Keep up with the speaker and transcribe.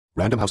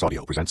Random House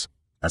Audio presents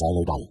As I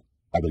Lay Dying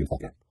by William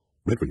Faulkner.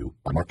 Read for you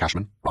by Mark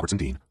Cashman, Robertson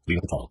Dean,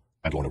 Lena Patel,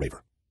 and Lorna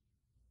Raver.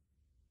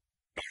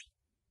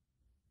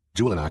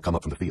 Jewel and I come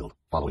up from the field,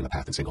 following the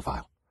path in single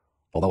file.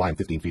 Although I am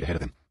 15 feet ahead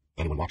of him,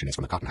 anyone watching us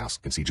from the cotton house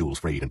can see Jewel's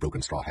frayed and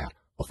broken straw hat,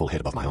 a full head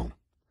above my own.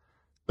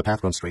 The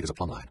path runs straight as a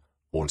plumb line,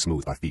 worn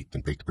smooth by feet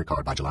and baked brick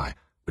hard by July,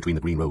 between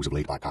the green rows of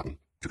laid-by cotton,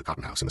 to the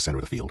cotton house in the center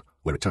of the field,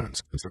 where it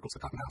turns and circles the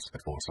cotton house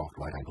at 4 soft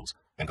right angles,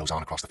 and goes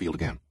on across the field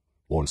again,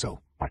 worn so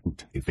by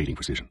feet in fading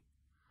precision.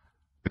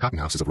 The cotton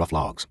house is of rough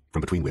logs, from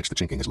between which the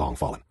chinking has long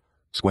fallen.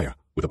 Square,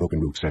 with a broken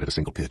roof set at a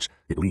single pitch,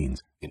 it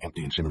leans, in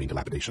empty and shimmering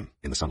dilapidation,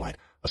 in the sunlight,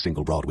 a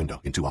single broad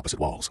window in 2 opposite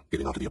walls,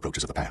 giving onto the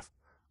approaches of the path.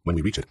 When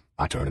we reach it,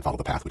 I turn and follow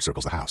the path which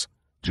circles the house.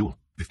 Jewel,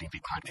 15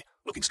 feet behind me,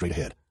 looking straight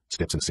ahead,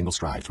 steps in a single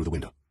stride through the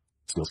window.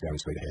 Still staring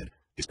straight ahead,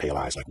 his pale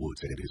eyes like wood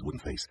set into his wooden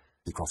face,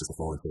 he crosses the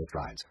floor in 4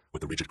 strides,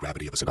 with the rigid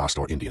gravity of a cigar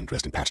store Indian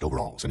dressed in patched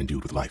overalls and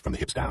endued with life from the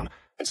hips down,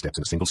 and steps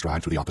in a single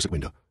stride through the opposite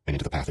window, and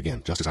into the path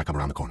again, just as I come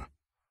around the corner.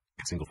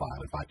 In single file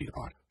and 5 feet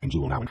apart, and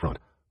Jewel now in front,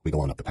 we go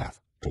on up the path,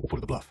 toward the foot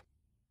of the bluff.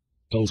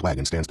 Toll's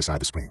wagon stands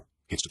beside the spring,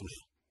 hitched to the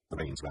wheel, the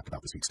reins wrapped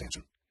about the seat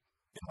stanchion.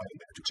 In the wagon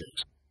there are 2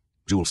 chairs.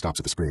 Jewel stops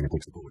at the spring and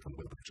takes the board from the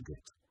wheel of the picture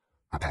drinks.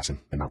 I pass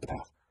him and mount the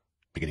path,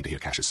 beginning to hear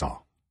Cash's saw.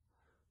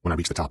 When I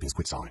reach the top, he has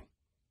quit sawing.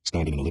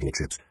 Standing in a little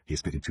eclipse, he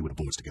has fitted 2 of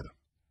the boards together.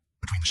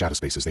 Between the shadow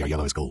spaces, they are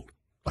yellow as gold,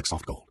 like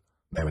soft gold,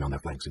 bearing on their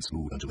flanks in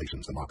smooth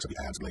undulations the marks of the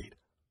adze blade.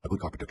 A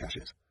good carpenter, Cash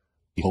is.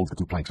 He holds the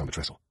 2 planks on the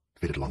trestle,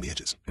 fitted along the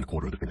edges, in a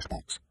quarter of the finished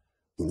box.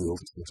 He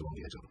kneels and splits along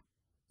the edge of them,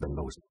 then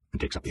lowers them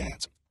and takes up the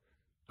adze.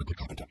 A good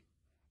carpenter.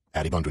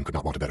 Addie Bundren could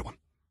not want a better one,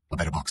 a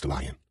better box to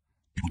lie in.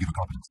 It will give her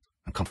confidence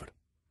and comfort.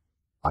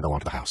 I go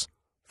on to the house,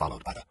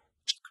 followed by the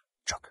chuck,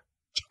 chuck,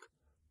 chuck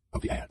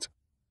of the adze.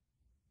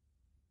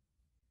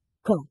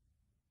 Cool.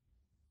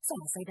 So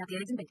I saved out the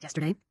eggs and baked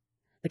yesterday.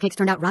 The cakes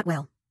turned out right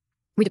well.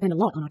 We depend a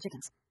lot on our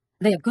chickens.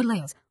 They have good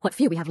layers, what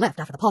few we have left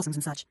after the possums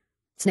and such.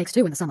 Snakes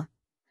too in the summer.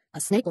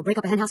 A snake will break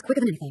up a hen house quicker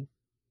than anything.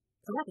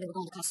 So after they were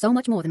going to cost so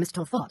much more than Mr.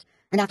 Tull thought,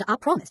 and after I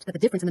promised that the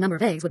difference in the number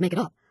of eggs would make it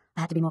up,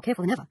 I had to be more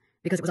careful than ever,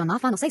 because it was on my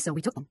final say-so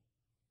we took them.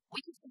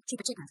 We could get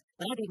cheaper chickens,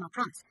 but I gave my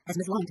promise, as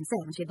Miss Longington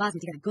said when she advised me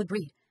to get a good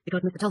breed,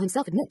 because Mr. Tull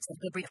himself admits that a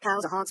good breed of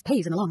cows or hogs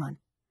pays in the long run.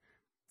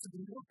 So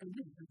we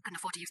couldn't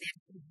afford to use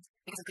the eggs,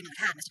 because I could not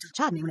have had Mr. Tull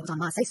chide me when it was on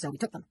my say-so we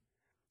took them.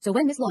 So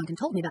when Miss Longington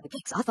told me about the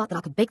cakes, I thought that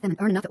I could bake them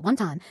and earn enough at one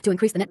time to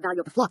increase the net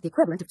value of the flock the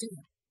equivalent of 2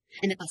 head,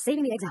 and that by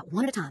saving the eggs out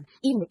one at a time,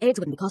 even the eggs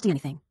wouldn't be costing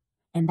anything.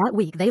 And that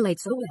week, they laid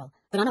so well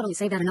that I not only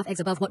saved out enough eggs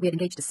above what we had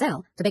engaged to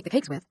sell to bake the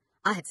cakes with,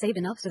 I had saved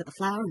enough so that the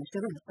flour and the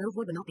sugar and the stove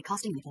wood would not be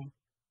costing anything.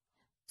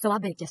 So I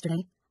baked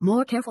yesterday,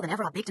 more careful than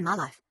ever I baked in my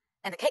life,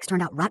 and the cakes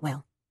turned out right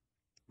well.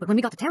 But when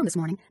we got to town this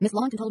morning, Miss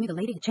Longington told me the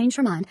lady had changed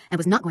her mind and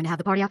was not going to have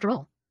the party after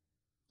all.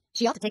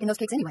 She ought to take in those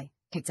cakes anyway,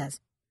 Kate says.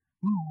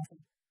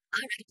 I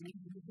reckon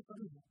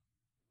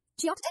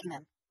she ought to take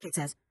them, Kate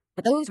says.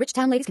 But those rich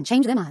town ladies can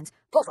change their minds.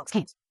 Poor folks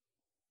can't.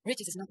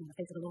 Riches is nothing in the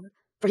face of the Lord,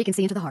 for he can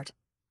see into the heart.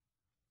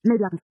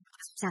 Maybe I can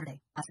Saturday,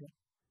 I said.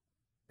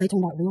 They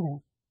turned out real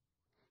well.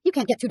 You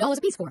can't get $2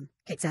 apiece for them,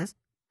 Kate says.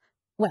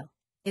 Well,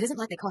 it isn't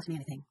like they cost me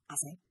anything, I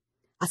say.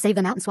 I saved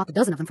them out and swapped a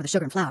dozen of them for the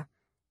sugar and flour.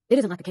 It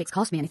isn't like the cakes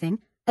cost me anything,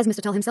 as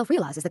Mr. Tull himself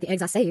realizes that the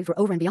eggs I saved were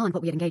over and beyond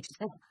what we had engaged to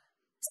sell.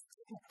 So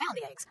we found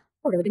the eggs,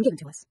 or they had been given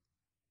to us.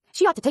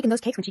 She ought to take in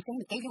those cakes when she came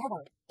and gave you her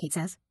word, Kate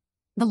says.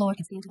 The Lord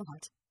can see into the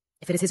heart.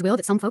 If it is his will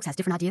that some folks has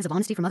different ideas of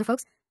honesty from other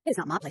folks, it is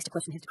not my place to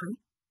question his decree.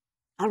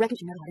 I reckon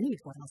she never had any use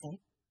for them, I say.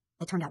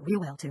 They turned out real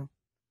well, too.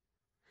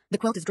 The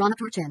quilt is drawn up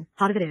to her chin,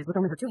 hot as it is, with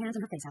only her 2 hands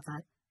and her face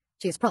outside.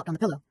 She is propped on the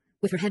pillow,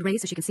 with her head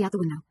raised so she can see out the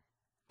window.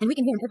 And we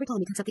can hear him every time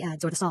he picks up the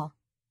adze or the saw.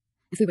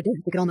 If we were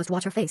dead, we could almost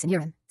watch her face and hear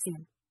him, see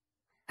him.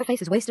 Her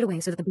face is wasted away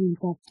so that the beams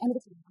fall under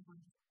the chin.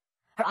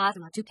 Her eyes are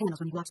like 2 candles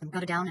when you watch them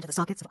gutter down into the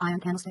sockets of iron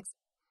candlesticks.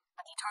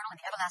 And the eternal and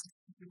the everlasting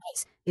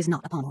face is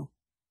not upon her.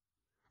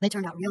 They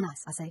turned out real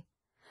nice, I say,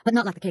 but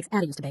not like the cakes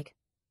Addie used to bake.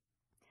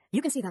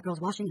 You can see that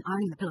girl's washing and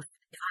ironing the pillow,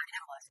 if ironing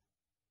ever was.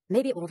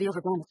 Maybe it will reveal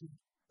her blindness to me,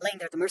 laying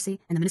there at the mercy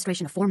and the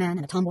ministration of 4 men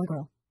and a tomboy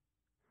girl.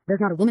 There's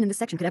not a woman in this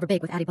section could ever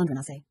bake with Addie Bundren,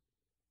 I say.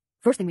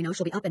 First thing we know,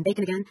 she'll be up and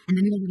baking again, and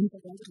then we won't even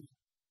take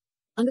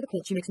Under the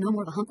quilt, she makes no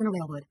more of a hump than a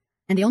railwood,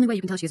 and the only way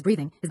you can tell she is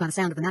breathing is by the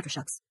sound of the mattress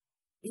shucks.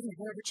 Even the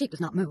hair of her cheek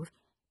does not move,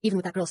 even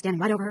with that girl standing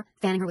right over her,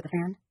 fanning her with the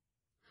fan.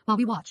 While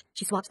we watch,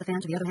 she swaps the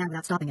fan to the other hand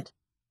without stopping it.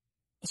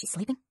 Is she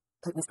sleeping?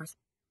 Kate whispers.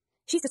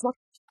 She's just walking,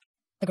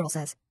 the girl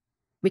says.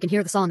 We can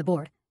hear the saw on the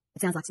board.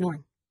 It sounds like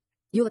snoring.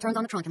 Eula turns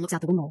on the trunk and looks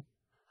out the window.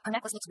 Her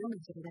necklace looks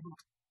ruined with a red hat.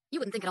 You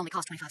wouldn't think it only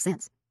cost 25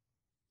 cents.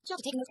 She ought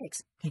to take in those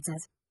cakes, Kate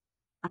says.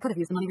 I could have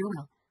used the money real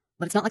well,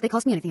 but it's not like they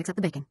cost me anything except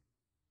the baking.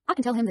 I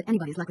can tell him that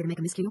anybody is likely to make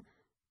a miscue,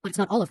 but it's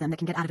not all of them that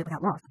can get out of it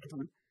without loss, I can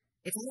tell him.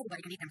 It's not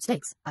everybody can eat their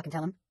mistakes, I can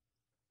tell him.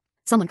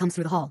 Someone comes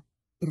through the hall.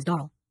 It is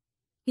Darrell.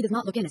 He does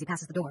not look in as he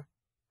passes the door.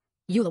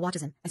 Eula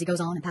watches him as he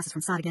goes on and passes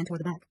from side again toward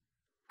the back.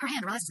 Her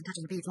hand rises and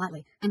touches her beads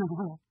lightly, and on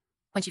her hair.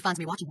 When she finds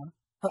me watching her,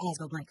 her eyes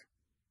go blank.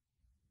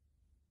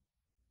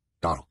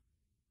 Darrell.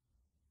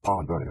 Paw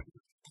and burning.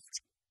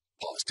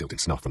 Paw is tilting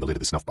snuff from the lid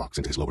of the snuff box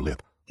into his lower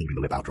lip, holding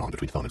the lip outdrawn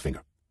between thumb and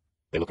finger.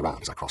 They look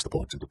around as I cross the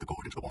porch and dip the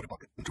gourd into the water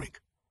bucket and drink.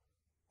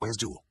 Where's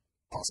Jewel?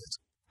 Pa says.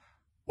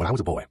 When I was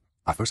a boy,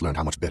 I first learned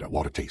how much better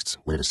water tastes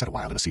when it is set a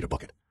while in a cedar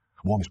bucket.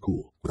 Warmish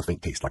cool, with a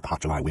faint taste like the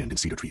hot July wind in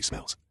cedar tree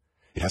smells.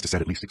 It has to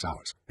set at least 6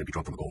 hours and be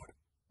drunk from a gourd.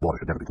 Water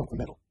should never be drunk from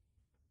metal.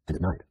 And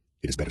at night,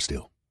 it is better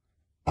still.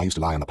 I used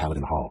to lie on the pallet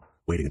in the hall,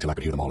 waiting until I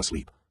could hear them all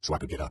asleep, so I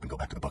could get up and go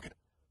back to the bucket.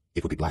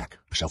 It would be black,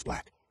 a shelf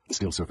black, the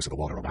still surface of the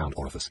water a round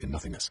orifice in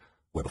nothingness,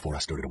 where before I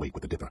stirred it awake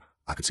with the dipper,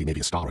 I could see maybe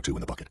a star or two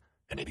in the bucket,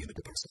 and maybe in the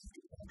dipper.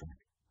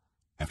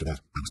 After that,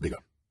 I was bigger,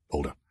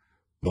 older.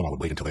 Then I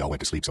would wait until they all went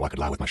to sleep so I could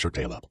lie with my shirt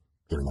tail up,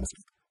 hearing them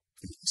asleep,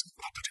 feeling myself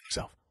without touching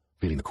myself,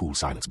 feeling the cool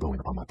silence blowing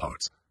upon my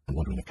parts, and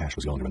wondering if Cash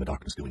was yonder in the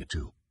darkness doing it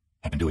too.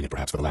 I'd been doing it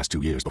perhaps for the last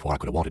 2 years before I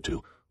could have wanted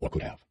to, or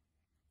could have.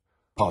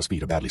 Pa's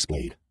feet are badly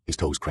splayed, his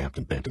toes cramped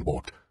and bent and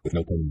warped, with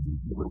no pain in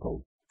the little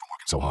toe, from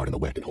working so hard in the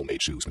wet and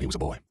homemade shoes when he was a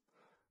boy.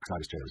 Beside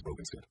his chair is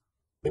broken still.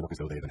 They look as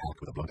though they had been hacked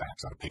with a blunt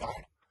axe out of pig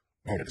iron.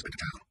 Meredith has been to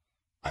town.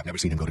 I've never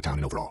seen him go to town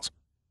in overalls.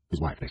 His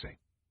wife, they say.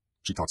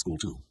 She taught school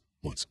too,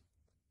 once.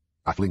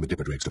 I fling the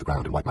dipper dregs to the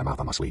ground and wipe my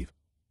mouth on my sleeve.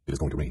 It is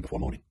going to rain before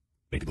morning,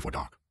 maybe before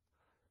dark.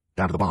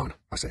 Down to the barn,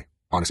 I say,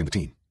 harnessing the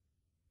team.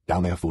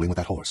 Down there fooling with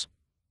that horse.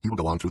 He will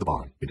go on through the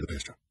barn, into the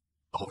pasture.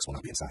 The horse will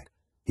not be inside.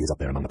 He is up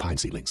there among the pine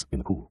seedlings, in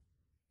the cool.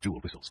 Jewel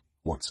whistles,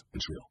 once,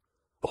 and shrill.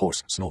 The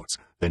horse snorts,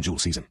 then Jewel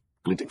sees him,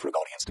 glinting for a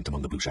gaudy instant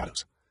among the blue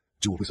shadows.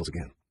 Jewel whistles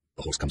again.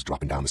 The horse comes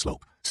dropping down the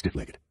slope,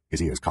 stiff-legged,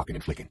 his ears cocking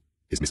and flicking,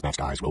 his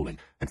mismatched eyes rolling,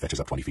 and fetches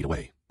up 20 feet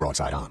away,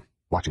 broadside on,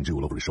 watching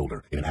Jewel over his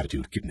shoulder in an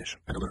attitude kittenish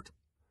and alert.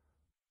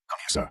 Come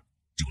here, sir,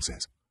 Jewel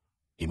says.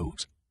 He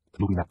moves,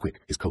 moving that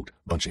quick, his coat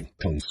bunching,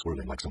 tongue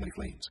swirling like so many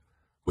flames.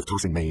 With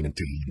tossing mane and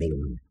tail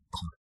rolling.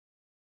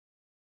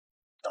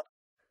 Stop.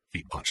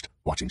 Feet punched,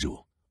 watching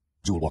Jewel.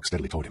 Jewel walks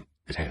steadily toward him,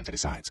 his hands at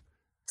his sides.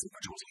 See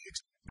Jewel's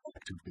legs,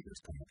 like 2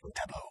 figures coming for a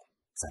tableau,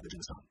 savage in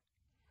the sun.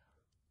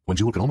 When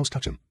Jewel can almost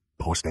touch him,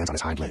 the horse stands on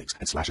his hind legs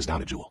and slashes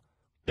down at Jewel.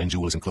 Then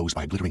Jewel is enclosed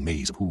by a glittering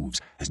maze of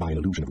hooves, as by an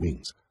illusion of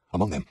wings.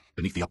 Among them,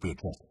 beneath the upward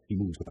thrust, he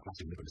moves with the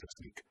flashing livers of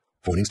a snake.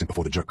 For an instant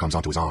before the jerk comes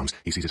onto his arms,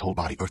 he sees his whole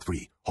body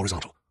earth-free,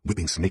 horizontal,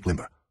 whipping snake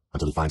limber,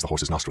 until he finds the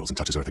horse's nostrils and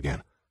touches earth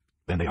again.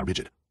 Then they are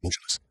rigid,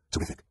 motionless,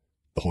 terrific.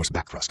 The horse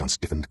back-thrust on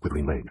stiffened,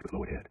 quivering legs with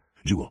lowered head.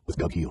 Jewel, with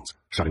dug heels,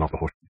 shutting off the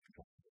horse,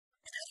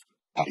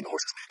 patting the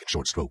horse's neck in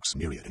short strokes,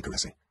 myriad and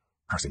caressing,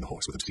 cursing the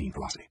horse with obscene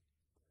ferocity.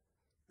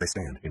 They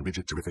stand in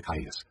rigid, terrific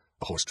hiatus,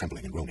 the horse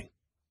trembling and groaning.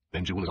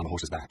 Then Jewel is on the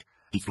horse's back.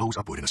 He flows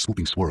upward in a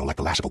swooping swirl like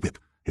the lash of a whip,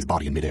 his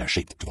body in midair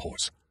shaped to the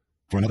horse.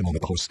 For another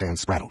moment the horse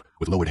stands spraddled,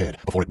 with lowered head,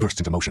 before it bursts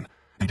into motion.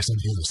 They descend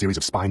in a series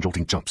of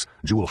spine-jolting jumps,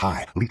 Jewel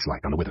high,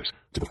 leech-like on the withers,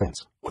 to the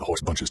fence, where the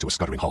horse bunches to a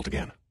scuttering halt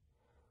again.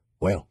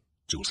 Well,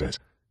 Jewel says,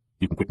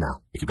 you can quit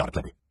now, if you've got it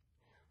plenty.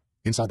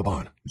 Inside the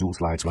barn, Jewel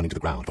slides running to the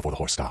ground before the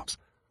horse stops.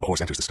 The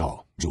horse enters the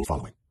stall, Jewel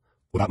following.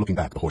 Without looking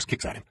back, the horse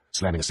kicks at him,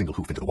 slamming a single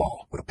hoof into the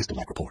wall with a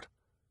pistol-like report.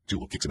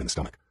 Jewel kicks him in the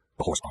stomach.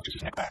 The horse arches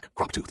his neck back,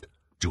 crop-toothed.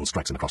 Jewel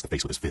strikes him across the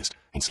face with his fist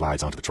and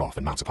slides onto the trough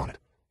and mounts upon it.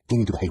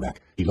 Clinging to the hayrack,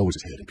 he lowers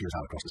his head and peers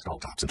out across the stall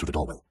tops and through the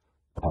doorway.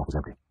 The path is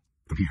empty.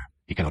 From here,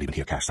 he cannot even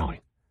hear Cash sawing.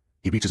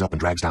 He reaches up and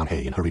drags down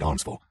hay in hurried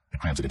armsful and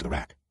crams it into the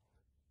rack.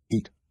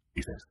 Eat,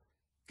 he says.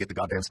 Get the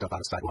goddamn stuff out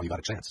of sight while you got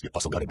a chance, you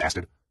bustle-gutted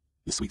bastard.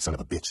 You sweet son of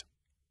a bitch,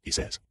 he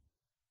says.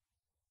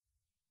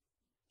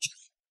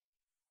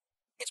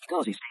 It's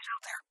because he stays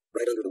out there,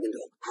 right under the window,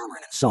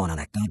 hammering and sawing on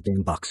that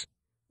goddamn box,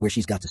 where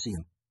she's got to see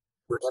him.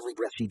 Where every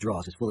breath she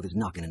draws is full of his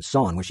knocking and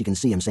sawing, where she can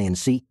see him saying,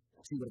 see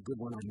what a good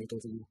one I'm making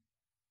for you.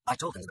 I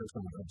told him to go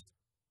somewhere else.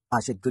 I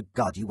said, good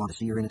God, do you want to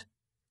see her in it?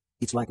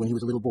 It's like when he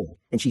was a little boy,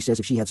 and she says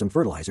if she had some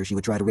fertilizer, she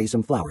would try to raise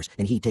some flowers,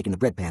 and he'd taken the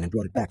bread pan and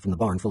brought it back from the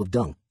barn full of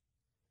dung.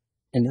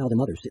 And now the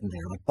mother's sitting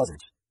there like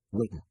buzzards,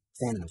 waiting,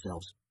 fanning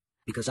themselves.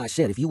 Because I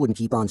said if you wouldn't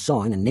keep on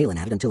sawing and nailing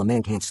at it until a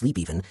man can't sleep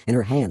even, and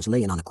her hands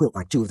laying on the quilt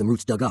like 2 of them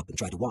roots dug up and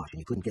tried to wash and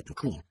you couldn't get them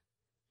clean.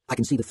 I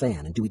can see the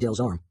fan and Dewey Dell's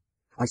arm.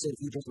 I said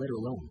if you just let her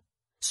alone,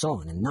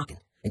 sawing and knocking,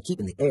 and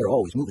keeping the air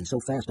always moving so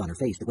fast on her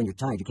face that when you're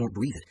tired you can't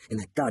breathe it, and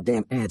that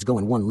goddamn ad's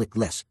going 1 lick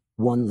less,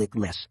 1 lick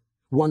less,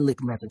 1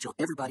 lick less, until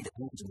everybody that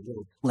walks in the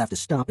road will have to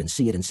stop and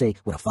see it and say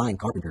what a fine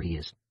carpenter he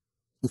is.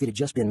 If it had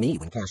just been me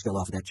when Cash fell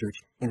off of that church,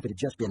 and if it had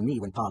just been me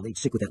when Pa laid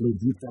sick with that little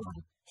dude fell on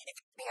him, it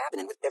would be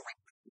happening with every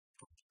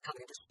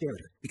coming in to stare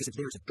at her, because if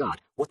there's a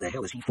God, what the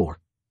hell is he for?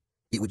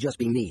 It would just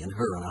be me and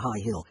her on a high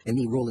hill, and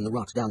me rolling the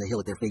rocks down the hill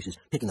at their faces,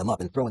 picking them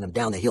up and throwing them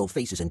down the hill,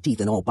 faces and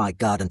teeth and all, by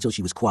God, until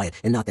she was quiet,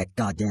 and not that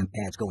goddamn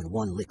ad's going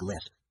 1 lick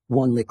less,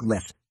 1 lick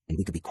less, and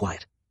we could be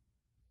quiet.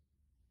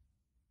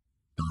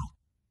 No.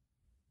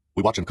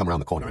 We watch him come around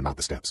the corner and mount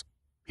the steps.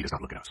 He does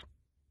not look at us.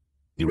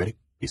 You ready?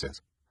 He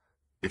says.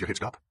 If you're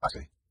hitched up, I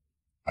say.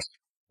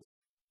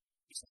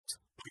 He says,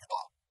 looking at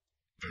Pa.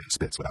 Vernon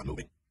spits without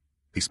moving.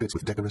 He spits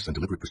with decorous and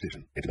deliberate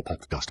precision into the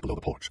pulped dust below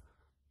the porch.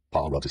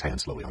 Pa rubs his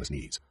hands slowly on his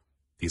knees.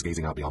 He is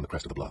gazing out beyond the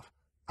crest of the bluff,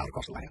 out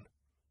across the land.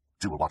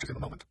 Jewel watches him a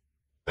moment.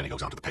 Then he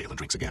goes onto the pail and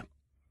drinks again.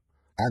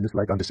 I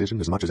dislike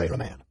undecision as much as e'er a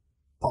man,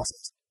 Pa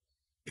says.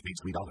 It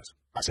needs $3,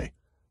 I say.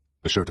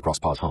 The shirt across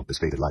Pa's hump is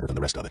faded lighter than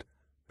the rest of it.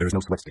 There is no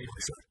sweat stain on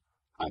his shirt.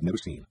 I've never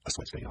seen a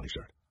sweat stain on his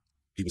shirt.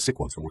 He was sick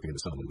once from working in the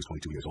sun when he was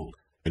 22 years old,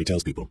 and he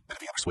tells people that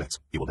if he ever sweats,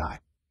 he will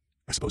die.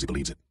 I suppose he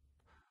believes it.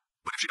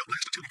 But if she don't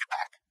last until you get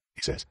back,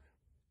 he says,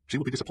 she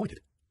will be disappointed.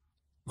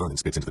 Vernon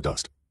spits into the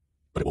dust,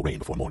 but it will rain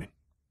before morning.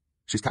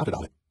 She's counted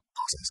on it,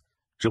 Pa says.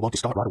 She'll want to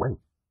start right away.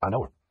 I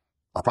know her.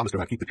 I promised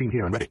her I'd keep the team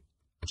here and ready,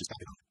 and she's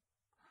counted on it.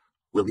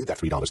 We'll need that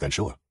 $3 then,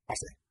 sure, I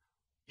say.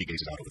 He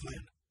gazes out over the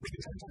land, rubbing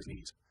his hands on his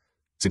knees.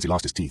 Since he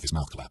lost his teeth, his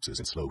mouth collapses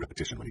in slow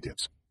repetition when he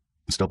dips.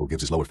 The stubble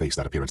gives his lower face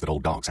that appearance that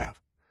old dogs have.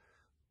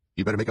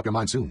 You better make up your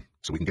mind soon,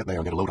 so we can get there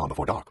and get a load on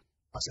before dark,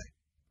 I say.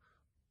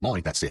 Ma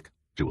ain't that sick,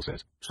 Jewel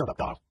says. Shut up,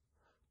 Doll.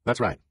 That's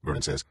right,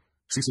 Vernon says.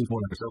 She seems more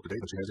like herself today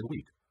than she has in a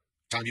week.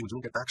 Time you and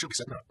Jewel get back, she'll be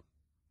setting her up.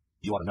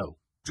 You ought to know,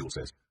 Jewel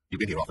says. You've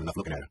been here often enough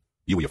looking at her.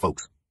 You or your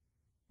folks.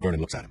 Vernon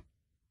looks at him.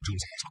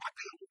 Jewel's eyes look like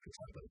pale with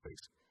inside of her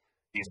face.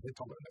 He is a bit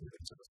taller than everything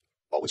else.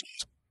 Always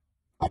was.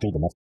 I told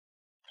them that.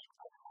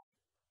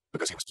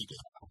 Because he was keeping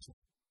her.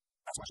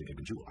 That's why she named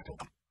him Jewel, I told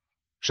them.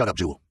 Shut up,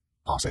 Jewel,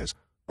 Pa says,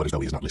 but as though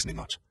he is not listening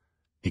much.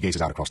 He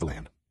gazes out across the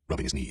land,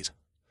 rubbing his knees.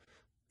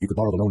 You could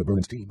borrow the loan of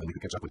Vernon's team, and we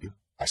could catch up with you,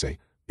 I say,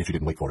 if you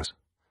didn't wait for us.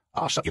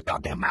 I'll shut your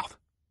goddamn mouth,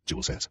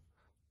 Jewel says.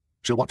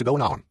 She'll want to go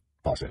on,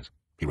 Pa says.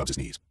 He rubs his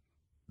knees.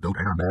 Don't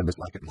ever man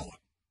mislike it more.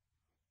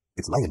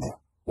 It's laying there,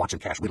 watching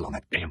Cash whittle on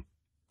that damn,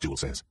 Jewel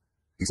says.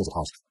 He says it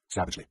harshly,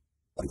 savagely,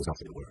 but he does not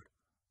say a word.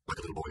 Like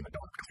a little boy in the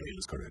dark, to fail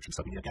his courage and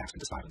suddenly aghast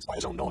into silence by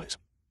his own noise.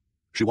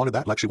 She wanted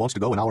that like she wants to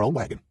go in our own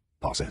wagon,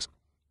 Pa says.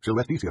 She'll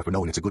rest easier for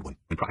knowing it's a good one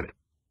and private.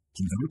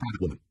 She's a very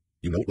private woman.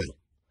 You know it well.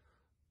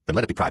 Then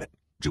let it be private,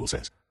 Jewel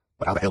says.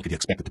 But how the hell can you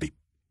expect it to be?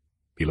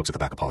 He looks at the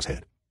back of Pa's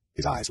head,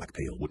 his eyes like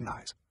pale wooden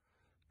eyes.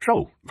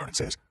 So, Vernon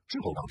says,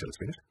 she'll hold on till it's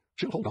finished.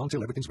 She'll hold on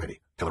till everything's ready,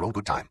 till her own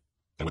good time.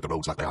 And with the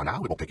roads like they are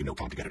now, it won't take you no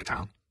time to get her to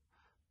town.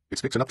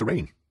 It's fixing up to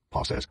rain,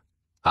 Pa says.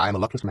 I am a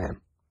luckless man.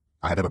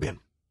 I have ever been.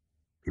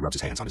 He rubs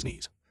his hands on his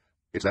knees.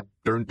 It's that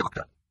darn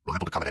doctor,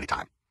 liable to come at any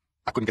time.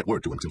 I couldn't get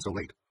word to him till so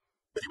late.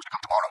 But he was to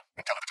come tomorrow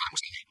and tell her the time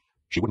was near.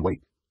 She wouldn't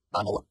wait.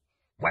 I know her.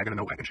 Wagon or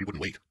no wagon, she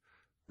wouldn't wait.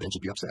 Then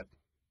she'd be upset.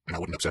 And I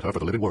wouldn't upset her for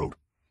the living world.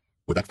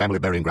 With that family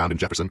burying ground in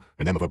Jefferson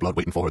and them of her blood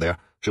waiting for her there,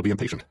 she'll be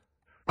impatient.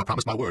 I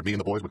promised my word me and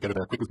the boys would get her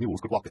there quick as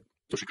mules could walk it,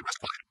 so she could rest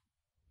quiet.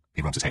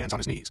 He rubs his hands on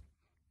his knees.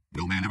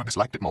 No man ever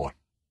misliked it more.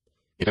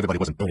 If everybody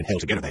wasn't burning hell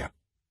to get her there,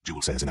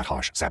 Jewel says in that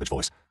harsh, savage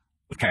voice,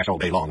 with Cash all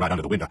day long right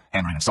under the window,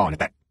 hammering and sawing at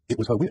that. It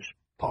was her wish,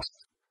 Pa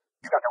says.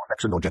 You got no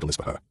affection nor gentleness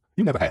for her.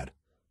 You never had.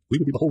 We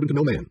would be beholden to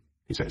no man,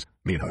 he says,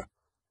 me and her.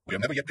 We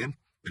have never yet been,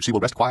 and she will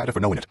rest quieter for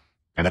knowing it,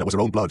 and that it was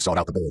her own blood sought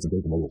out the birds and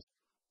gave them rules.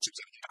 She was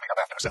to clean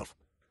up after herself.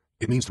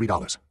 It means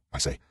 $3, I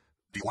say.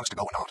 Do you want us to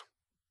go or not?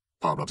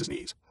 Pa rubs his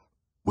knees.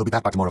 We'll be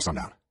back by tomorrow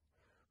sundown.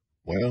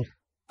 Well,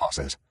 Pa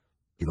says.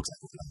 He looks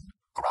like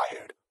a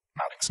gray-haired,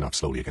 mouthing snuff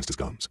slowly against his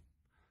gums.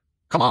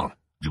 Come on,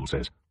 Jewel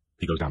says.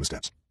 He goes down the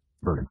steps.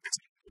 Vernon fits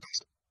the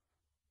dust.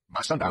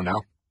 By sundown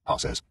now, Pa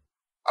says.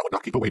 I would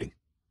not keep her waiting.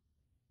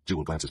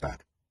 Jewel glances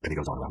back. Then he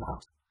goes on around the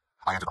house.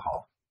 I enter the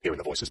hall, hearing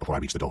the voices before I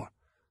reach the door.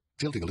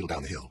 Tilting a little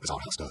down the hill, as our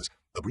house does,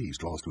 a breeze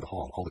draws through the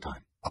hall all the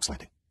time,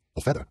 upslanting.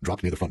 A feather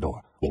dropped near the front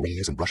door will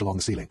rise and brush along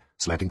the ceiling,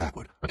 slanting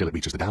backward until it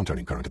reaches the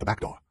downturning current at the back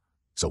door.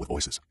 So with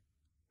voices.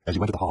 As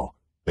you enter the hall,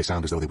 they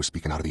sound as though they were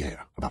speaking out of the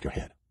air about your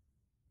head.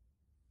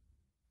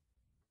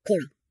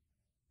 Clara.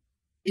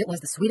 It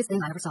was the sweetest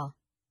thing I ever saw.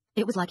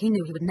 It was like he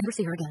knew he would never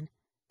see her again.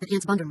 That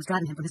Aunt Bundren was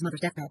driving him from his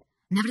mother's deathbed,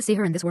 never to see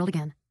her in this world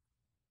again.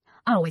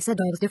 I always said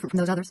Doyle was different from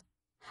those others.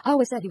 I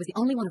always said he was the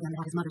only one of them that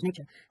had his mother's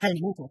nature, had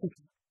any mental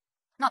affection.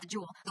 Not the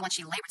Jewel, the one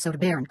she labored so to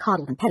bear and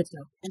coddled and petted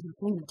so, and who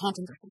came in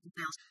tantrums or thinking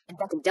vows, and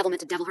bent devilment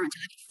to devil her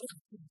until I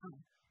could.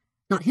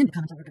 Not him to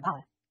come and tell her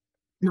goodbye.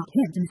 Not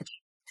him to miss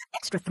that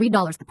extra $3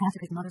 the price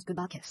of his mother's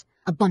goodbye kiss.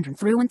 A Bundren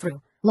through and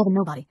through, loving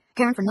nobody,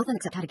 caring for nothing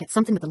except how to get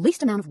something with the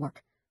least amount of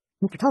work.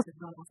 Mr. Tulsa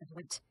said Darla wanted to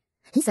wait.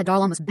 He said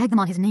Darla must beg them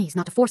on his knees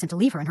not to force him to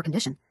leave her in her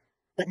condition.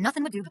 But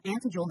nothing would do but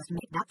Aunt and Jewel must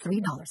make that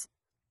 $3.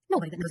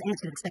 Nobody that knows Aunt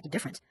could have expected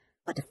different.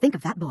 But to think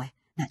of that boy,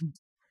 that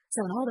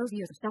so in all those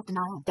years of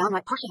self-denial and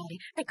downright partiality,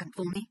 they couldn't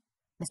fool me.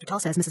 Mr. Tull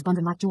says Mrs.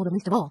 Bundren liked Jewel the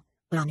least of all,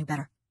 but I knew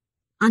better.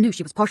 I knew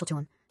she was partial to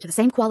him, to the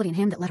same quality in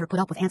him that let her put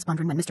up with Aunt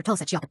Bundren when Mr. Tull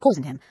said she ought to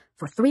poison him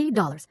for $3,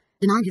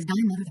 denying his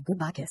dying mother the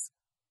goodbye kiss.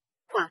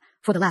 Why,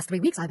 for the last 3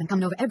 weeks I've been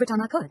coming over every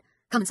time I could,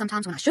 coming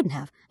sometimes when I shouldn't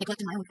have,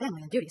 neglecting my own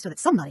family and duty so that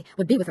somebody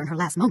would be with her in her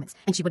last moments,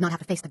 and she would not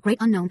have to face the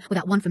great unknown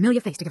without one familiar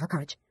face to give her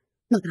courage.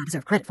 Not that I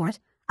deserve credit for it.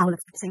 I will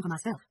expect the same for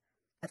myself.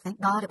 But thank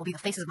God it will be the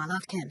faces of my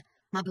loved kin,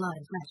 my blood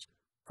and flesh.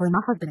 For in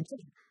my husband and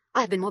children,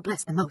 I have been more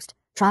blessed than most,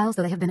 trials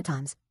though they have been at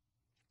times.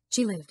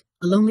 She lived,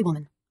 a lonely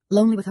woman,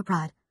 lonely with her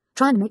pride,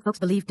 trying to make folks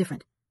believe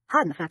different,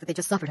 hiding the fact that they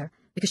just suffered her,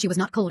 because she was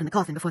not cold in the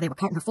coffin before they were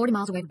carting her 40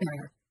 miles away to bury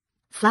her,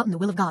 flouting the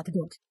will of God to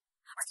do it.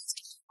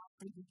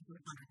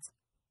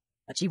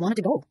 But she wanted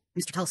to go,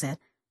 Mr. Tull said.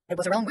 It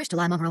was her own wish to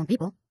lie among her own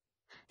people.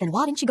 Then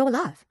why didn't she go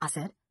alive, I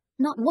said.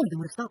 Not one of them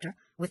would have stopped her,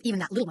 with even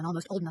that little one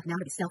almost old enough now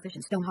to be selfish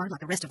and stone-hard like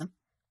the rest of them.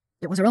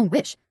 It was her own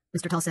wish,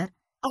 Mr. Tull said.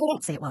 I heard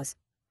Aunt say it was.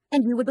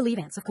 And you would believe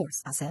Aunts, of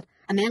course, I said.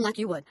 A man like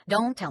you would.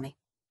 Don't tell me.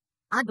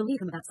 I'd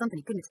believe him about something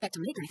he couldn't expect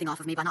to make anything off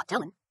of me by not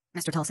telling,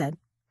 Mr. Tull said.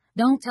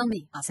 Don't tell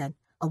me, I said.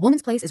 A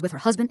woman's place is with her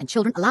husband and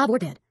children, alive or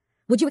dead.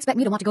 Would you expect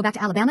me to want to go back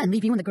to Alabama and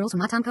leave you and the girls when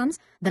my time comes?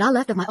 That I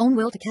left of my own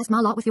will to cast my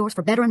lot with yours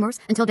for better and worse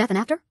until death and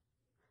after?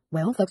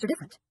 Well, folks are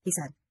different, he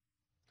said.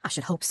 I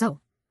should hope so.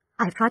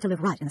 I have tried to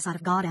live right in the sight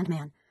of God and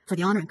man, for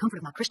the honor and comfort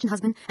of my Christian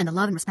husband and the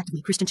love and respect of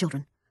my Christian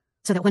children,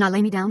 so that when I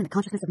lay me down in the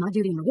consciousness of my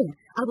duty and reward,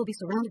 I will be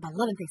surrounded by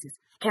loving faces,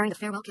 carrying the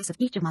farewell kiss of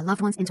each of my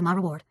loved ones into my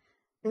reward.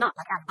 Not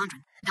like Anne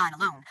Bundren, dying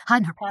alone,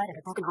 hiding her pride and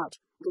her broken heart.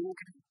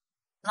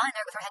 Lying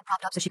there with her head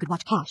propped up so she could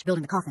watch Cash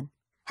building the coffin,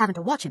 having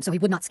to watch him so he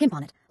would not skimp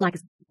on it, like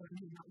as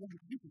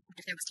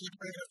if there was time to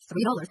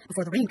burn $3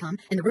 before the rain come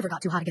and the river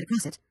got too high to get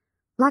across it.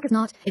 Like as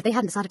not, if they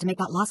hadn't decided to make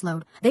that last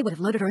load, they would have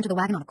loaded her into the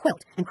wagon on a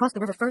quilt and crossed the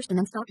river first and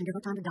then stopped and give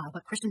her time to die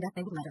what Christian death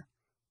they would let her.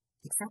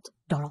 Except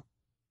Darrell.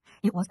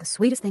 It was the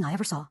sweetest thing I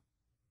ever saw.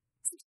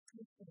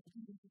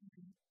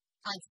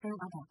 I fail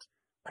by that,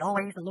 but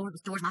always the Lord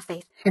restores my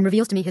faith and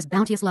reveals to me his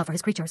bounteous love for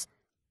his creatures.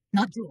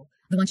 Not Jewel,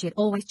 the one she had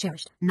always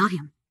cherished, not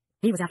him.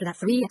 He was after that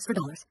 $3 extra. It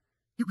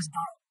was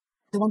Darrell,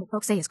 the one that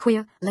folks say is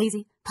queer,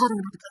 lazy, pottering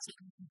about the place.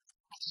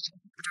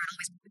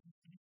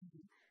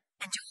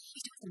 And Jewel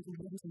always doing something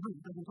that wasn't money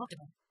no one talked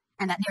about.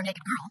 And that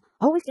near-naked girl,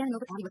 always standing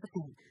over Abby with a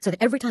fan, so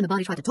that every time the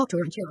body tried to talk to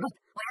her and cheer her up,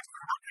 why answer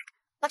her back,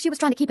 like she was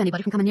trying to keep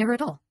anybody from coming near her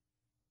at all.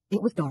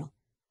 It was Darrell.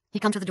 He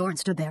come to the door and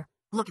stood there,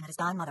 looking at his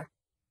dying mother.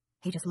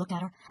 He just looked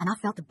at her, and I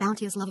felt the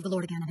bounteous love of the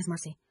Lord again and his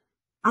mercy.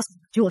 I saw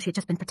Jewel she had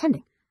just been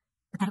pretending,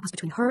 but that it was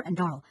between her and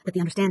Darrell that the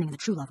understanding and the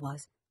true love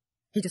was.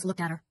 He just looked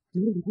at her,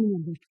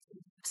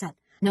 upset,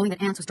 knowing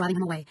that Ance was driving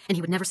him away, and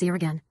he would never see her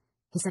again.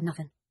 He said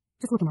nothing,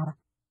 just looking at her.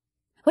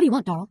 What do you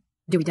want, Darrell?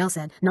 Dewey Dell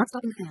said, not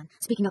stopping the fan,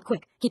 speaking up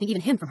quick, keeping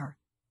even him from her.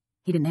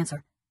 He didn't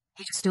answer.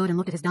 He just stood and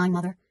looked at his dying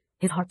mother,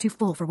 his heart too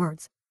full for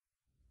words.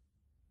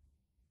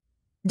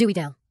 Dewey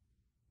Dell.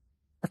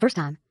 The first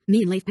time,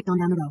 me and Leif picked on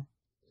down the row.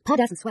 Pa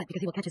doesn't sweat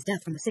because he will catch his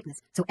death from the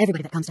sickness, so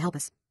everybody that comes to help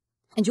us.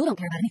 And Jewel don't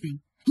care about anything.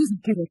 He's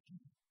not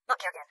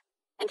care again.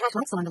 And Cash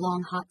likes on the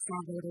long, hot,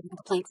 sad road over the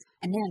planks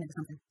and nail into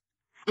something.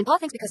 And Pa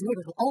thinks because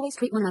neighbors will always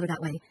treat one another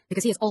that way,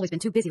 because he has always been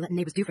too busy letting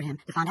neighbors do for him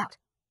to find out.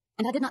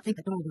 And I did not think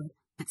that Darrell would,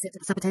 that sits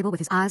at the supper table with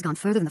his eyes gone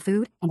further than the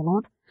food and the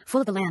lamp,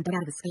 full of the land dug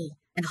out of his skull,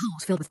 and the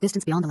holes filled with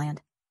distance beyond the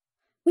land.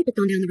 We picked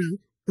on down the road,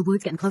 the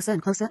woods getting closer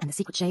and closer, and the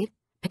secret shade,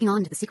 picking on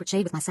into the secret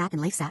shade with my sack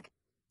and Leif's sack.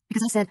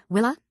 Because I said,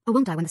 will I, or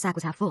won't I, when the sack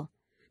was half full?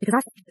 Because I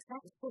said, if the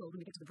sack is full when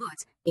we get to the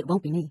woods, it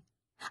won't be me.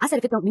 I said,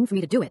 if it don't mean for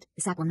me to do it,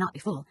 the sack will not be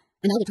full,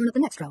 and I will turn up the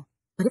next row.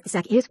 But if the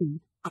sack is full,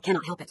 I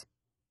cannot help it.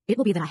 It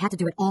will be that I had to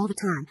do it all the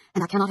time,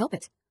 and I cannot help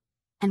it.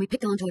 And we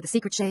picked on toward the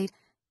secret shade,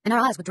 and our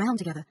eyes would drown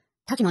together,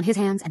 touching on his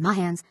hands and my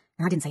hands,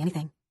 and I didn't say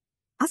anything.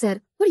 I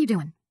said, what are you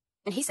doing?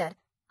 And he said,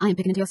 I am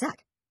picking into your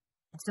sack.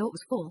 And so it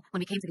was full when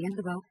we came to the end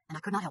of the row, and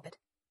I could not help it.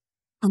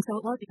 And so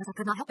it was because I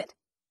could not help it.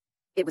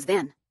 It was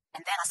then,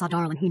 and then I saw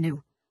Darrell, and he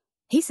knew.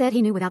 He said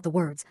he knew without the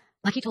words,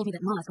 like he told me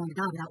that Ma is going to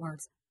die without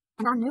words.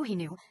 And I knew he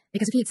knew,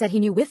 because if he had said he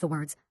knew with the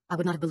words, I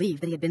would not have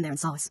believed that he had been there and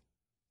saw us.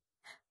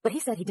 But he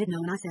said he did know,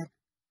 and I said,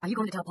 are you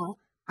going to tell Paul?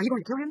 Are you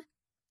going to kill him?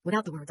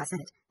 Without the words, I said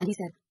it. And he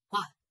said,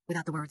 why?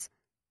 Without the words.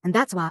 And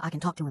that's why I can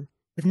talk to him,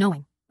 with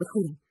knowing, with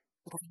holding.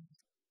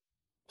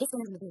 He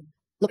stands in the door,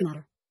 looking at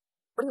her.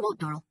 What do you want,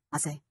 Darrell? I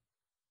say.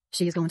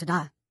 She is going to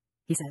die,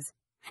 he says.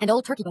 And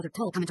old Turkey Brother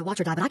Tull coming to watch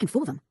her die, but I can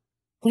fool them.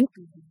 Think,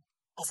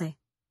 I say.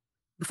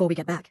 Before we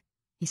get back,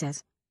 he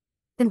says.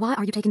 Then why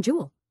are you taking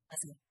Jewel? I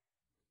say.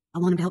 I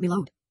want him to help me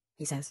load,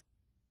 he says.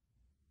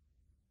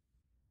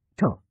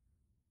 Tull.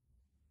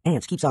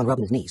 Ance keeps on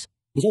rubbing his knees.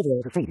 His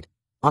overalls are faded.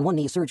 On one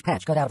knee a serge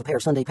patch cut out of a pair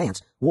of Sunday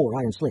pants, wore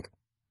iron slick.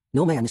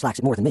 No man dislikes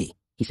it more than me,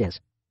 he says.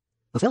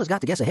 A fella's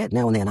got to guess ahead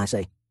now and then, I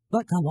say.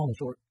 But come long and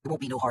short, there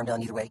won't be no harm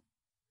done either way.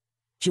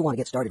 She'll want to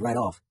get started right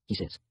off, he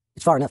says.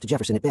 It's far enough to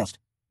Jefferson at best.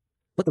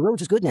 But the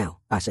road's is good now,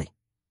 I say.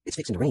 It's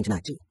fixing to rain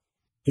tonight, too.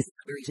 His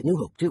marries at New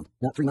Hope, too,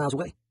 not 3 miles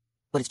away.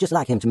 But it's just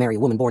like him to marry a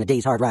woman born a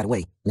day's hard ride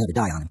away and have her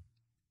die on him.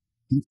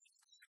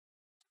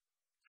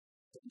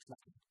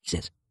 He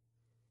says.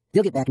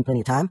 They'll get back in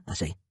plenty of time, I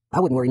say. I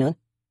wouldn't worry none.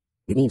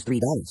 It means $3,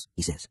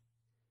 he says.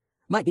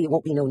 Might be it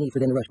won't be no need for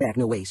them to rush back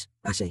no ways,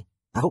 I say.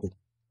 I hope it.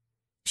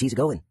 She's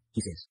a-going,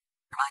 he says.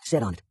 Her mind's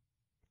set on it.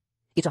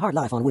 It's a hard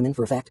life on women,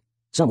 for a fact.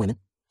 Some women.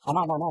 My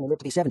lived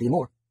to be 70 and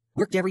more.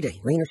 Worked every day,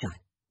 rain or shine.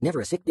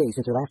 Never a sick day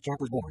since her last chap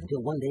was born,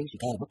 until one day she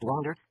kind of looked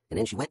around her, and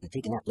then she went and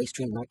taken that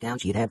lace-trimmed nightgown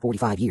she had had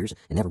 45 years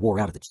and never wore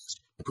out of the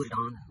chest, and put it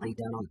on, and laid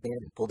down on the bed,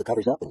 and pulled the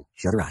covers up, and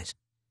shut her eyes.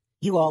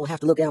 You all have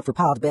to look out for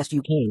Pa the best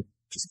you can,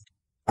 she said.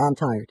 I'm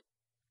tired.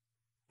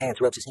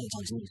 Ance rubs his hands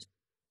on his knees.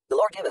 The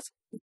Lord giveth.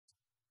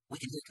 We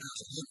can hear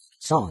cows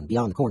sawing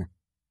beyond the corner.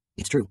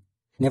 It's true.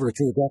 Never a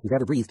truer breath we've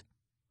ever breathed.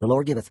 The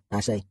Lord giveth,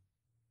 I say.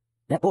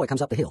 That boy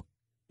comes up the hill.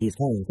 He is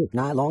carrying a hook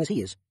nigh long as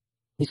he is.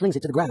 He slings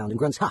it to the ground and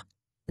grunts, ha,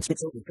 and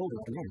spits over his shoulder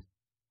like a man.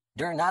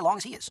 Darn nigh long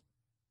as he is.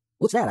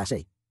 What's that, I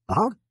say. A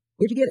hog?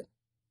 Where'd you get it?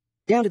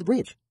 Down to the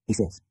bridge, he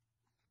says.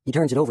 He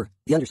turns it over,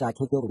 the underside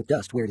caked over with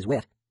dust where it is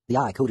wet, the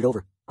eye coated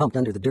over, pumped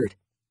under the dirt.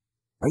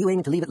 Are you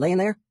aiming to leave it laying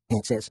there?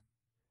 Aunt says.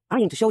 I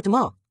aim to show it to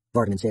Ma,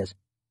 Vardaman says.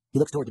 He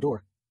looks toward the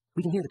door.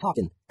 We can hear the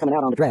talking coming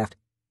out on the draft.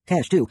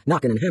 Cash, too,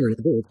 knocking and hammering at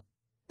the board.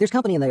 There's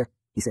company in there,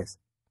 he says.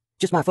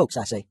 Just my folks,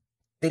 I say.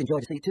 They'd enjoy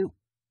to see it, too.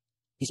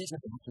 He says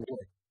nothing from the door.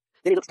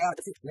 Then he looks down at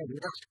the fish laying in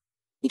the dust.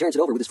 He turns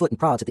it over with his foot and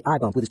prods at the eye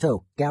bump with his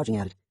toe, gouging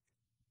at it.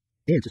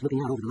 Ants is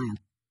looking out over the land.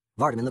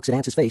 Vardaman looks at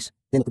Ants's face,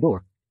 then at the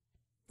door.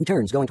 He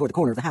turns, going toward the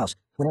corner of the house,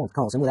 when Ants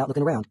calls him without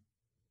looking around.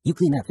 "You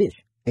clean that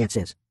fish," Ants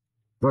says.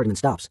 Vardaman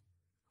stops.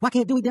 "Why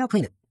can't Dewey Dell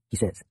clean it?" he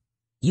says.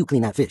 "You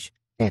clean that fish,"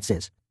 Ants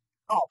says.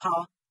 "Oh,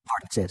 Pa,"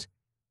 Vardaman says.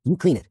 "You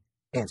clean it,"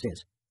 Ants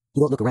says. He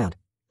won't look around.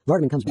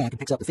 Vardaman comes back and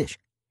picks up the fish.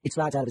 It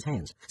slides out of his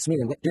hands,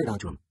 smearing wet dirt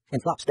onto him,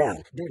 and flops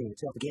down, dirtying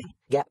itself again,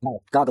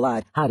 gap-mouthed,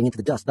 goggle-eyed, hiding into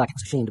the dust like it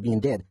was ashamed of being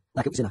dead,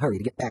 like it was in a hurry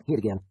to get back hid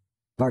again.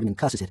 Vardaman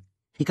cusses it.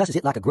 He cusses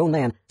it like a grown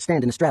man,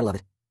 standing astraddle of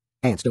it.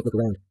 Ants don't look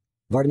around.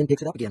 Vardaman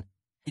picks it up again.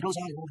 He goes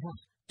on around the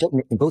house, tilting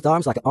it in both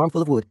arms like an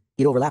armful of wood,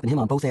 it overlapping him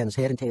on both ends,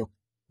 head and tail.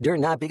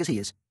 Darn nigh big as he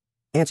is.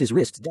 Ants'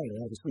 wrists dangle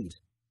out of his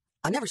sleeves.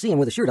 I never see him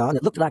with a shirt on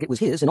that looked like it was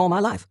his in all my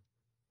life.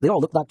 They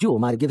all looked like Jewel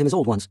might have given him his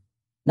old ones.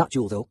 Not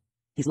Jewel, though.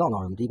 He's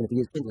long-armed, even if he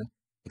is twinkling,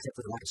 except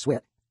for the lack of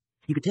sweat.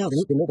 You could tell there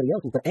ain't been nobody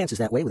else but Ants is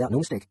that way without no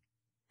mistake.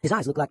 His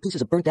eyes look like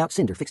pieces of burnt-out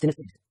cinder fixed in his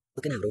face,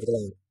 looking out over the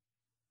land.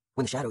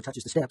 When the shadow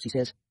touches the steps, he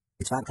says,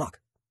 "It's 5 o'clock.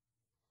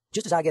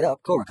 Just as I get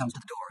up, Cora comes to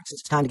the door and says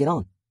it's time to get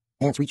on.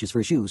 Ants reaches for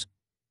his shoes.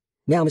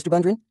 "Now, Mr.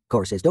 Bundren,"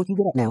 Cora says, "don't you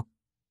get up now."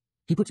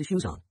 He puts his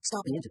shoes on,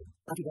 stomping into them,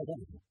 like he does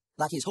everything,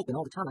 like he's hoping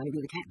all the time he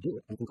really can't do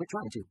it and can quit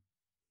trying to.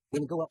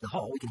 When we go up the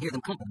hall, we can hear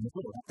them clumping on the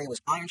floor like they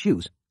was iron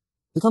shoes.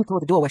 He comes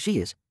toward the door where she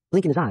is,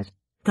 blinking his eyes,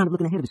 kind of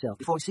looking ahead of himself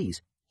before he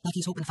sees, like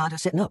he's hoping to find her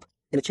sitting up,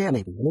 in a chair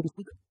maybe, or maybe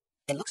sleeping,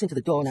 and looks into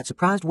the door in that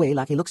surprised way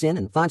like he looks in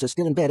and finds her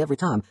still in bed every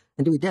time,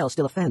 and Dewey Dell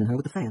still a-fanning her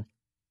with the fan.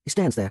 He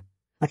stands there,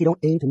 like he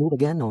don't aim to move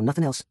again or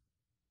nothing else.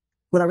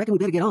 "Well, I reckon we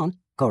better get on,"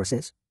 Cora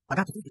says. "I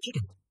got to feed the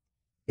chicken."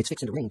 It's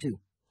fixing to rain, too.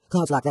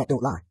 Clouds like that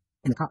don't lie,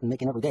 and the cotton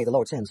making every day the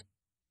Lord sends.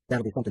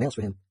 That'll be something else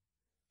for him.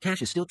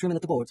 Cash is still trimming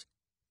at the boards.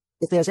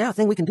 "If there's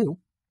anything we can do,"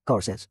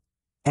 Cora says.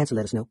 "Ants will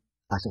let us know,"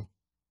 I say.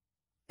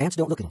 Ants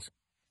don't look at us.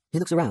 He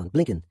looks around,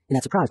 blinking, in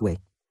that surprised way,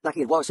 like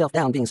he had wore himself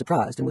down being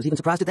surprised and was even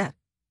surprised at that.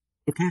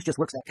 "If Cash just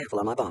works that careful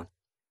on my barn."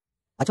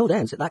 "I told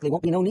Ants it likely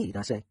won't be no need,"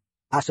 I say.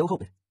 "I so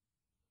hope it."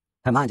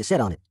 "Her mind is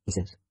set on it," he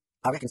says.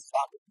 "I reckon it's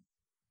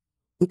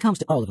it comes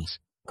to all of us,"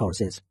 Cora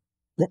says.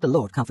 "Let the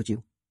Lord comfort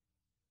you."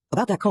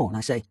 "About that corn,"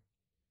 I say.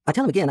 I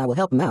tell him again I will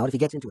help him out if he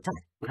gets into a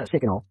tight, with her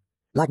sick and all.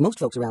 Like most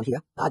folks around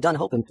here, I done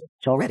hoping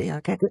already.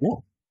 I can't quit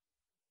now.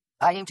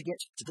 "I aim to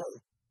get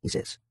today," he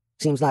says.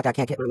 "Seems like I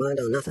can't get my mind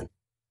on nothing."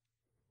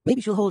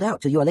 "Maybe she'll hold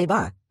out till you are laid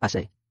by," I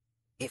say.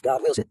 "If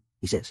God wills it,"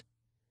 he says.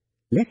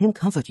 "Let him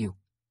comfort you,"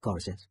 Cora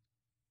says.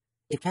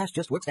 "If Cash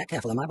just works that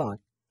careful on my barn."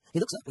 He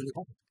looks up when we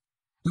talk.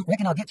 "I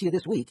reckon I'll get to you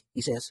this week,"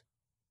 he says.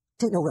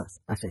 "'Tain't no rush,"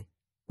 I say.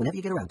 "Whenever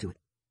you get around to it."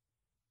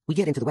 We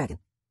get into the wagon.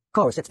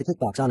 Cora sets the kick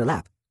box on her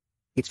lap.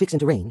 It's fixing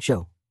to rain,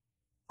 show.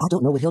 "I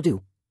don't know what he'll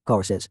do,"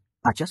 Cora says.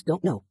 "I just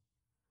don't know."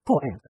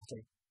 "Poor Aunt," I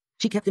say.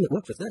 "She kept him at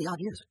work for 30-odd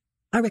years.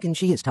 I reckon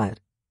she is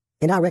tired.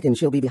 And I reckon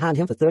she'll be behind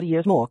him for 30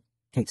 years more,"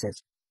 Kate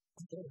says.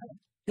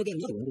 "He'll get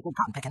another one before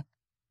cotton picking."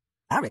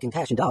 "I reckon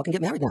Cash and Dog can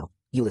get married now,"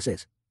 Eula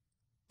says.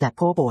 "That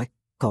poor boy,"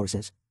 Cora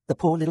says. "The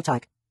poor little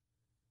tyke."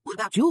 "What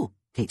about Jewel?"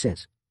 Kate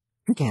says.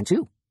 "You can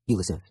too,"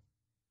 Eula says.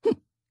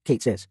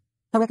 Kate says.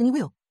 "I reckon you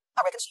will."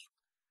 "I reckon so.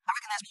 I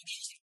reckon that's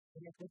easy."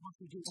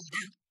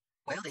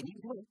 "Well, they need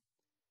to do it."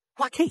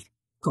 "Why, Kate,"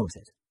 Cora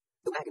says.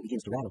 The wagon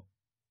begins to rattle.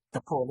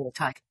 "The poor little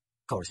tyke,"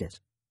 Cora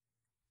says.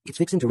 It's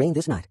fixing to rain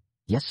this night.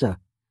 Yes, sir.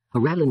 A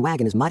rattling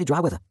wagon is mighty dry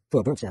weather for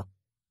a burnt cell.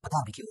 But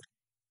that'll be cured.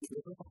 She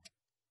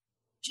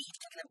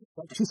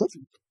said so,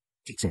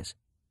 Kate says.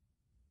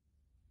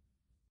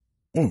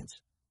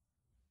 Ants.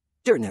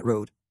 Dirt that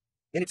road.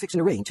 And it's fixing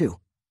to rain, too.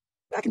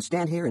 I can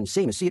stand here and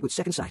same as see it with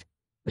second sight.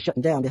 A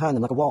shutting down behind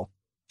them like a wall.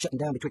 Shutting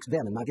down betwixt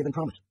them and my given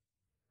promise.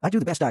 I do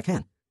the best I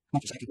can,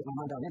 much as I can get my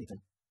mind on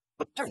anything.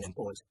 But darn them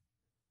boys.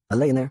 A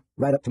laying there,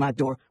 right up to my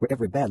door, where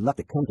every bad luck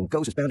that comes and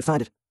goes is bound to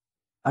find it.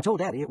 I told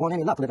Daddy it wasn't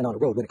any luck living on a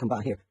road when it come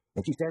by here,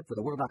 and she said, for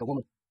the world like a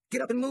woman,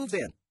 "Get up and move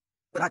then."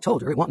 But I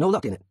told her it wasn't no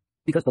luck in it,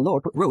 because the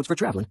Lord put roads for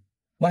traveling.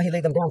 Why, he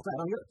laid them down flat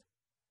on the earth.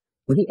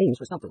 When he aims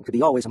for something to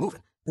be always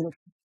a-moving, he makes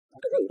it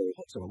like a road or a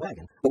horse or a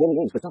wagon. But when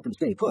he aims for something to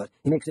stay put,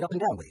 he makes it up and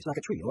down ways, like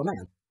a tree or a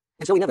man.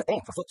 And so he never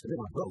aimed for folks to live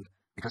on a road,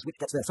 because which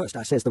gets there first,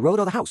 I says, the road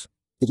or the house?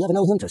 Did you ever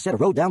know him to set a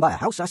road down by a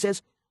house, I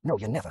says? No,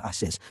 you never, I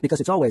says, because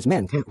it's always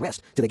men can't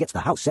rest till they gets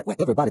the house set where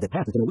everybody that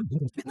passes in a week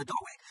can fit in the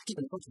doorway,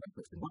 keeping the folks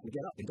breakfast and wanting to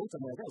get up and go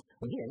somewhere else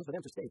when he aims for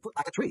them to stay put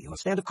like a tree or a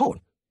stand of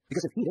corn.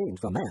 Because if he'd aimed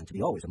for a man to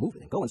be always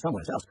a-moving and going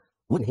somewhere else,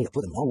 wouldn't he have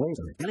put him long ways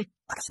on his belly,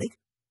 like a snake?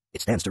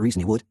 It stands to reason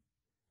he would.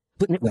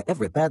 Putting it where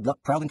every bad luck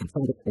prowling can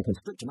find it and can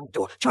straight to my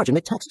door, charging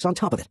me taxes on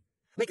top of it,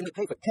 making me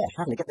pay for cash,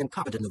 having to get them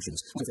carpenter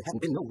notions, when if there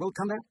hadn't been no road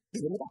come there, he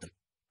wouldn't have got them.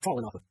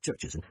 Falling off of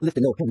churches and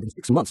lifting no hand in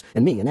 6 months,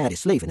 and me and Addie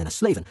slaving and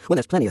a-slaving, when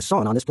there's plenty of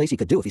sawing on this place he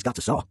could do if he's got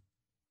to saw.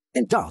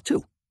 And Dar,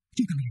 too.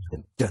 Keeping me with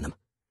him, darn them.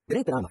 It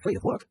ain't that I'm afraid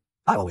of work.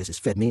 I always has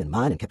fed me and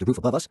mine and kept a roof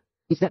above us.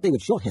 It's that they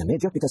would shorthand me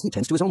just because he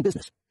tends to his own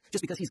business,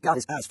 just because he's got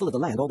his eyes full of the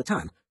land all the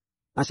time.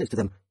 I says to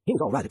them, he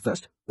was all right at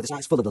first, with his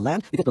eyes full of the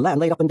land, because the land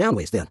laid up and down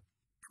ways then.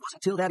 It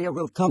wasn't till that here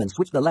road come and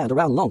switched the land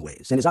around long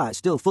ways, and his eyes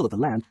still full of the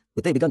land,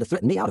 that they begun to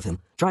threaten me out of him,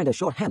 trying to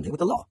shorthand me with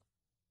the law,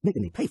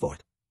 making me pay for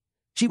it.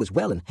 She was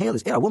well and hale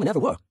as e'er a woman ever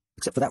were,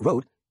 except for that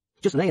road,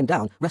 just laying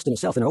down, resting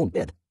herself in her own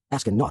bed,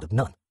 asking naught of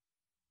none.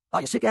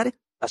 Are you sick, Addie?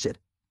 I said.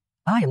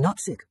 I am not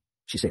sick,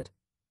 she said.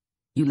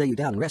 You lay you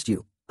down and rest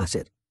you, I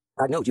said.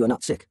 I know you are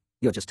not sick.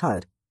 You're just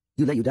tired.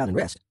 You lay you down and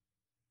rest.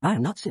 I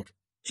am not sick,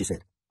 she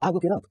said. I will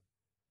get up.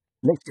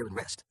 Lay still and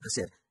rest, I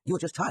said. You are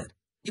just tired.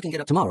 You can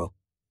get up tomorrow.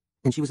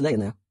 And she was laying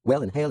there,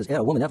 well and hale as e'er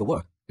a woman ever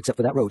were, except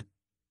for that road.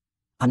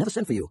 I never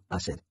sent for you, I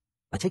said.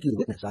 I take you to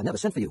witness, I never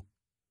sent for you.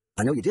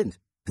 I know you didn't,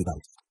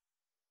 Peabody.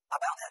 How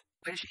about that?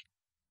 Where is she?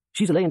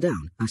 She's a-laying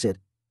down, I said.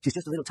 She's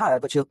just a little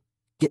tired, but she'll...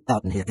 Get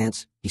out in here,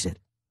 Ants, he said.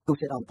 Go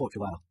sit on the porch a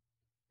while.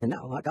 And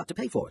now I got to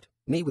pay for it,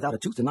 me without a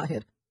tooth in my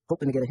head,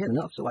 hoping to get ahead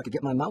enough so I could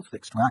get my mouth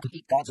fixed where I could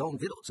eat God's own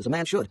victuals as a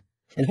man should.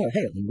 And her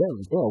hale and well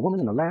as e'er a woman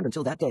in the land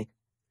until that day.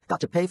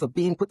 Got to pay for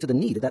being put to the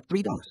need of that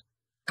 $3.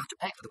 Got to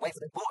pay for the way for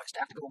the boys to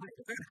have to go away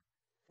to burn.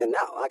 And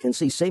now I can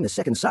see same as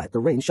second sight the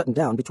rain shutting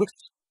down betwixt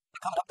us.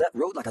 Coming up that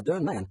road like a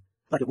darn man,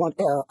 like it want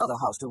e'er other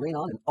house to rain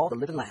on in all the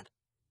living land.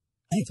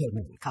 I told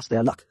men cuss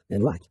their luck,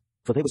 and right,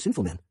 for they were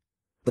sinful men.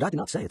 But I do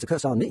not say it's a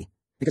curse on me,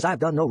 because I have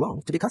done no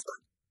wrong to be cussed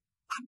by.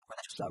 I'm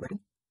religious, I reckon.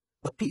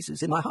 But peace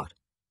is in my heart.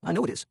 I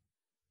know it is.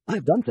 I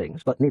have done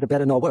things, but neither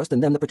better nor worse than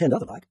them that pretend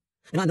otherlike.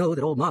 And I know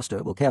that old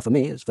master will care for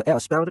me as for e'er a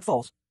sparrow that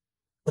falls.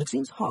 But it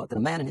seems hard that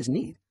a man in his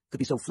need could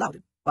be so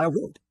flouted by a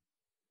road.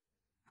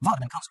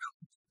 Vardaman comes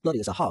around, bloody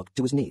as a hog,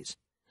 to his knees,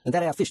 and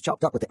that 'ere fish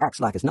chopped up with the axe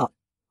like as not,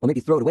 or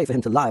maybe throwed away for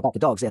him to lie about the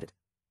dogs at it.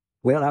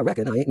 Well, I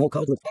reckon I ain't no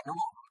call to expect no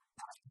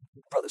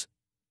more. Brothers,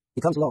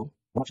 he comes along,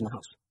 watching the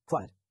house,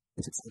 quiet,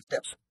 and sits on the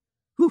steps.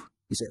 Whew,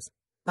 he says,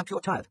 I'm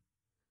pure tired.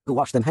 Go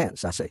wash them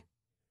hands, I say.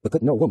 But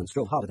couldn't no woman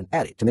strove harder than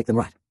Addie to make them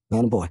right,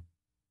 man and boy.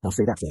 I'll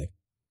say that for her.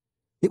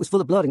 It was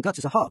full of blood and guts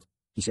as a hog,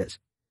 he says.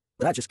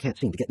 But I just can't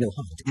seem to get no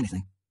harm into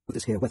anything, with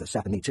this here weather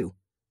sapping me too.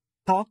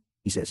 Pa,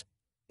 he says,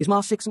 is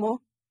Ma sick some more?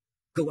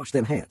 Go wash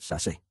them hands, I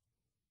say.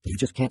 But you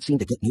just can't seem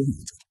to get no harm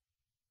into it.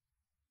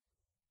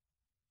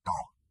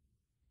 Oh.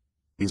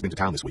 He's been to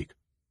town this week.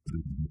 A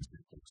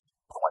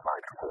white line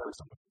in her hair or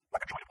something,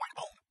 like a joint of white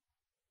bone.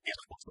 He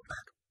hasn't once looked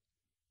back.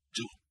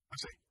 Jewel, I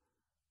say.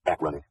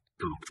 Back running,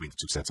 between the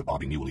two sets of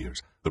bobbing mule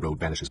ears, the road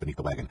vanishes beneath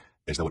the wagon,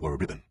 as though it were a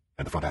ribbon,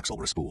 and the front axle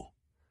were a spool.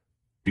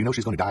 Do you know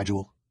she's going to die,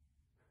 Jewel?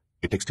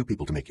 It takes 2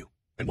 people to make you,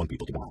 and 1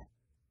 people to die.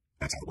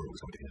 That's how the world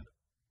is going to end.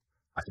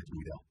 I said to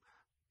Louiselle,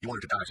 you want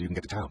her to die so you can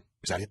get to town.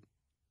 Is that it?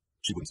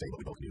 She wouldn't say what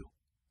we both knew.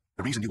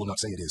 The reason you will not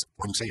say it is,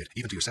 when you say it,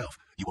 even to yourself,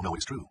 you will know it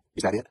is true.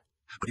 Is that it?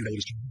 But you know it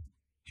is true.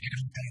 You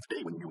can't tell the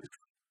day when you knew it is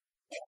true.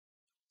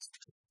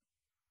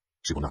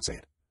 She will not say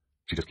it.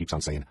 She just keeps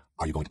on saying,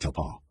 are you going to tell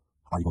Pa?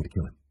 Are you going to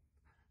kill him?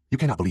 You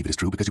cannot believe it is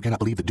true because you cannot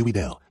believe that Dewey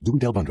Dell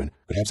Bundren,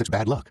 could have such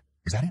bad luck.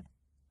 Is that it?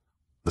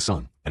 The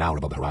sun, an hour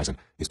above the horizon,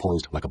 is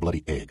poised like a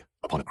bloody egg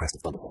upon a crest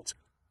of thunderbolts.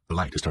 The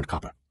light is turned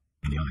copper,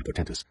 and the eye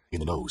portentous, in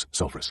the nose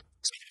sulphurous.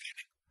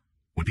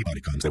 When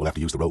Peabody comes, they will have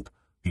to use the rope.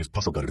 He has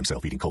puzzle-gutted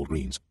himself eating cold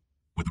greens.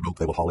 With the rope,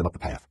 they will haul him up the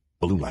path,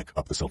 balloon-like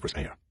up the sulphurous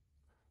air.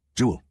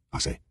 Jewel, I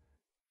say,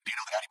 do you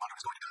know that Addie Bundren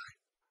is going to die?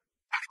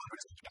 Addie Bundren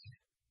is going to die.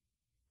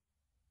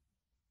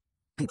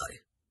 Peabody.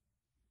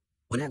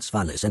 When Ants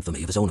finally sent for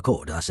me of his own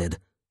accord, I said,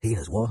 he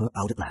has wore her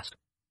out at last.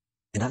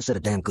 And I said a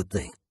damn good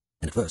thing.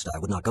 And at first I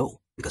would not go,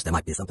 because there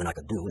might be something I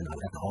could do, and I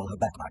would have to haul her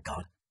back, by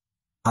God.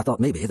 I thought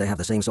maybe they have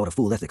the same sort of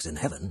fool ethics in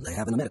heaven they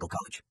have in the medical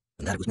college,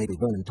 and that it was maybe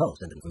Vernon Tull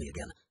sending for me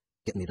again,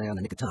 getting me there in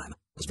the nick of time,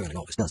 as Vernon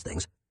always does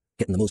things,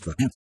 getting the most for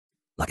Ants,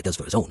 like it does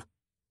for his own.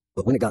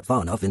 But when it got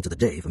far enough into the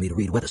day for me to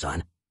read weather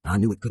sign, I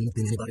knew it couldn't have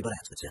been anybody but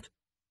Ants that sent.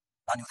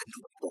 I knew that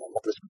nobody but a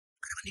luckless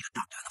could ever need a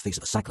doctor in the face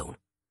of a cyclone,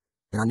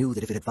 and I knew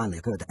that if it had finally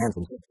occurred to Ants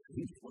himself,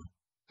 he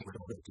would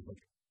have already too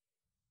late.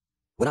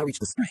 When I reach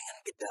the spring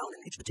and get down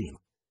and hitch the team,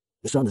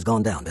 the sun has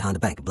gone down behind a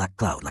bank of black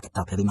cloud like a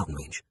top-heavy mountain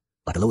range,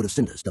 like a load of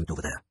cinders dumped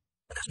over there,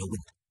 and there's no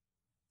wind.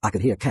 I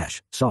could hear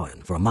Cash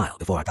sawing for a mile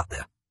before I got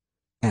there.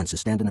 Ants is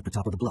standing at the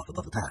top of the bluff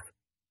above the path.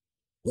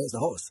 Where's the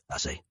horse? I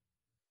say.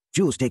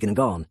 Jewel's taken and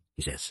gone,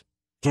 he says.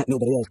 Can't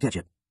nobody else catch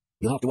it.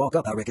 You'll have to walk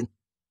up, I reckon.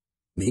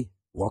 Me?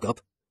 Walk up?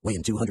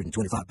 Weighing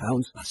 225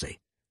 pounds? I say.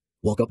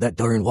 Walk up that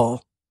darn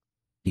wall?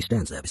 He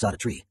stands there beside a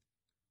tree.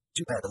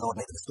 Too bad the Lord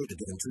made the mistake of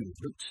giving trees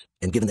roots,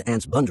 and giving the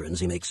Ants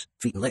Bundrens he makes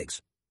feet and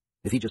legs.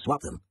 If he just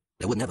swapped them,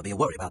 there would never be a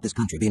worry about this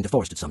country being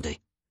deforested someday.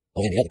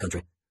 Or any other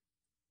country.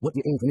 What do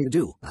you aim for me to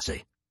do? I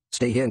say.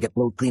 Stay here and get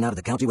blowed clean out of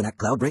the county when that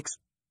cloud breaks?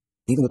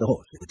 Even with the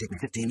horse, it would take me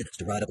 15 minutes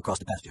to ride up across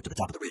the pasture to the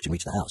top of the ridge and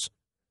reach the house.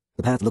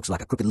 The path looks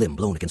like a crooked limb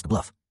blown against the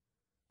bluff.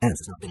 Ants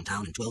has not been in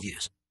town in 12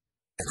 years.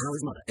 And how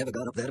his mother ever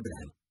got up there to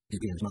bear him, he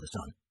being his mother's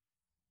son.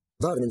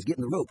 Vardaman's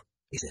getting the rope,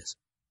 he says.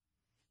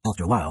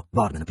 After a while,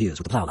 Vardaman appears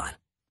with the plow line.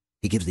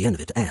 He gives the end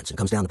of it to Ants and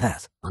comes down the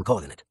path,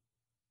 uncoiling it.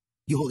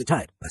 You hold it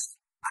tight, I say.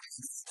 I can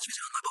see this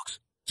visit on my books,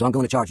 so I'm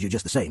going to charge you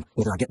just the same,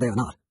 whether I get there or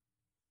not.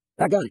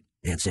 I got it,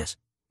 Ants says.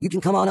 You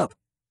can come on up.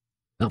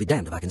 I'll be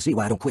damned if I can see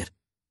why I don't quit.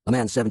 A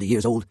man 70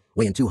 years old,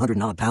 weighing 200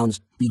 and odd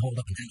pounds, being hauled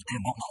up and down the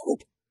damn mountain on a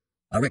rope.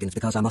 I reckon it's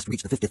because I must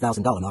reach the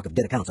 $50,000 mark of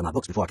dead accounts on my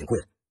books before I can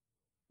quit.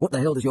 What the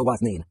hell does your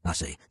wife mean, I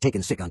say,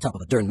 taking sick on top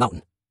of a darn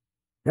mountain?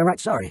 All right,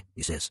 sorry,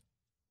 he says.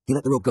 He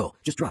let the rope go,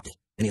 just dropped it,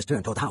 and he has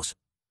turned toward the house.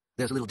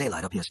 There's a little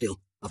daylight up here still,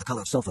 of the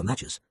color of sulphur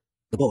matches.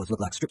 The boards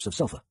look like strips of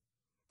sulphur.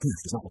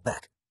 Cash does not look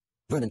back.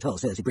 Vernon Tull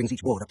says he brings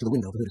each ward up to the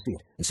window for her to see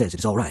it, and says it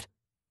is all right.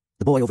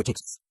 The boy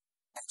overtakes us.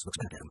 Ants looks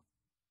back at him.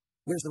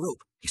 Where's the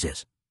rope? He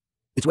says.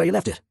 It's where you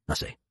left it, I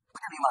say.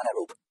 Whatever you mind that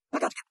rope. I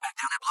got to get back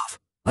down that bluff.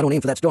 I don't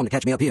aim for that storm to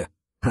catch me up here.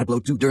 I'd blow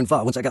too darn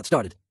far once I got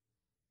started.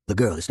 The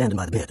girl is standing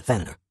by the bed,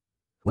 fanning her.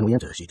 When we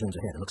enter, she turns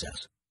her head and looks at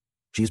us.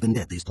 She has been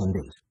dead these 10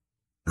 days.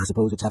 I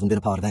suppose it's having been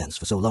a part of Anne's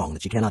for so long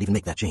that she cannot even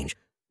make that change,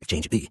 if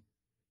change it be.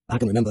 I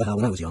can remember how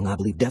when I was young I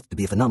believed death to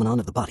be a phenomenon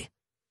of the body.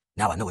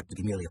 Now I know it to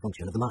be merely a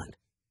function of the mind.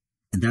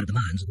 And that of the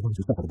minds are the ones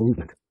who suffer the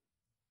bereavement.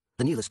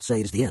 The nihilists say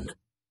it is the end,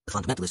 the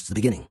fundamentalists the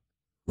beginning,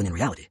 when in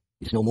reality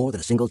it is no more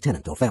than a single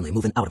tenant or family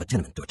moving out of a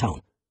tenement or a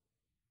town.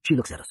 She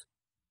looks at us.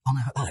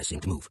 Only her eyes seem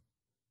to move.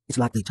 It's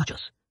like they touch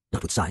us,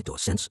 not with sight or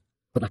sense,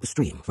 but like the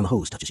stream from a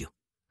hose touches you.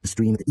 The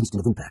stream at the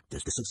instant of impact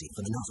is dissociated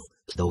from the nozzle,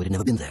 as though it had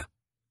never been there.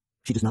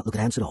 She does not look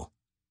at Anne at all.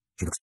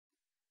 She looks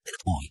then at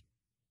the boy.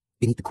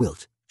 Beneath the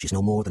quilt, she's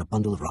no more than a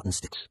bundle of rotten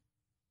sticks.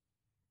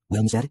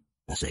 Well, Miss Addie,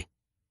 I say.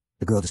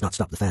 The girl does not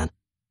stop the fan.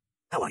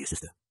 How are you,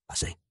 sister? I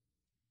say.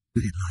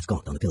 Her head lies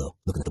gaunt on the pillow,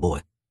 looking at the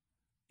boy.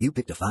 You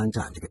picked a fine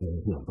time to get me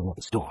in here and bring up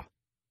a storm.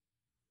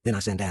 Then I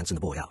send Anne and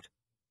the boy out.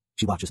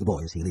 She watches the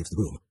boy as he leaves the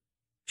room.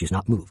 She is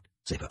not moved,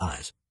 save her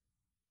eyes.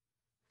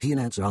 He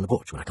and Anne are on the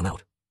porch when I come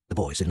out. The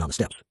boy sitting on the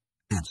steps.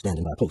 Anne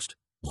standing by a post,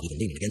 not even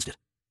leaning against it.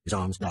 His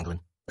arms dangling,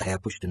 the hair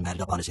pushed and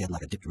matted up on his head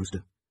like a dipped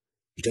rooster.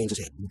 He turns his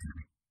head and looks at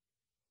me.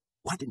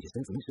 Why didn't you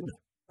send for me sooner?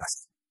 I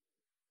said.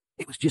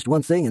 It was just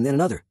one thing and then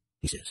another,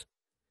 he says.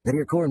 That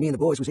here Cora and me and the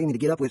boys was aiming to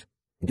get up with,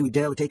 and Dewey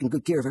Dell had taken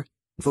good care of her,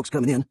 and folks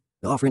coming in,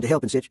 offering to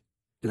help and such,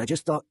 that I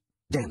just thought,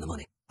 damn the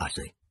money, I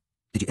say.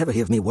 Did you ever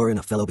hear of me worrying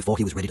a fellow before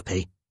he was ready to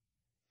pay?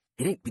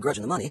 It ain't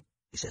begrudging the money,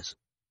 he says.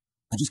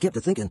 I just kept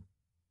a thinking,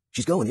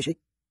 she's going, is she?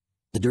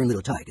 The darn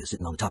little tyke is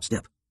sitting on the top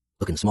step,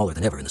 looking smaller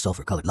than ever in the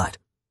sulphur-colored light.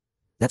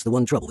 That's the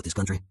one trouble with this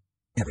country.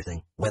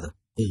 Everything, weather,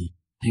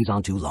 hangs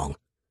on too long.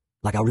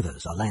 Like our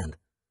rivers, our land.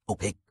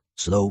 Opaque,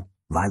 slow,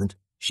 violent,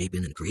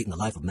 shaping and creating the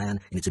life of man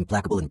in its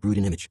implacable and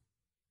brooding image.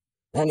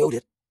 I knowed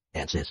it,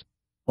 Anne says.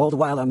 All the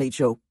while I made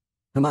show.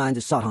 Her mind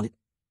is sot on it.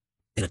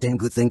 And a damn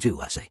good thing, too,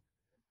 I say.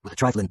 With a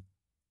trifling.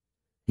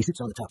 He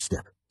sits on the top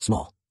step,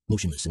 small,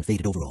 motionless in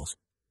faded overalls.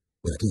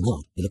 When I came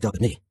on, he looked up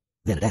at me,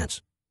 then at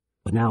Anne's.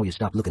 But now he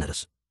stopped looking at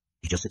us.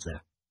 He just sits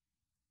there.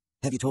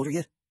 Have you told her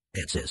yet?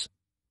 Anne says.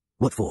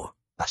 What for?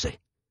 I say.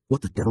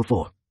 What the devil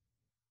for?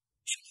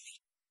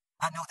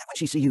 I know that when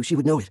she see you, she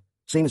would know it.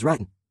 Same as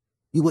writing.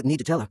 You wouldn't need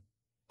to tell her.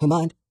 Her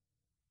mind.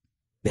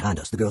 Behind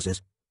us, the girl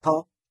says,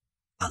 Paul.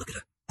 I look at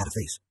her, at her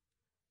face.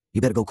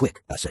 You better go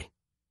quick, I say.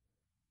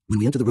 When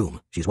we enter the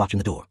room, she's watching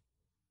the door.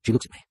 She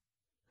looks at me.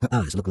 Her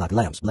eyes look like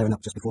lamps blaring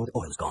up just before the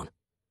oil is gone.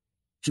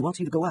 She wants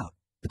you to go out,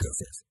 the girl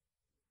says.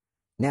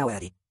 Now,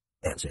 Addie,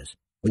 Anne says,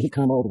 when he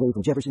come all the way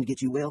from Jefferson to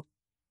get you well?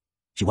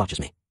 She watches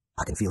me.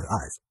 I can feel her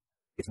eyes.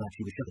 It's like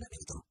she was shoving at me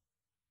with them.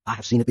 I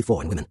have seen it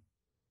before in women.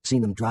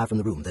 Seen them drive from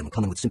the room, them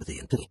coming with sympathy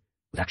and pity,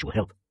 with actual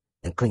help,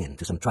 and clinging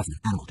to some trifling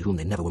animal to whom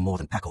they never were more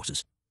than pack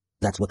horses.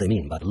 That's what they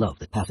mean by the love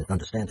that passeth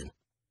understanding.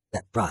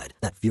 That pride,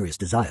 that furious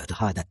desire to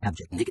hide that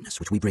abject nakedness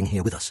which we bring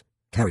here with us,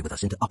 carry with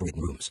us into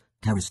operating rooms,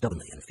 carry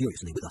stubbornly and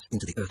furiously with us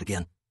into the earth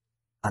again.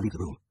 I leave the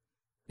room.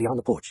 Beyond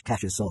the porch,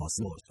 Cash's saw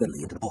snores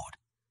steadily into the board.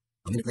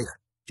 A minute later,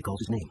 she calls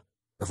his name,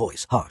 her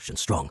voice harsh and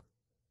strong.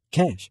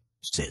 Cash,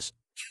 she says.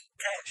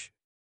 Cash.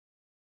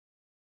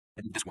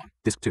 And this one.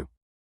 Disc 2.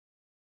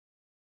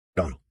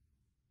 Donald.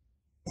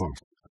 From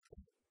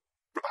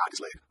behind his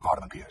leg,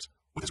 Vardaman appears,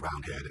 with his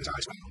round head and his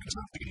eyes round and his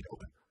mouth beginning to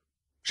open.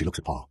 She looks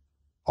at Paul.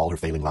 All her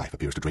failing life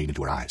appears to drain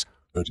into her eyes,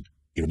 urgent,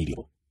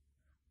 irremediable.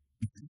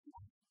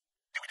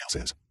 Dewey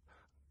says,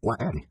 Why,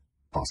 Addie,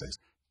 Paul says,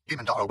 him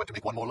and Darrell went to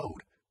make one more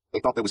load. They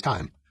thought there was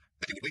time,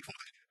 that he would wait for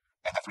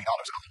it, and that $3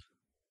 on.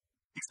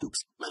 He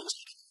stoops, lays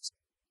his hands.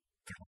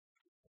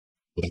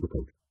 Without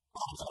reproach,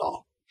 almost at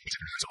all, his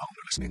eyes alone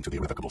are listening to the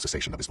irrevocable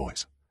cessation of his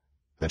voice.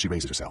 Then she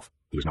raises herself,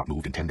 who has not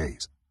moved in 10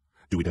 days.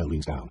 Dewey Dell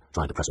leans down,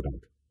 trying to press her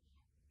back.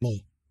 Ma,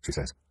 she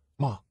says.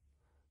 Ma.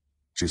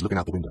 She's looking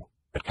out the window,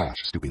 at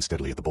Cash stooping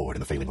steadily at the board in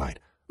the failing light,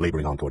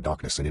 laboring on toward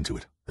darkness and into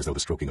it, as though the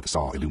stroking of the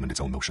saw illumined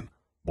its own motion,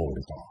 board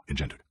and saw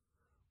engendered.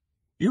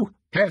 You,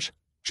 Cash,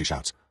 she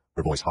shouts,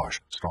 her voice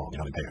harsh, strong,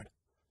 and unimpaired.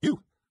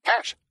 You,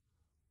 Cash!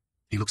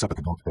 He looks up at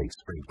the gaunt face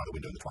framed by the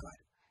window in the twilight.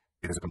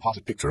 It is a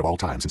composite picture of all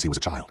time since he was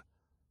a child.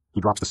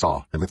 He drops the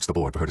saw and lifts the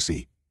board for her to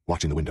see,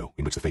 watching the window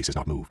in which the face is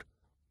not moved.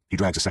 He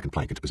drags a second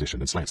plank into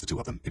position and slants the two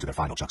of them into their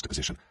final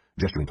juxtaposition,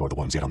 gesturing toward the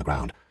ones yet on the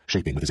ground,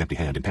 shaping with his empty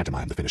hand in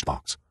pantomime the finished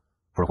box.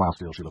 For a while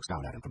still she looks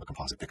down at him from the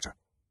composite picture,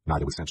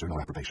 neither with censure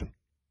nor approbation.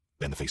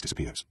 Then the face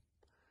disappears.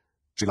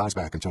 She lies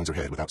back and turns her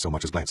head without so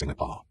much as glancing at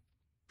Paul.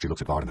 She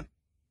looks at Vardaman.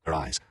 Her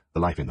eyes, the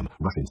life in them,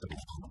 rush instantly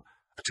upon them.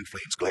 The two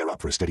flames glare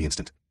up for a steady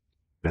instant.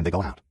 Then they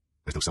go out,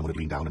 as though someone had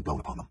leaned down and blown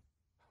upon them.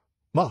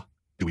 Ma,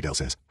 Dewey Dell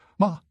says.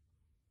 Ma.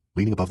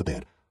 Leaning above the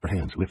bed, her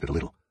hands lifted a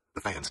little,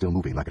 the fan still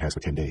moving like it has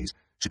for 10 days,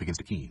 she begins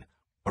to keen.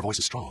 Her voice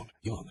is strong,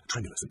 young,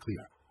 tremulous, and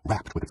clear,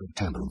 rapt with its own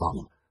timbre and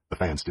volume, the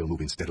fan still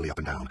moving steadily up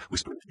and down,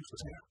 whispering in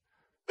useless air.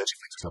 Then she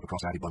flings herself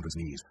across Addie Bundren's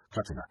knees,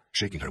 clutching her,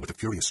 shaking her with the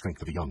furious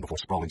strength of the young before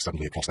sprawling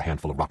suddenly across the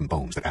handful of rotten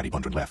bones that Addie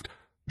Bundren left,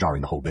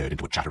 jarring the whole bed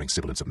into a chattering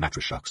sibilance of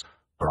mattress shucks,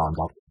 her arms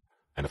out,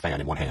 and a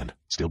fan in one hand,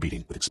 still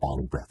beating with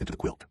expiring breath into the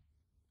quilt.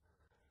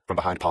 From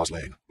behind Pa's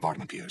leg,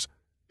 Vardaman peers,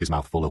 his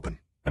mouth full open,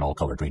 and all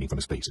color draining from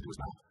his face into his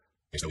mouth,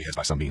 as though he has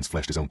by some means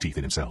fleshed his own teeth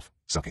in himself,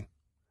 sucking.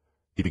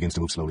 He begins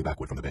to move slowly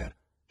backward from the bed,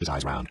 his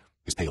eyes round,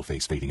 his pale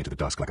face fading into the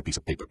dusk like a piece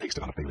of paper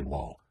pasted on a failing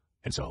wall,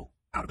 and so,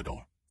 out of the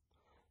door.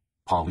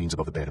 Pa leans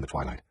above the bed in the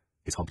twilight,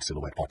 his humped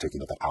silhouette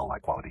partaking of that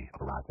owl-like quality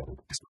of a rye-feathered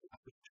distant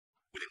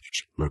within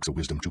which lurks a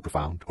wisdom too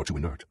profound or too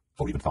inert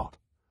for even thought.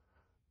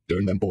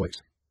 "Darn them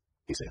boys,"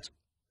 he says.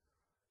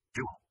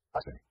 "Jewel," I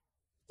say.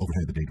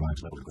 Overhead the day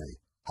drives level and gray,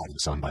 hiding the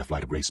sun by a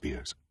flight of gray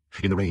spears.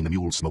 In the rain the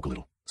mules smoke a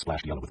little,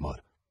 splashed yellow with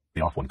mud.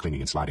 The off one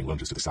clinging and sliding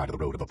lunges to the side of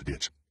the road above the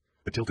ditch.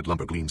 The tilted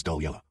lumber gleams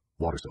dull yellow,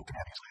 water-soaked and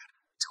heavy as lead,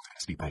 tilted at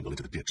a steep angle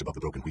into the ditch above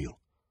the broken wheel.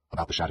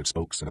 About the shattered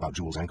spokes and about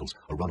Jewel's ankles,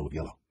 a runnel of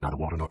yellow, neither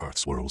water nor earth,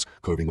 swirls,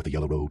 curving with the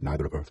yellow road,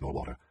 neither of earth nor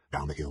water,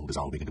 down the hill,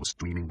 dissolving into a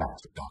streaming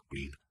mass of dark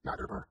green,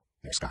 neither of earth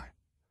nor sky.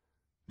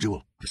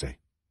 "Jewel," I say.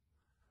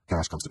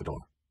 Cash comes to the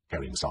door,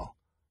 carrying the saw.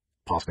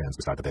 Pa stands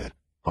beside the bed,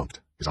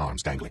 humped, his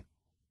arms dangling.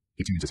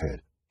 He turns his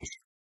head,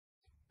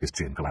 his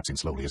chin collapsing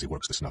slowly as he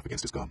works the snuff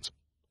against his gums.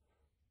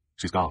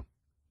 "She's gone,"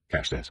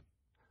 Cash says.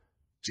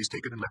 "She's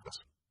taken and left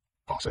us,"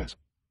 Pa says.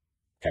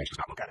 Cash does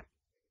not look at him.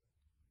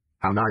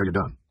 "How nigh are you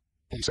done?"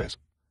 Pa says.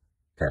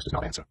 Cash does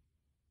not answer.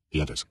 He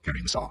enters,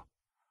 carrying the saw.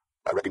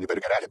 "I reckon you better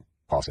get at it,"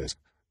 Pa says.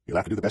 "You'll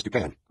have to do the best you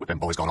can, with them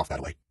boys gone off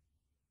that way."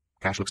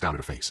 Cash looks down at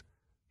her face.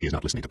 He is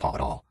not listening to Pa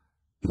at all.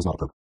 He does not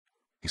approach.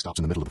 He stops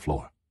in the middle of the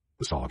floor,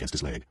 the saw against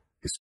his leg,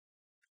 his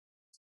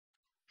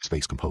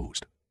face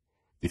composed.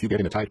 "If you get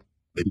in it tight,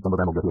 maybe some of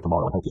them will get here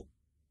tomorrow and help you,"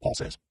 Pa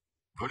says.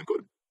 "Good,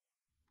 good."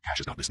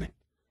 Cash is not listening.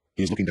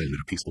 He is looking down at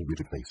her peaceful,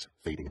 rigid face,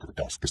 fading into the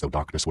dusk as though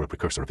darkness were a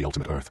precursor of the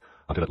ultimate earth,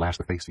 until at last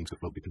the face seems to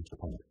float detached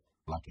upon it,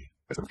 lightly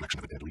as the reflection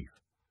of a dead leaf.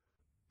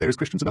 "There's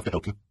Christians enough to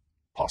help you,"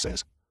 Pa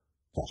says.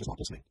 Cash is not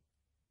listening.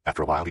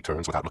 After a while he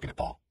turns without looking at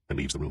Pa, and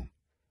leaves the room.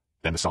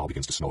 Then the saw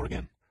begins to snore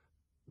again.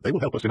 "They will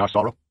help us in our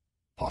sorrow,"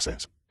 Pa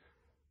says.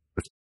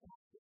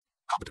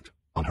 Competent,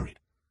 unhurried,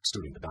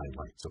 stirring the dying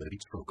light so that at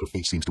each stroke her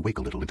face seems to wake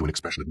a little into an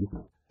expression of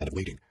listening and of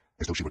waiting,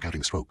 as though she were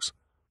counting the strokes.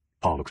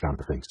 Pa looks down at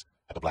the face,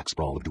 at the black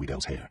sprawl of Dewey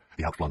Dell's hair,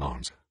 the outflung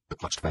arms, the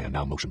clutched fan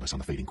now motionless on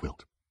the fading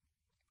quilt.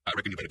 "I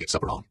reckon you better get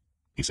supper on,"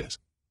 he says.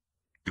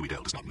 Dewey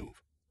Dell does not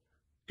move.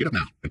 "Get up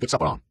now and put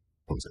supper on,"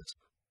 Pa says.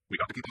 "We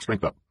got to keep our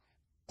strength up.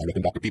 I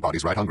reckon Dr.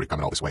 Peabody's right hungry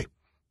coming all this way,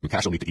 and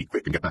Cash will need to eat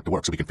quick and get back to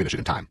work so we can finish it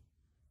in time."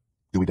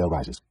 Dewey Dell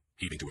rises,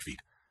 heaving to her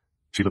feet.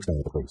 She looks down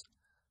at the face.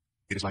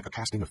 It is like a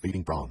casting of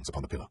fading bronze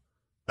upon the pillow,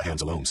 the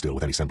hands alone still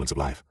with any semblance of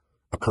life,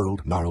 a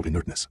curled, gnarled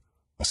inertness,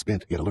 a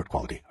spent yet alert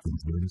quality,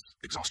 whose weariness,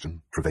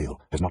 exhaustion,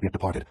 travail has not yet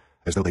departed,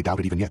 as though they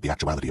doubted even yet the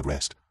actuality of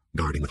rest,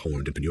 guarding with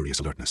horned and penurious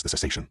alertness the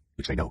cessation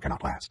which they know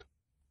cannot last.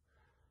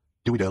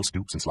 Dewey Dell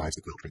stoops and slides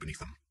the quilt from beneath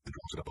them, and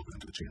draws it up over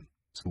them to the chin,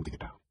 smoothing it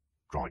down,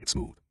 drawing it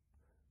smooth.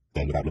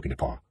 Then, without looking at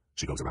Pa,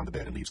 she goes around the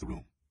bed and leaves the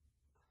room.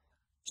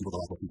 She will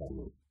go out where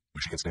Peabody is,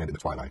 where she can stand in the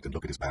twilight and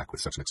look at his back with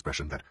such an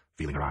expression that,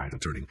 feeling her eyes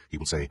and turning, he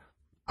will say,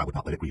 "I would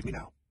not let it grieve me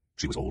now.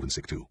 She was old and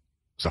sick too,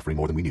 suffering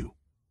more than we knew.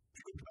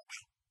 She couldn't do that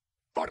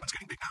well. Vardaman's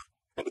getting big now,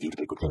 and with you to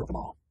take good care of them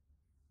all.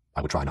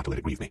 I would try not to let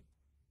it grieve me.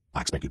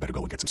 I expect you'd better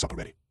go and get some supper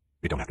ready.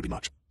 It don't have to be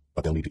much,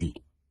 but they'll need to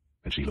eat."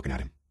 And she looking at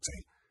him,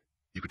 saying,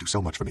 "You could do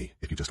so much for me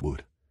if you just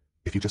would.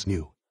 If you just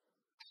knew.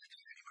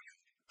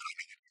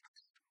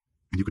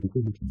 And you could do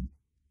so much for me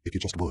if you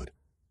just would.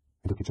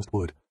 And if you just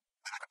would,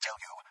 then I could tell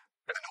you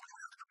that I know you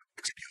will,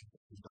 except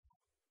you."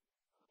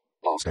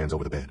 Paul stands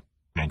over the bed,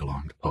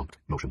 angle-armed, humped,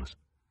 motionless.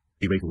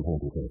 He raises his hand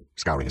to his head,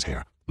 scouring his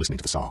hair, listening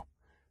to the saw.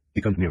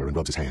 He comes nearer and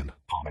rubs his hand,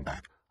 palm and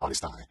back, on his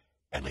thigh,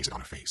 and lays it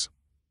on her face,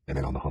 and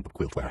then on the hump of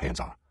quilt where her hands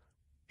are.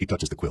 He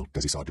touches the quilt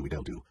as he saw Dewey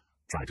Dell do,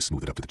 trying to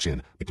smooth it up to the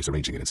chin, but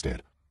disarranging it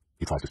instead.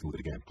 He tries to smooth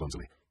it again,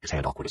 clumsily, his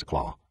hand awkward as a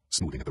claw,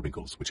 smoothing at the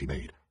wrinkles which he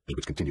made, and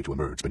which continue to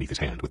emerge beneath his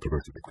hand with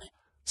perverse ubiquity,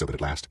 so that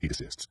at last he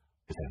desists,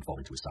 his hand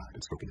falling to his side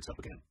and stroking itself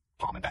again,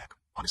 palm and back,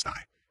 on his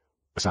thigh.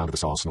 The sound of the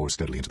saw snores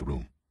steadily into the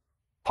room.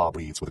 Pa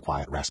breathes with a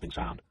quiet, rasping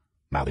sound,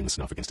 mouthing the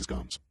snuff against his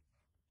gums.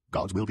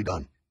 "God's will be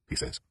done," he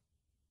says.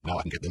 "Now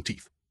I can get them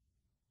teeth."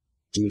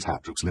 Jewel's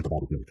hat droops limp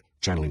about his neck,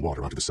 channeling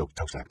water onto the soaked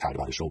toe sack tied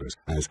about his shoulders,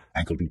 as,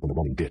 ankle-deep in the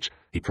running ditch,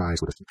 he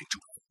pries with a slipping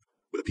tooth,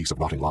 with a piece of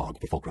rotting log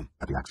for fulcrum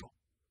at the axle.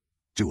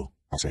 "Jewel,"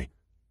 I say.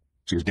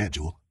 "She is dead,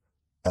 Jewel.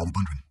 Allie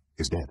Bundren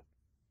is dead."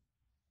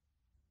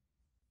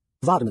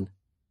 Vardaman.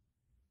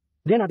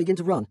 Then I begin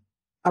to run.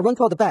 I run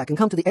toward the back and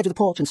come to the edge of the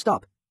porch and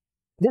stop.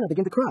 Then I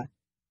begin to cry.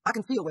 I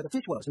can feel where the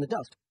fish was in the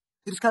dust.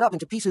 It is cut up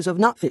into pieces of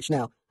not fish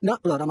now,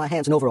 not blood on my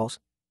hands and overalls.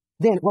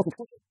 Then it wasn't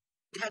fishing.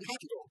 It hadn't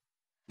happened yet.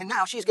 And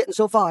now she's getting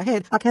so far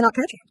ahead, I cannot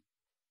catch her.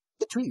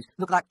 The trees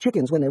look like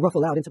chickens when they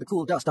ruffle out into the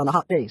cool dust on the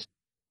hot days.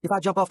 If I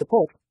jump off the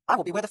porch, I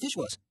will be where the fish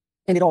was.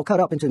 And it all cut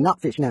up into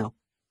not fish now.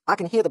 I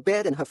can hear the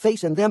bed and her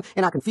face and them,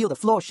 and I can feel the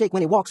floor shake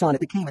when he walks on it.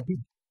 They came and did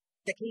it.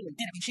 They came and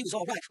did it, and she was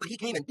all right, but he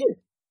came and did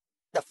it.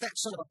 The fat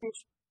son of a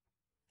bitch.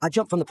 I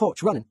jump from the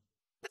porch, running.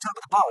 The top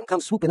of the barn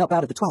comes swooping up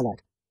out of the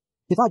twilight.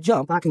 If I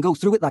jump, I can go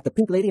through it like the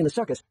pink lady in the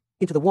circus,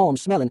 into the warm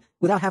smelling,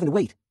 without having to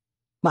wait.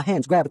 My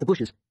hands grab at the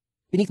bushes.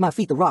 Beneath my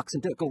feet, the rocks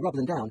and dirt go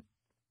rubbling down.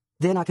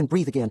 Then I can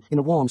breathe again in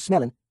the warm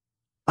smelling.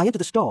 I enter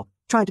the stall,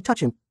 trying to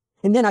touch him,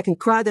 and then I can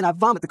cry, then I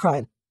vomit the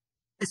crying.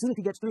 As soon as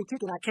he gets through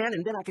kicking, I can,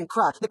 and then I can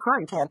cry. The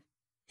crying can.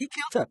 He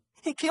killed her.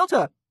 He killed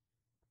her.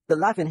 The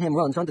life in him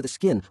runs under the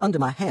skin, under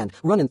my hand,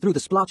 running through the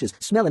splotches,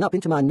 smelling up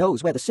into my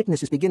nose where the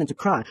sickness is beginning to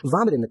cry,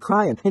 vomiting the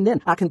crying, and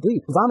then I can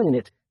breathe, vomiting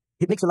it.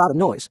 It makes a lot of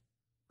noise.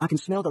 I can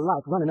smell the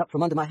life running up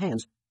from under my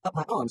hands, up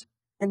my arms,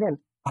 and then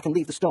I can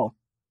leave the stall.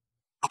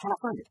 I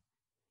cannot find it.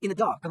 In the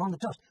dark, along the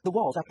dust, the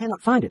walls, I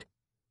cannot find it.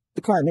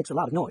 The crying makes a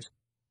lot of noise.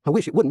 I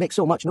wish it wouldn't make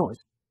so much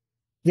noise.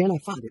 Then I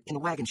find it in the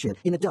wagon shed,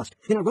 in the dust.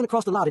 Then I run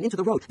across the lot and into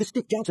the road, the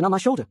stick dancing on my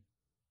shoulder.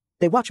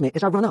 They watch me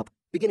as I run up,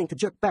 beginning to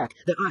jerk back,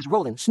 their eyes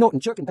rolling, snorting,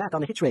 jerking back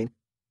on the hitch rein.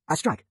 I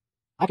strike.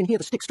 I can hear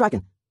the stick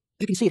striking.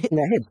 I can see it hitting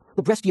their heads,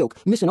 the breast yoke,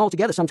 missing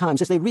altogether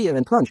sometimes as they rear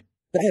and plunge.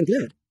 But I am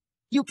glad.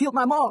 You killed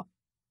my ma!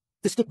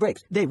 The stick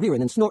breaks, they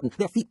rearing and snorting,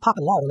 their feet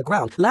popping loud on the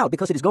ground, loud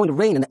because it is going to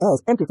rain and the air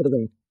is empty for the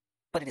rain.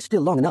 But it is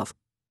still long enough.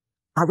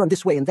 I run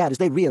this way and that as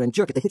they rear and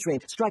jerk at the hitch rein,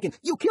 striking.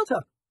 You killed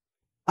her!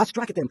 I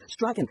strike at them,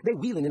 striking, they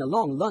wheeling in a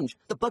long lunge,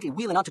 the buggy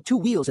wheeling onto two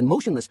wheels and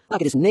motionless,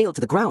 like it is nailed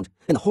to the ground,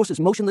 and the horses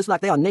motionless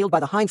like they are nailed by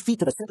the hind feet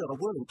to the center of a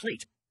whirling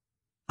plate.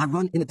 I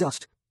run in the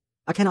dust.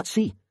 I cannot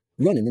see,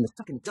 running in the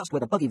sucking dust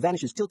where the buggy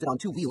vanishes tilted on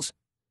two wheels.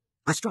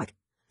 I strike,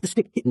 the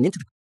stick hitting into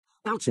the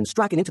bouncing,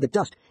 striking into the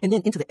dust, and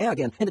then into the air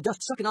again, and the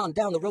dust sucking on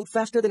down the road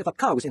faster than if a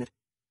car was in it.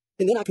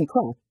 And then I can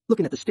cry,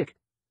 looking at the stick.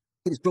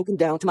 It is broken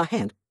down to my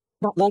hand,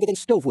 not longer than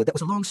stove wood that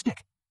was a long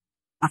stick.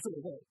 I feel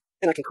it away,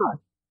 and I can cry.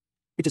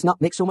 It does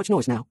not make so much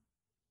noise now.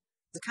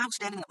 The cow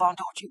standing in the barn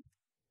door chew.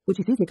 When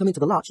she sees me come into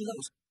the lot, she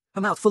lows,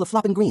 her mouth full of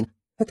flopping green,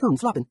 her tongue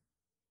flopping.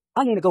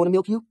 I ain't a-going to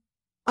milk you.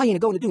 I ain't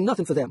a-going to do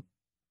nothing for them.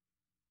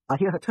 I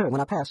hear her turn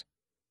when I pass.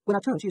 When I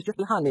turn, she is just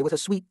behind me with her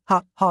sweet,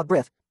 hot, hard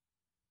breath.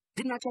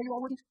 Didn't I tell you I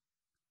wouldn't?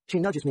 She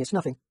nudges me,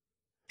 snuffing.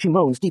 She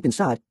moans deep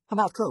inside, her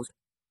mouth closed.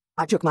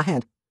 I jerk my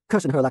hand,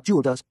 cursing her like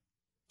Jewel does.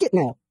 Get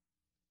now.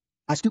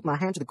 I stoop my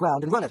hand to the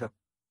ground and run at her.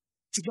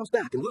 She jumps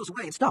back and whirls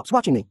away and stops,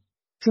 watching me.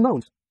 She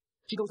moans.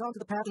 She goes on to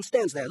the path and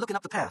stands there, looking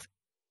up the path.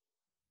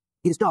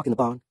 It is dark in the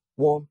barn,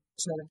 warm,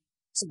 smelling,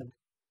 silent.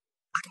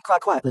 I can cry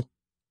quietly,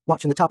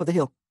 watching the top of the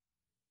hill.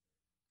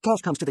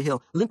 Cash comes to the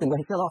hill, limping where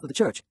he fell off of the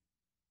church.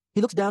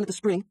 He looks down at the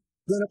spring,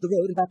 then up the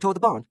road and back toward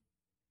the barn.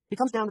 He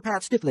comes down the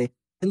path stiffly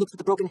and looks at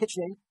the broken hitch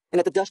chain and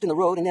at the dust in the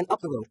road and then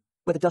up the road,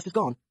 where the dust is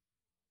gone.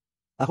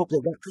 I hope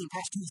they've got clean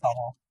past trees by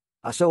now.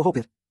 I so hope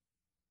it.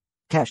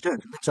 Cash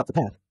turns and limps up the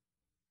path.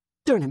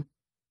 Darn him.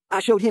 I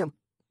showed him.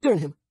 Darn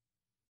him.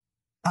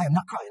 I am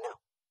not crying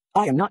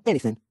now. I am not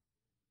anything.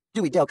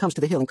 Dewey Dell comes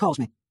to the hill and calls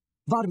me.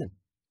 Vardaman.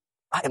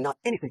 I am not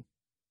anything.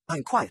 I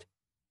am quiet.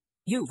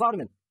 You,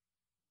 Vardaman.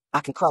 I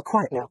can cry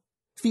quiet now,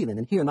 feeling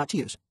and hearing my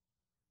tears.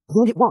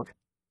 Then it won't.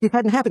 It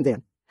hadn't happened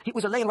then. It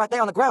was laying right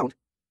there on the ground.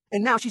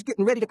 And now she's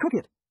getting ready to cook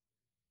it.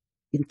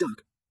 It is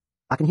dark.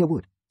 I can hear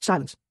wood,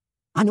 silence.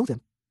 I know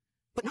them.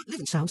 But not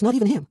living sounds, not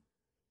even him.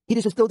 It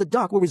is as though the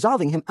dark were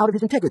resolving him out of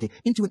his integrity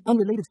into an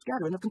unrelated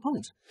scattering of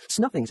components,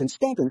 snuffings and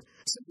stampings,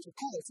 symptoms of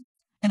colors,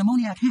 and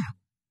ammoniac hair.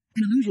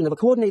 An illusion of a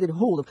coordinated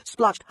whole of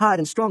splotched hide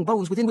and strong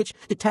bones within which,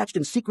 detached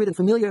and secret and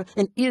familiar,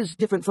 and is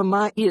different from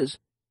my is.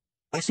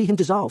 I see him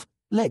dissolve,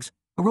 legs,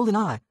 a rolling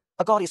eye,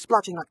 a gaudy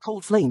splotching like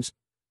cold flames,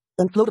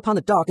 and float upon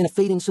the dark in a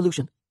fading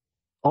solution.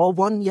 All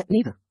one, yet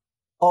neither.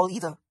 All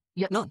either,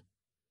 yet none.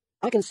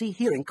 I can see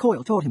hearing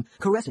coil toward him,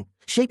 caressing,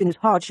 shaping his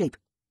hard shape,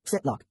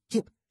 fetlock,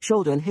 hip,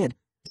 shoulder, and head.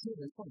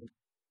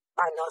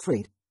 I'm not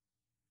afraid.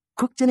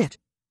 Cooked and et.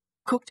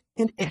 Cooked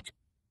and et.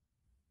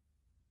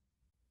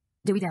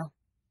 Dewey Dell.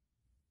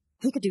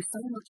 He could do so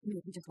much for me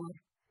if he just would.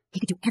 He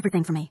could do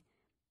everything for me.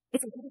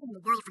 It's like everything in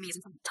the world for me is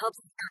in some tubs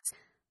of guts,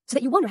 so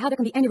that you wonder how there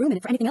can be any room in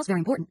it for anything else very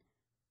important.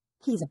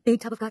 He's a big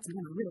tub of guts and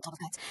I'm a little tub of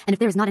guts, and if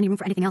there is not any room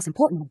for anything else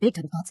important in a big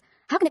tub of guts,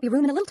 how can it be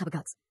room in a little tub of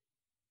guts?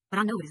 But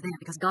I know it is there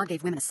because God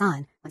gave women a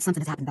sign when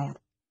something has happened bad.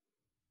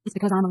 It's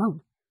because I'm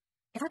alone.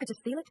 If I could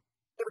just feel it,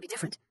 it would be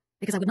different,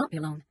 because I would not be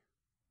alone.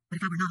 But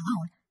if I were not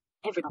alone,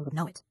 everybody would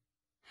know it.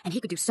 And he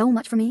could do so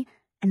much for me,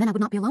 and then I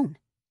would not be alone.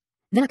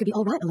 Then I could be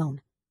all right alone.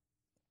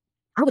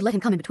 I would let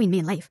him come in between me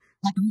and Leif,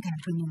 like when you came in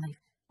between me and Leif,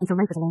 and so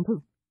Leif is alone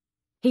too.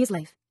 He is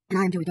Leif, and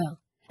I am Dewey Dell.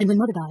 And when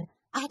Mother died,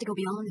 I had to go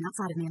beyond and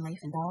outside of me and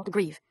Leif and Dal to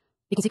grieve,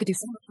 because he could do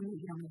so much for me,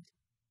 he don't know it.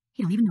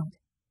 He don't even know it.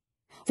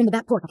 From the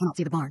back porch, I cannot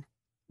see the barn.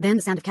 Then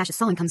the sound of Cash's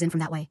sawing comes in from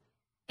that way.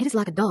 It is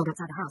like a dog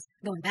outside the house,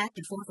 going back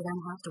and forth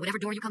around the house to whatever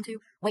door you come to,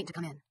 waiting to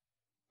come in.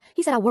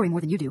 He said I worry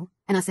more than you do,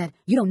 and I said,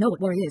 you don't know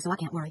what worry is, so I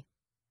can't worry.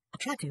 I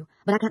tried to,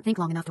 but I can't think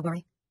long enough to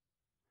worry.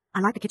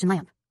 I light the kitchen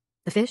lamp.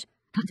 The fish,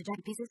 cut into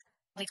jagged pieces,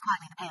 waits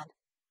quietly in the pan.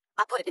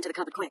 I put it into the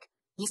cupboard quick,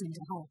 listening to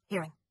the hole,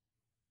 hearing.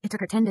 It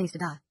took her 10 days to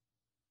die.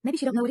 Maybe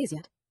she don't know it is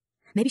yet.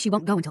 Maybe she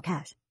won't go until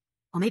Cash.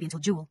 Or maybe until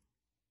Jewel.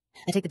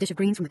 I take the dish of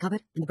greens from the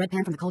cupboard and the bread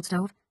pan from the cold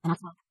stove, and I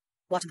stop,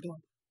 watching the door.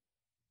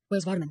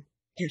 Where's Vardaman?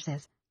 Cash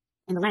says.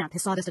 In the lamp,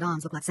 his sawdusted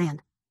arms look like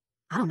sand.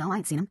 I don't know, I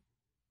ain't seen him.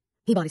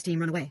 He bought his team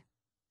run away.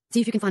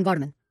 See if you can find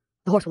Vardaman.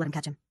 The horse will let him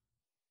catch him.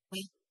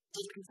 Well,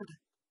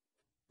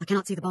 I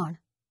cannot see the barn.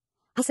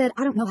 I said,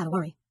 I don't know how to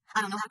worry.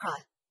 I don't know how to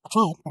cry. I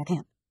tried, but I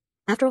can't.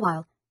 After a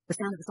while, the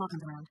sound of the saw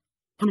comes around,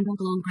 coming bump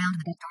along the ground in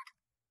the dead dark.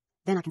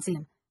 Then I can see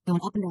him, going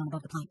up and down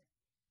above the plank.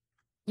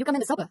 You come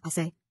into supper, I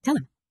say. Tell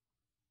him.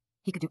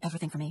 He could do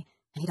everything for me,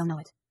 and he don't know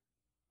it.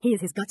 He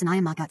is his guts, and I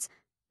am my guts,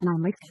 and I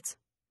am Rafe's guts.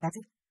 That's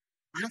it.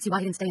 I don't see why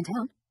he didn't stay in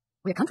town.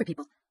 We're country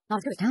people, not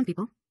as good as town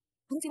people.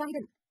 I don't see why he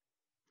didn't.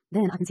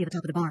 Then I can see the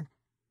top of the barn.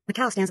 The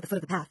cow stands at the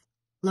foot of the path,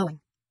 lowing.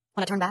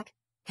 When I turn back,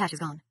 Cash is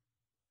gone.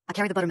 I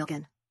carry the buttermilk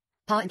in.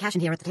 Pa and Cash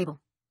and here at the table.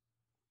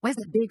 Where's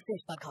that big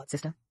fish Bud caught,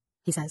 sister?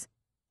 He says.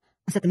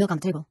 I set the milk on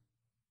the table.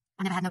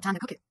 I never had no time to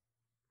cook it.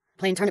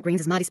 Plain turnip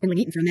greens is mighty spindling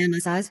eating for a man my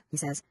size, he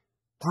says.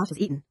 Cash is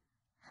eaten.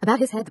 About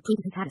his head, the pink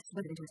of his hat is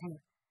sweated into his hair.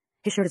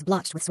 His shirt is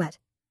blotched with sweat.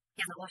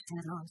 He has not washed his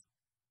hands and arms.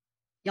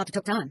 You ought to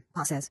took time,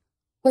 Pa says.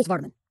 Where's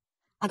Vardaman?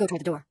 I go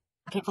toward the door.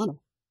 I can't find him.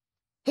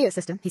 Here,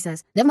 sister, he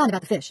says. Never mind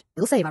about the fish.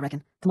 It'll save, I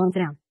reckon. Come on and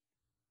sit down.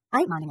 I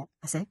ain't minding it,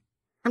 I say.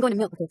 I'm going to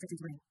milk before it sets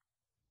into rain.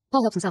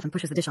 Paul helps himself and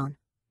pushes the dish on,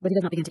 but he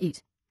does not begin to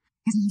eat.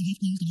 His hands are half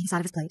closed on either side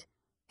of his plate.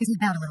 His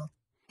head bowed a little,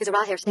 his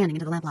awry hair standing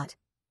into the lamplight.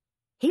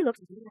 He looks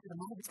into the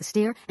mouth of the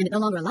steer, and it no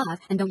longer alive,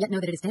 and don't yet know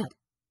that it is dead.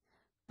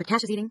 But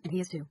Cash is eating, and he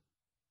is too.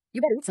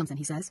 You better eat something,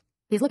 he says.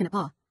 He's looking at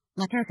Pa,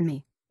 like Eric and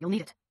me. You'll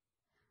need it.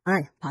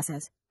 Aye, Pa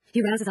says.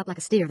 He rouses up like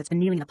a steer that's been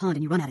kneeling in a pond,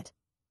 and you run at it.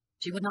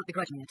 She would not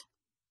begrudge me it.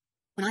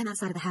 When I'm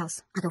outside of the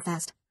house, I go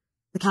fast.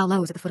 The cow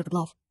lows at the foot of the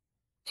bluff.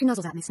 She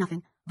nuzzles at me,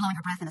 snuffing, blowing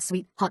her breath in a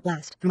sweet, hot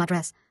blast through my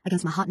dress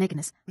against my hot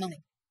nakedness,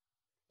 moaning.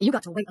 You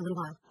got to wait a little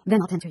while,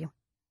 then I'll tend to you.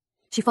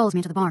 She follows me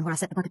into the barn where I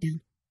set the bucket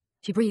down.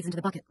 She breathes into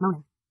the bucket,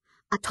 moaning.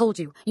 I told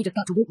you, you just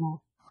got to wait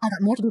now. I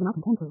got more to do than I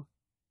can tend to.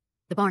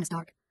 The barn is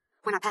dark.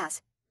 When I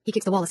pass, he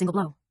kicks the wall a single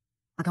blow.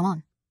 I go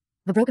on.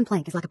 The broken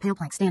plank is like a pale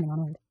plank standing on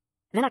end.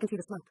 Then I can see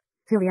the slope,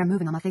 feel the air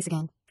moving on my face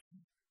again.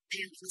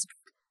 Pale,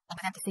 up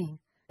and empty seeing.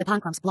 The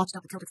pine clumps blotched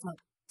up the tilted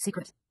slope,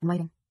 secret and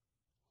waiting.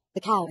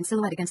 The cow in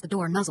silhouette against the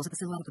door nuzzles at the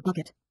silhouette of the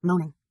bucket,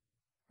 moaning.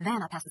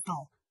 Then I pass the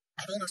stall.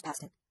 I have almost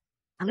passed it.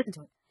 I listen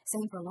to it,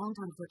 saying for a long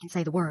time before it can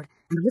say the word,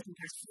 and the listening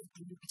pairs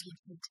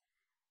feel.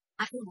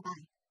 I feel my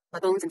body, my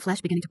bones and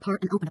flesh beginning to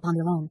part and open upon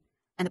the alone,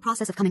 and the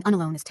process of coming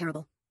unalone is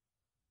terrible.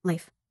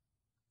 Leif.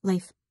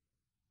 Leif.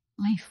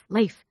 Leif.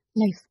 Leif.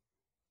 Leif.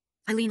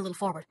 I lean a little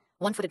forward,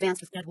 1 foot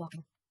advanced with dead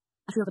walking.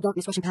 I feel the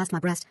darkness rushing past my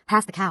breast,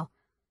 past the cow.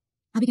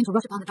 I begin to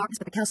rush upon the darkness,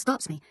 but the cow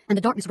stops me, and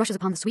the darkness rushes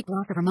upon the sweet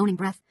blast of her moaning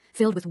breath,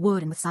 filled with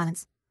wood and with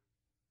silence.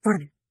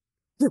 Vardaman.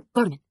 You,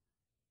 Vardaman.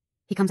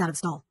 He comes out of the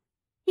stall.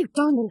 You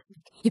darn little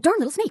sneak. You darn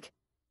little sneak.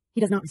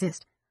 He does not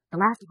resist. The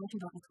last of rushing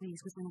darkness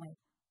flees, whistling away.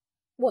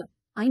 What?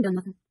 I ain't done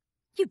nothing.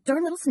 You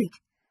darn little sneak.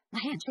 My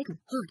hands shake them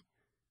hard.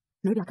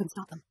 Maybe I couldn't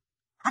stop them.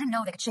 I didn't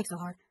know they could shake so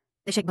hard.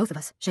 They shake both of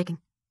us, shaking.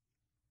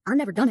 I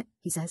never done it,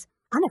 he says.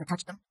 I never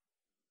touched them.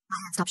 My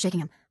hands stop shaking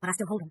him, but I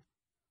still hold him.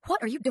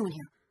 What are you doing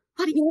here?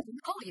 Why didn't you let me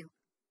call you?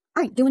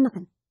 I ain't doing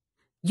nothing.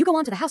 You go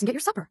on to the house and get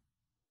your supper.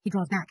 He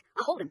draws back.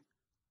 I hold him.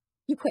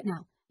 You quit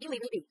now. You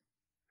leave me be.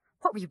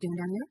 What were you doing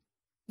down here?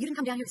 You didn't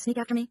come down here to sneak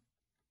after me?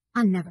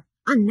 I never.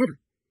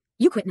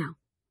 You quit now.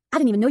 I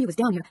didn't even know you was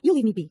down here. You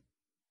leave me be.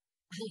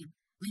 I hold him,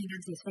 leaning down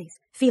to see his face,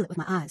 feel it with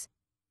my eyes.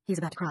 He's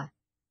about to cry.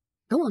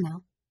 Go on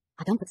now.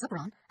 I don't put supper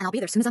on, and I'll be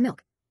there as soon as I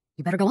milk.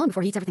 You better go on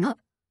before he eats everything up.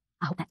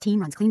 I hope that teen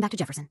runs clean back to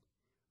Jefferson.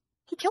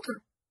 He killed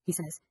her, he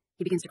says.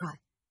 He begins to cry.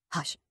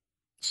 Hush.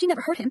 She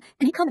never hurt him,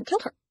 and he come and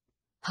killed her.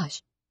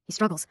 Hush. He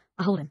struggles.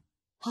 I hold him.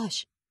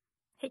 Hush.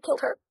 He killed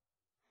her.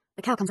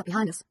 The cow comes up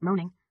behind us,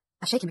 moaning.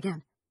 I shake him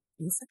again.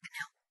 You sit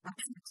now.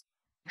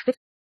 You're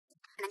 50,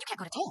 and then you can't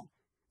go to town.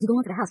 You go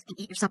into the house and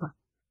eat your supper.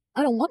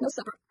 I don't want no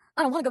supper.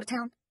 I don't want to go to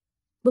town.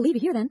 We'll leave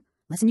you here then.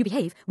 Listen, you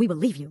behave. We will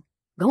leave you.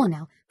 Go on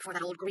now, before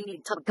that old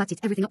green-eating tub of guts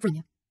eats everything up from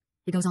you.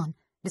 He goes on,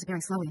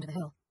 disappearing slowly into the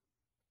hill.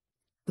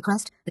 The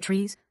crest, the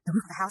trees, the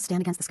roof of the house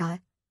stand against the sky.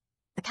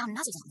 The cow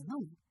nuzzles at me,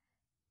 moaning.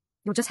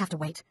 You'll just have to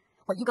wait.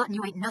 What you got in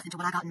you ain't nothing to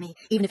what I got in me,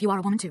 even if you are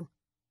a woman too.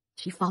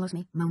 She follows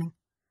me, moaning.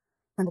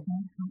 Then the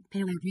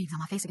pale air breathes on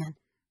my face again.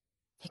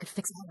 He could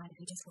fix it all right if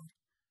he just would.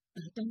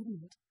 But I don't even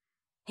know it.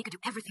 He could do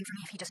everything for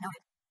me if he just knowed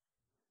it.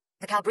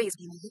 The cow breathes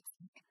on my lips.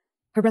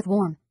 Her breath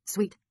warm,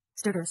 sweet,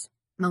 stertorous,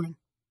 moaning.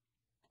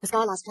 The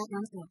sky lies flat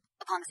down the floor,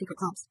 upon the secret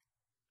clumps.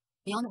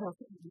 Beyond the hill,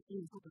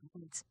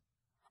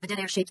 the dead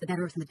air shapes the dead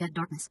earth in the dead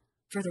darkness.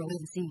 Further away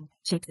than seeing,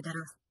 shapes the dead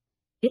earth.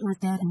 It lies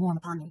dead and warm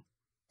upon me,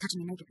 touching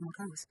me naked from my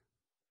clothes.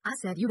 I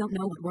said, you don't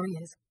know what worry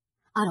is.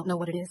 I don't know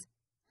what it is.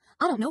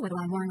 I don't know whether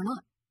I'm worrying or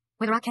not,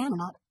 whether I can or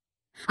not.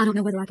 I don't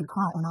know whether I can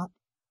cry or not.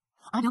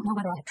 I don't know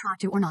whether I have tried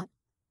to or not.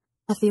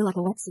 I feel like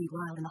a wet seed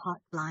wild in the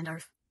hot, blind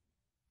earth.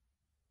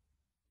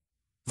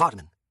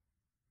 Vardaman.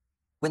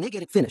 When they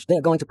get it finished,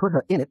 they're going to put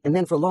her in it, and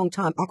then for a long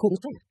time, I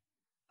couldn't say it.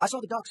 I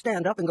saw the dog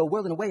stand up and go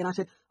whirling away, and I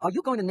said, are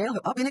you going to nail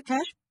her up in it,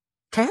 Cash?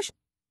 Cash?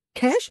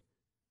 Cash?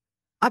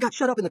 I got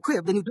shut up in the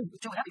crib, then you do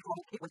too heavy for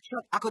me. It was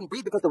shut. I couldn't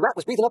breathe because the rat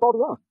was breathing up all the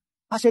while.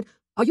 I said,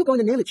 are you going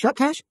to nail it shut,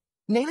 Cash?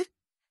 Nail it?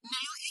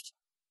 Nail it.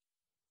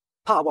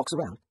 Pa walks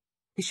around.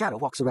 His shadow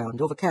walks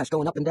around over Cash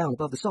going up and down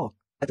above the saw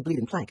at the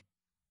bleeding plank.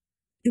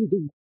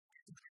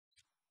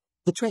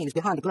 The train is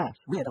behind the glass,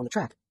 red on the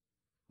track.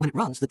 When it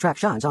runs, the track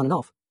shines on and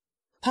off.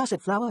 Pa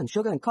said flour and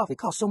sugar and coffee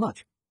cost so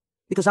much.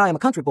 Because I am a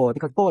country boy,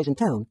 because boys in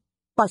town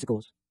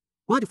Bicycles.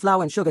 Why do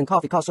flour and sugar and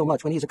coffee cost so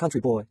much when he's a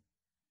country boy?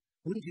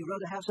 Wouldn't you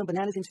rather have some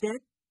bananas instead?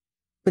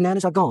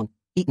 Bananas are gone.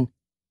 Eaten.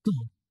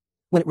 Gone.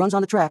 When it runs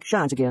on the track,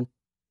 shines again.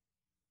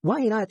 Why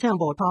ain't I a town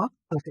boy, Pa?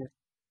 I said.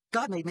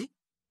 God made me.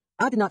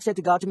 I did not say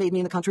to God to make me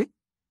in the country.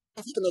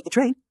 If he can make the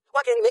train,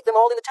 why can't he make them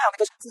all in the town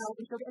because flour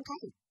and sugar and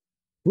coffee?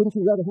 Wouldn't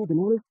you rather have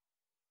bananas?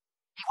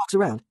 He walks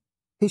around.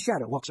 His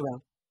shadow walks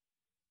around.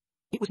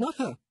 It was not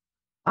her.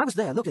 I was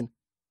there looking.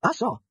 I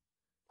saw.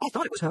 I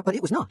thought it was her, but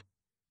it was not.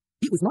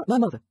 It was not my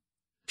mother.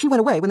 She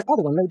went away when the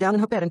other one lay down in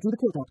her bed and drew the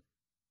quilt out.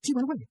 She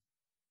went away.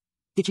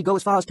 Did she go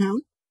as far as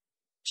town?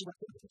 She went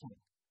further than town.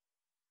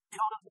 Did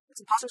all those rabbits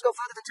and possums go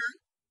further than town?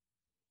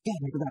 God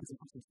made the rabbits and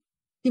possums.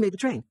 He made the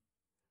train.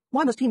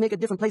 Why must he make a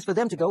different place for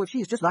them to go if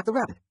she is just like the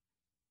rabbit?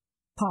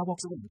 Pa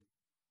walks around.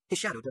 His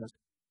shadow does.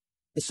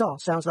 The saw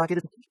sounds like it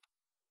is.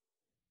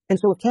 And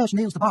so if Cash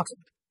nails the box,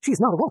 she is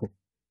not a rabbit.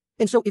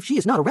 And so if she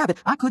is not a rabbit,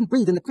 I couldn't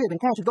breathe in the crib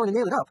and Cash is going to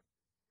nail it up.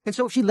 And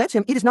so if she lets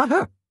him, it is not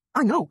her.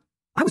 I know.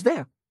 I was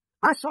there.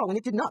 I saw when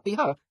it did not be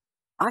her.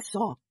 I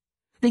saw.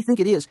 They think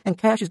it is, and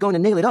Cash is going to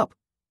nail it up.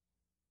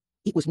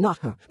 It was not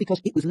her, because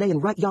it was laying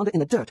right yonder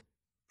in the dirt.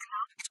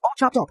 It's all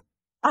chopped up.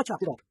 I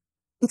chopped it up.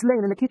 It's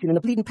laying in the kitchen in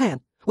a bleeding pan,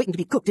 waiting to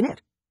be cooked in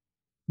it.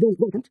 Then it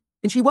wasn't,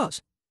 and she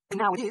was. And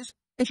now it is,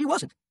 and she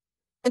wasn't.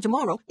 And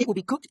tomorrow it will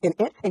be cooked and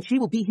et, and she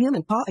will be him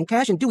and Pa and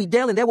Cash and Dewey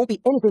Dell, and there won't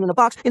be anything in the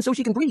box, and so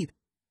she can breathe.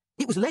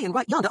 It was laying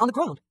right yonder on the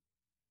ground.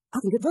 I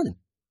can get Vernon.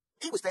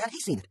 He was there, and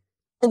he's seen it.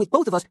 And with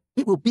both of us,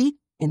 it will be,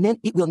 and then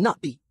it will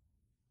not be.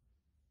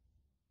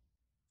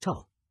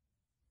 Tall.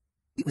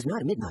 It was nigh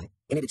to midnight,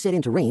 and it had set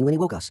in to rain when he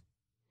woke us.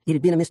 It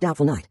had been a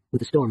misdoubtful night, with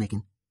the storm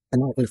making. A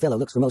night when a fellow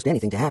looks for most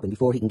anything to happen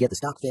before he can get the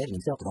stock fed and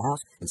himself to the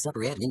house, and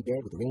supper ed and in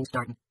bed with the rain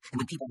starting. And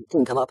when people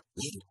can come up,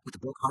 laden, with the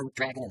broke hardwood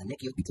dragging and the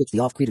neck yoke betwixt the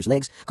off-creator's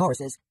legs, Cora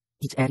says,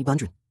 "It's Addie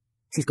Bundren.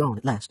 She's gone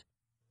at last.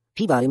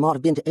 Peabody might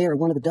have been to air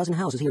one of the dozen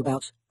houses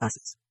hereabouts," I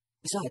says.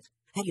 "Besides,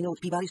 how do you know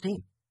it's Peabody's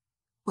team?"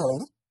 "Well,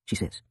 ain't it?" she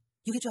says.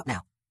 "You hitch up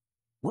now."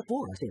 "What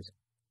for?" I says.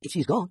 "If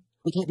she's gone,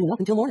 we can't do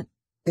nothing till morning."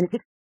 And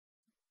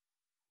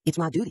 "It's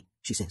my duty,"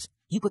 she says.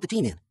 "You put the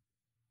team in."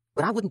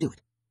 "But I wouldn't do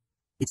it.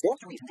 It's their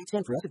reason they'd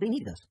send for us if they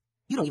needed us.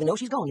 You don't even know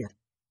she's gone yet."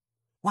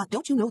 "Why,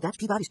 don't you know that's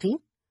Peabody's team?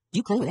 Do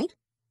you claim it ain't?"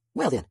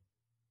 "Well, then."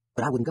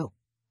 "But I wouldn't go.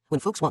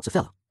 When folks wants a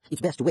fellow,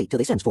 it's best to wait till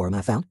they sends for him,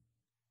 I've found."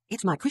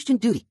 "It's my Christian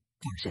duty,"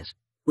 Cora says.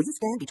 "Will you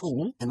stand between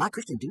me and my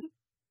Christian duty?"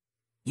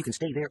 "You can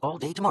stay there all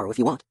day tomorrow if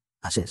you want,"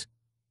 I says.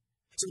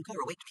 So when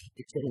Cora waked me,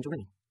 it set in to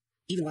rain.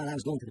 Even while I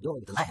was going to the door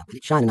with the lamp and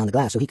it shining on the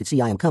glass so he could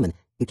see I am coming,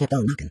 it kept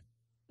on knocking.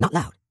 Not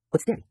loud, but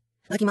steady,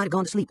 like he might have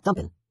gone to sleep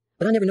thumping.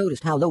 But I never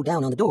noticed how low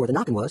down on the door the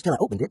knocking was till I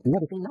opened it and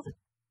never seen nothing.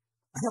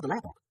 I held the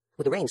lamp up,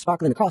 with the rain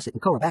sparkling across it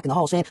and Cora back in the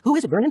hall saying, "Who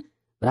is it, Vernon?"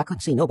 But I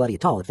couldn't see nobody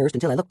at all at first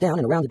until I looked down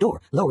and around the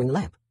door, lowering the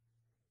lamp.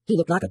 He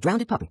looked like a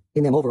drowned puppy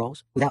in them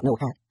overalls, without no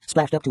hat,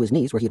 splashed up to his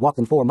knees where he'd walked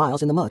them 4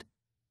 miles in the mud.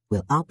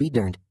 "Well, I'll be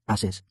derned," I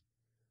says.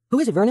 "Who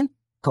is it, Vernon?"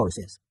 Cora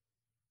says.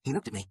 He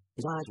looked at me,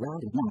 his eyes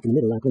round and black in the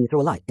middle like when you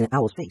throw a light in an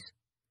owl's face.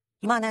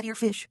 "You mind that here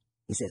fish?"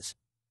 he says.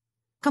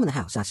 "Come in the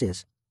house," I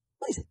says.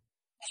 "What is it?"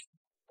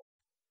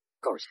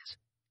 Cora says.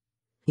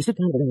 He stood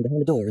kind of around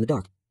behind the door in the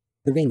dark.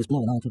 The rain was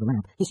blowing all through the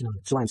lamp, hissing on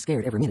it, so I'm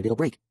scared every minute it'll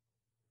break.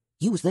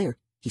 "You was there,"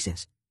 he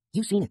says.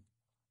 "You seen it."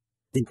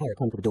 Then Cora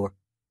come to the door.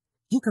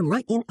 "You come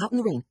right in out in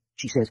the rain,"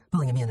 she says,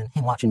 pulling him in and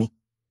him watching me.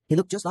 He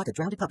looked just like a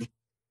drowned puppy.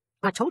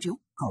 "I told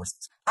you," Cora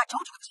says. "I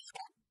told you it was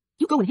him.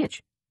 You go and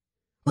hitch."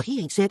 "But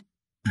he ain't said,"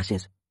 I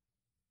says.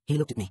 He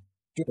looked at me,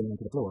 dripping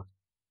onto the floor.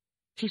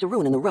 "She's a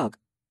ruining the rug,"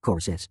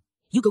 Cora says.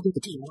 "You go get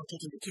the tea and I'll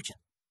take him to the kitchen."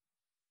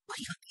 But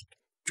he looked at me,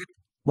 dripping,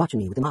 watching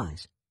me with them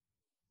eyes.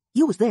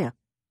 "You was there.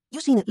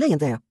 You seen it laying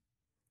there.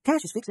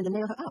 Cash is fixing to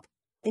nail her up,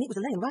 and it was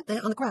laying right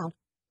there on the ground.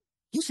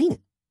 You seen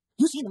it.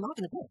 You seen the mark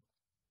in the dirt.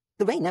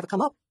 The rain never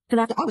come up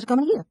till after I was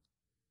coming here,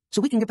 so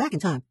we can get back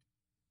in time."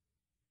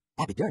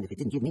 I'd be darned if it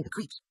didn't give me the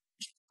creeps.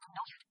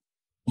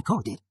 And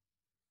Cora did.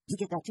 "You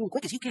get that team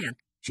quick as you can,"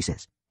 she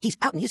says. "He's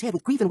out in his head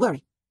with grief and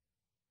worry."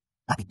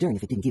 I'd be darned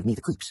if it didn't give me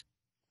the creeps.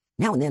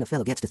 Now and then a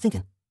fellow gets to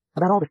thinking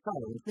about all the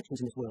sorrow and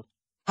afflictions in this world,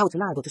 how it's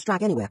liable to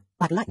strike anywhere,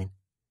 like lightning.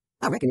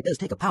 I reckon it does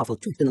take a powerful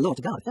truth in the Lord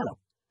to guard a fellow,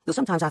 though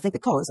sometimes I think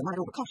that Cora's a mite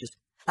overcautious,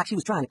 like she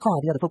was trying to cry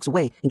the other folks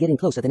away and get in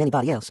closer than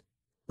anybody else.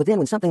 But then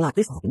when something like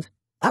this happens,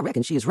 I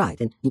reckon she is right,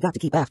 and you got to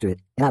keep after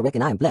it, and I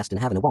reckon I am blessed in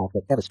having a wife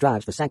that ever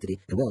strives for sanctity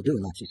and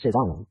well-doing like she says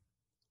I am.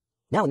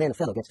 Now and then a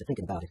fellow gets to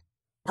thinking about it.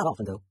 Not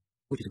often, though,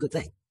 which is a good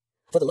thing.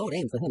 For the Lord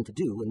aims for him to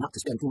do and not to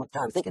spend too much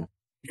time thinking,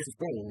 because his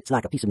brain, it's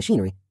like a piece of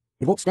machinery.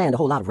 It won't stand a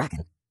whole lot of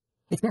racking.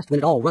 It's best when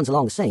it all runs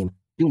along the same,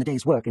 doing the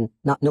day's work and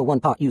not no one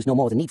part used no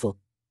more than needful.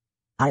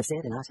 I have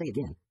said, and I say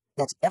again,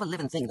 that's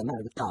ever-living thing the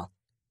matter with God.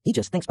 He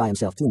just thinks by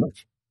himself too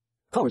much.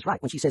 Cora's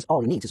right when she says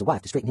all he needs is a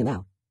wife to straighten him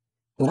out.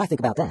 When I think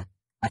about that,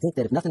 I think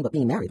that if nothing but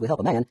being married will help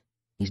a man,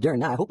 he's darn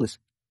nigh hopeless.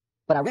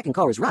 But I reckon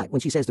Cora's right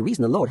when she says the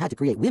reason the Lord had to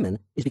create women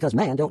is because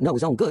man don't know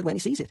his own good when he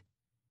sees it.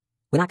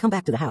 When I come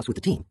back to the house with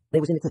the team, they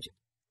was in the kitchen.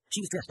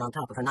 She was dressed on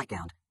top of her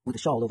nightgown, with a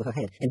shawl over her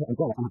head, and her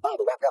umbrella and a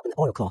Bible wrapped up in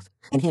oilcloth,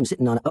 and him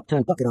sitting on an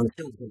upturned bucket on the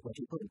stove where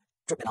she put him,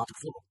 dripping onto the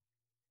floor.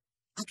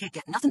 I can't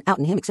get nothing out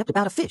in him except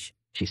about a fish,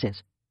 she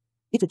says.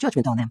 It's a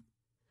judgment on them.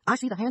 I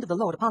see the hand of the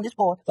Lord upon this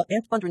boy for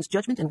Aunt Thundering's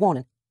judgment and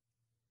warning.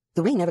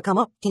 The rain never come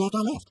up till after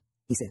I left,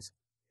 he says.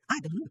 I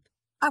believed.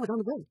 I was on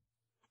the road.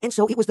 And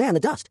so it was there in the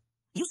dust.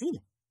 You seen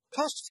it.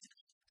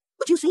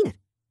 But you seen it.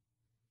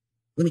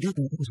 When we got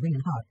there, it was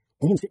raining hard,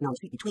 and him sitting on the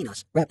seat between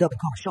us, wrapped up in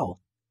Cora's shawl.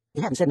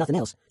 He hadn't said nothing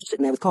else, just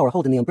sitting there with Cora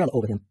holding the umbrella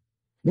over him.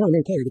 Now and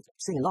then Cora would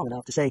sing long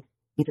enough to say,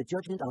 "It's a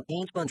judgment on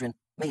Aunt Thundering.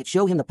 May it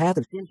show him the path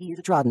of sin he is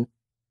a-trodden."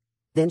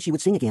 Then she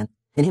would sing again,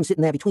 and him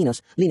sitting there between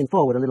us, leaning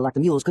forward a little like the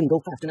mules couldn't go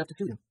fast enough to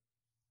suit him.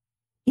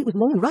 "It was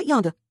laying right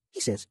yonder," he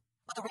says,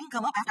 "but the rain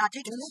come up after I'd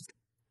taken a lift.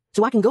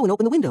 So I can go and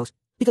open the windows,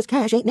 because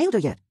Cash ain't nailed her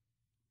yet."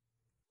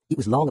 It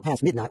was long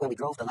past midnight when we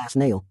drove the last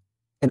nail,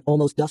 and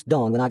almost dusk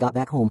dawn when I got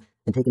back home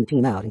and taken the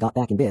team out and got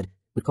back in bed,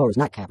 with Cora's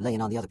nightcap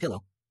laying on the other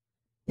pillow.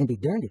 And be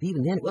darned if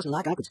even then it wasn't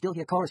like I could still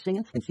hear Cora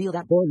singing and feel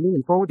that boy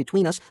leaning forward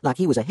between us like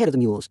he was ahead of the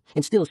mules,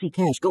 and still see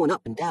Cash going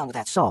up and down with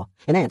that saw,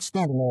 and Aunt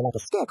standing there like a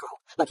scarecrow,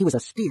 like he was a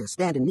steer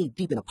standing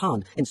knee-deep in a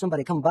pond, and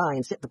somebody come by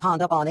and set the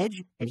pond up on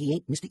edge, and he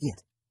ain't missed it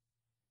yet.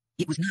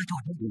 It was nigh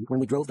toward midnight when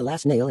we drove the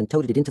last nail and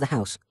toted it into the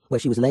house, where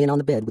she was laying on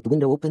the bed with the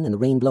window open and the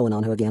rain blowing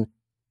on her again.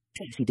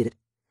 He did it,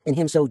 and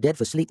him so dead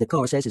for sleep that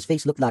Cora says his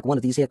face looked like one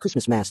of these here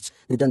Christmas masts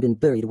that had done been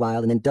buried a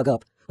while and then dug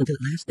up, until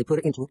at last they put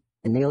her into it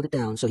and nailed it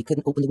down so he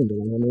couldn't open the window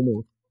on her no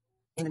more.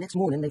 And the next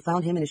morning they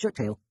found him in his shirt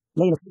tail,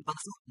 laying asleep on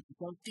the floor with the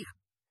ground deer,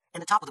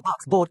 and the top of the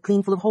box bored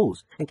clean full of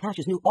holes, and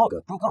Cash's new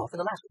auger broke off in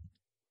the last one.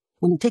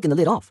 When they'd taken the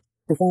lid off,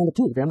 they found the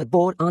two of them had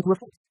bored onto her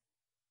foot.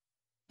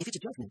 If it's a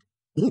judgment,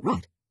 it ain't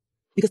right,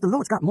 because the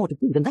Lord's got more to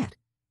do than that.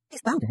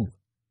 He's bound to have,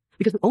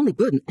 because the only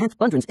burden Aunt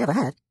Thundering's ever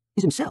had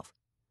is himself.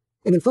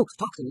 And when folks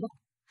talks him low,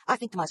 I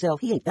think to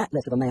myself he ain't that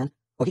less of a man,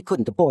 or he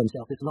couldn't have bore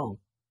himself this long.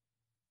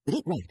 It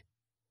ain't right.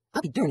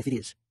 I'll be darned if it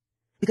is.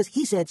 Because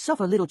he said,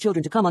 "Suffer little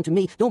children to come unto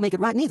me," don't make it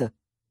right neither.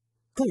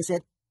 Cora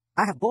said,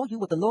 "I have bore you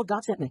what the Lord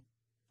God sent me.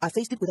 I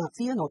faced it without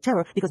fear nor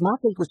terror, because my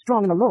faith was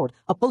strong in the Lord,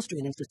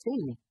 upholstering and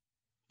sustaining me.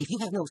 If you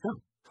have no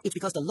son, it's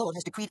because the Lord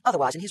has decreed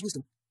otherwise in his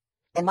wisdom.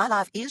 And my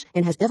life is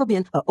and has ever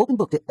been an open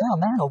book to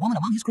every man or woman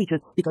among his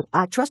creatures, because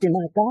I trust in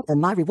my God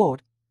and my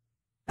reward."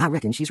 I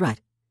reckon she's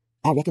right.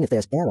 I reckon if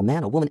there's e'er a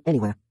man or woman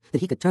anywhere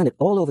that he could turn it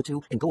all over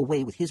to and go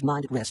away with his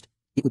mind at rest,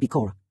 it would be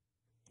Cora.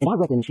 And I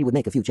reckon she would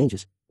make a few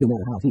changes, no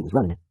matter how he was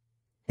running it.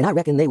 And I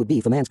reckon they would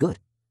be for man's good.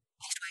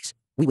 Leastways,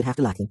 we would have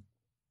to like him.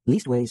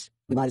 Leastways,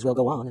 we might as well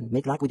go on and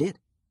make like we did.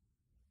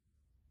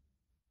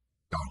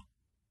 Darl.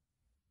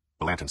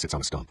 The lantern sits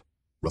on a stump,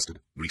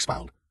 rusted,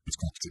 grease-fouled, its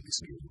cracked chimney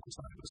smeared with the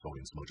side of the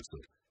historian's smudge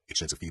stood. It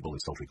sheds a feeble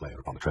and sultry glare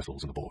upon the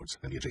trestles and the boards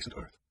and the adjacent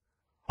earth.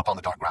 Upon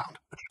the dark ground,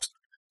 the chips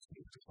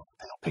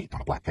pale paint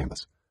on a black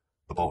canvas.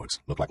 The boards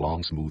look like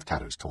long, smooth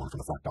tatters torn from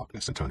the flat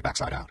darkness and turned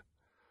backside out.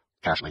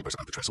 Cash labors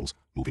about the trestles,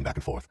 moving back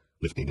and forth,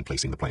 lifting and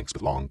placing the planks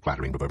with long,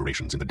 clattering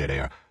reverberations in the dead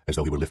air, as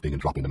though he were lifting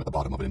and dropping them at the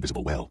bottom of an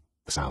invisible well,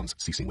 the sounds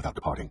ceasing without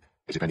departing,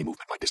 as if any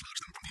movement might dislodge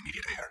them from the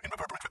immediate air in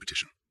reverberant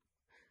repetition.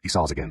 He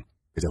saws again,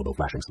 his elbow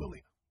flashing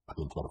slowly, a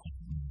thin club of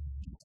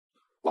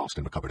lost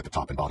and recovered at the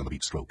top and bottom of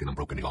each stroke in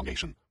unbroken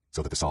elongation,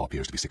 so that the saw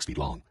appears to be 6 feet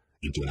long,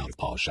 into and out of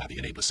Pa's shabby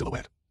and aimless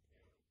silhouette.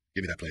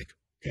 "Give me that plank,"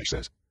 Cash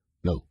says.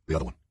 "No, the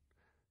other one."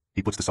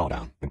 He puts the saw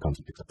down and comes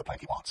and picks up the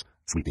plank he wants,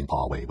 sweeping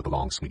Pa away with the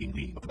long swinging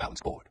gleam of the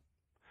balanced board.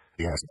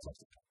 He has upon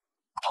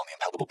the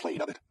impalpable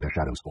plane of it, their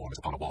shadows form as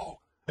upon a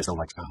wall, as though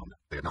like sound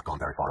they had not gone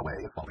very far away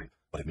and falling,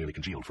 but had merely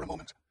congealed for a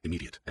moment,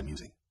 immediate and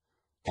musing.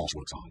 Cash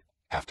works on,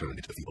 half turned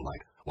into the feeble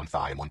light, one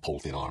thigh and one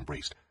pole-thin arm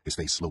braced, his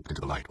face sloped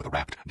into the light with a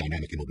rapt,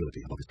 dynamic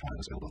immobility above his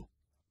tireless elbow.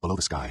 Below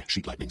the sky,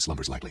 sheet lightning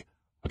slumbers lightly.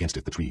 Against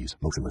it, the trees,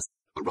 motionless,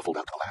 but ruffled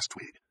out to the last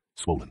twig,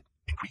 swollen,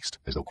 increased,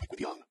 as though quick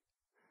with young.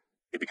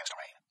 It begins to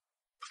rain.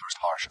 The first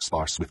harsh,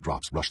 sparse, swift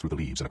drops rush through the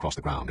leaves and across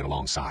the ground in a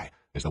long sigh,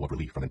 as though of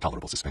relief from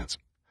intolerable suspense.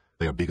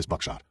 They are big as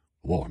buckshot,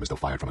 warm as though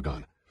fired from a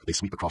gun. They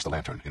sweep across the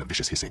lantern in a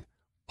vicious hissing.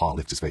 Pa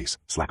lifts his face,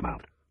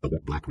 slack-mouthed, the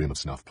wet black rim of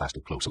snuff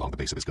plastered close along the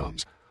base of his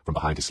gums. From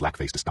behind his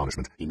slack-faced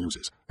astonishment, he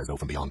muses, as though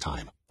from beyond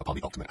time, upon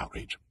the ultimate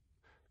outrage.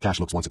 Cash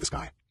looks once at the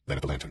sky, then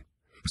at the lantern.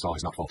 The saw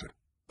has not faltered,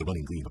 the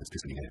running gleam of its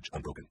pistoning edge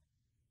unbroken.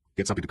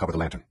 "Get something to cover the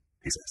lantern,"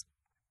 he says.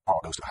 Pa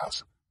goes to the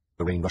house.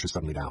 The rain rushes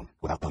suddenly down,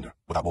 without thunder,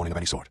 without warning of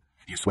any sort.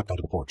 He is swept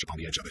onto the porch upon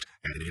the edge of it,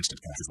 and in an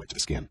instant Cash is wet to the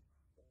skin.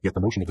 Yet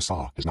the motion of the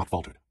saw has not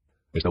faltered,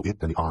 as though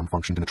it and the arm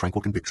functioned in a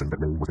tranquil conviction that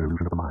rain was an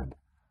illusion of the mind.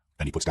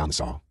 Then he puts down the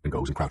saw and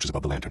goes and crouches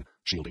above the lantern,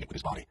 shielding it with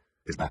his body,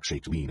 his back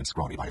shaped lean and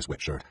scrawny by his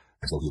wet shirt,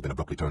 as though he had been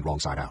abruptly turned wrong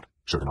side out,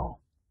 shirt and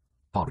all.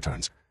 Pa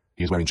returns.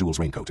 He is wearing Jules'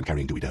 raincoat and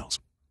carrying Dewey Dell's.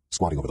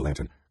 Squatting over the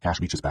lantern, Cash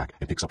reaches back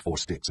and picks up 4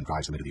 sticks and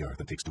drives them into the earth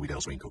and takes Dewey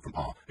Dell's raincoat from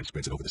Pa and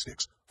spreads it over the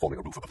sticks, forming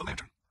a roof above the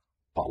lantern.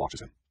 Pa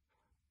watches him.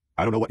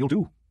 "I don't know what you'll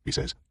do," he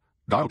says.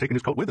 "Dial taking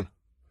his coat with him."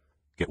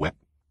 "Get wet,"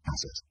 Pa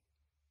says.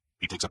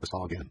 He takes up the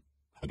saw again.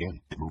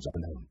 Again, it moves up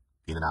and down,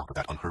 in and out of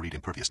that unhurried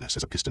imperviousness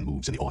as a piston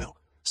moves in the oil,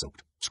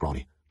 soaked,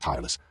 scrawny,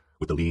 tireless,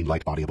 with the lean,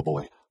 light body of a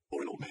boy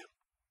or an old man.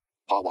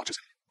 Pa watches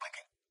him,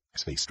 blinking,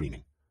 his face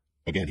streaming.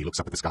 Again he looks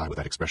up at the sky with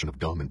that expression of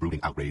dumb and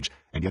brooding outrage,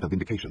 and yet of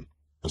vindication,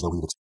 as though he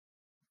would...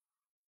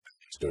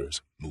 He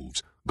stirs,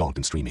 moves, gaunt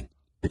and streaming,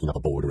 picking up a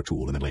board or a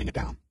tool and then laying it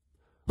down.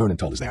 Vernon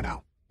Tull is there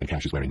now, and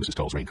Cash is wearing Mrs.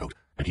 Tull's raincoat,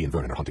 and he and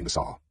Vernon are hunting the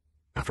saw.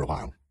 After a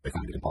while, they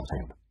find it in Paul's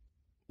hand.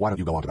 "Why don't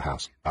you go on to the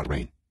house, out of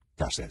rain?"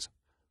 Cash says.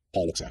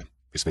 Paul looks at him,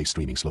 his face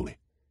streaming slowly.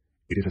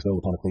 It is as though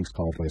upon a face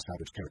carved by a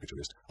savage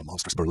caricaturist, a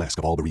monstrous burlesque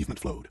of all bereavement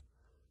flowed.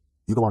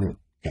 "You go on in,"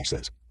 Cash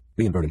says.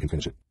 "Me and Vernon can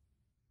finish it."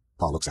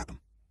 Paul looks at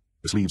them.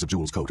 The sleeves of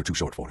Jewel's coat are too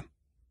short for him.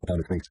 Upon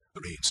his face,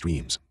 the rain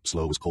streams,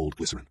 slow as cold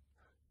glycerin.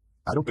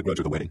 "I don't begrudge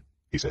her the wedding,"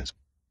 he says.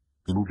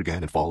 He moves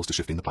again and falls to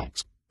shifting the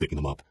planks, picking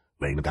them up,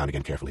 laying them down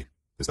again carefully,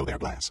 as though they are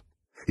glass.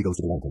 He goes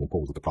to the lantern and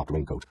pulls at the propped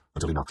raincoat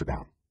until he knocks it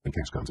down, and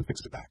Cash comes and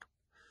fixes it back.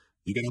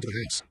 "You get onto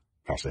the house,"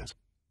 Cash says.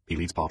 He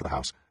leads Paul to the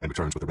house and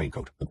returns with the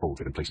raincoat and folds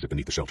it and places it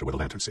beneath the shelter where the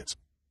lantern sits.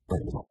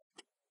 Vernon is not.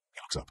 He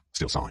looks up,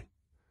 still sawing.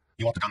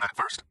 "You ought to have done that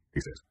at first,"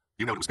 he says.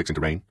 "You know it was fixing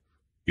to rain."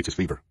 "It's his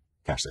fever,"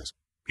 Cash says.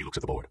 He looks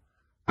at the board.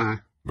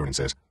 Vernon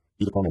says.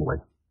 "You come anyway."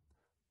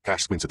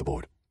 Cash squints at the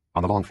board.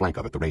 On the long flank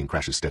of it, the rain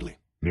crashes steadily,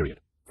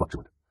 myriad,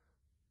 fluctuant.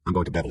 "I'm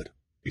going to bevel it,"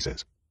 he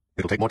says.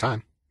 "It'll take more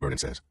time," Vernon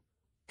says.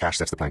 Cash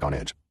sets the plank on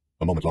edge.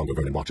 A moment longer,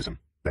 Vernon watches him.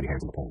 Then he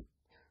hands him the plane.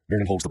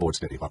 Vernon holds the board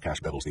steady while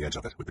Cash bevels the edge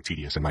of it with the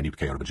tedious and minute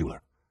care of a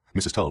jeweler.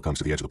 Mrs. Tull comes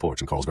to the edge of the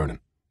porch and calls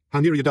Vernon. "How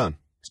near are you done?"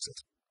 she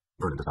says.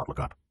 Vernon does not look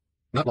up.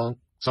 "Not long.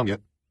 Some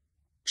yet."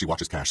 She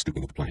watches Cash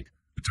stooping at the plank,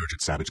 the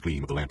turgid, savage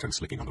gleam of the lantern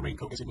slicking on the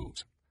raincoat as he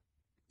moves.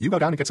 "You go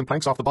down and get some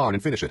planks off the barn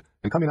and finish it,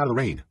 and come in out of the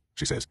rain,"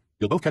 she says.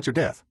 "You'll both catch your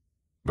death."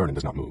 Vernon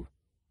does not move.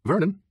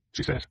 "Vernon,"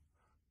 she says.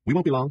 "We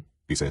won't be long,"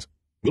 he says.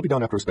 "We'll be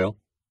done after a spell."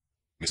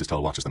 Mrs.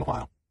 Tull watches them a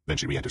while. Then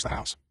she re-enters the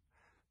house.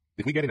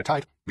 "If we get in it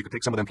tight, we could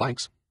take some of them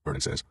planks,"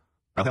 Vernon says.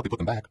 "I'll help you put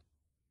them back."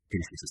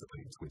 He faces the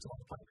plane and squints along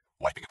the plank,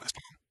 wiping it with his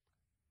palm.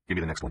 "Give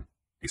me the next one,"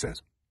 he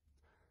says.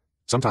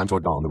 Sometime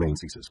toward dawn the rain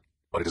ceases,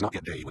 but it is not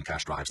yet day when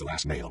Cash drives the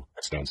last nail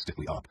and stands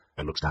stiffly up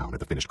and looks down at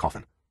the finished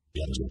coffin.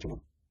 The others watching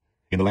him.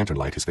 In the lantern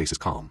light his face is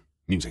calm,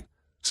 musing.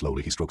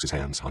 Slowly he strokes his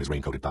hands on his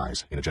raincoated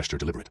thighs in a gesture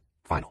deliberate,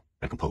 final,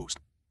 and composed.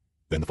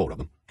 Then the four of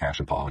them, Cash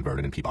and Pa and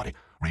Vernon and Peabody,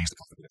 raise the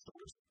coffin to their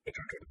shoulders. They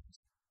turn toward it.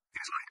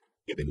 It is light,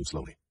 yet they move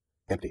slowly.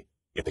 Empty,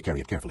 yet they carry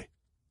it carefully.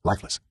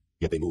 Lifeless,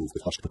 yet they move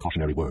with hushed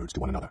precautionary words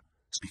to one another,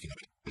 speaking of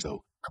it as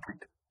though,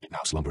 complete, it now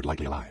slumbered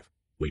lightly alive,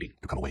 waiting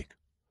to come awake.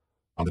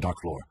 On the dark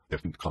floor, their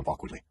feet clump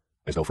awkwardly,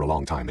 as though for a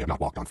long time they have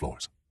not walked on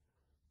floors.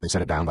 They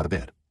set it down by the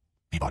bed.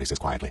 Peabody says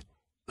quietly,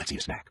 "Let's eat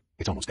a snack.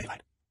 It's almost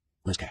daylight.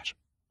 Where's Cash?"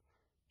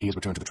 He has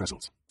returned to the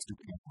trestles,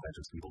 stooping at the edge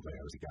of feeble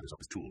glare as he gathers up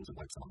his tools and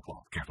wipes them on the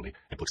cloth carefully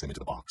and puts them into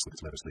the box with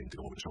its leather sling to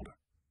go over the shoulder.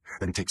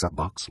 Then he takes up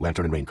box,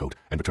 lantern, and raincoat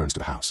and returns to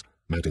the house,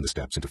 mounting the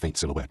steps into faint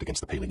silhouette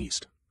against the paling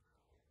east.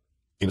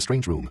 In a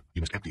strange room,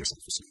 you must empty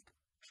yourself for sleep.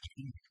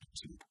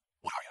 Sleep.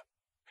 What are you?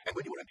 And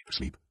when you are empty for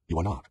sleep, you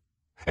are not.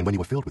 And when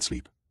you are filled with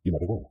sleep, you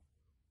never were.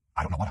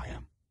 I don't know what I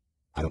am.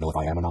 I don't know if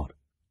I am or not.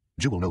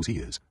 Jewel knows he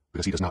is,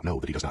 because he does not know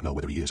that he does not know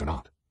whether he is or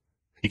not.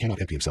 He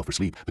cannot empty himself for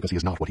sleep, because he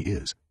is not what he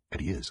is,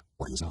 and he is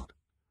what he is not.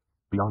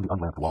 Beyond the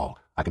unlamped wall,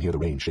 I can hear the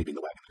rain shaping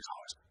the wagon that is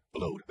ours, the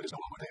load that is no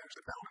longer theirs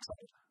that fell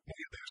inside it, nor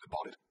yet theirs that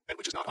bought it, and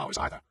which is not ours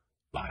either.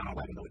 Lie on our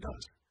wagon though it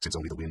does, since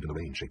only the wind and the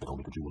rain shape it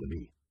only for Jewel and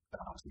me,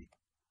 that are our sleep.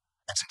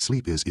 And since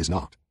sleep is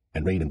not,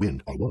 and rain and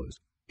wind are was,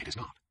 it is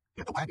not,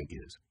 yet the wagon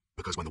is,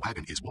 because when the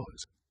wagon is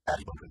was,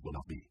 Addie Bunton will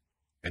not be,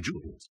 and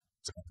Jewel is,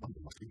 so Addie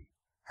Bunton must be,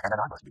 and then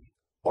I must be,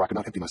 or I could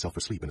not empty myself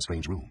for sleep in a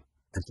strange room,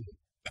 and so,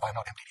 if I am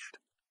not emptied yet,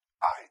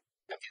 I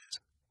am his.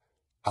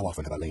 How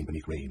often have I lain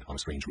beneath rain on a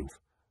strange roof,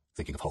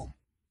 thinking of home?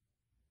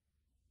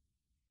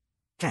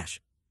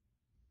 Cash.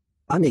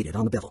 I made it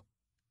on the bevel.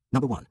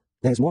 Number 1,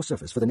 there's more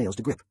surface for the nails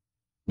to grip.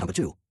 Number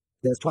 2,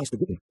 there's twice the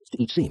gripping force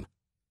to each seam.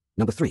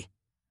 Number 3,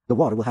 the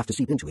water will have to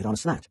seep into it on a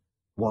slant.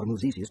 Water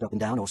moves easiest up and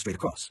down or straight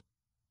across.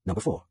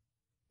 Number 4,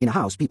 in a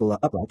house people are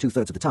upright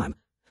 2/3 of the time,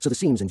 so the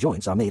seams and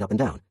joints are made up and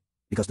down,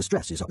 because the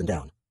stress is up and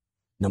down.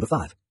 Number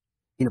 5,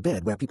 in a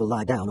bed where people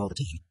lie down all the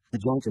time, the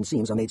joints and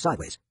seams are made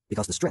sideways,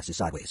 because the stress is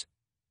sideways.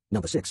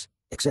 Number 6,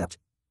 except.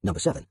 Number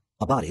 7,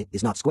 a body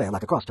is not square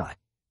like a cross tie.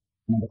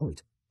 Number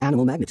 8,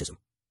 animal magnetism.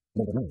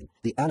 Number 9,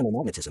 the animal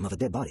magnetism of a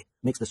dead body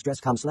makes the stress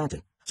come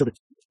slanting, so that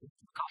the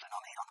coffin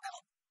are made on the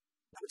bevel.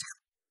 Number 10,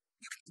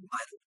 you can see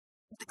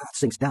the earth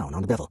sinks down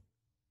on the bevel.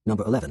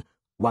 Number 11,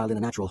 while in a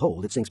natural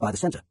hold, it sinks by the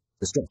center,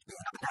 the stress being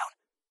up and down.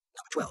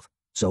 Number 12,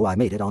 so I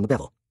made it on the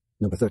bevel.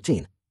 Number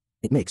 13,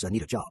 it makes a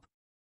neater job.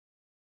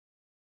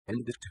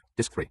 End of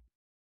disc 3.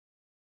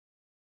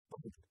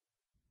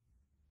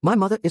 My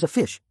mother is a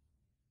fish.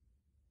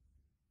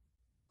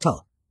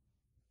 Tull.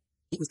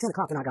 It was 10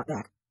 o'clock when I got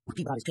back. The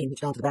Peabody's came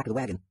hitched onto the back of the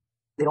wagon.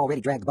 They'd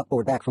already dragged the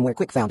buckboard back from where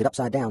Quick found it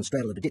upside down,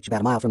 straddled a ditch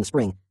about a mile from the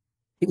spring.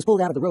 It was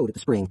pulled out of the road at the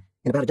spring,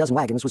 and about a dozen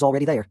wagons was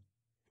already there.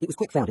 It was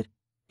Quick found it.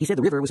 He said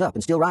the river was up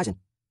and still rising.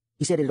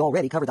 He said it had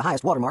already covered the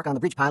highest watermark on the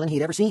bridge piling he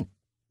had ever seen.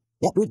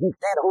 That bridge won't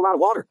stand a whole lot of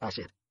water, I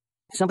said.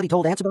 Somebody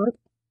told Ance about it?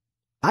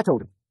 I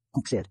told him,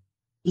 Quick said.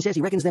 He says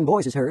he reckons them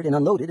boys has heard and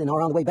unloaded and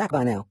are on the way back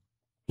by now.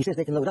 He says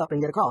they can load up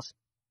and get across.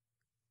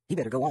 He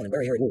better go on and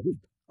bury her in her heap,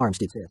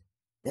 Armstead said.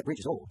 That bridge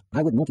is old.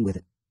 I wouldn't monkey with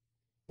it.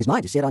 His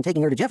mind is set on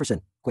taking her to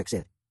Jefferson, Quick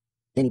said.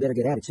 Then he better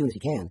get at it soon as he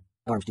can,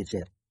 Armstead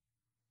said.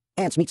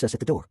 Ance meets us at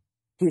the door.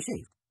 He was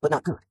shaved, but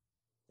not good.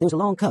 There was a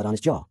long cut on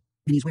his jaw.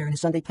 and he's wearing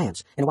his Sunday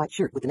pants and a white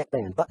shirt with the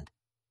neckband buttoned.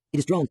 It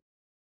is drawn,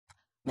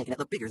 making it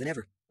look bigger than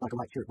ever, like a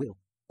white shirt will.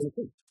 And his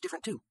face,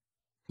 different too.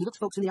 He looks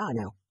folks in the eye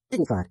now,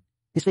 dignified,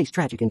 his face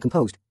tragic and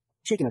composed,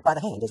 shaking us by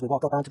the hand as we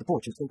walk up onto the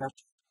porch and sleep out,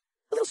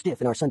 a little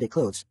stiff in our Sunday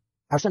clothes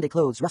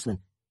rustling,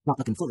 not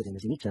looking full at him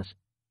as he meets us.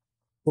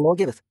 The Lord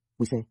giveth,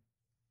 we say.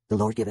 The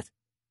Lord giveth.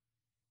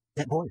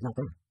 That boy is not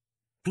there.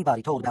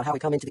 Peabody told about how he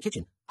come into the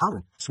kitchen,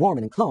 hollering,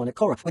 swarming and clawing at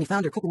Cora when he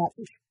found her cooking that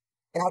fish,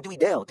 and how Dewey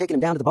Dell taking him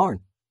down to the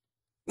barn.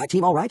 My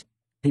team all right?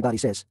 Peabody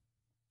says.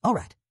 All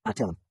right, I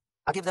tell him.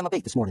 I give them a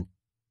bait this morning.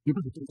 Your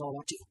brother thinks all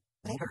right too,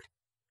 but ain't hurt.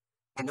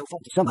 And no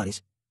fault of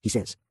somebody's, he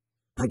says.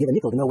 I give a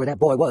nickel to know where that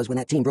boy was when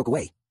that team broke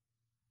away.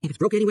 If it's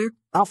broke anywhere,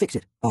 I'll fix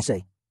it, I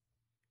say.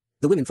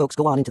 The women folks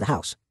go on into the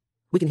house.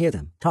 We can hear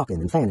them talking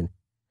and fanning.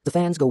 The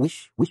fans go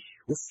whish, whish,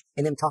 whish,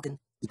 and them talking,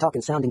 the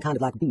talking sounding kind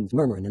of like bees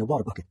murmuring in a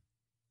water bucket.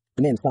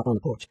 The men stop on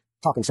the porch,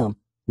 talking some,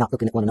 not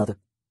looking at one another.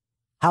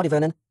 Howdy,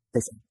 Vernon, they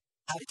say.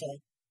 Howdy,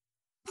 Tay.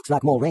 Looks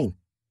like more rain.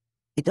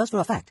 It does for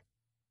a fact.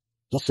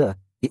 Yes, sir,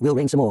 it will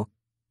rain some more.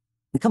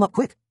 We come up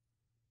quick,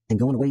 and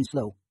going away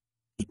slow.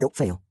 It don't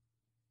fail.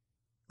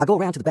 I go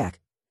around to the back.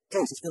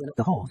 Cass is filling up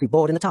the holes he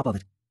bored in the top of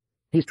it.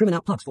 He's trimming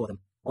out plugs for them,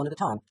 one at a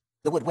time,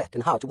 the wood wet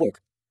and hard to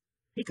work.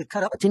 He could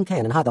cut up a tin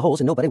can and hide the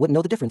holes and nobody wouldn't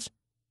know the difference.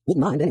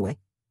 Wouldn't mind, anyway.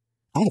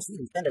 I have seen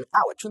him spend an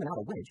hour trimming out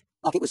a wedge,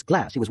 like it was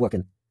glass he was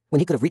working, when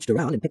he could have reached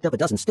around and picked up a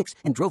dozen sticks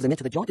and drove them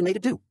into the joint and made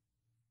it do.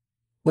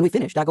 When we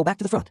finished, I go back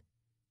to the front.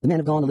 The men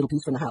have gone a little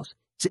piece from the house,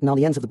 sitting on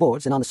the ends of the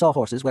boards and on the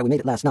sawhorses where we made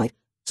it last night,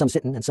 some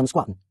sitting and some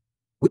squatting.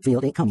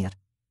 Whitfield ain't come yet.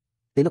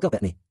 They look up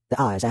at me,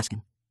 their eyes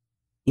asking.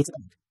 It's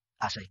about,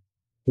 I say.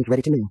 He's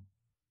ready to kneel.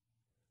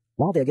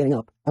 While they're getting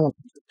up, I turn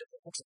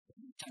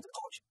to the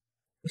porch.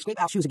 We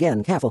scrape our shoes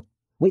again, careful,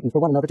 waiting for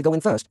one another to go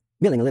in first,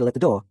 milling a little at the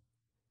door.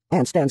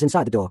 Anne stands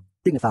inside the door,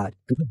 dignified,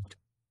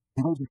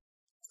 composed.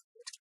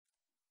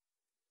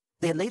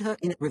 They had laid her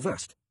in it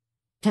reversed.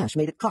 Cash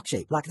made it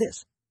clock-shaped like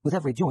this, with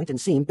every joint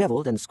and seam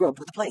beveled and scrubbed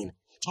with a plane,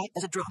 tight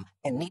as a drum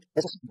and neat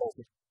as a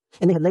basket.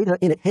 And they had laid her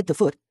in it head to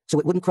foot so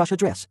it wouldn't crush her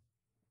dress.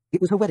 It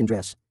was her wedding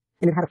dress,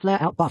 and it had a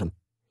flare-out bottom.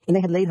 And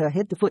they had laid her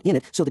head to foot in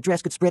it so the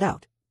dress could spread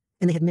out.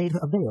 And they had made her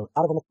a veil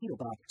out of a mosquito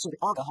bag so the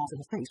auger holes in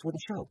her face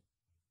wouldn't show.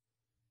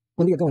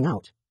 When we are going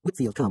out,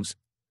 Whitfield comes.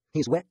 He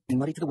is wet and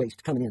muddy to the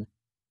waist coming in.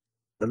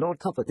 The Lord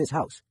comfort this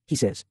house, he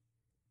says.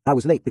 I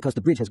was late because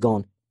the bridge has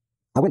gone.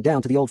 I went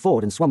down to the old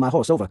ford and swum my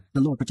horse over,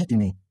 the Lord protecting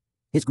me.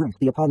 His grace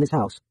be upon this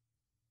house.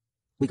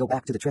 We go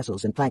back to the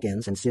trestles and plank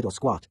ends and sit or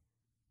squat.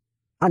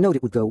 I knowed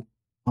it would go,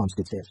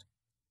 Armstead says.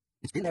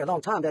 It's been there a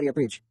long time, that here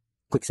bridge,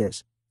 Quick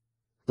says.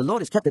 The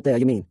Lord has kept it there,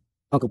 you mean,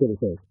 Uncle Billy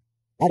says.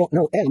 I don't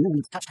know any man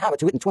that's touched hammer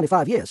to it in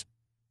 25 years.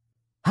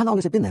 How long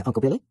has it been there,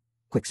 Uncle Billy?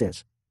 Quick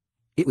says.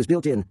 It was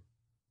built in,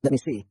 let me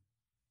see.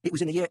 It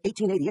was in the year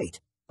 1888,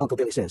 Uncle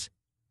Billy says.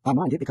 I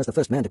mind it because the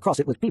first man to cross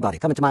it was Peabody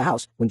coming to my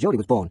house when Jody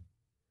was born.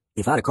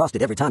 If I'd have crossed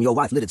it every time your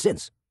wife lit it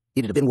since,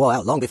 it'd have been wore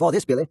out long before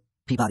this, Billy,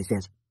 Peabody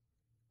says.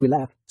 We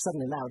laugh,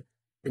 suddenly loud,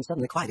 then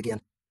suddenly quiet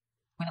again.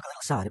 We look a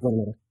little side at one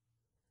another.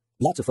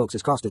 Lots of folks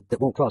has crossed it that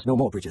won't cross no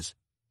more bridges,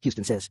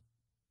 Houston says.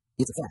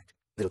 It's a fact,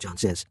 Little John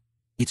says.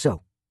 It's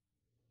so.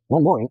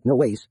 One more ain't no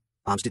ways,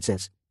 Armstead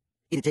says.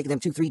 It'd taken them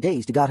 2-3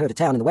 days to got her to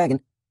town in the wagon.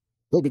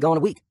 They'd be gone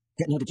a week,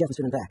 getting her to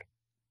Jefferson and back.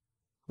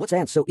 What's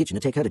Aunt so itching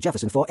to take her to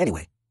Jefferson for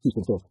anyway,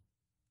 Houston says.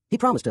 He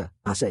promised her,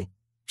 I say.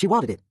 She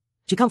wanted it.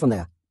 She come from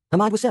there. Her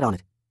mind was set on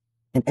it.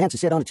 And Aunt's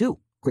is set on it too,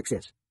 Quick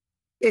says.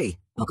 Hey,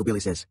 Uncle Billy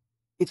says.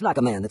 It's like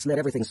a man that's let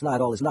everything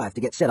slide all his life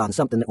to get set on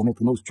something that will make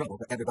the most trouble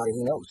for everybody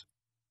he knows.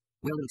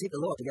 Well, it'll take the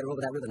Lord to get her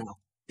over that river now,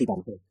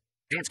 Peabody says.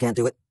 Ants can't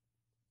do it.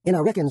 And I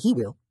reckon he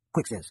will,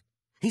 Quick says.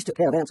 He's took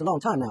care of Ants a long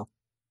time now.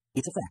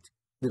 It's a fact,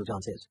 Little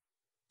John says.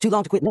 Too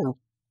long to quit now,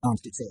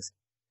 Armstead says.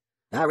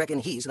 I reckon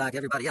he's like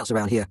everybody else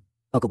around here,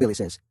 Uncle Billy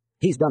says.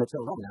 He's done it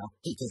so long now,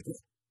 he can't quit.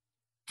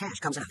 Cash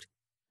comes out.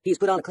 He's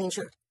put on a clean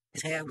shirt,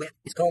 his hair wet,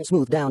 his comb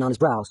smoothed down on his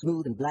brow,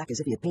 smooth and black as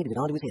if he had painted it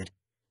onto his head.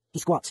 He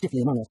squats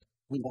stiffly among us.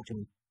 We watch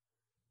him.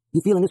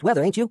 You feeling this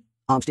weather, ain't you?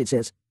 Armstead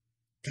says.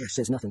 Cash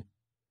says nothing.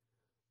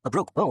 A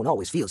broke bone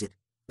always feels it,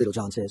 Little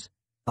John says.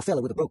 A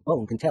fella with a broke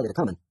bone can tell it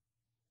a-comin'.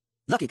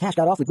 Lucky Cash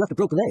got off with just a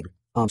broke leg,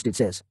 Armstead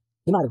says.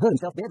 He might have hurt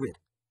himself bedrid.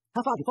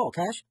 How far'd you fall,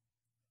 Cash?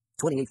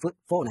 28 foot,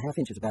 4.5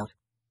 inches about,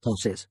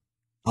 Cash says.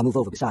 I'll move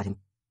over beside him.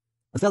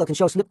 A fella can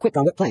show slip quick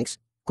on wet planks,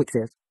 Quick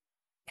says.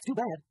 It's too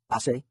bad, I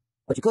say,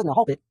 but you couldn't have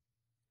helped it.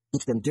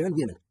 It's them darn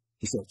women,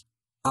 he says.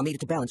 I made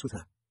it to balance with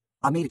her.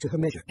 I made it to her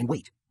measure and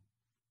weight.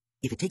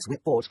 If it takes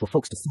wet boards for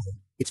folks to fall,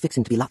 it's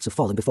fixing to be lots of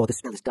falling before the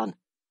spell is done.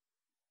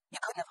 You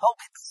couldn't have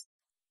helped it.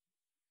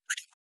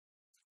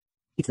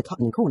 It's the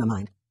cotton and corn I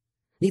mind.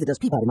 Neither does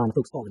Peabody mind the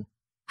folks falling.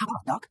 How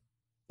about, Doc?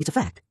 It's a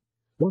fact.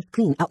 Washed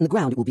clean out in the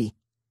ground it will be.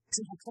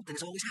 Seems like something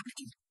is always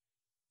happening.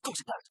 Of course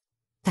it does.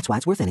 That's why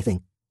it's worth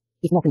anything.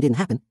 If nothing didn't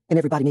happen, and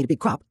everybody made a big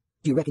crop,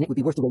 do you reckon it would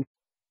be worth the wait?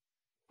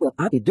 Well,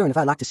 I'd be darned if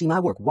I'd like to see my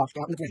work washed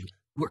out in the ground.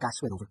 Work I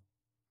sweat over.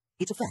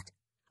 It's a fact.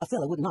 A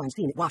fella wouldn't mind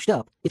seeing it washed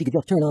up if he could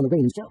just turn on the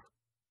rain himself.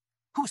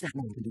 Who's that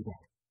man who can do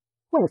that?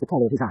 Where's the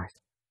color of his eyes?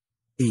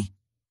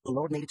 The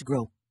Lord made it to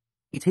grow.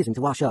 It's his'n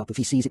to wash up if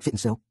he sees it fitting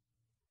so.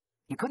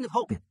 You couldn't have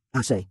hoped it,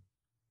 I say.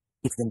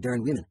 It's them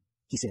darn women,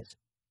 he says.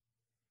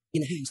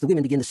 In the house, the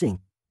women begin to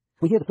sing.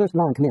 We hear the first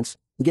line commence,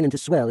 beginning to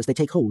swell as they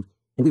take hold,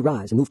 and we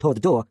rise and move toward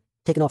the door,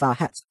 taking off our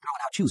hats,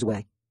 throwing our shoes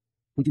away.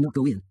 We do not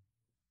go in.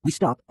 We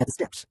stop at the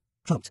steps,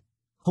 clumped,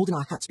 holding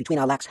our hats between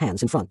our lax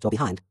hands in front or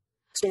behind,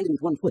 standing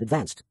with one foot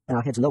advanced and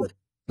our heads lowered,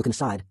 looking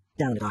aside,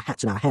 down at our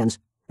hats in our hands,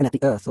 and at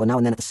the earth or now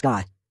and then at the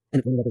sky,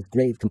 and at one another's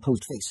grave,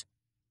 composed face.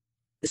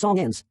 The song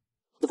ends.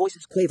 The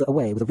voices quaver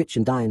away with a rich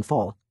and dying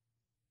fall.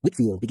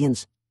 Whitfield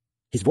begins.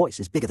 His voice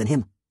is bigger than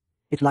him.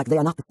 It's like they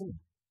are not the same.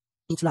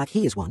 It's like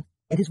he is one,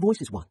 and his voice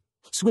is one,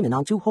 swimming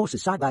on two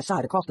horses side by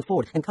side across the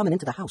ford and coming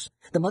into the house,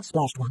 the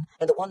mud-splashed one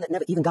and the one that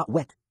never even got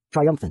wet,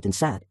 triumphant and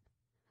sad.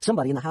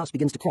 Somebody in the house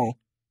begins to cry.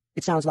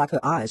 It sounds like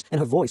her eyes and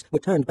her voice were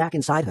turned back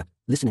inside her,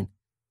 listening.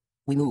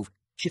 We move,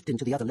 shifting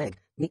to the other leg,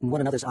 meeting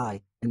one another's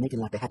eye and making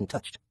like they hadn't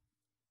touched.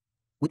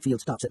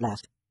 Whitfield stops at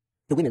last.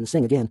 The women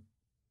sing again.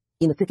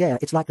 In the thick air,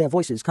 it's like their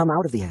voices come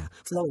out of the air,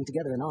 flowing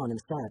together and on in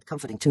sad,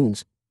 comforting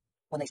tunes.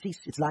 When they cease,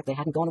 it's like they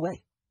hadn't gone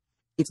away.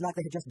 It's like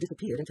they had just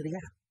disappeared into the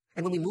air.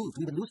 And when we moved,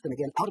 we would loose them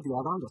again out of the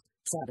air around us,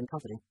 sad and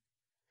comforting.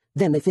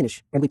 Then they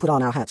finish, and we put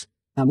on our hats,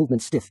 our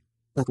movements stiff,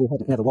 like we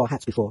hadn't never wore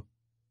hats before.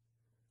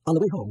 On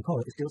the way home,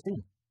 Cora is still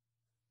singing.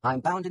 I'm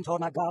bounding toward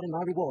my God and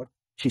my reward,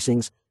 she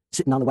sings,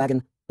 sitting on the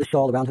wagon, the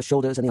shawl around her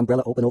shoulders and the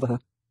umbrella open over her,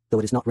 though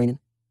it is not raining.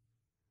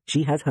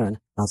 She has hern,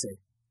 I'll say.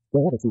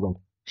 Wherever she went,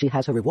 she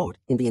has her reward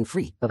in being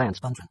free of Aunt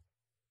Spondren.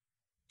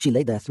 She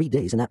laid there 3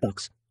 days in that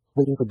box,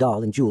 waiting for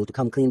Doll and Jewel to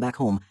come clean back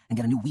home and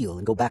get a new wheel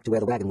and go back to where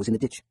the wagon was in the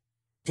ditch.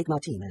 Take my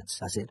team,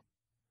 Aunts, I said.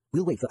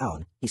 We'll wait for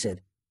Aaron, he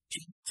said.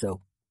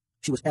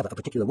 She was ever a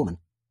particular woman.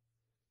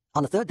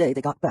 On the 3rd day,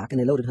 they got back and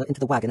they loaded her into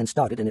the wagon and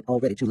started, and it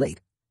already too late.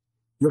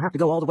 You'll have to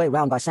go all the way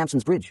round by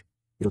Sampson's Bridge.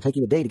 It'll take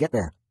you a day to get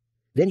there.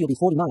 Then you'll be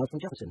 40 miles from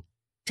Jefferson.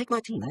 Take my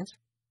team, Aunts.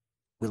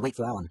 We'll wait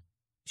for Aaron.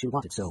 She'll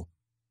want it so.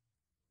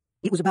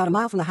 It was about a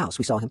mile from the house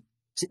we saw him,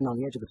 sitting on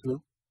the edge of the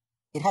slough.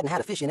 It hadn't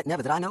had a fish in it,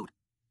 never that I knowed.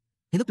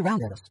 He looked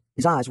around at us,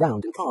 his eyes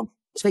round and calm,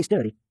 his face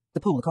dirty, the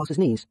pole across his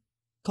knees.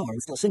 Cora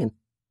was still singing.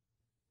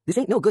 This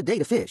ain't no good day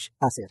to fish,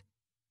 I said.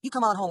 You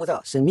come on home with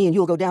us, and me and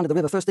you'll go down to the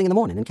river first thing in the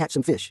morning and catch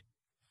some fish.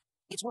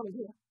 It's warmer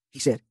here, he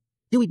said.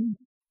 Do we?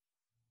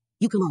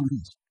 You come on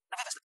with us. The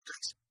river's the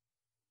place.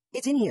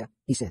 It's in here,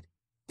 he said.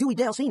 Dewey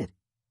Dale seen it.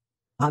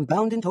 I'm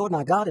bounding toward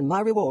my God and my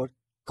reward,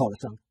 Cora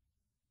sung.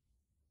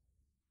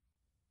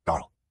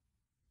 Darl,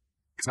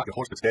 it's not your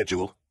horse that's dead,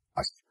 Jewel,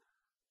 I said.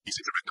 He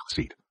sits erect on the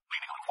seat,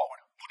 leaning a little forward,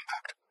 looking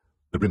back.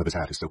 The brim of his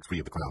hat is soaked free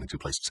of the crown in 2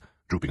 places,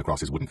 drooping across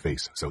his wooden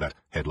face, so that,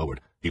 head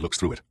lowered, he looks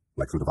through it,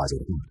 like through the visor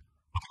of a helmet,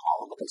 looking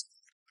all on the place,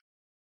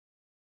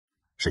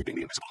 shaping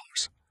the invisible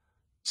horse.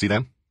 See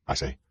them? I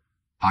say.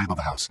 High above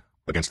the house,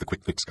 against the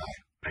quick, thick sky,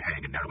 they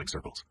hang in narrowing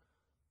circles.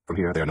 From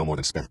here, they are no more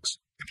than specks,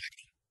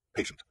 impeccable,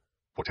 patient,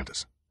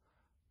 portentous.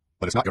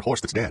 But it's not your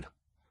horse that's dead.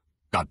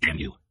 God damn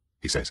you,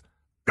 he says.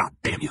 God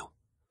damn you.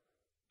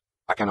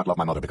 I cannot love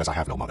my mother because I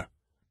have no mother.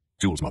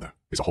 Jewel's mother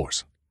is a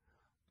horse.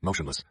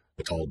 Motionless,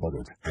 the tall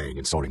buggards hang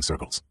in soaring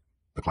circles,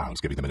 the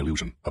clouds giving them an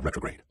illusion of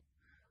retrograde.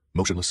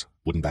 Motionless,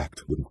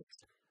 wooden-backed,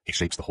 wooden-faced, he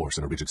shapes the horse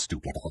in a rigid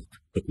stoop like a hawk,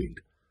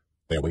 hook-winged.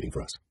 They are waiting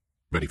for us,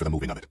 ready for the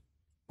moving of it,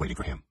 waiting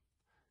for him.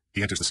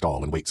 He enters the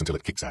stall and waits until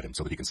it kicks at him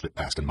so that he can slip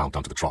past and mount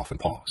onto the trough and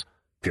pause,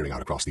 peering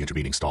out across the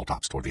intervening stall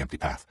tops toward the empty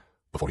path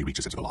before he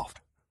reaches into the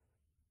loft.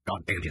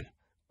 God damn him.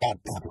 God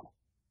damn him.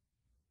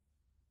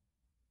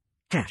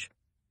 Cash.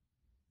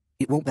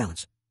 It won't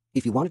balance.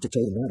 If you wanted to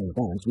tote and ride on a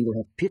balance, we will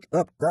have pick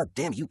up. God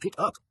damn you, pick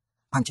up.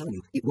 I'm telling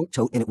you, it won't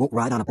tote and it won't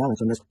ride on a balance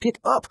unless pick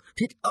up.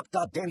 Pick up,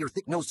 god damn your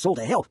thick-nosed soul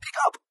to hell. Pick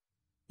up.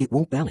 It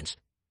won't balance.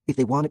 If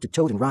they wanted to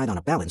tote and ride on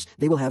a balance,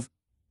 they will have...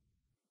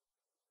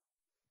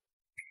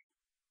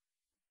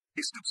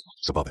 He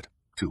stoops above it,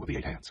 2 of the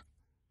 8 hands.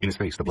 In his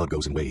face, the blood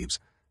goes in waves.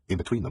 In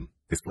between them,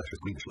 his flesh is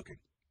greenish-looking,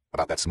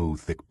 about that smooth,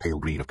 thick, pale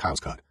green of cow's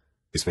cud.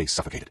 His face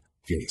suffocated,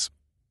 furious,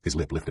 his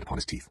lip lifted upon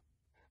his teeth.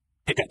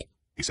 Pick up,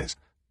 he says.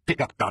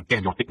 Pick up,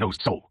 goddamn your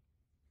thick-nosed soul.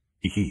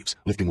 He heaves,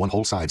 lifting one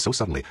whole side so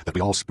suddenly that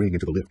we all spring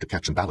into the lift to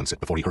catch and balance it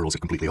before he hurls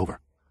it completely over.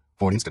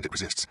 For an instant it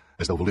resists,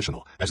 as though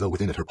volitional, as though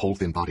within it her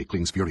pole-thin body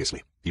clings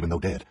furiously, even though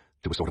dead,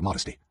 to a sort of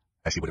modesty,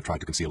 as she would have tried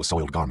to conceal a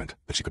soiled garment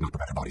that she could not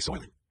prevent her body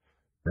soiling.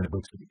 Then it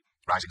breaks free,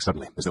 rising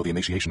suddenly, as though the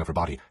emaciation of her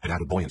body had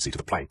added buoyancy to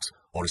the planks,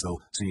 or as though,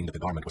 seeing that the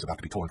garment was about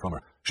to be torn from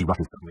her, she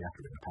rushes suddenly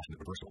after it in a passionate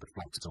reversal that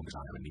flanks its own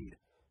desire and need.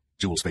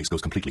 Jewel's face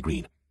goes completely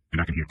green,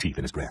 and I can hear teeth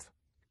in his breath.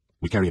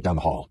 We carry it down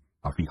the hall,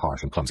 our feet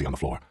harsh and clumsy on the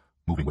floor,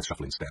 moving with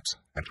shuffling steps,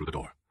 and through the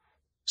door.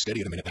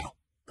 Steady in a minute now.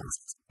 Let him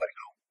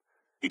go.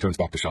 He turns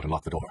back to shut and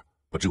lock the door,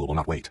 but Jewel will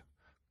not wait.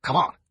 Come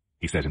on,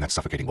 he said in that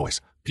suffocating voice.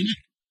 Come on.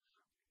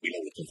 We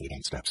lower it carefully down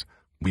the steps.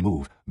 We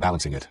move,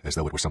 balancing it as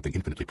though it were something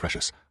infinitely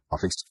precious, our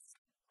faces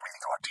breathing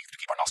through our teeth to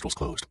keep our nostrils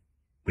closed.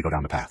 We go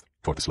down the path,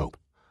 toward the slope.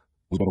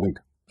 We better wait,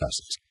 Klaus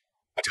says.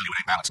 I tell you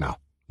it ain't balanced now.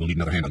 We'll need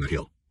another hand on that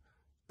hill.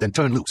 Then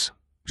turn loose,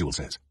 Jewel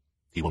says.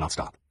 He will not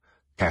stop.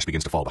 Cash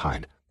begins to fall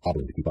behind,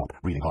 hobbling to keep up,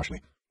 breathing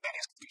harshly. Then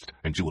his feet,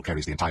 and Jewel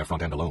carries the entire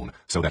front end alone,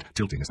 so that,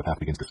 tilting as the path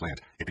begins to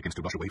slant, it begins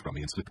to rush away from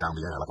me and slip down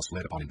the air like a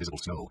sled upon invisible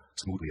snow,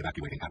 smoothly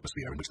evacuating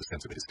atmosphere in which the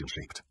sense of it is still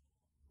shaped.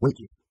 Wake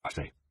you, I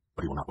say,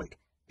 but he will not wake.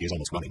 He is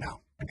almost running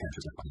now, and Cash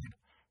is left behind.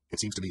 It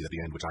seems to me that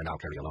the end which I now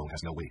carry alone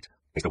has no weight,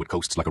 as though it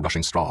coasts like a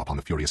rushing straw upon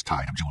the furious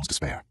tide of Jules'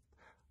 despair.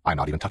 I am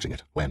not even touching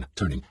it, when,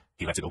 turning,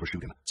 he lets it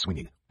overshoot him,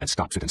 swinging, and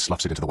stops it and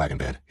sloughs it into the wagon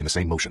bed in the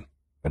same motion,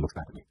 and looks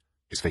back at me,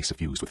 his face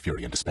suffused with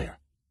fury and despair.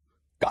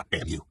 God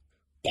damn you!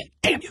 God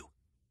damn you!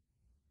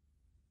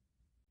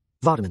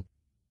 Vardaman.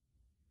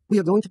 We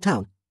are going to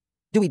town.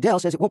 Dewey Dell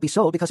says it won't be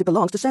sold because it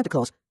belongs to Santa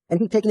Claus, and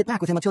he's taking it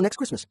back with him until next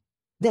Christmas.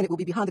 Then it will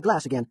be behind the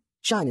glass again,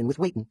 shining with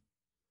waiting.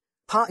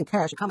 Pa and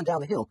Cash are coming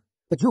down the hill,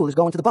 but Jewel is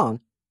going to the barn.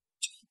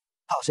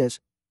 Pa says,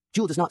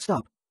 Jewel does not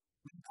stop.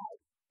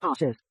 Pa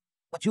says,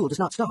 but Jewel does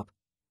not stop.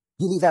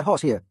 You leave that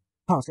horse here,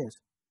 Pa says.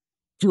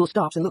 Jewel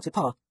stops and looks at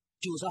Pa.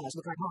 Jewel's eyes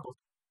look like marble.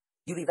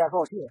 You leave that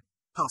horse here,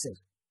 Pa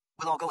says.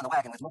 We'll all go in the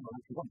wagon with Mama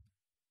like she wants.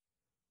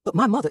 But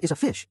my mother is a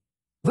fish.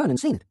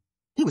 Vernon's seen it.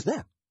 He was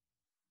there.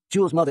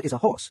 Jewel's mother is a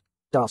horse,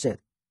 Doll said.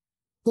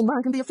 Then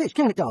mine can be a fish,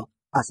 can't it, Doll?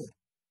 I said.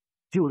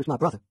 Jewel is my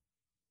brother.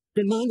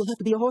 Then mine will have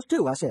to be a horse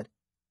too, I said.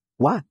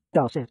 Why?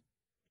 Doll said.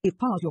 If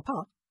Pa's your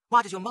pa,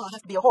 why does your ma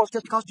have to be a horse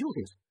just because Jewel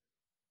is?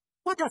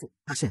 What does it?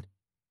 I said.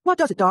 What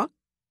does it, Doll?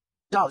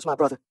 Doll is my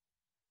brother.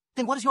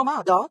 Then what is your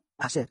ma, Doll?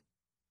 I said.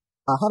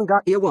 I haven't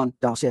got ear one,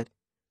 Doll said.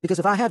 Because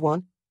if I had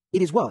one,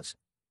 it is was.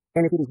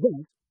 And if it is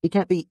was, it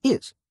can't be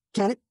is,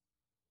 can it?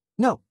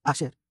 No, I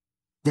said.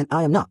 Then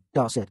I am not,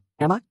 Doll said.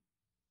 Am I?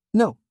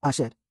 No, I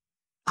said.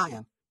 I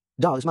am.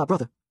 Doll is my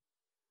brother.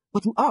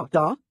 But you are,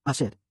 Doll, I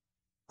said.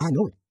 I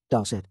know it,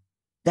 Doll said.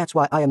 That's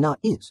why I am not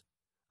is.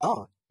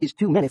 R is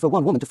too many for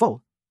one woman to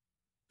fold.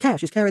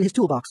 Cash is carrying his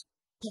toolbox.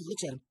 Pa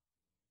looks at him.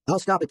 I'll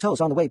stop at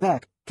Tulsa on the way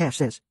back, Cash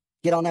says.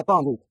 Get on that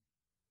barn roof.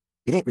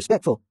 It ain't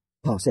respectful,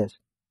 Pa says.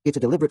 It's a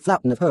deliberate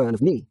flouting of her and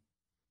of me.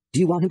 Do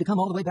you want him to come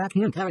all the way back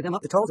here and carry them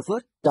up the Tulls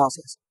afoot? Doll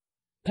says.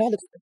 Pa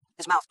looks at him,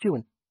 his mouth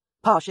chewing.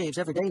 Pa shaves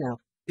every day now,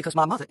 because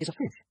my mother is a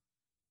fish.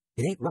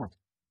 It ain't right,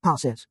 Pa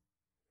says.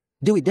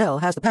 Dewey Dell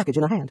has the package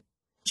in her hand.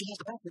 She has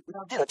the package with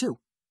our dinner, too.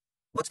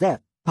 What's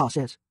that? Pa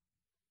says.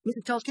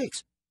 Mrs. Tull's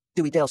cakes,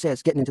 Dewey Dell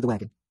says, getting into the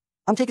wagon.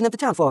 I'm taking them to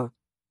town for her.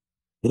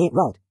 It ain't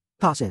right,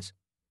 Pa says.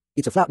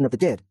 It's a flouting of the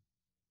dead.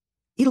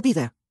 It'll be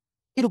there.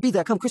 It'll be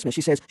there come Christmas,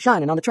 she says,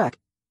 shining on the track.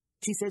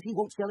 She says he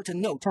won't sell it to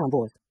no town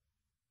boy.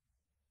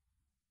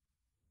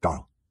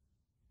 Darl.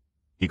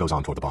 He goes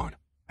on toward the barn,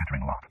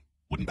 entering a lot,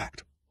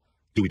 wooden-backed.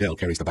 Dewey Dell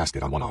carries the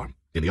basket on one arm,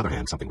 in the other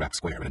hand something wrapped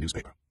square in a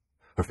newspaper.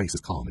 Her face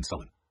is calm and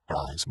sullen, her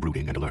eyes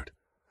brooding and alert.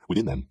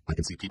 Within them, I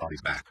can see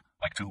Peabody's back,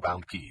 like two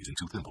round peas in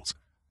two thimbles.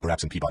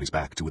 Perhaps in Peabody's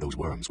back, two of those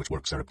worms which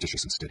work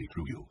surreptitious and steady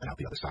through you and out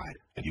the other side,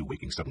 and you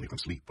waking suddenly from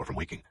sleep or from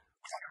waking,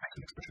 without your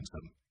making expressions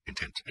sudden,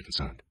 intent and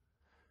concerned.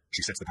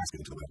 She sets the basket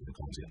into the wagon and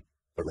climbs in,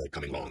 her leg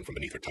coming long from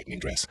beneath her tightening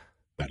dress,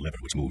 that lever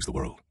which moves the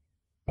world,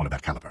 one of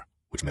that caliber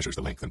which measures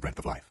the length and breadth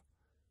of life.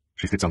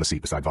 She sits on the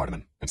seat beside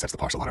Vardaman and sets the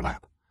parcel on her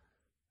lap.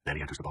 Then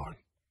he enters the barn.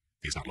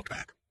 He has not looked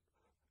back.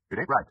 It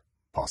ain't right,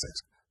 Pa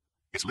says.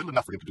 It's little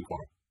enough for him to do for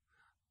her.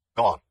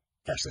 Go on,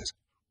 Cash says.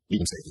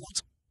 Leave him stay if he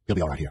wants. He'll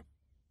be all right here.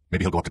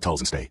 Maybe he'll go up to Tull's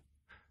and stay.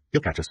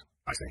 He'll catch us,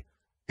 I say.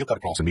 He'll cut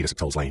across and meet us at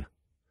Tull's Lane.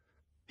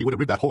 He would have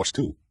rid that horse,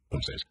 too,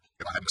 Tom says,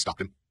 if I hadn't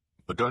stopped him.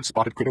 The darn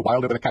spotted critter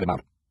wilder than a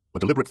catamount. A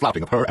deliberate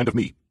flouting of her and of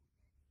me.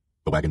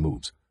 The wagon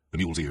moves. The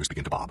mule's ears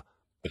begin to bob.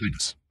 Behind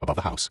us, above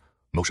the house,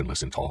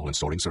 motionless in tall and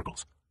soaring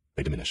circles,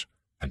 they diminish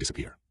and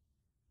disappear.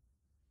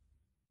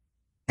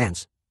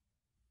 Ants.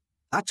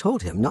 I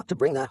told him not to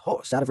bring that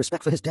horse out of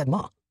respect for his dead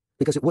ma,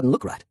 because it wouldn't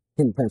look right,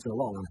 him prancing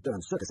along on a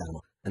darn circus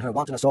animal, and her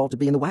wanting us all to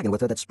be in the wagon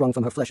with her that sprung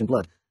from her flesh and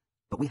blood.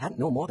 But we hadn't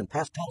no more than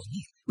passed Tull's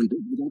Heath when Bill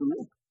began to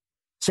roll.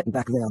 Sitting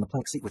back there on the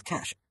plank seat with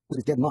Cash, with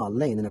his dead ma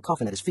laying in her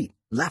coffin at his feet,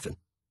 laughing.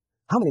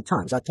 How many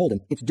times I told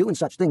him it's doing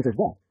such things as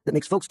that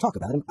makes folks talk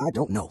about him, I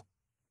don't know.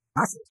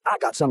 I said, I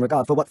got some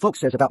regard for what folks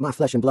says about my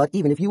flesh and blood,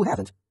 even if you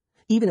haven't.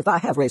 Even if I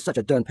have raised such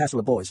a darn passel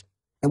of boys.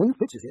 And when you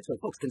fixes it so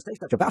folks can say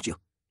such about you,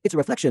 it's a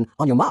reflection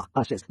on your ma,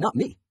 I says, not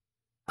me.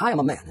 I am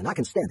a man, and I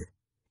can stand it.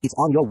 It's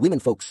on your women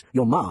folks,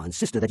 your ma and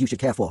sister, that you should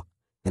care for.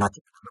 And I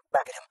look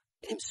back at him,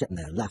 and him sitting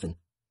there laughing.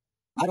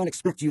 I don't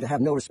expect you to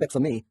have no respect for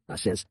me, I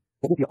says,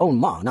 but with your own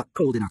ma not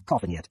cold in her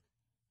coffin yet.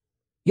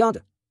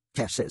 Yonder,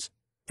 Cash says,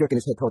 jerking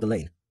his head toward the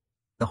lane.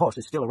 The horse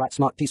is still a right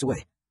smart piece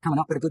away, coming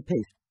up at a good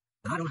pace,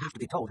 but I don't have to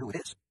be told who it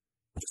is.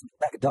 I just look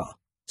back at Doll,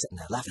 sitting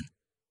there laughing.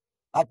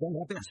 I've done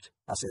my best,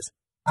 I says.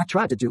 I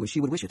tried to do as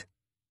she would wish it.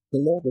 The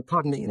Lord will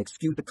pardon me and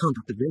excuse the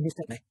conduct that really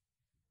sent me.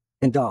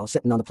 And Doll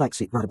sitting on the plank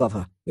seat right above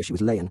her, where she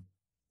was laying,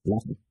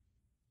 laughing.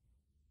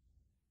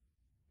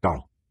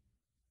 Darl.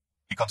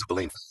 He comes up the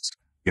lane fast,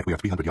 yet we are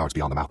 300 yards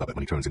beyond the mouth of it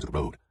when he turns into the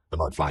road, the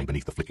mud flying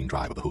beneath the flicking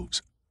drive of the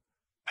hooves.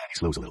 And he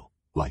slows a little,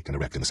 light and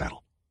erect in the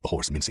saddle, the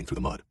horse mincing through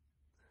the mud.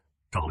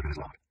 Tull in his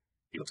lot.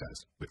 He looks at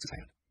us, lifts his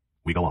hand.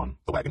 We go on,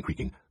 the wagon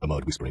creaking, the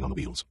mud whispering on the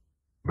wheels.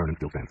 Vernon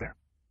still stands there.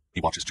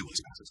 He watches Jewel as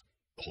he passes,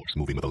 the horse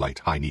moving with a light,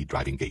 high-kneed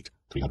driving gait,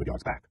 300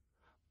 yards back.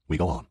 We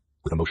go on,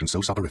 with a motion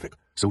so soporific,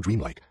 so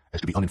dreamlike,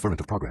 as to be uninferent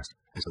of progress,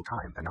 as though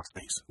time and not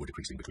space were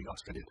decreasing between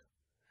us and it.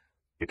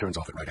 It turns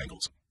off at right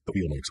angles. The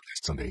wheel marks of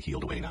last Sunday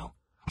healed away now.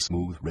 A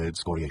smooth, red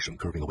scoriation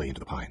curving away into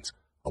the pines.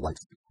 A white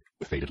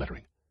with faded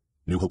lettering.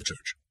 New Hope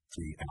Church,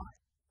 Free am I.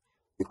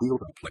 It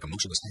wheeled up like a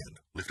motionless hand,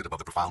 lifted above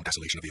the profound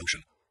desolation of the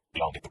ocean.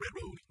 Beyond it, the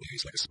red road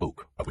lays like a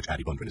spoke, of which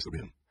Addie Bundren is the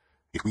rim.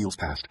 It wheels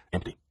past,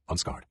 empty,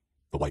 unscarred.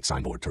 The white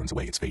signboard turns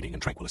away its fading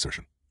and tranquil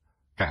assertion.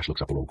 Cash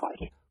looks up the road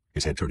quietly,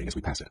 his head turning as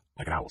we pass it,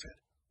 like an owl's head.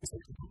 His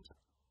face composed.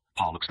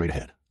 Paul looks straight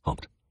ahead,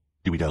 humped.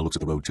 Dewey Dell looks at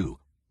the road too.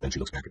 Then she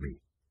looks back at me,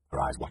 her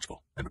eyes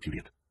watchful and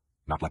repudiant.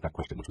 Not like that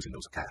question which was in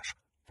those of Cash,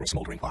 for a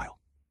smoldering while.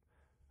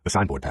 The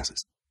signboard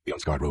passes. The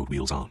unscarred road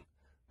wheels on.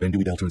 Then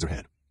Dewey Dell turns her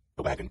head.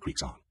 The wagon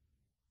creaks on.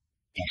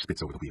 Cash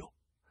spits over the wheel.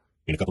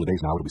 In a couple of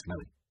days now it'll be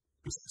smelly,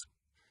 he says.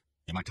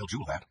 You might tell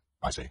Jewel that,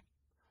 I say.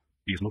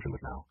 He is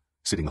motionless now,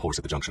 sitting the horse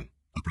at the junction,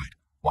 upright,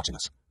 watching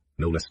us,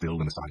 no less still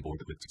than the signboard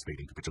that lifts its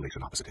fading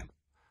capitulation opposite him.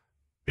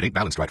 It ain't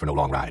balanced right for no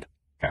long ride,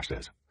 Cash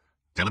says.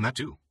 Tell him that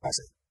too, I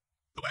say.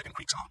 The wagon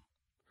creaks on.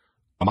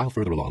 A mile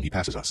further along he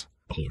passes us,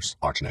 the horse,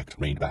 arch-necked,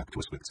 reined back to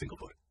a swift single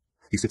foot.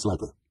 He sits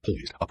lightly,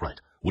 poised,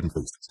 upright,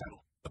 wooden-faced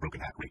saddle, the broken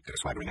hat raked at a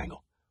swaggering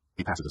angle.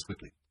 He passes us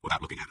swiftly,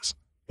 without looking at us,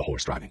 the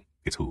horse driving,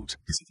 its hooves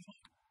hissing.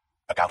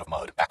 A gout of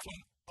mud,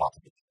 backflung, plops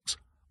at the box.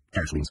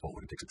 Cash leans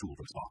forward and takes a tool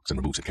from his box and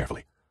removes it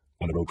carefully.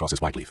 When the road crosses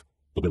Whiteleaf,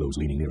 the billows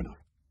leaning near enough,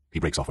 he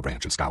breaks off a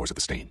branch and scours at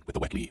the stain with the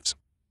wet leaves.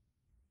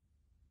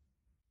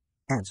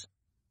 Ants.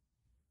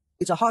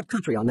 It's a hard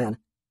country on man.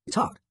 It's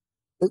hard.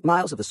 8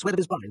 miles of the sweat of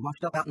his body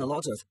washed up out in the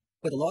Lord's earth,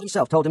 where the Lord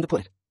himself told him to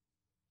put it.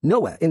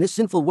 Nowhere in this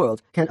sinful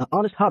world can an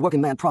honest,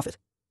 hard-working man profit.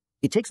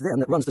 It takes them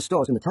that runs the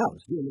stores in the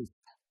towns, you and me,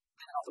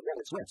 off of them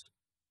that sweats.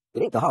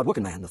 It ain't the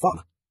hard-working man, the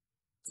farmer.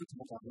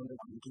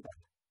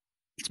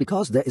 It's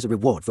because there is a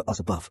reward for us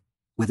above,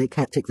 where they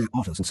can't take their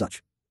autos and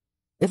such.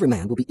 Every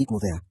man will be equal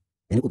there,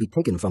 and it will be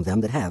taken from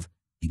them that have,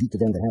 and given to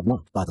them that have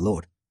not, by the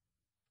Lord.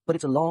 But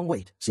it's a long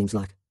wait, seems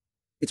like.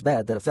 It's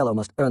bad that a fellow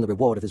must earn the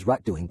reward of his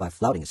right doing by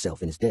flouting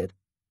himself in his dead.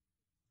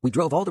 We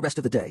drove all the rest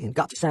of the day and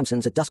got to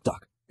Sampson's at dusk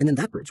dark, and then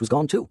that bridge was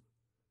gone too.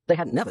 They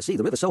hadn't never seen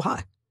the river so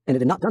high, and it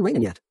had not done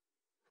raining yet.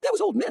 There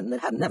was old men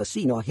that hadn't never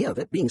seen or hear of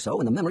it being so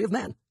in the memory of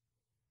man.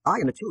 I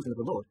am the chosen of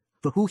the Lord,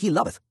 for who he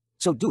loveth,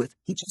 so doeth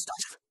he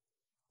chastiseth.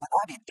 But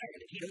I be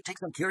damned if he don't take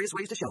some curious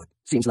ways to show it,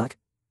 seems like.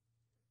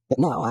 But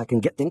now I can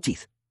get them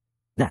teeth.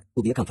 That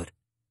will be a comfort.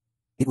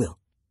 It will.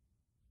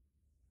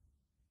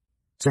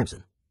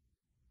 Samson.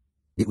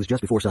 It was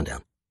just before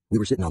sundown. We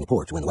were sitting on the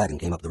porch when the wagon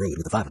came up the road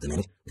with the 5 of them in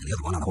it, and the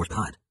other one on the horse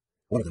behind.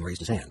 One of them raised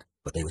his hand,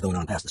 but they was going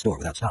on past the store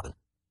without stopping.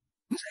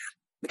 Who's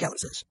that? McCallum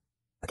says.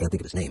 I can't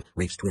think of his name.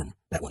 Rafe's twin.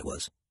 That one it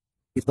was.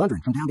 It's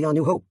thundering from down beyond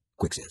New Hope,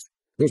 Quick says.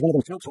 There's one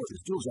of them Snopes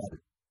horses, Jules riding.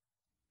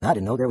 I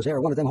didn't know there was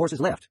ever one of them horses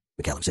left,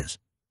 McCallum says.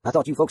 I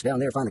thought you folks down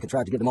there finally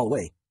contrived to give them all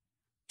away.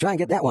 Try and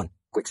get that one,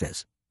 Quick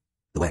says.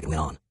 The wagon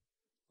went on.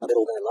 I bet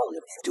old man Long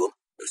never gave it to him,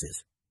 he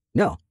says.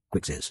 No,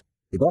 Quick says.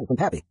 They bought it from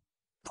Pappy.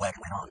 The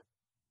wagon went on.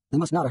 They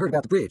must not have heard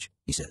about the bridge,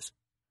 he says.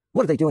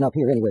 What are they doing up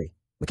here anyway,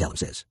 McCallum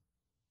says.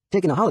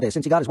 Taking a holiday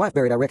since he got his wife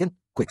buried, I reckon,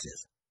 Quick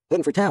says.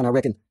 Heading for town, I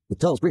reckon, with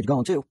Tull's Bridge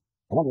gone too.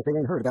 I wonder if they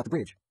ain't heard about the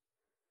bridge.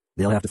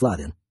 They'll have to fly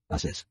then, I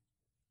says.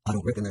 I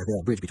don't reckon there's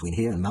a bridge between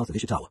here and the mouth of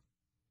Ishitawa.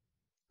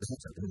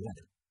 That's something we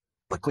landed.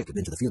 But Quick had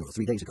been to the funeral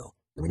 3 days ago,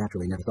 and we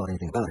naturally never thought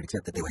anything about it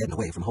except that they were heading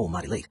away from home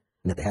mighty late,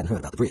 and that they hadn't heard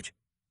about the bridge.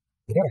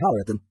 You better holler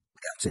at them,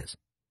 McCallum says.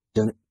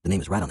 Darn it, the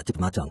name is right on the tip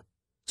of my tongue.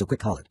 So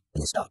Quick hollered,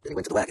 and they stopped, and he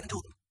went to the wagon and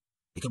told them.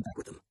 He come back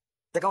with them.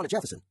 They're going to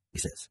Jefferson, he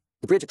says.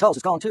 The bridge at Tull's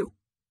is gone too.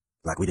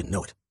 Like we didn't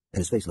know it,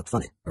 and his face looked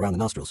funny, around the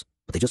nostrils,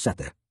 but they just sat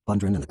there,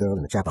 Bundren and the girl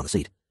and the chap on the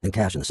seat, and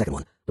Cash and the second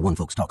one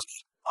folks talks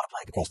on a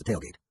plank across the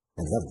tailgate,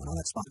 and the other one on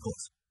that spotted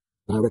horse.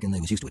 And I reckon they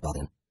was used to it by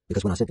then,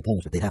 because when I said to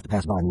Clarence that they'd have to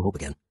pass by New Hope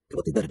again, and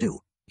what they'd better do,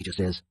 he just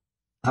says,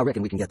 I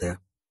reckon we can get there.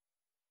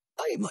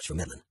 I ain't much for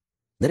meddling.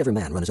 Let every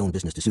man run his own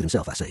business to suit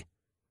himself, I say.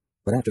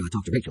 But after I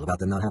talked to Rachel about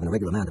them not having a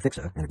regular man to fix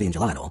her, and it being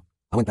July and all,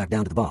 I went back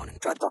down to the barn and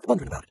tried to talk to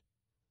Bundren about it.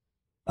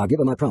 I'll give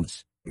her my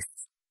promise.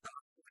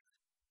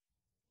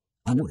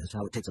 I notice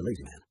how it takes a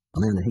lazy man, a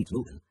man that hates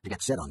moving, to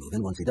get set on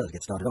moving once he does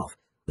get started off,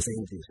 the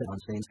same as he was set on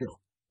staying still.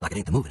 Like it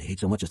ain't the moving he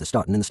hates so much as the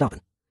starting and the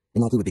stopping.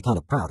 And like he would be kind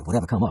of proud of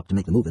whatever come up to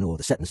make the moving or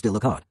the setting still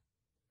look hard.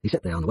 He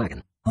sat there on the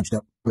wagon, hunched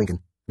up, blinking,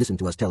 listened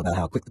to us tell about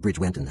how quick the bridge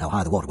went and how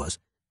high the water was,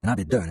 and I'd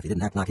be darned if he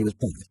didn't act like he was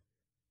proud of it,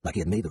 like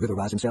he had made the river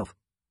rise himself.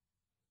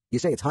 You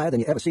say it's higher than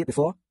you ever see it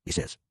before? He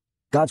says.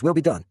 God's will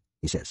be done,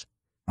 he says.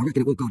 I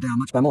reckon it won't go down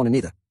much by morning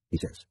neither, he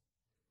says.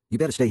 You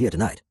better stay here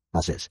tonight,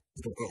 I says,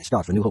 and get early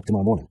start for New Hope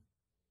tomorrow morning.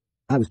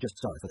 I was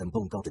just sorry for them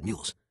bone-gaunted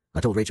mules.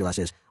 I told Rachel, I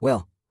says,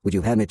 well, would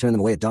you have had me turn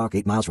them away at dark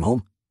 8 miles from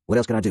home? What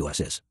else can I do, I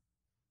says.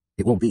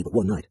 It won't be but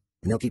one night,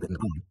 and they'll keep it in the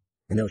barn,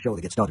 and they'll show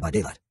they get started by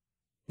daylight.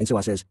 And so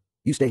I says,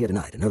 you stay here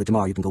tonight, and early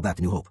tomorrow you can go back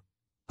to New Hope.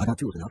 I got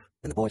tools enough,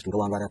 and the boys can go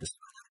on right after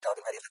dark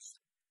and ready.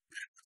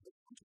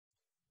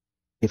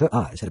 If her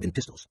eyes had been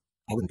pistols,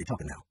 I wouldn't be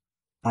talking now.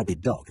 I'd be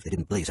dog if they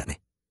didn't blaze at me.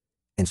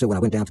 And so when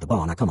I went down to the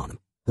barn, I come on them,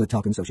 her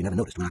talking so she never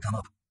noticed when I come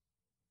up.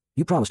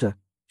 You promised her,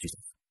 she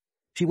said.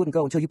 She wouldn't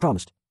go until you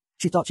promised.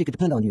 She thought she could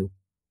depend on you.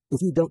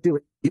 If you don't do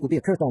it, it will be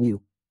a curse on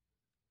you.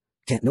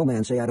 Can't no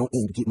man say I don't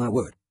aim to keep my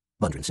word,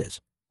 Bundren says.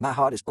 My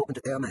heart is open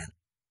to every man.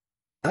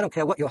 I don't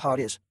care what your heart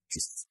is, she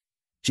says.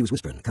 She was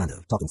whispering, kind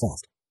of talking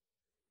fast.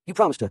 You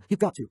promised her. You've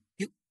got to.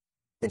 You...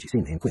 Then she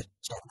seen me and quit,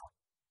 standing up.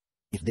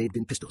 If they'd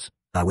been pistols,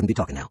 I wouldn't be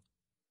talking now.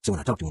 So when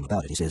I talked to him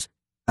about it, he says,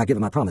 I give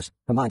her my promise,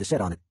 her mind is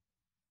set on it.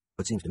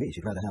 But seems to me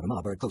she'd rather have a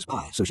ma bird close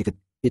by, so she could...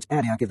 It's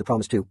Addie I give the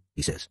promise to,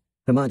 he says.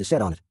 Her mind is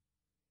set on it.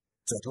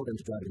 So I told them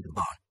to drive it into the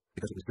barn,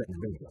 because it was threatening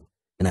rain again,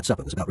 and that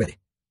supper was about ready.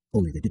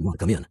 Only they didn't want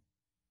to come in.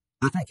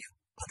 I thank you,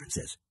 Hundred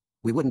says.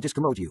 We wouldn't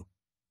discommode you.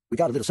 We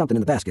got a little something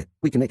in the basket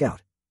we can make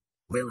out.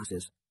 Well, I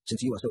says,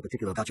 since you are so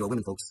particular about your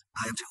women folks,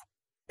 I am too.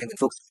 And when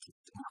folks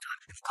more time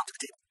and come to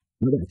the table,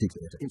 no one takes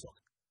it as an insult.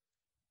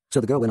 So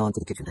the girl went on to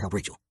the kitchen to help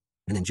Rachel,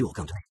 and then Jewel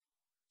come to me.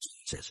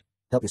 She says,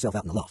 help yourself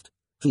out in the loft.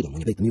 Feed 'em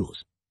when you bait the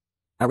mules.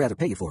 I'd rather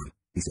pay you for 'em,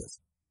 he says.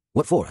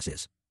 What for, I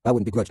says. I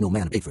wouldn't begrudge no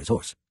man a bait for his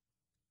horse.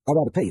 I'd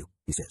rather pay you,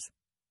 he says.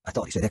 I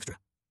thought he said extra.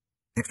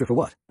 Extra for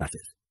what? I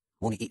says.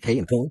 Won't he eat hay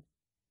and corn?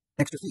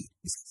 Extra feed,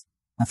 he says.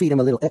 I feed him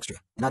a little extra,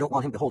 and I don't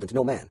want him beholden to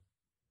no man.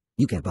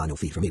 You can't buy no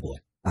feed from me, boy,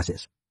 I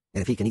says.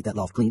 And if he can eat that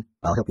loft clean,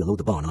 I'll help you load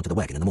the barn onto the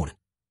wagon in the morning.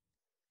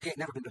 He ain't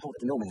never been beholden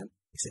to no man,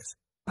 he says.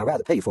 I'd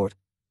rather pay you for it.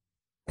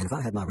 And if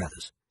I had my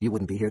rathers, you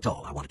wouldn't be here at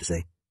all, I wanted to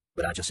say.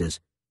 But I just says,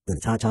 then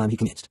it's high time he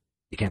commenced.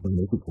 You can't buy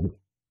no food for me.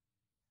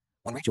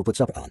 When Rachel put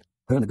supper on,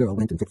 her and the girl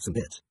went and fixed some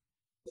beds.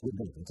 But we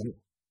didn't come in.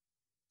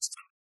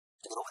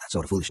 Get over that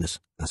sort of foolishness,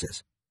 I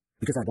says.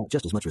 Because I got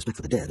just as much respect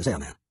for the dead as our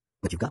man.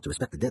 But you've got to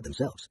respect the dead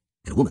themselves.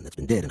 And a woman that's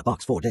been dead in a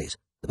box 4 days,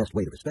 the best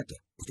way to respect her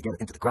is to get her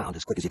into the ground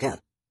as quick as you can.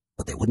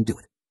 But they wouldn't do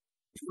it.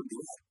 They wouldn't do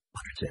it,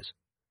 Hundred says.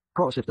 Of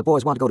course, if the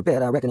boys want to go to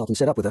bed, I reckon I can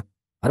set up with her.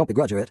 I don't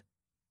begrudge her it.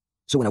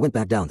 So when I went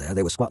back down there,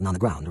 they were squatting on the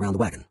ground around the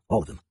wagon,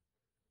 all of them.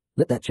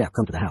 Let that chap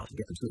come to the house and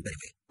get them sleep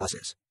anyway, I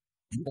says.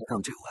 And you better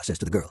come too, I says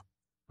to the girl.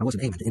 I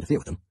wasn't aiming to interfere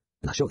with them,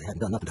 and I surely hadn't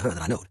done nothing to her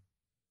that I knowed.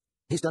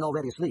 He's done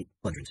already asleep,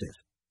 Hundred says.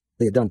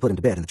 They had done put him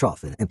to bed in the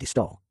trough in an empty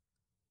stall.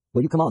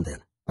 Well, you come on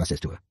then, I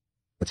says to her.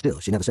 But still,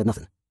 she never said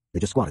nothing. They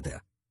just squatted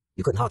there.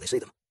 You couldn't hardly see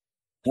them.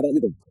 How about you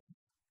then?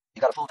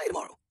 You got a full day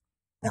tomorrow.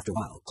 After a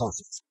while, Paul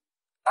says,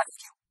 I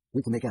thank you.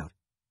 We can make out.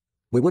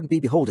 We wouldn't be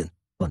beholden,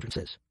 Hundred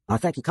says. I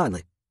thank you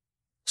kindly.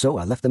 So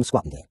I left them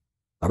squatting there.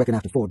 I reckon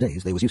after 4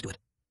 days they was used to it.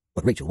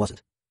 But Rachel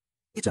wasn't.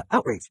 It's a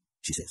outrage,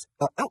 she says.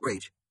 A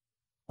outrage.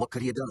 What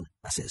could he have done?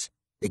 I says.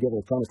 They gave her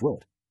a promised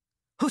word.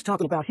 Who's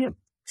talking about him?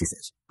 She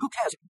says. Who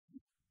cares?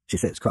 She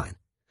says, crying.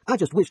 I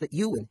just wish that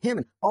you and him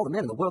and all the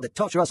men in the world that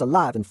torture us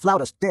alive and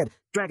flout us dead,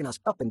 dragging us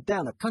up and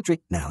down the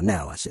country.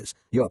 Now, I says.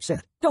 You're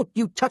upset. Don't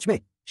you touch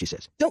me, she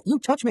says. Don't you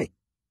touch me.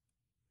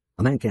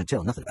 A man can't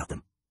tell nothing about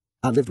them.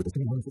 I've lived with this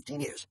man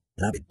 15 years,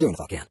 and I'd be darned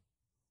if I can.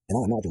 And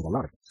I imagine a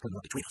lot of things coming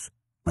up between us.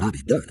 But I'd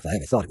be darned if I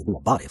ever thought it would be a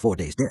body 4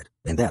 days dead,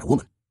 and that a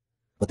woman.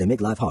 But they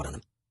make life hard on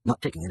them,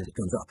 not taking it as it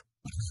comes up,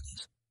 like it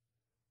is.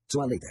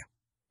 So I lay there,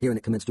 hearing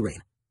it commence to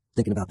rain,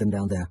 thinking about them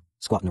down there,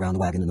 squatting around the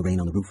wagon in the rain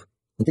on the roof,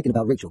 and thinking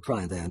about Rachel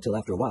crying there until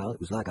after a while it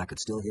was like I could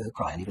still hear her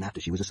crying even after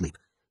she was asleep,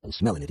 and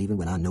smelling it even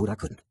when I knowed I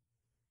couldn't.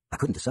 I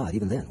couldn't decide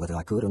even then whether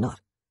I could or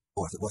not,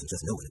 or if it wasn't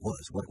just knowing it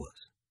was what it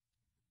was.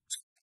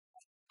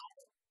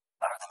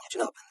 I heard them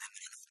hitching up, and then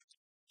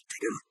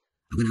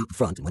I went out the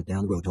front and went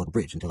down the road toward the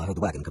bridge until I heard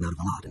the wagon come out of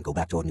the lot and go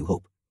back toward New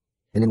Hope.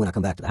 And then when I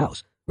come back to the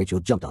house, Rachel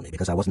jumped on me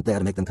because I wasn't there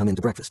to make them come in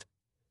to breakfast.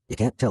 You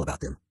can't tell about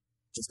them.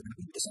 Just about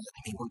you decided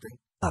they mean one thing.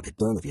 I'd be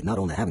darned if you not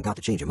only haven't got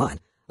to change your mind,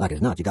 like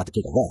as not you got to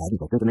take a ride and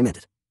thinking they meant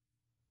it.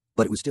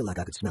 But it was still like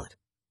I could smell it.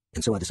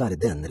 And so I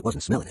decided then that it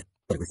wasn't smelling it,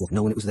 but it was just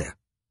knowing it was there.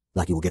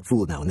 Like you will get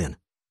fooled now and then.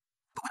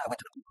 But when I went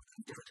to the pool, it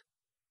was different.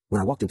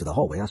 When I walked into the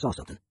hallway, I saw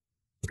something.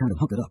 It kind of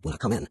hunkered up when I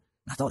come in, and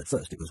I thought at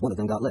first it was one of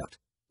them got left.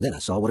 Then I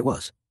saw what it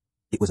was.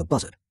 It was a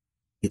buzzard.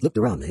 It looked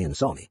around me and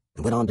saw me,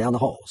 and went on down the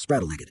hall,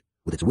 straddle-legged,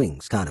 with its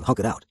wings kind of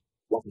hunkered out,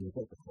 walking in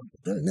one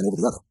and then over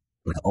the other,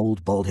 like an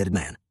old, bald-headed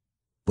man.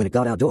 When it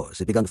got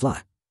outdoors, it begun to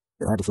fly.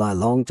 It had to fly a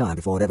long time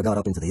before it ever got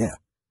up into the air,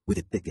 with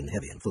it thick and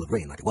heavy and full of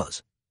rain like it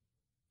was.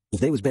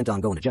 If they was bent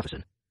on going to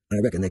Jefferson, I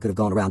reckon they could have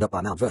gone around up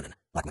by Mount Vernon,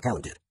 like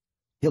McCallum did.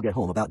 He'll get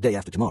home about day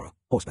after tomorrow,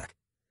 horseback.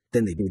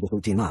 Then they'd be just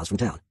 18 miles from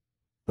town.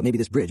 But maybe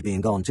this bridge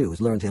being gone too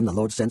has learned him the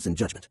Lord's sense and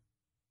judgment.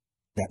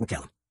 That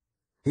McCallum.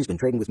 He's been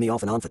trading with me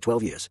off and on for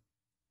 12 years.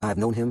 I've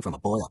known him from a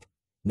boy up.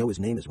 Know his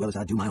name as well as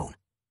I do my own.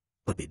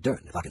 But be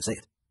darned if I can say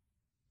it.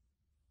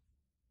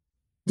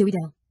 Dewey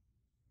Dale.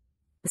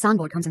 The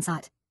signboard comes in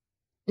sight.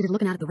 It is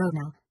looking out at the road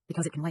now,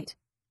 because it can wait.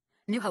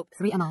 New Hope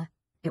 3MI,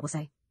 it will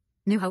say.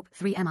 New Hope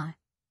 3MI.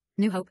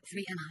 New Hope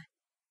 3MI.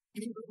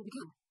 And then the road will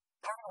begin.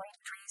 Turning away to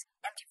the trees,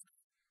 empty,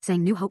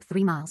 saying New Hope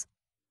 3 miles.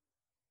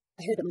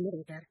 I heard that my mother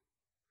was dead.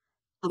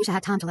 I wish I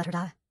had time to let her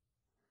die.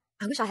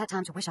 I wish I had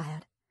time to wish I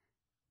had.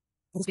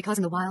 It is because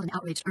in the wild and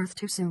outraged earth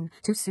too soon,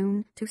 too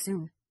soon, too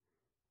soon.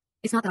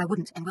 It's not that I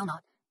wouldn't and will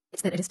not.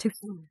 It's that it is too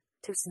soon,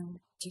 too soon,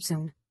 too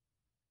soon.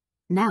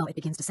 Now it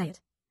begins to say it.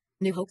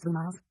 New Hope 3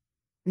 miles.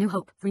 New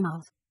Hope 3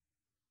 miles.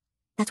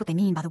 That's what they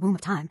mean by the womb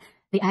of time,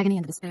 the agony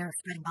and the despair of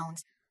spreading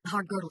bones, the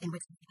hard girdle in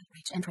which the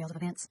outrage entrails of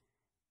events.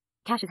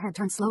 Cash's head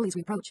turns slowly as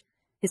we approach,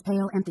 his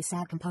pale, empty,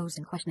 sad, composed,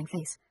 and questioning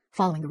face,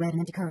 following the red and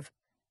empty curve.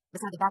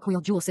 Beside the back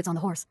wheel, Jewel sits on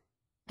the horse,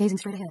 gazing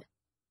straight ahead.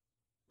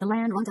 The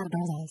land runs out of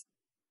Daryl's eyes.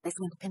 They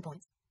swim to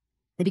pinpoints.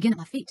 They begin at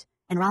my feet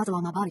and rise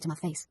along my body to my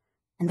face.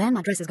 And then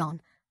my dress is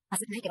gone. I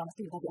sit naked on the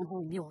street above the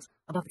unholy mules,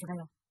 above the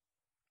travail.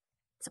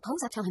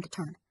 Suppose I tell him to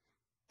turn.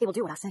 He will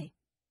do what I say.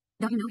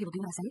 Don't you know he will do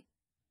what I say?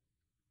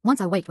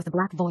 Once I waked with the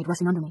black void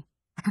rushing under me.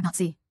 I could not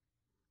see.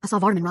 I saw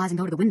Vardaman rise and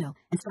go to the window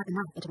and strike a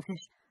knife into the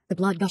fish, the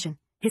blood gushing,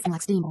 hissing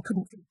like steam, but I could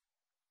not see.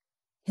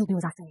 He'll do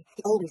as I say.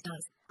 He always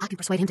does. I can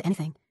persuade him to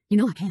anything. You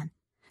know I can.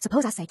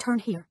 Suppose I say, turn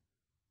here.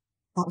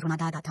 That was when I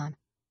died that time.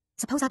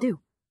 Suppose I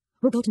do.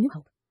 We'll go to New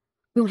Hope.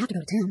 We won't have to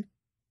go to town.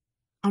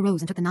 I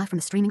rose and took the knife from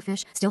the streaming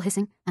fish, still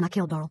hissing, and I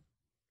killed Doral.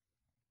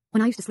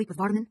 When I used to sleep with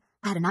Vardaman,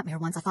 I had a nightmare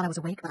once. I thought I was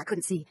awake, but I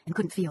couldn't see and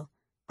couldn't feel.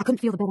 I couldn't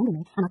feel the bed under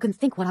me, and I couldn't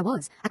think what I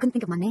was. I couldn't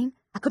think of my name.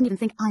 I couldn't even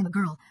think I'm a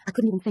girl. I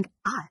couldn't even think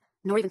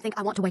nor even think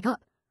I want to wake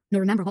up,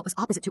 nor remember what was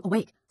opposite to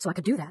awake, so I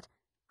could do that.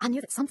 I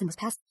knew that something was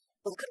past,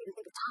 but I couldn't even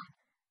think of time.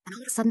 And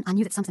all of a sudden, I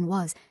knew that something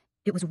was.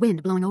 It was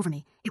wind blowing over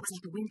me. It was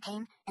like the wind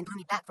came and blew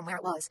me back from where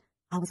it was.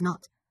 I was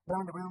not. There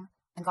in the room,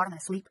 and Vardaman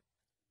asleep,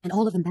 and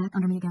all of them back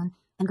under me again,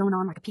 and going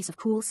on like a piece of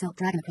cool silk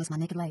dragging across my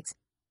naked legs.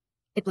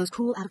 It blows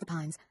cool out of the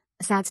pines,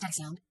 a sad, steady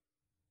sound.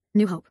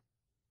 New Hope.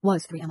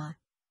 Was 3MI.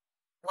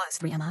 Was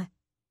 3MI.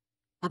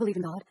 I believe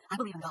in God. I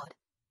believe in God.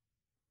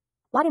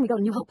 Why didn't we go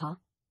to New Hope, Pa?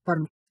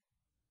 Vardaman.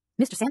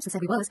 Mr. Sampson said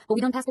we was, but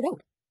we done past the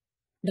road.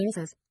 Doral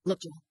says,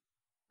 look, Joel.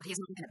 But he is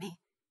not looking at me.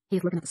 He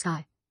is looking at the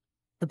sky.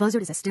 The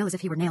buzzard is as still as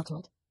if he were nailed to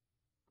it.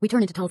 We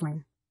turn into Tulse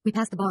Lane. We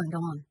pass the bar and go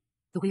on,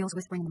 the wheels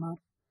whispering in the mud,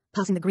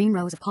 passing the green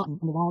rows of cotton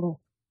and the wild oak,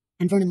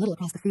 and Vernon Little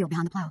across the field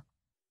behind the plow.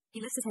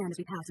 He lifts his hand as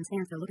we pass and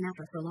stands there looking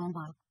after us for a long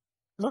while.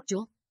 Look,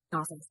 Jewel,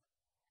 Doral says.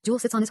 Jewel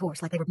sits on his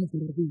horse like they were both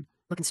in the view,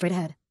 looking straight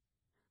ahead.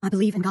 I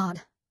believe in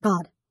God.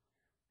 God.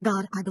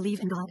 God, I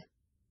believe in God.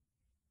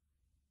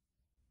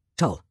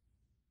 Tull.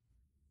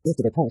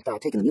 After their passed, I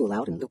had taken the mule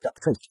out and looped up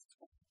the trench.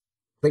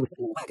 They were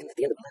sitting in the wagon at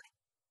the end of the levee.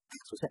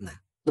 Hans was sitting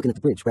there, looking at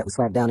the bridge where it was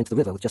flagged down into the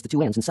river with just the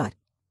two ends in sight.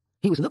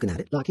 He was looking at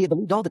it like he had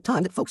believed all the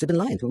time that folks had been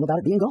lying to him about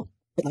it being gone,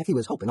 but like he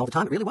was hoping all the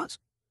time it really was.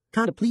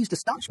 Kind of pleased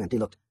astonishment he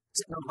looked,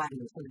 sitting on the wagon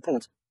in his folded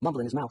pants,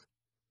 mumbling his mouth,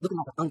 looking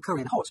like an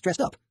uncurried horse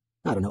dressed up.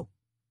 I don't know.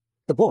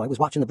 The boy was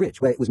watching the bridge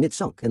where it was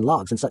mid-sunk and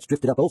logs and such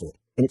drifted up over it,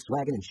 and it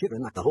swagging and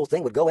shivering like the whole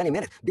thing would go any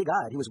minute.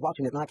 Big-eyed, he was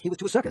watching it like he was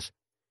to a circus.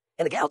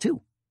 And the gal,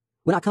 too.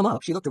 When I come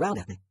up, she looked around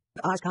at me,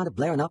 her eyes kind of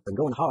blaring up and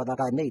going hard like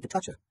I'd made to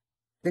touch her.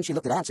 Then she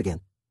looked at Ants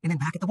again, and then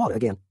back at the water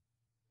again.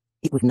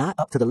 It was nigh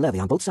up to the levee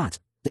on both sides.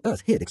 The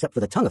earth hid except for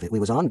the tongue of it we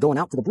was on, going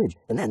out to the bridge,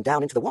 and then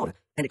down into the water,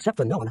 and except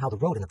for knowing how the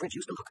road and the bridge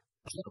used to look,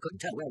 I never couldn't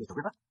tell where was the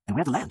river and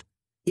where the land.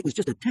 It was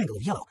just a tangle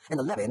of yellow, and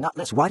the levee not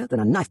less whiter than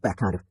a knife-back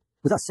kind of,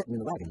 with us sitting in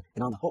the wagon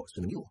and on the horse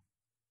and the mule.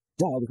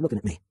 Doral was looking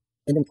at me,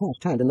 and then Cash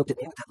turned and looked at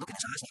me with that look in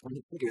his eyes like when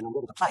he figuring on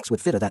whether the planks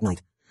would fit her that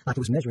night, like he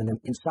was measuring them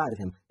inside of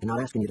him and not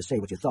asking you to say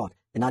what you thought,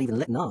 and not even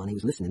letting on he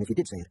was listening if you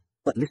did say it,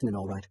 but listening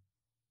all right.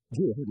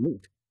 Jewel hadn't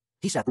moved.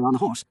 He sat there on the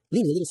horse,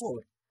 leaning a little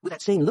forward, with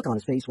that same look on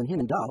his face when him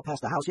and Doral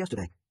passed the house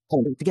yesterday,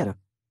 holding together.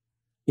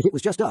 If it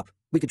was just up,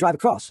 we could drive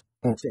across,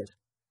 Aunt says.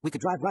 We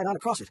could drive right on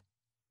across it.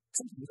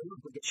 Sometimes the log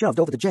would get shoved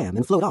over the jam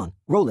and float on,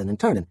 rolling and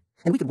turning,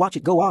 and we could watch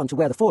it go on to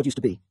where the ford used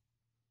to be.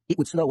 It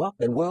would slow up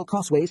and whirl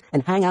crossways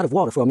and hang out of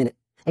water for a minute,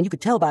 and you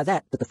could tell by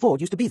that the ford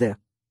used to be there.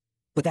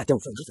 But that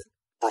don't show nothing,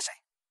 I say.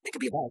 It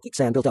could be a ball of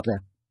quicksand built up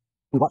there.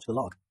 We watch the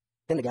log.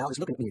 Then the gal is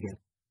looking at me again.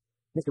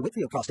 Mr.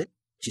 Whitfield crossed it,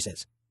 she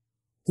says.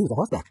 He was a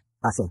horseback,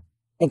 I say.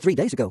 And 3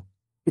 days ago.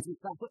 It's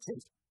 5 foot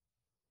since.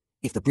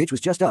 If the bridge was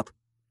just up,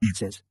 Aunt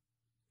says.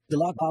 The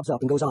log bobs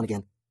up and goes on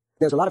again.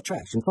 There's a lot of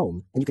trash and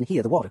foam, and you can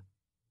hear the water.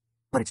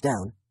 But it's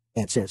down,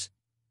 Aunt says.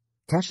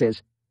 Cash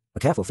says, a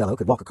careful fellow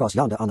could walk across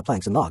yonder on the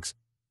planks and logs.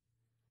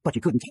 But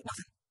you couldn't take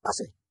nothing, I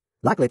say.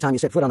 Likely the time you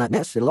set foot on that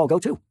mess, it'll all go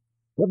too.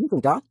 What do you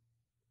think, Doral?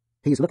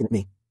 He's looking at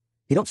me.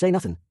 He don't say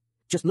nothing.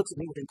 Just looks at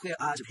me with them queer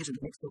eyes of his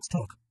that makes folks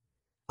talk.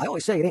 I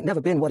always say it ain't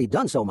never been what he'd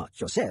done so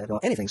much, or said, or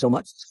anything so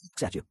much.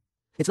 Looks at you.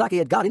 It's like he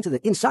had got into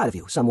the inside of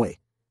you some way.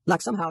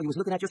 Like somehow he was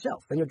looking at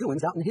yourself and your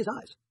doings out in his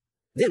eyes.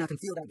 Then I can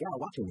feel that gal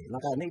watching me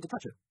like I had made to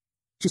touch her.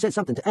 She said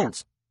something to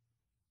Ants.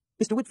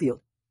 Mr. Whitfield,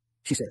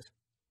 she says.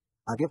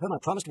 I give her my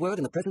promised word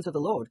in the presence of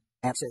the Lord,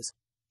 Ant says.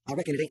 I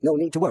reckon it ain't no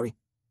need to worry.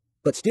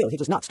 But still, he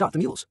does not start the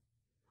mules.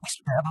 We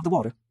sit there above the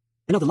water.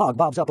 Another log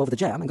bobs up over the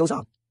jam and goes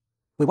on.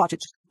 We watch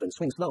it and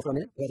swing slow for a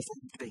minute where the ford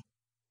used to be.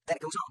 Then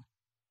it goes on.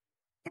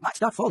 It might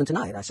start falling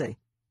tonight, I say.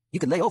 You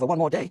could lay over one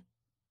more day.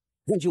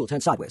 Then Jewel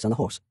turns sideways on the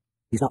horse.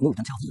 He's not moved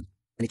until then,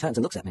 and he turns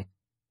and looks at me.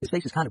 His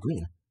face is kind of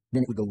green.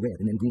 Then it would go red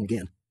and then green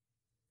again.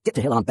 Get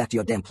the hell on back to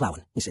your damn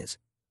plowing, he says.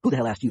 Who the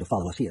hell asked you to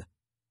follow us here?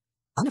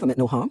 I never meant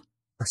no harm.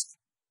 I say.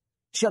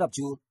 Shut up,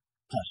 Jewel.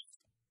 Hush.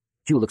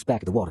 Jewel looks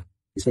back at the water,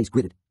 his face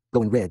gritted,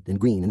 going red and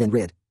green and then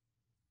red.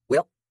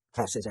 Well,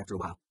 Cash says after a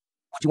while,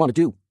 what you want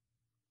to do?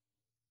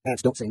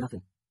 Ants don't say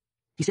nothing.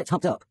 He sits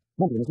humped up,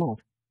 mumbling his mouth.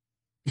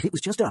 If it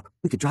was just up,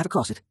 we could drive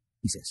across it,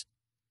 he says.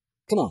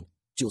 Come on,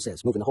 Jewel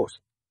says, moving the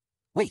horse.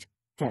 Wait,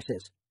 Cash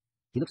says.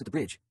 He looks at the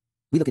bridge.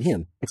 We look at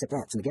him, except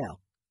Ants and the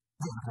gal.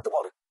 We're looking at the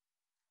water.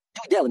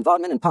 Dewey Dell and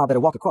Vardaman and Pa better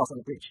walk across on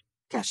the bridge,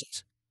 Cash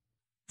says.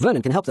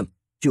 Vernon can help them,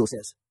 Jewel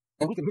says,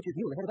 and we can hitch his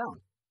mule ahead of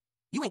ours.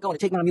 You ain't going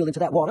to take my mule into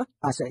that water,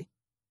 I say.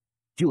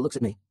 Jewel looks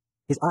at me.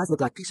 His eyes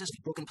look like pieces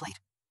of broken plate.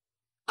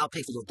 I'll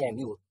pay for your damn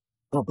mule.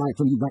 I'll buy it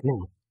from you right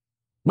now.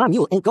 My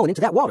mule ain't going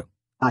into that water,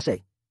 I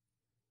say.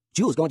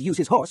 Jewel's going to use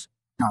his horse,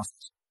 Doral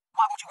says.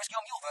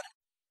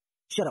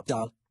 Shut up,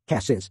 doll,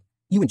 Cash says.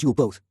 You and Jewel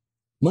both.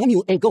 My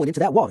mule ain't going into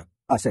that water,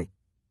 I say.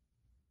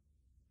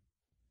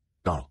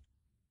 Darl.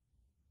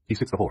 He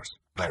sits the horse,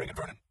 glaring at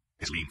Vernon,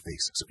 his lean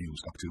face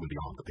suffused up to and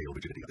beyond the pale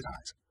rigidity of his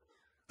eyes.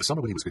 The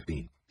summer when he was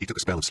 15, he took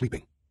a spell of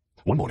sleeping.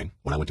 One morning,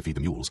 when I went to feed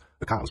the mules,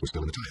 the cows were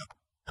still in the tie-up,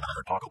 and I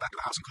heard Pa go back to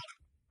the house and call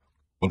him.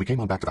 When we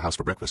came on back to the house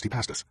for breakfast, he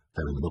passed us,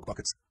 carrying the milk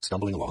buckets,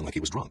 stumbling along like he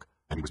was drunk,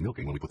 and he was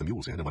milking when we put the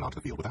mules in and went onto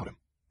the field without him.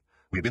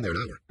 We had been there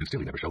an hour, and still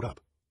he never showed up.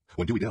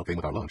 When Dewey Dell came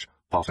with our lunch,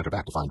 Pa sent her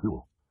back to find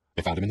Jewel.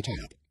 They found him in the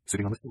tie-up,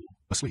 sitting on the stool,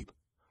 asleep.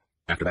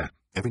 After that,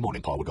 every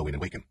morning Pa would go in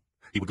and wake him.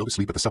 He would go to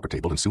sleep at the supper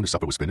table, and soon as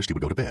supper was finished, he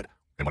would go to bed.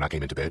 And when I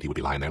came into bed, he would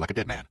be lying there like a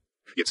dead man.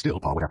 Yet still,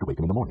 Pa would have to wake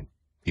him in the morning.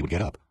 He would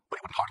get up, but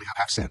he wouldn't hardly have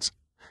half sense.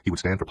 He would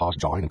stand for Pa's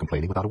jawing and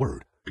complaining without a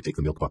word. He'd take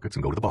the milk buckets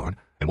and go to the barn,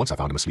 and once I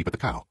found him asleep at the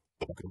cow,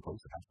 the bucket in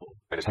place, the half full,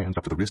 and his hands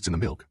up to the wrists in the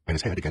milk, and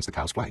his head against the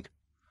cow's flank.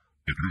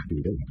 After that,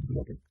 Dewey Dell had to do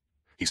milking.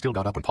 He still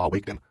got up when Pa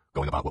waked him,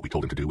 going about what we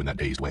told him to do in that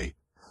dazed way.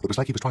 It was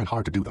like he was trying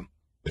hard to do them,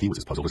 but he was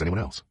as puzzled as anyone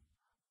else.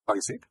 Are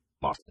you sick?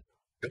 Ma said.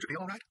 Don't you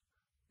feel all right?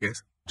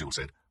 Yes, Jewel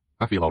said.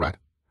 I feel all right.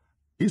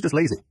 He's just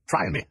lazy,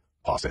 trying me,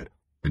 Pa said,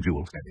 and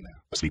Jewel standing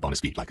there, asleep on his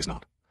feet like as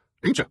not.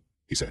 Ain't you?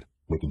 He said,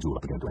 waking Jewel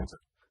up again to answer.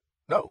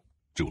 No,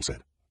 Jewel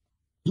said.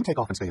 You take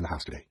off and stay in the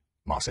house today,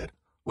 Ma said.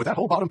 With that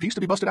whole bottom piece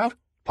to be busted out?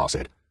 Pa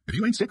said. If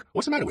you ain't sick,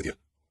 what's the matter with you?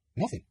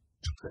 Nothing,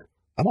 Jewel said.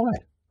 I'm all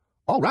right.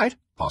 All right,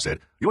 Pa said.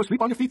 You're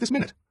asleep on your feet this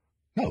minute.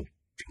 No,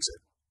 Jewel said.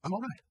 I'm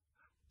all right.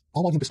 I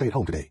want him to stay at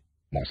home today,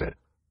 Ma said.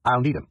 I'll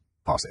need him,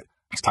 Pa said.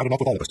 He's tired enough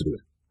with all of us to do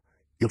it.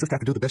 You'll just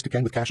have to do the best you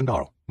can with Cash and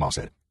Darl, Ma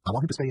said. I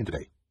want him to stay in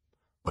today.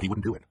 But he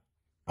wouldn't do it.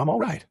 I'm all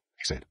right,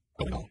 he said,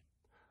 going on.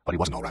 But he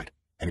wasn't all right.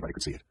 Anybody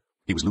could see it.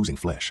 He was losing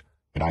flesh,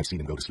 and I'd seen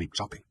him go to sleep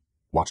chopping.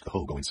 Watched the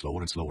hoe going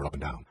slower and slower up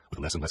and down, with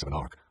less and less of an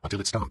arc, until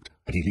it stopped,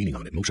 and he leaning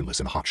on it, motionless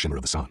in the hot shimmer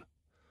of the sun.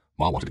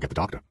 Ma wanted to get the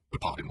doctor,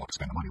 but Pa didn't want to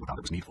spend the money without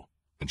it was needful.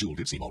 And Jewel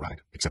did seem all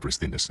right, except for his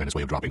thinness and his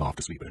way of dropping off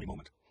to sleep at any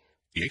moment.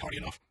 He ate hearty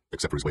enough,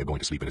 except for his way of going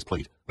to sleep in his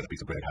plate, with a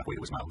piece of bread halfway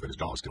to his mouth and his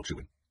jaws still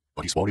chewing.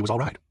 But he swore he was all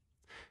right.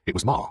 It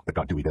was Ma that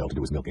got Dewey Dell to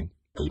do his milking,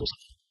 and the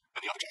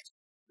other cats.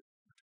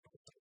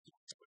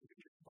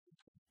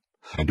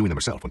 And doing them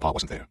herself when Pa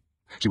wasn't there.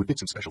 She would fit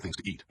some special things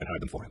to eat and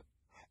hide them for him.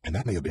 And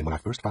that may have been when I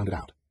first found it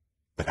out.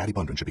 That Addie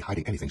Bundren should be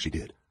hiding anything she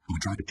did, who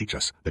had tried to teach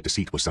us that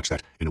deceit was such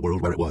that, in a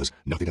world where it was,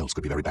 nothing else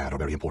could be very bad or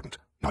very important,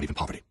 not even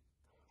poverty.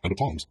 And at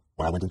times,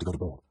 when I went in to go to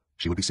bed,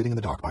 she would be sitting in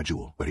the dark by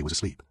Jewel, where he was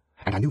asleep,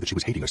 and I knew that she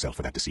was hating herself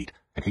for that deceit,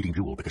 and hating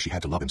Jewel because she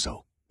had to love him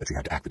so, that she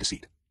had to act the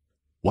deceit.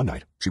 One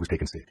night, she was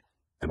taken sick,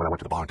 and when I went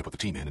to the barn to put the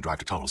team in and drive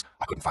to Tull's,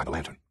 I couldn't find the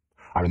lantern.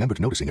 I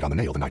remembered noticing it on the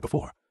nail the night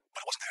before,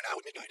 but it wasn't there now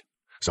at midnight.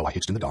 So I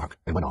hitched in the dark,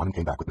 and went on and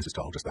came back with Mrs.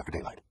 Tull just after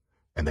daylight.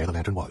 And there the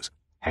lantern was,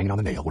 hanging on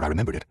the nail where I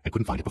remembered it and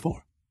couldn't find it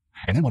before.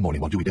 And then one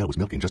morning while Dewey Dell was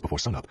milking just before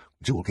sunup,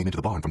 Jewel came into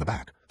the barn from the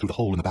back, through the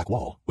hole in the back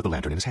wall, with the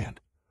lantern in his hand.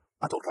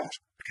 I told Cash,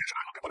 and Cash and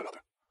I looked at one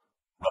another.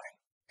 Loving,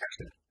 Cash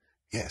said.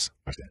 Yes,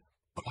 I said.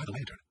 But why the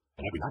lantern?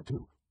 And every night,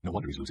 too. No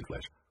wonder he's losing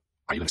flesh.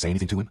 Are you going to say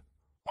anything to him?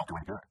 Won't do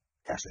any good,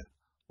 Cash said.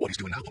 What he's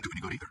doing now won't do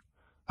any good either.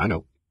 I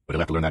know, but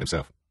he'll have to learn that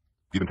himself.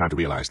 Give him time to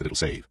realize that it'll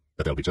save,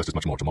 that there'll be just as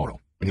much more tomorrow,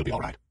 and he'll be all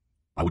right.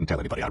 I wouldn't tell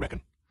anybody, I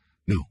reckon.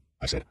 No,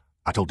 I said.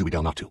 I told Dewey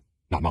Dell not to.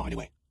 Not Ma,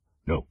 anyway.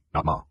 No,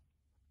 not Ma.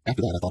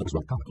 After that, I thought it was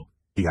rather comical.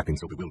 He acting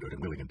so bewildered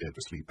and willing and dead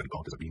for sleep and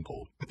gaunt as a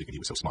beanpole, and thinking he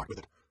was so smart with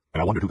it.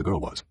 And I wondered who the girl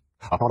was.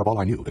 I thought of all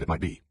I knew that it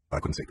might be, but I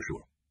couldn't say for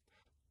sure.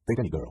 Ain't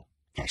any girl,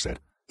 Cash said.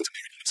 It's a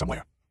married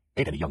somewhere.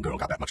 Ain't any young girl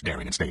got that much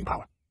daring and staying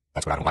power.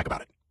 That's what I don't like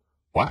about it.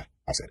 Why?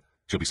 I said.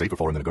 She'll be safer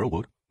for him than a girl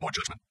would. More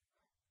judgment.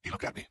 He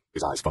looked at me,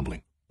 his eyes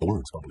fumbling, the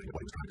words fumbling at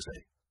what he was trying to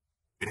say.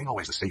 It ain't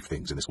always the safe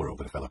things in this world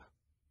that a fella.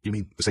 You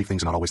mean the safe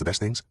things are not always the best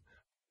things?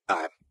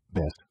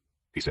 Best,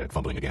 he said,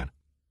 fumbling again.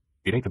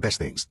 It ain't the best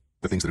things,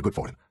 the things that are good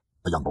for him.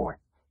 A young boy.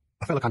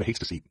 A fella kind of hates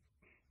to see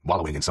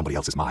wallowing in somebody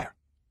else's mire.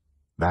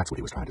 That's what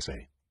he was trying to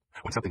say.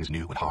 When something is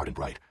new and hard and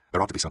bright,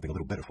 there ought to be something a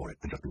little better for it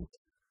than just being.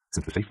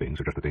 Since the safe things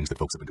are just the things that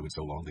folks have been doing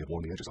so long they have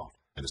worn the edges off,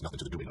 and there's nothing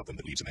to the doing of them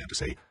that leads a man to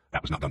say,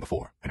 that was not done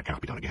before, and it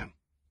cannot be done again.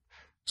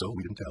 So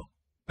we didn't tell.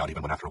 Not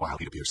even when after a while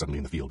he'd appear suddenly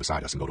in the field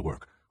beside us and go to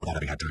work, without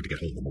having had time to get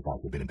home and make out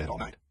he'd been in bed all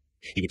night.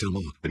 He would tell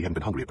Ma that he hadn't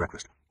been hungry at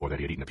breakfast, or that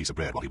he had eaten a piece of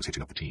bread while he was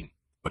hitching up the team.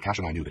 But Cash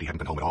and I knew that he hadn't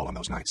been home at all on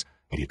those nights,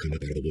 and he had come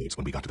up out of the woods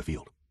when we got to the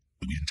field.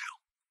 But we didn't tell.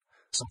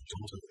 Something was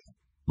almost over.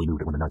 We knew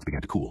that when the nights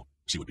began to cool,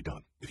 she would be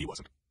done, if he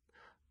wasn't.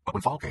 But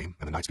when fall came,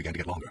 and the nights began to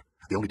get longer,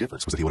 the only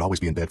difference was that he would always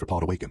be in bed for Pa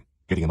to wake him,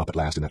 getting him up at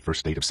last in that first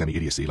state of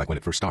semi-idiocy like when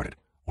it first started,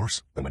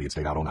 worse than when he had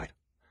stayed out all night.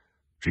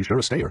 She's sure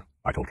a stayer,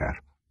 I told Cash.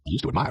 I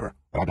used to admire her,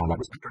 but I downright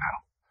respect her now.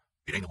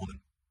 It ain't a woman,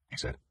 he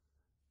said.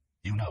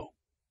 You know,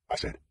 I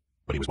said,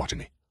 but he was watching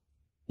me.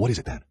 What is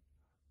it then?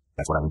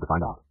 That's what I need to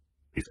find out,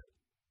 he said.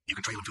 You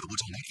can trail him to the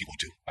woods all night if you want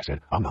to, I said.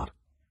 I'm not.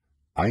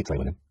 I ain't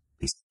trailing him,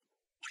 he said.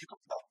 What are you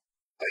talking about?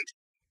 I ain't,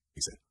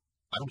 he said.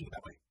 I don't mean it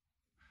that way.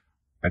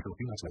 And so a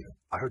few nights later,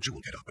 I heard Jewel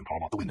get up and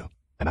climb out the window,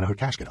 and then I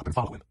heard Cash get up and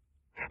follow him.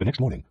 The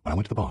next morning, when I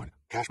went to the barn,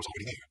 Cash was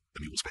already there,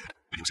 the mules fed,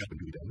 and he was helping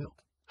Dewey Dell milk.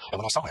 And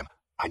when I saw him,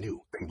 I knew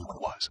that he knew what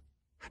it was.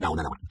 Now and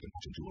then I would have been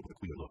watching Jewel with a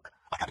queer look,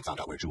 like having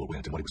found out where Jewel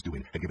went and what he was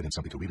doing, and given him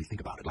something to really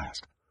think about at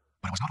last.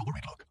 But it was not a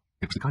worried look.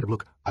 It was the kind of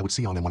look I would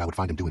see on him when I would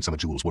find him doing some of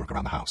Jewel's work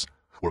around the house,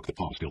 work that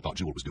Pa still thought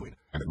Jewel was doing,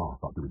 and that Ma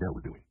thought Billy Dell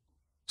was doing.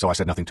 So I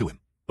said nothing to him,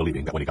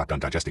 believing that when he got done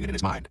digesting it in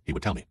his mind, he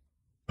would tell me.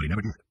 But he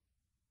never did.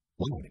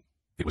 One morning,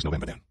 it was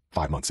November then,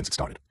 5 months since it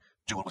started,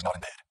 Jewel was not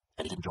in bed,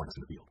 and he didn't join us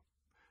in the field.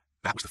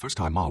 That was the first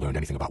time Ma learned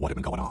anything about what had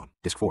been going on.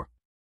 Disc 4.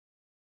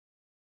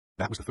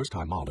 That was the first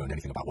time Ma learned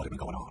anything about what had been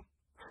going on.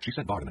 She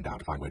sent Vardaman down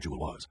to find where Jewel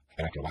was,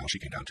 and after a while she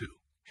came down too.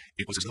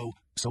 It was as though,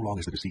 so long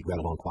as the deceit ran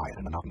along quiet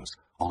and monotonous,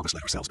 all of us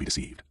let ourselves be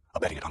deceived,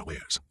 abetting it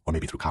unawares, or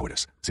maybe through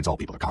cowardice, since all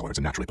people are cowards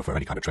and naturally prefer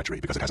any kind of treachery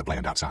because it has a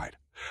bland outside.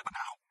 But now,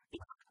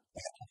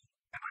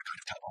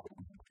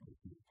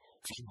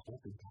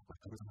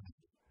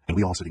 and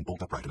we all sitting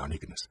bolt upright in our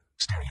nakedness,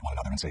 staring at one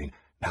another and saying,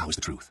 now is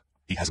the truth.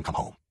 He hasn't come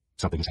home.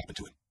 Something has happened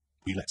to him.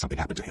 We let something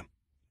happen to him.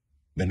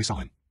 Then we saw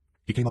him.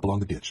 He came up along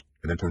the ditch,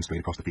 and then turned straight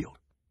across the field,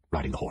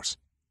 riding the horse.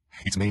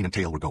 Its mane and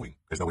tail were going,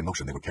 as though in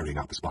motion they were carrying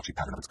out the splotchy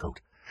pattern of its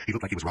coat. He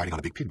looked like he was riding on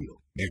a big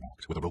pinwheel,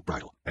 mare-backed, with a rope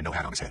bridle, and no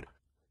hat on his head.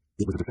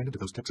 It was a descendant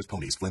of those Texas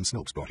ponies Flem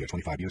Snopes brought here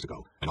 25 years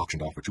ago, and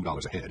auctioned off for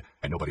 $2 a head,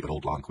 and nobody but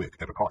old Lon Quick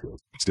ever caught him,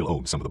 and still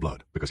owned some of the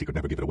blood, because he could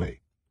never give it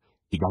away.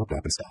 He galloped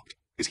up and stopped,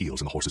 his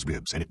heels in the horse's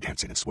ribs, and it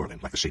dancing and swirling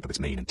like the shape of its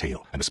mane and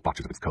tail, and the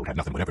splotches of its coat had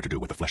nothing whatever to do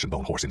with the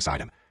flesh-and-bone horse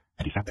inside him,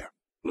 and he sat there,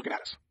 looking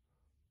at us.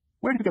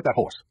 Where did you get that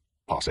horse?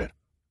 Pa said.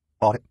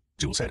 Bought it,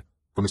 Jewel said.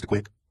 From Mr.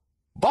 Quick.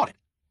 Bought it,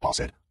 Pa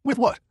said. With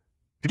what?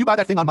 Did you buy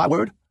that thing on my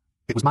word?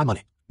 It was my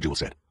money, Jewel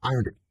said. I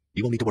earned it.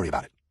 You won't need to worry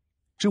about it.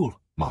 Jewel,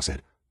 Ma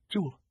said.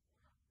 Jewel.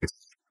 It's...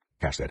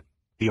 Cash said.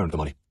 He earned the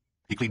money.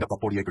 He cleaned up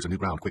about 40 acres of new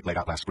ground Quick laid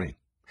out last spring.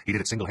 He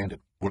did it single-handed,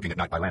 working at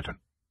night by lantern.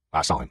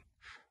 I saw him.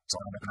 So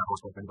I don't reckon that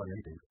horse worth anybody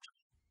anything.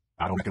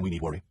 I don't reckon we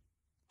need worry.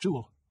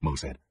 Jewel, Ma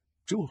said.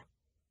 Jewel.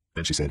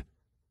 Then she said,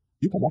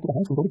 you come back to the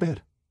house and go to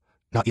bed.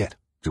 Not yet,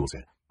 Jewel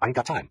said. I ain't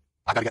got time.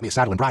 I gotta get me a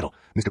saddle and bridle.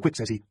 Mr. Quick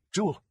says he...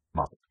 Jewel,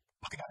 Ma said,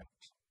 looking at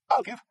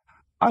him.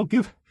 I'll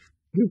give.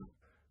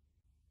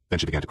 Then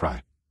she began to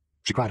cry.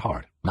 She cried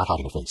hard, not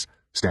hiding her face,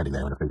 standing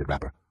there in a faded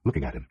wrapper,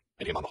 looking at him,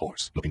 and him on the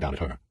horse, looking down at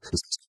her.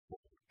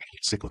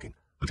 Sick looking,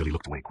 until he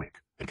looked away quick,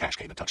 and Cash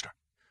came and touched her.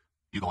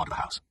 You go on to the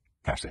house,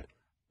 Cash said.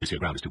 This here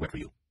ground is too wet for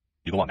you.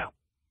 You go on now.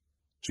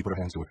 She put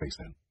her hands to her face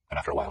then, and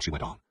after a while she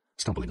went on,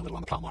 stumbling a little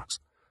on the plow marks.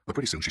 But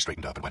pretty soon she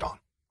straightened up and went on.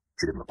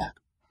 She didn't look back.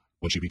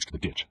 When she reached the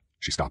ditch,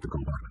 she stopped and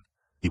called Vardaman.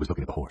 He was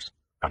looking at the horse,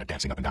 kind of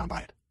dancing up and down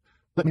by it.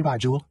 Let me ride,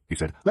 Jewel, he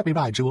said. Let me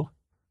ride, Jewel.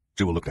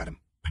 Jewel looked at him,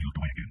 then he looked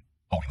away again,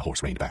 holding the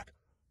horse reined back.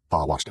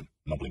 Pa watched him,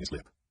 mumbling his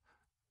lip.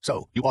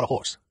 So, you bought a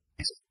horse,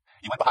 he said.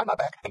 You went behind my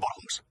back and bought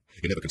a horse.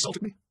 You never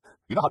consulted me?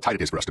 You know how tight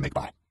it is for us to make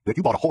by. That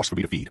you bought a horse for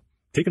me to feed,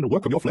 taken the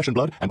work from your flesh and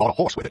blood, and bought a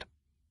horse with it.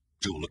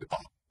 Jewel looked at Pa,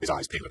 his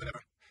eyes paler than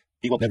ever.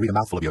 He won't never eat a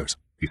mouthful of yours,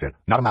 he said.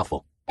 Not a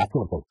mouthful. I'll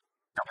kill him, folks.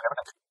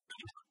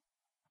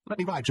 Let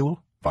me ride,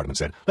 Jewel, Vardaman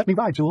said. Let me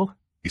ride, Jewel.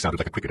 He sounded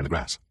like a cricket in the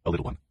grass, a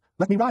little one.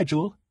 Let me ride,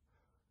 Jewel.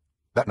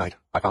 That night,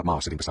 I found Ma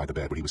sitting beside the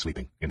bed where he was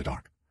sleeping, in the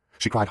dark.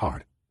 She cried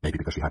hard, maybe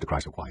because she had to cry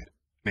so quiet.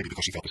 Maybe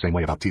because she felt the same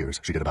way about tears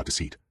she did about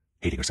deceit,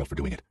 hating herself for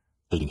doing it,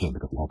 hating him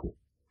because he had to.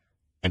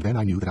 And then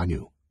I knew that I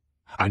knew.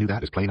 I knew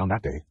that as plain on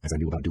that day as I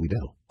knew about Dewey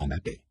Dell on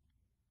that day.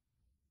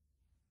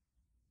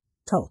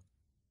 Tull.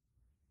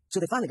 So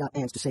they finally got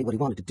Ance to say what he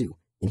wanted to do,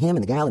 and him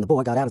and the gal and the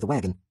boy got out of the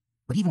wagon.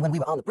 But even when we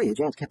were on the bridge,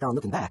 Ance kept on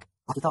looking back.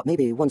 I thought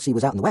maybe once he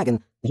was out in the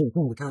wagon, the whole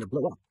thing would kind of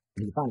blow up,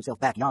 and he would find himself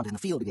back yonder in the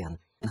field again,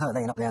 and her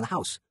laying up there in the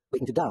house,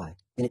 waiting to die,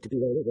 and it to be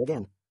all over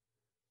again.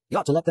 You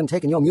ought to let them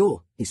take in your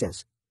mule, he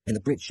says, and the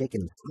bridge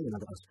shaking and swinging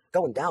under us,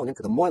 going down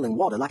into the moiling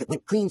water like it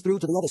went clean through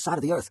to the other side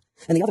of the earth,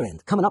 and the other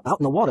end coming up out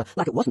in the water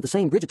like it wasn't the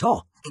same bridge at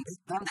all. And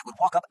them that would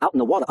walk up out in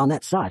the water on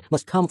that side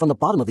must come from the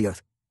bottom of the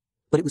earth.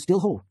 But it was still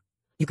whole.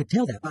 You could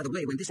tell that by the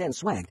way when this end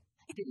swagged.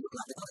 It didn't look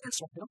like the other end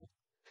swagged at all.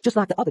 Just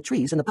like the other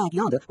trees in the back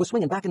yonder were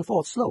swinging back and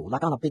forth slow,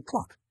 like on a big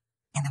clock.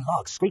 And them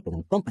logs scraping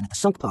and bumping at the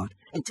sunk part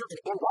and tilting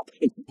the end up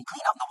and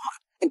clean out in the water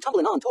and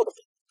tumbling on toward the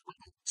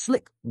field,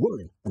 slick,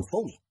 whirling, and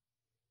foamy.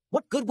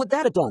 What good would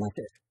that have done, I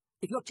said?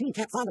 If your team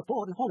can't find a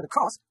ford and haul it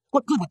across,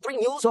 what good would 3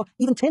 mules or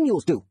even 10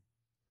 mules do?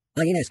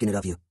 I ain't asking it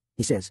of you,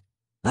 he says.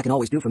 I can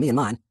always do for me and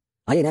mine.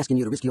 I ain't asking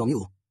you to risk your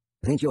mule.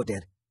 It ain't your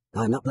dead.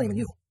 I'm not blaming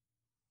you.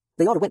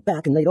 They ought to went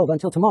back and laid over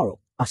until tomorrow,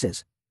 I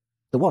says.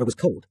 The water was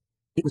cold.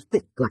 It was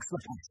thick like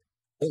slush ice.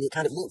 Only it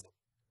kind of moved.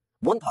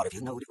 One part of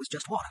you knowed it was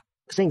just water.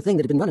 The same thing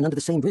that had been running under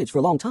the same bridge for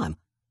a long time.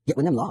 Yet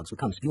when them logs would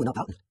come spewing up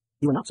out in it,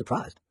 you were not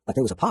surprised, like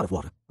there was a pot of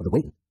water, of the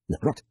waiting, and the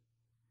threat.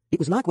 It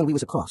was like when we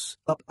was across,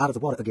 up out of the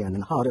water again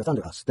and hard earth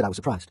under us, that I was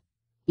surprised.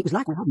 It was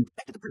like we hadn't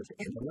expected the bridge to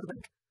end on the other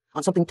bank,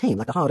 on something tame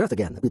like the hard earth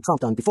again that we'd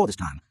tromped on before this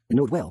time, and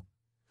knowed well.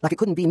 Like it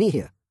couldn't be me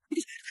here. It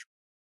just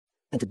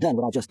and to done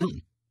what I just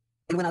done.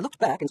 And when I looked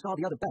back and saw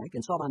the other bank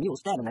and saw my mule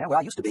standing there where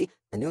I used to be,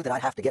 and knew that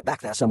I'd have to get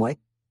back there some way,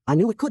 I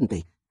knew it couldn't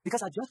be,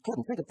 because I just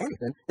couldn't think of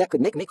anything that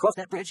could make me cross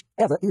that bridge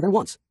ever, even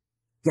once.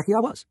 Yet here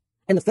I was,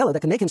 and the fella that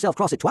could make himself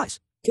cross it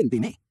twice couldn't be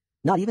me,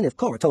 not even if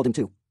Cora told him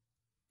to.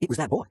 It was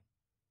that boy.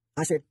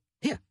 I said,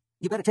 here,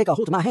 you better take a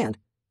hold of my hand,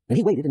 and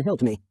he waited and held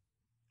to me.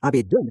 I'd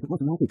be done if it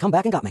wasn't like he'd come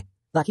back and got me,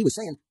 like he was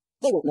saying,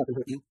 they won't nothing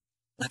hurt you.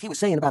 Like he was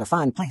saying about a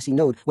fine place he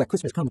knowed where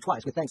Christmas come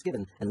twice with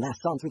Thanksgiving and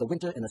lasts on through the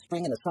winter and the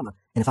spring and the summer,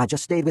 and if I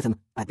just stayed with him,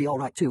 I'd be all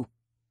right too.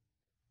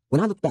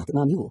 When I looked back at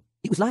my mule,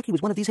 it was like he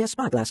was one of these here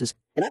spyglasses,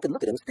 and I could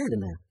look at him standing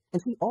there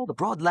and see all the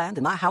broad land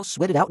and my house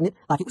sweated out in it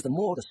like it was the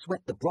more the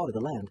sweat, the broader the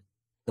land.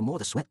 The more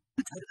the sweat,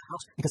 the tighter the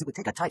house, because it would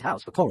take a tight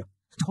house for Cora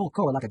to hold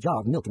Cora like a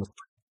jar of milk in a...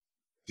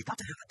 You've got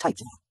to have a tight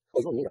jar,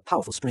 or you'll need a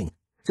powerful spring.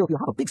 So if you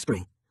have a big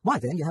spring, why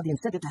then you have the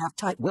incentive to have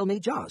tight,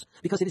 well-made jars,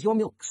 because it is your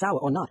milk, sour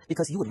or not,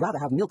 because you would rather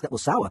have milk that will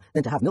sour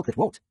than to have milk that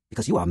won't,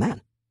 because you are a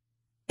man.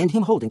 And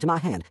him holding to my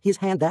hand, his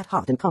hand that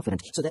hot and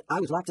confident, so that I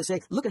was like to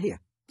say, look at here,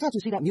 can't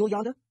you see that mule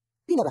yonder?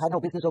 He never had no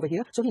business over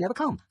here, so he never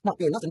come, not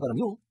being nothing but a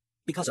mule.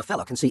 Because a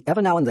fellow can see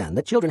ever now and then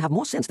that children have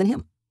more sense than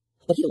him.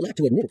 But he don't like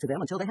to admit it to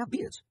them until they have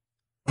beards.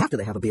 After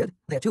they have a beard,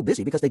 they're too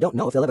busy because they don't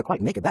know if they'll ever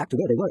quite make it back to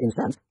where they were in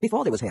sense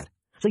before they was hair.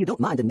 So you don't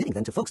mind admitting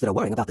then to folks that are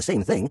worrying about the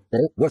same thing that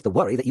ain't worth the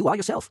worry that you are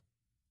yourself.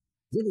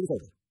 Then he was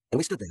over, and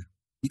we stood there,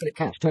 looking at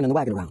Cash turning the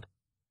wagon around.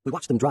 We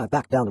watched them drive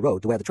back down the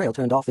road to where the trail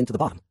turned off into the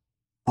bottom.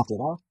 After a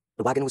while,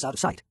 the wagon was out of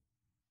sight.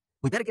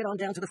 We better get on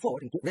down to the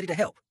fort and get ready to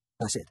help,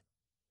 I said.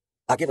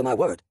 I give her my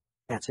word,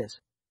 Pat says.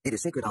 It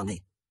is sacred on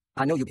me.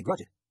 I know you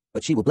begrudge it,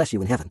 but she will bless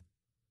you in heaven.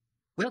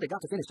 Well, they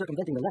got to finish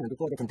circumventing the land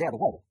before they can dab a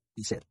water,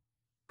 he said.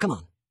 Come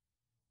on.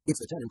 It's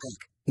the turning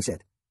back, he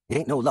said. It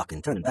ain't no luck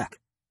in turning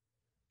back.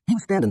 He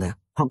was standing there,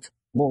 humped,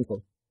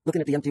 mournful, looking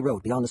at the empty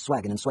road beyond the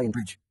swaggin' and swaying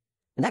bridge.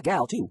 And that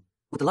gal, too,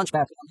 with the lunch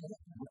basket on the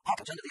left and the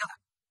package under the other.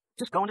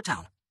 Just going to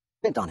town.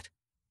 Bent on it.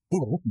 He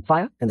had wood and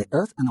fire and the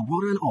earth and the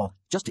water and all,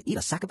 just to eat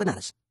a sack of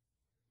bananas.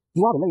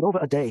 You ought to laid over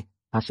a day,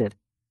 I said.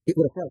 It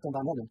would have fell come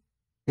by morning.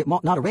 It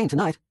mought not have rained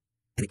tonight,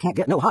 and it can't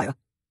get no higher.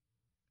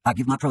 I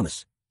give my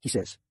promise, he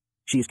says.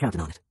 She is counting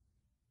on it.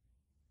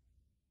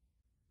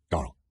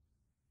 Darl.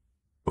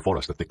 Before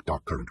us the thick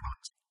dark current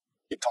runs.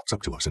 It talks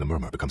up to us, and a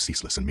murmur becomes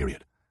ceaseless and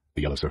myriad.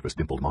 The yellow surface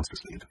dimpled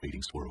monstrously into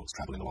fading swirls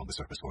traveling along the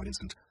surface for an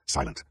instant,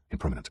 silent,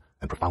 impermanent,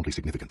 and profoundly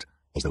significant,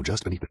 as though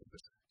just beneath the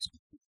surface,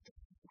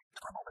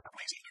 for a moment of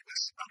lazy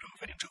eagerness, out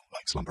of and into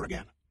light slumber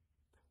again.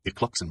 It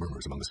clucks and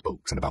murmurs among the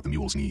spokes and about the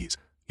mule's knees,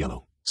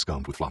 yellow,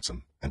 scummed with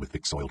flotsam, and with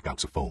thick soiled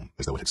gouts of foam,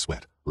 as though it had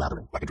sweat,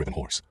 lathering like a driven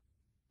horse.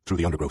 Through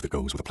the undergrowth it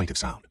goes with a plaintive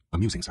sound, a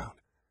musing sound.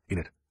 In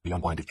it, the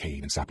unwinded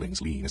cane and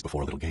saplings lean as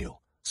before a little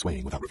gale,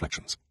 swaying without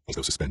reflections, as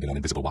though suspended on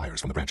invisible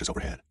wires from the branches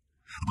overhead.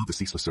 Above the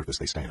ceaseless surface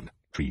they stand,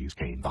 trees,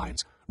 cane,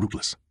 vines,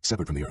 rootless,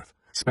 severed from the earth,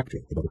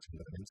 spectral above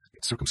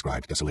its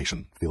circumscribed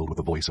desolation, filled with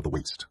the voice of the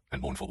waste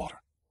and mournful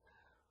water.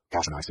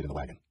 Cash and I sit in the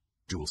wagon.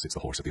 Jules sits the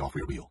horse at the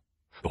off-rear wheel.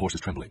 The horse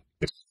is trembling.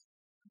 Its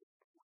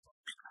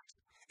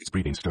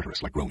breathing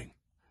stertorous like groaning.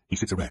 He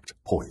sits erect,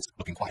 poised,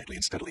 looking quietly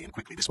and steadily and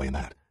quickly this way and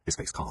that, his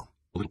face calm,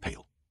 a little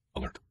pale,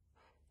 alert.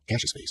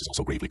 Cash's face is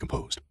also gravely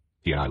composed.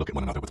 He and I look at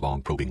one another with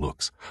long, probing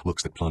looks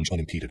that plunge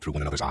unimpeded through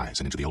one another's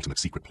eyes and into the ultimate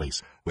secret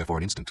place, where for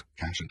an instant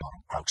Cash and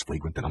Donald crouch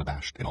fragrant and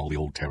unabashed in all the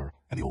old terror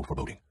and the old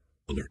foreboding,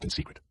 alert and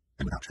secret,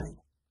 and without shame.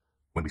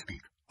 When we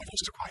speak, our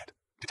voices are quiet,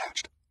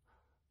 detached.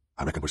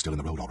 I reckon we're still in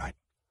the road all right.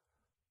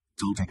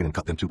 Joel taken and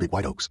cut them 2 big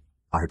white oaks.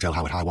 I heard tell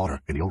how at high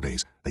water, in the old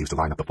days, they used to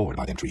line up the ford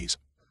by them trees.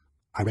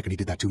 I reckon he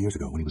did that 2 years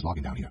ago when he was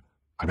logging down here.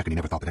 I reckon he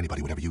never thought that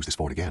anybody would ever use this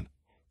ford again.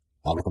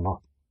 I reckon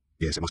not.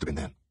 Yes, it must have been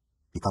then.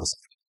 He cut us.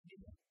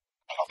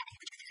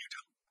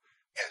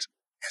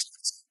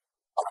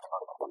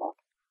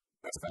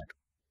 That's a fact.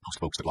 Most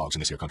folks that logs in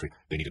this here country,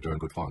 they need a darn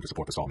good farm to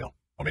support the sawmill,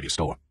 or maybe a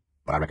store.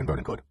 But I reckon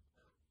Vernon could.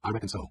 I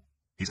reckon so.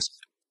 He's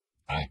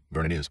a... Aye,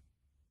 Vernon is.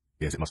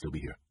 Yes, it must still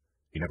be here.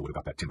 He never would have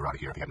got that timber out of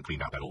here if he hadn't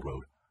cleaned out that old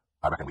road.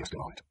 I reckon we are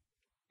still on it.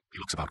 He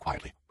looks about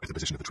quietly, at the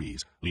position of the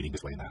trees, leaning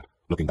this way and that,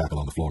 looking back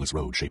along the floorless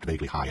road shaped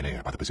vaguely high in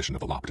air by the position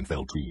of the lopped and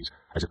felled trees,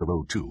 as if the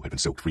road, too, had been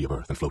soaked free of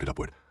earth and floated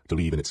upward, to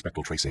leave in its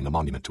spectral tracing a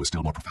monument to a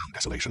still more profound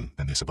desolation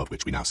than this above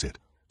which we now sit,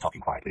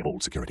 talking quietly of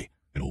old security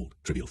and old,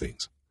 trivial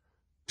things.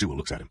 Jewel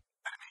looks at him,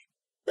 and at me.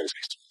 Then his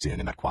face turns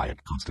in that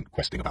quiet, constant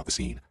questing about the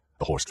scene,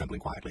 the horse trembling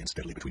quietly and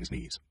steadily between his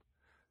knees.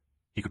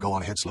 He could go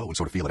on ahead slow and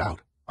sort of feel it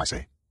out, I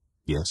say.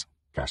 Yes,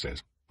 Cash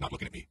says, not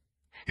looking at me.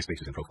 His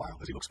face is in profile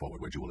as he looks forward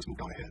where Jewel has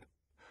moved on ahead.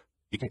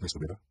 He can't miss the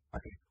river, I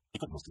think. He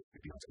couldn't miss the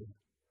 50 yards.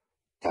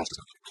 Cash does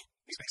not look at me,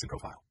 his face in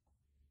profile.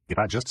 If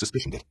I'd just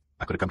suspicioned it,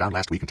 I could have come down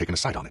last week and taken a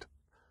sight on it.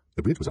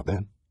 The bridge was up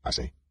then, I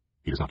say.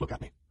 He does not look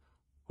at me.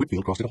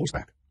 Whitfield crossed it a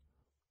horseback.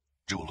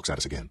 Jewel looks at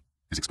us again,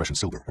 his expression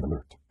sober and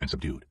alert and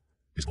subdued.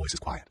 His voice is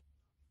quiet.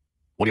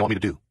 What do you want me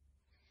to do?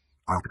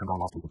 I'll have to come down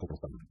last week and take a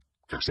sight on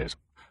it, Cash says.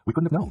 We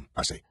couldn't have known,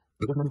 I say.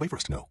 There wasn't any way for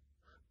us to know.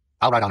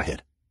 I'll ride on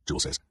ahead, Jewel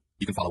says.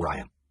 You can follow where I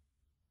am.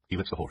 He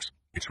lifts the horse.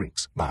 It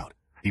shrinks, bowed.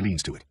 He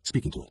leans to it,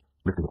 speaking to it,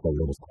 lifting its belly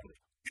almost quietly.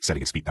 It's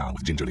setting its feet down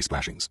with gingerly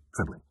splashings,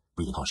 trembling,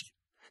 breathing harshly.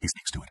 He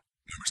speaks to it,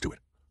 murmurs to it.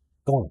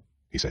 Go on,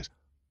 he says.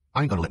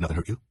 I ain't gonna let nothing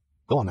hurt you.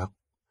 Go on now.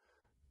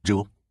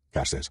 Jewel,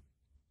 Cash says.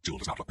 Jewel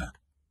does not look back.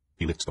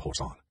 He lifts the horse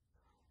on.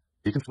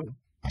 He can swim,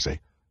 I say,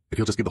 if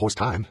he'll just give the horse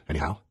time,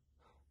 anyhow.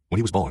 When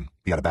he was born,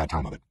 he had a bad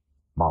time of it.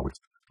 Ma would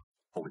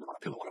holding him on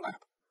a pillow on her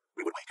lap.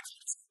 We would wake and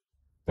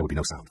there would be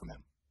no sound from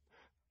them.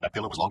 That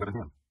pillow was longer than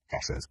him,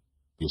 Cash says.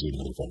 He was leaning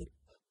a little forward.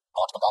 I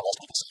want to come down last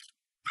week and see it.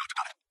 I have to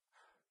done it.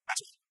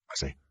 That's it, I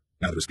say.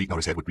 Neither his feet nor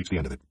his head would reach the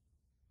end of it.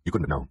 You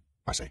couldn't have known,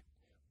 I say.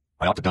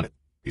 I ought to have done it,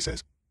 he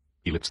says.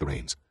 He lifts the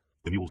reins.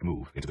 The mules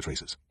move into the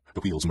traces.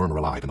 The wheels murmur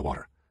alive in the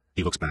water.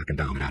 He looks back and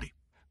down at Addie.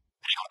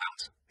 Hang on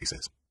balance, he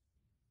says.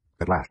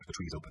 At last, the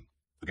trees open.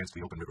 Against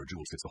the open river,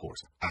 Jules sits the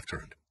horse, half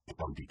turned, but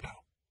down deep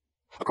now.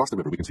 Across the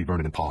river, we can see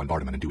Vernon and Pa and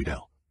Vardaman and Dewey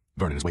Dell.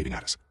 Vernon is waving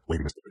at us,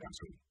 waving us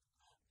downstream.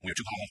 We're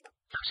too high up,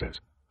 Cash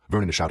says.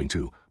 Vernon is shouting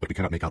too, but we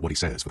cannot make out what he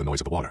says for the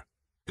noise of the water.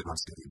 It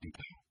runs steady and deep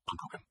now,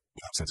 unbroken,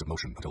 without sense of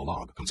motion until a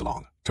log comes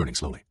along, turning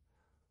slowly.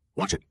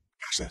 Watch it,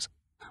 Cash says.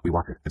 We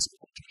watch it and see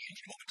it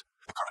change in a moment,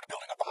 the current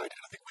building up behind it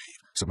in a thick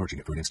wave, submerging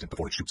it for an instant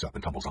before it shoots up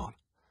and tumbles on.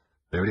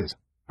 There it is.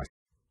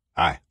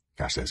 Aye,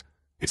 Cash says.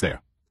 It's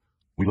there.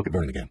 We look at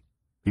Vernon again.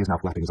 He is now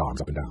flapping his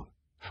arms up and down.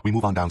 We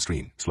move on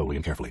downstream, slowly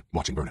and carefully,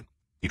 watching Vernon.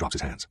 He drops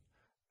his hands.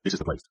 This is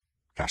the place,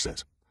 Cash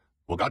says.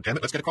 Well,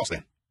 goddammit, let's get across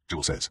then,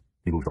 Jules says.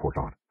 He moves the horse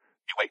on.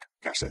 You wait,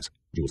 Cash says.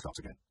 Jules stops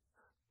again.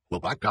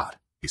 Well, by God,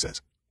 he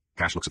says.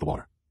 Cash looks at the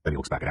water. Then he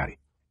looks back at Addie.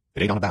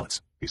 It ain't on a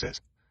balance, he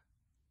says.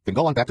 Then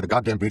go on back to the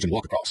goddamn bridge and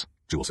walk across,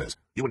 Jules says.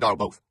 You and Darrell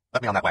both.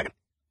 Let me on that wagon.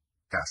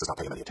 Cash does not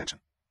pay him any attention.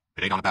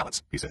 It ain't on a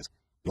balance, he says.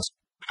 Yes,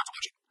 we got to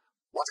watch it.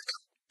 What's it?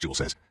 Jules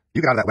says.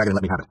 You get out of that wagon and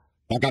let me have it.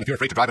 By God, if you're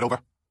afraid to drive it over.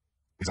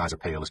 His eyes are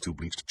pale as two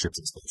bleached chips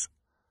in his face.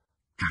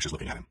 Cash is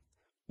looking at him.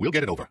 We'll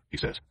get it over, he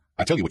says.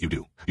 I tell you what you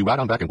do. You ride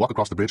on back and walk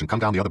across the bridge and come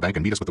down the other bank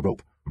and meet us with the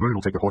rope. Vernon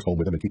will take your horse home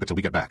with him and keep it till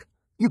we get back.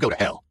 You go to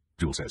hell,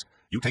 Jules says.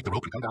 You take the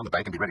rope and come down the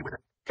bank and be ready with it,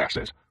 Cash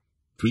says.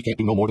 3 can't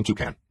do no more than 2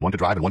 can. 1 to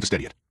drive and 1 to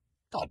steady it.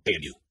 God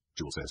damn you,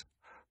 Jules says.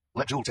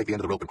 Let Jewel take the end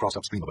of the rope and cross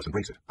upstream of us and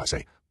brace it, I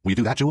say. Will you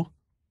do that, Jewel?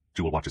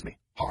 Jewel watches me,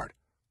 hard.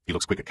 He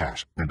looks quick at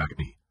Cash, then back at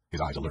me,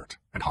 his eyes alert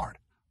and hard.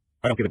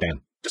 I don't give a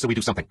damn, just so we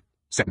do something.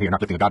 Sitting here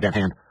not lifting a goddamn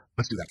hand.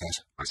 Let's do that,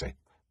 Cash, I say.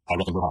 I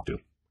reckon we'll have to,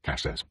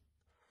 Cash says.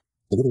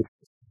 The little...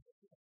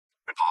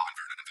 And Pa and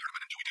Vernon and Vardaman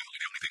and Dewey Dell are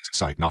the only things in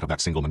sight, not of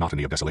that single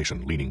monotony of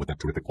desolation, leaning with that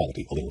terrific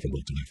quality a little from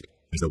right to left,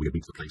 as though we had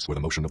reached the place where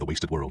the motion of the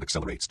wasted world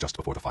accelerates just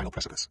before the final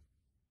precipice.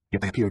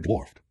 Yet they appear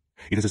dwarfed.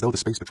 It is as though the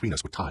space between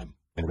us were time,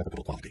 an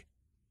irrevocable quality.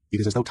 It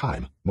is as though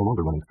time, no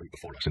longer running straight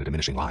before us in a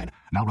diminishing line,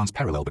 now runs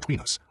parallel between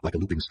us, like a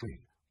looping string,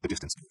 the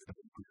distance of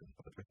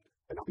the thread,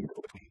 and not the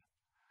interval between.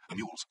 The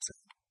mules said.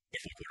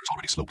 Their forequarters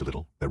already sloped a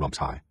little, their rumps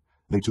high.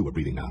 They too are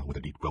breathing now with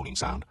a deep groaning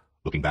sound.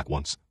 Looking back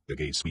once, their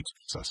gaze sweeps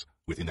past us,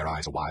 with in their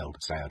eyes a wild,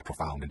 sad,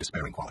 profound, and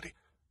despairing quality,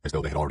 as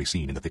though they had already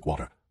seen in the thick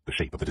water the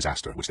shape of the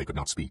disaster which they could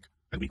not speak,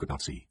 and we could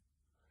not see.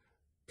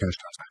 Cash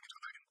turns back into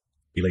the wagon.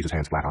 He lays his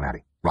hands flat on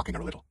Addie, rocking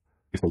her a little.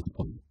 His face is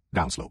plain,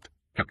 downsloped,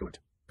 calculate,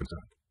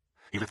 concerned.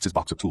 He lifts his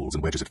box of tools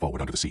and wedges it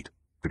forward under the seat.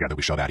 Together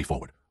we shove Addie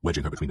forward,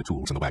 wedging her between the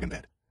tools and the wagon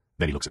bed.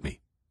 Then he looks at me.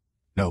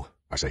 No,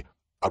 I say.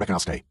 I reckon I'll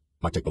stay.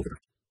 Might take both of them.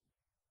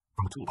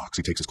 From the toolbox,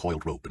 he takes his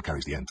coiled rope and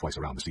carries the end twice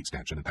around the seat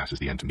stanchion and passes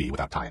the end to me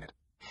without tying it.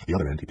 The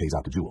other end he pays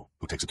out to Jewel,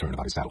 who takes a turn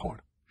about his saddle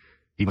horn.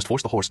 He must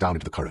force the horse down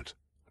into the current.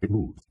 It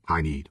moves,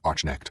 high-kneed,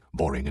 arch-necked,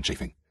 boring and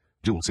chafing.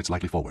 Jewel sits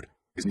lightly forward,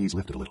 his knees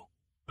lifted a little.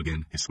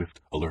 Again, his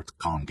swift, alert,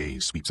 calm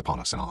gaze sweeps upon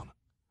us and on.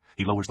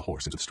 He lowers the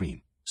horse into the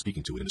stream,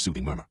 speaking to it in a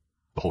soothing murmur.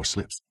 The horse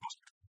slips,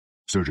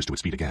 surges to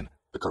its feet again,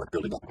 the current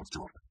building up against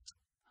Jewel.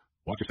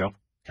 Watch yourself,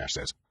 Cash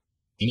says.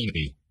 You need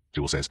me,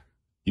 Jewel says.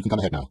 You can come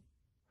ahead now.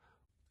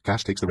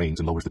 Cash takes the reins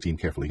and lowers the team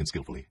carefully and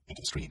skillfully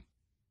into the stream.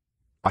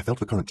 I felt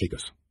the current take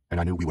us, and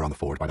I knew we were on the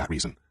ford by that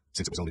reason,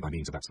 since it was only by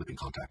means of that slipping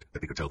contact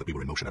that we could tell that we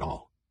were in motion at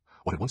all.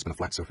 What had once been a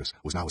flat surface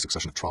was now a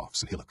succession of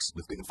troughs and hillocks,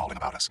 lifting and falling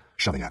about us,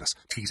 shoving at us,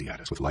 teasing at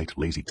us with light,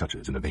 lazy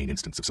touches in the vain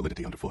instance of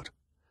solidity underfoot.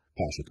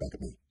 Cash looked back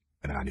at me,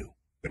 and then I knew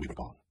that we were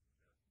gone.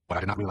 But I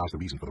did not realize the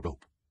reason for the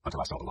rope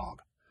until I saw the log.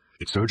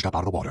 It surged up out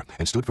of the water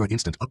and stood for an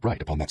instant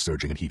upright upon that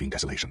surging and heaving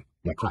desolation,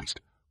 like Christ.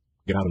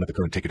 Get out and let the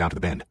current take you down to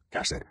the bend,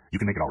 Cash said. You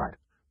can make it all right.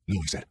 No,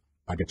 he said.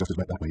 I'd get just as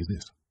wet that way as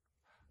this.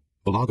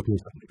 The log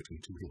appears suddenly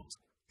between 2 hills,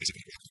 as if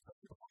it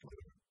were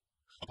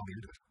upon the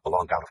end of it, a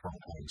long gown of fur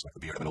hangs like the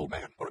beard of an old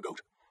man or a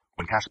goat.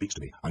 When Cash speaks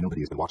to me, I know that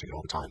he has been watching it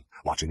all the time,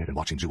 watching it and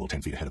watching Jewel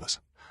 10 feet ahead of us.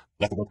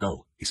 Let the rope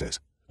go, he says.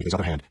 With his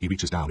other hand, he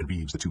reaches down and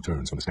reaves the 2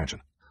 turns from the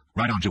stanchion.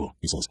 Ride on, Jewel,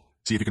 he says.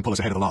 See if you can pull us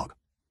ahead of the log.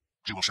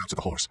 Jewel shouts at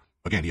the horse.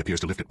 Again, he appears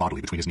to lift it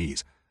bodily between his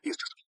knees. He is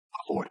just on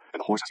a ford, and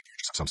the horse has a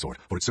purchase of some sort,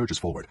 for it surges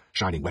forward,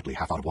 shining wetly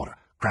half out of water,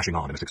 crashing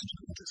on in a succession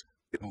of inches.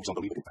 It moves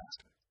unbelievably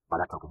fast. By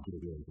that token, Jewel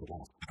rears to the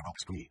last, and the rope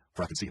is free,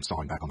 for I can see him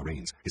sawing back on the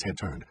reins, his head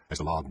turned, as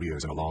the log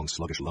rears in a long,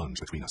 sluggish lunge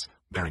between us,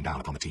 bearing down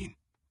upon the team.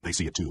 They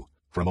see it too.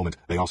 For a moment,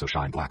 they also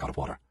shine black out of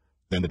water.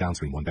 Then the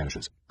downstream one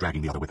vanishes,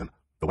 dragging the other with him.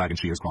 The wagon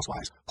shears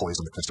crosswise, poised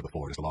on the crest of the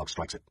ford as the log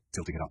strikes it,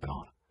 tilting it up and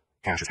on.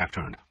 Cash is half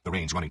turned, the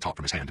reins running taut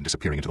from his hand and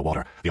disappearing into the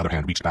water, the other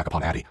hand reached back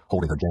upon Addie,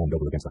 holding her jammed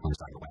over against the high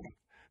side of the wagon.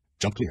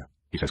 Jump clear,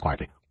 he says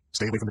quietly.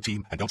 Stay away from the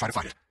team and don't try to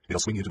fight it. It'll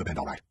swing you into the bend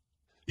all right.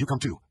 You come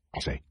too, I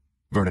say.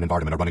 Vernon and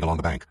Vardaman are running along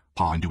the bank.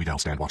 Pa and Dewey Dell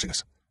stand watching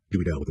us.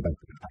 Dewey Dell with the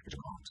basket and a package in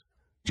her arms.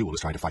 Jewel is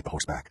trying to fight the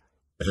horse back.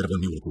 The head of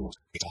one mule appears,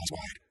 its eyes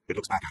wide. It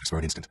looks back at us for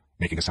an instant,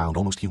 making a sound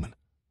almost human.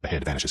 The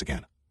head vanishes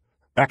again.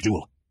 Back,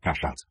 Jewel, Cash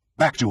shouts.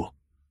 Back, Jewel.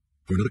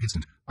 For another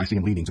instant, I see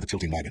him leaning to the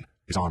tilting wagon,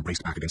 his arm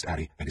braced back against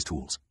Addie and his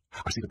tools.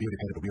 I see the bearded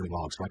head of the rearing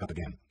log strike up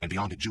again, and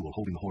beyond it Jewel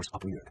holding the horse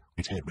upreared,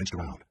 its head wrenched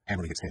around,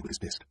 hammering its head with his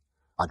fist.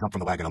 I jump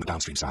from the wagon on the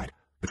downstream side.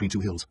 Between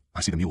two hills,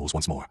 I see the mules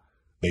once more.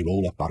 They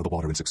roll up out of the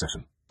water in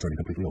succession, turning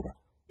completely over.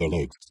 Their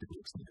legs stiffly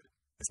extended,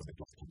 as though they'd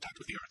lost contact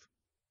with the earth.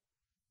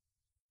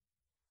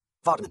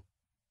 Vardaman.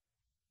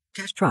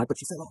 Cash tried, but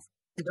she fell off.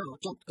 And Darl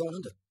jumped, going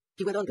under.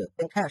 He went under,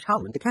 and Cash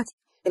hollering to catch him.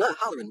 And I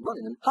hollering,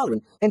 running, and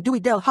hollering, and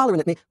Dewey Dell hollering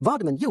at me,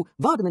 Vardaman, you,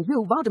 Vardaman,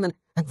 you, Vardaman.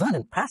 And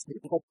Vernon passed me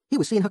because he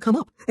was seeing her come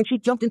up, and she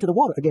jumped into the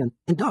water again,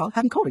 and Darl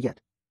hadn't caught her yet.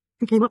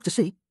 He came up to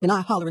see, and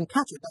I hollering,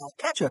 catch her, Darl,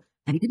 catch her.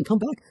 And he didn't come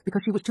back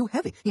because she was too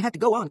heavy. He had to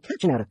go on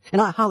catching at her. And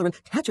I hollering,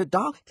 catch her,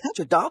 Darl,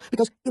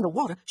 because in the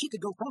water she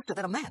could go faster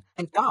than a man.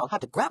 And Darl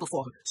had to grapple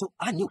for her, so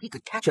I knew he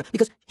could catch her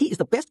because he is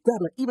the best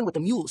grappler, even with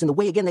the mules. In the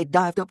way again they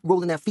dived up,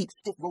 rolling their feet,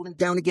 stiff, rolling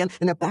down again,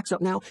 and their backs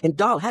up now. And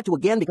Darl had to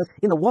again because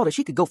in the water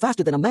she could go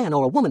faster than a man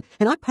or a woman.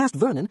 And I passed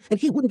Vernon, and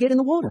he wouldn't get in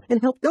the water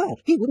and help Darl.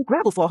 He wouldn't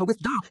grapple for her with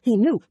Darl. He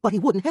knew, but he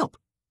wouldn't help.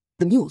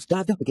 The mules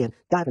dived up again,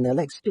 diving their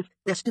legs stiff,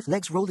 their stiff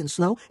legs rolling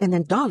slow, and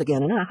then Darl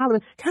again, and I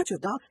hollering, catch her,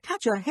 Darl,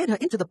 catch her, head her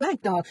into the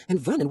bank, Darl, and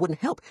Vernon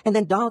wouldn't help, and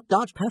then Darl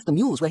dodged past the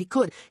mules where he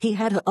could. He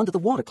had her under the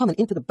water, coming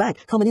into the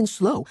bank, coming in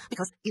slow,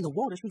 because in the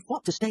water she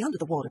fought to stay under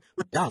the water,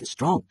 but Darl is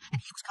strong,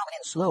 and he was coming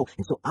in slow,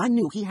 and so I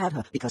knew he had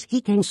her, because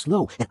he came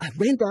slow, and I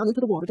ran down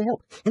into the water to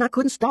help, and I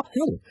couldn't stop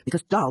hollering,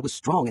 because Darl was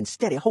strong and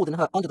steady, holding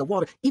her under the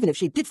water. Even if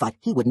she did fight,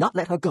 he would not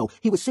let her go.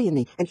 He was seeing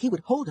me, and he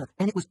would hold her,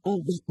 and it was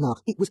all right now.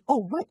 It was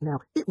all right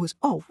now. It was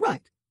all right.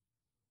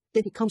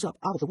 Then he comes up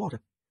out of the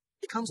water.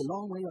 He comes a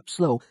long way up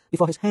slow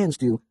before his hands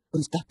do, but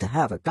he's got to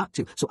have her, got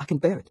to, so I can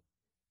bear it.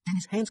 Then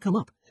his hands come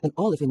up, and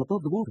all of him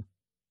above the water.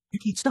 I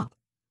can't stop.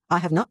 I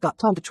have not got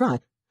time to try.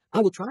 I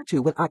will try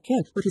to when I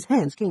can, but his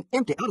hands came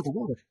empty out of the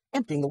water,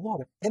 emptying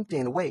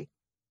away.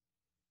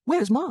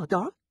 Where's Ma,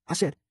 Darl? I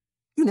said.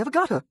 You never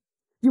got her.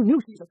 You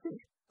knew she was a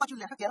fish, but you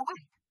let her get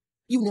away.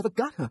 You never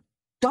got her.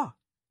 Darl.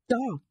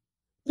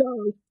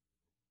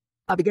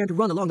 I began to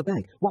run along the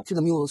bank, watching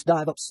the mules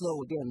dive up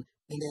slow again,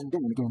 and then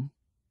down again.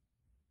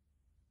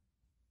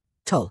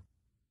 Tull.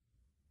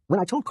 When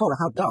I told Cora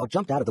how Darl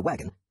jumped out of the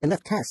wagon and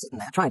left Cass sitting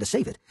there trying to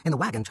save it, and the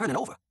wagon turning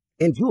over,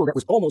 and Jewel that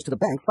was almost to the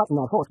bank fighting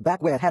that horse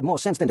back where it had more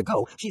sense than to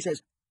go, she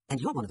says,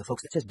 and you're one of the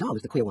folks that says Darl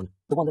is the queer one,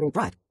 the one that ain't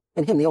right,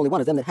 and him the only one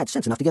of them that had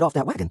sense enough to get off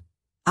that wagon.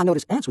 I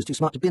noticed Ance was too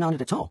smart to been on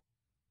it at all.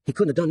 He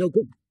couldn't have done no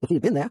good if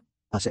he'd been there,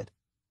 I said.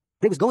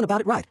 They was going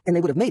about it right, and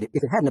they would have made it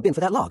if it hadn't have been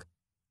for that log.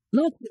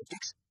 Lord,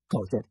 Dix,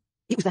 Cora said.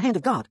 It was the hand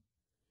of God.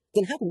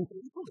 Then how can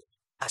you pull it?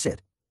 I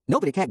said.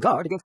 Nobody can't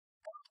guard against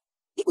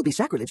God. It would be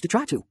sacrilege to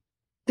try to.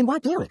 Then why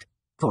dare it?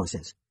 Cora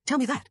says. Tell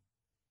me that.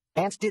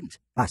 Ance didn't,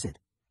 I said.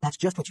 That's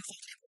just what you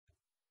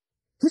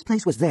thought. His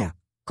place was there,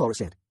 Cora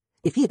said.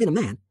 If he had been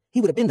a man, he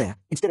would have been there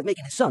instead of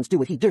making his sons do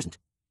what he dursn't.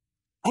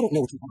 I don't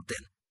know what you want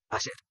then, I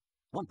said.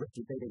 One breath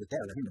you say they was there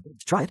and let him the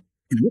birds try it,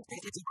 and the next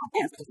day it's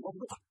Ance because he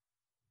wasn't with her.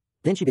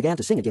 Then she began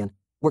to sing again,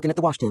 working at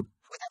the washtub,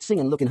 with that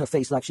singing look in her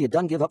face like she had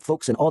done give up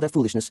folks and all their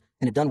foolishness,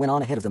 and had done went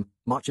on ahead of them,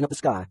 marching up the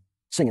sky,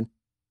 singing.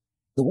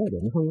 The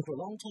wagon hung for a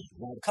long time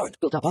while the current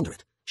built up under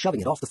it, shoving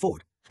it off the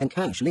ford, and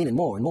Cash leaning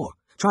more and more,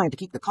 trying to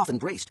keep the coffin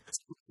braced,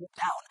 so it would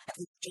down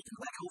and taking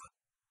the wagon over.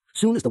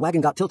 Soon as the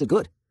wagon got tilted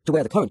good, to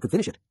where the current could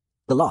finish it,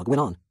 the log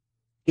went on.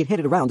 It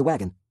headed around the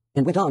wagon,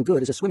 and went on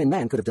good as a swimming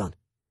man could have done.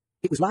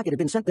 It was like it had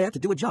been sent there to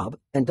do a job,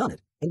 and done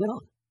it, and went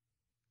on.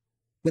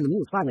 When the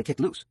mules finally kicked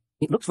loose,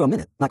 it looked for a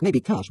minute like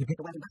maybe Cash would get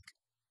the wagon back.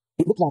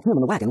 It looked like him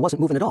and the wagon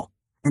wasn't moving at all,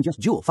 and just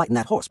Jewel fighting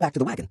that horse back to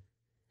the wagon.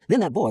 Then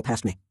that boy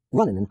passed me,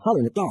 running and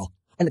hollering at Darl,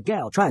 and the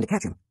gal trying to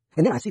catch him.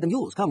 And then I see the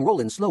mules come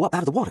rolling slow up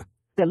out of the water,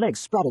 their legs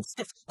sprouted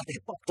stiff like they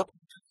had bulked up,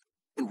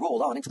 and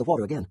roll on into the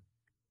water again.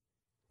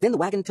 Then the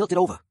wagon tilted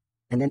over,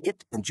 and then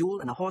it and Jewel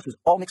and the horse was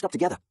all mixed up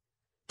together.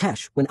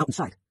 Cash went out in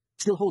sight,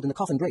 still holding the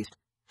coffin braced,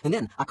 and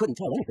then I couldn't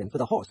tell anything for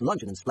the horse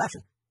lunging and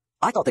splashing.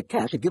 I thought that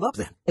Cash had give up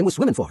then, and was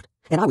swimming for it,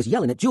 and I was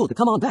yelling at Jewel to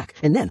come on back,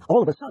 and then,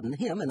 all of a sudden,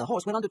 him and the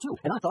horse went under too,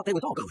 and I thought they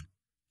was all going.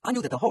 I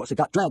knew that the horse had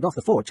got dragged off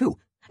the ford too,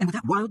 and with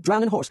that wild,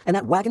 drowning horse, and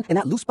that wagon, and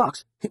that loose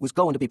box, it was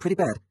going to be pretty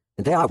bad.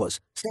 And there I was,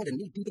 standing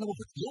knee-deep in the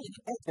water, yelling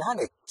at Ance behind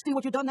me, see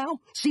what you done now?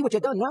 See what you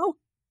done now?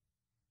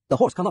 The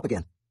horse come up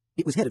again.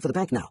 It was headed for the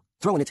bank now,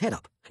 throwing its head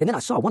up, and then I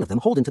saw one of them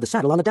holding to the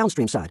saddle on the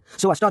downstream side,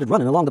 so I started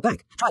running along the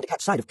bank, trying to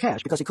catch sight of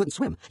Cash because he couldn't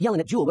swim, yelling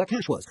at Jewel where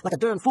Cash was, like a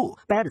darn fool,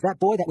 bad as that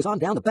boy that was on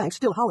down the bank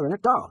still hollering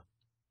at Darl.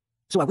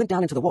 So I went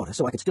down into the water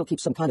so I could still keep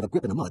some kind of a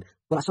grip in the mud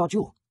when I saw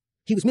Jewel.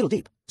 He was middle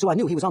deep, so I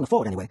knew he was on the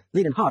ford anyway,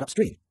 leading hard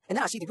upstream. And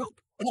then I see the rope,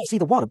 and then I see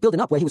the water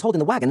building up where he was holding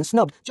the wagon and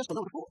snubbed just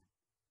below the ford.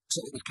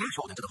 So it was Cash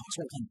holding to the horse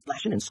and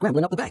flashing and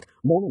scrambling up the bank,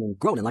 moaning and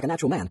groaning like a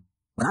natural man.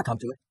 When I come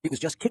to it, it was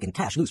just kicking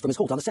Cash loose from his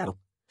hold on the saddle.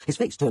 His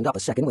face turned up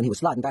a second when he was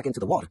sliding back into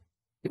the water.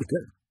 It was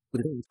good,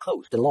 with his eyes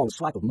closed and a long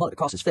swipe of mud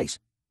across his face.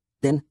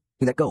 Then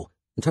he let go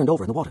and turned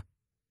over in the water.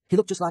 He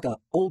looked just like an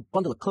old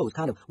bundle of clothes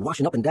kind of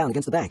washing up and down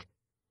against the bank.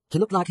 He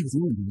looked like he was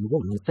lying in the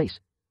water on his face,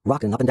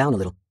 rocking up and down a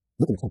little,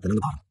 looking at something on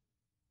the bottom.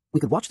 We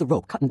could watch the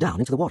rope cutting down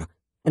into the water,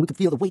 and we could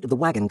feel the weight of the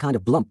wagon kind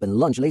of blump and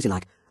lunge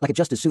lazy-like it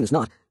just as soon as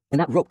not, and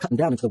that rope cutting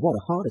down into the water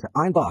hard as an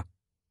iron bar.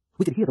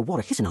 We could hear the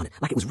water hissing on it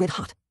like it was red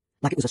hot,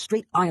 like it was a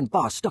straight iron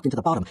bar stuck into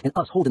the bottom and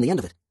us holding the end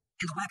of it.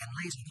 And the wagon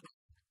lazy,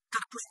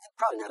 kind of pushing and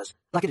prodding at us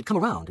like it had come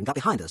around and got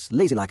behind us,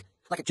 lazy-like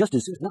like it just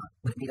as soon as not,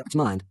 when it made up its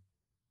mind.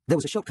 There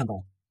was a shoat come by,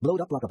 blowed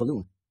up like a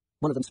balloon.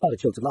 One of them spotted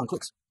shoats of long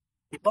crooks.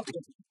 It bumped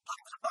against it like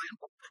it was a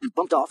buy and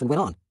bumped off and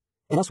went on.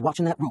 And us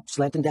watching that rope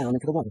slanting down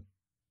into the water.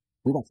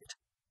 We watched it.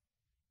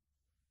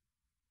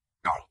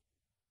 Carl.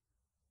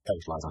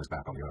 Parrish lies on his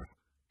back on the earth,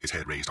 his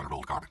head raised on a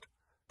rolled garment.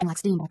 I'm like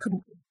steam, but I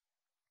couldn't.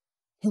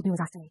 He'll do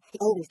as I say. He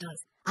always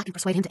does. I can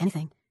persuade him to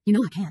anything. You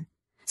know I can.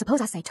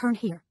 Suppose I say, turn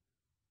here.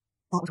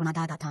 That was when I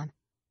died that time.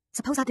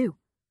 Suppose I do.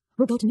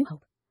 We'll go to New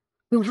Hope.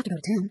 We won't have to go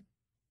to town.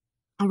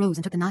 I rose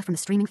and took the knife from the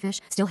streaming fish,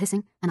 still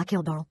hissing, and I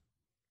killed Doral.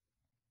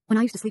 When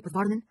I used to sleep with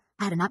Vardaman,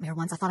 I had a nightmare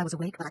once. I thought I was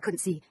awake, but I couldn't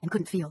see and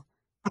couldn't feel.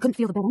 I couldn't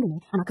feel the bed under me,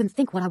 and I couldn't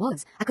think what I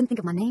was. I couldn't think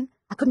of my name.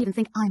 I couldn't even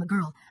think I'm a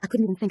girl. I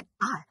couldn't even think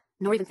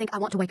nor even think I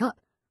want to wake up,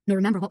 nor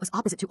remember what was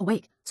opposite to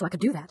awake, so I could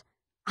do that.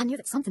 I knew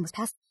that something was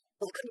past,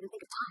 but I couldn't even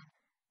think of time.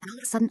 And all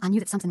of a sudden, I knew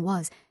that something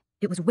was.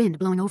 It was wind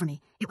blowing over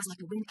me. It was like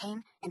the wind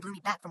came and blew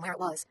me back from where it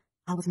was.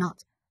 I was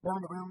not. There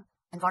in the room,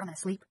 and Vardaman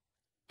asleep,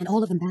 and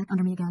all of them back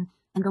under me again,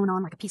 and going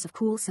on like a piece of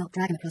cool silk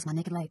dragging across my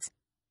naked legs.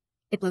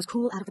 It blows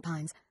cool out of the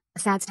pines, a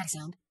sad, steady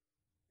sound.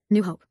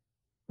 New Hope.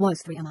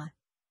 Was 3MI.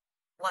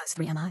 Was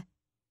 3MI.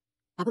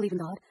 I believe in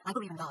God. I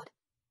believe in God.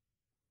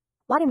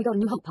 Why didn't we go to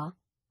New Hope, Pa?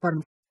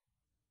 Vardaman.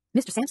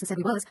 Mr. Sampson said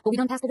we was, but we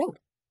done past the road.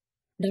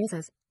 Daryl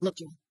says, look,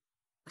 June.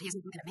 But he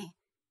isn't looking at me.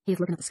 He is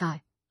looking at the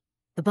sky.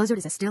 The buzzard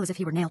is as still as if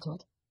he were nailed to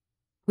it.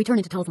 We turn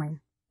into Tull's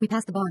Lane. We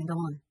pass the bar and go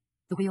on,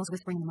 the wheels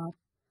whispering in the mud,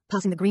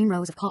 passing the green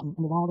rows of cotton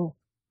in the wild oak,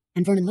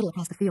 and Vernon Little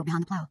across the field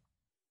behind the plow.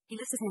 He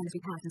lifts his hand as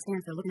we pass and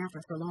stands there looking after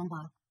us for a long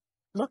while.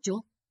 Look,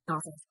 Jewel,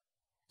 Darl says.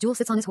 Jewel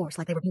sits on his horse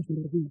like they were both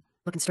in the view,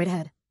 looking straight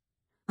ahead.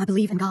 I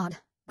believe in God.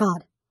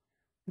 God.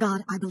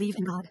 God, I believe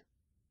in God.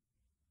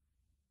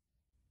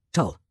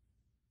 Tull.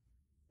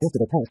 After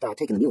they passed, I had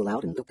taken the mule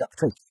out and looked up the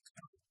trace.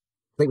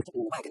 They were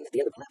sitting in the wagon at the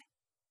end of the levee.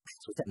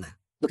 Vance was sitting there,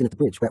 looking at the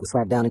bridge where it was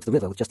flagged down into the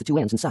river with just the two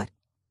ends in sight.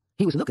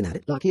 He was looking at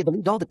it like he had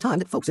believed all the time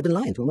that folks had been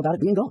lying to him about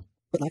it being gone,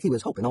 but like he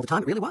was hoping all the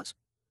time it really was.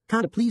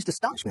 Kind of pleased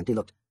astonishment he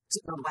looked,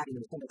 sitting on the wagon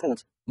in his tender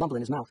pants, mumbling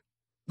in his mouth,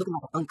 looking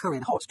like an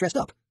uncurried horse dressed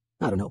up.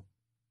 I don't know.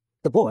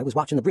 The boy was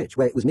watching the bridge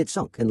where it was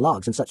mid-sunk and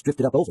logs and such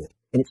drifted up over it,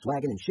 and it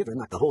swagging and shivering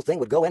like the whole thing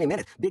would go any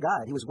minute.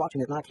 Big-eyed, he was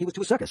watching it like he was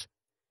to a circus.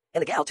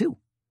 And the gal, too.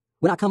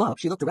 When I come up,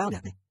 she looked around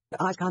at me,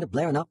 her eyes kind of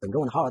blaring up and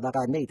going hard like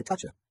I'd made to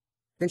touch her.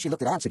 Then she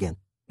looked at Ants again,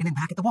 and then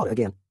back at the water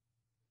again.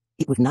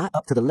 It was nigh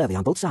up to the levee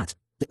on both sides.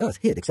 The earth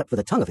hid except for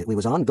the tongue of it we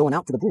was on, going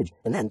out to the bridge,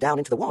 and then down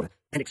into the water.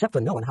 And except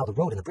for knowing how the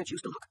road and the bridge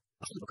used to look,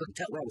 I still couldn't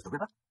tell where was the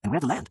river and where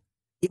the land.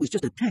 It was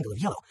just a tangle of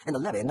yellow, and the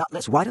levee not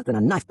less whiter than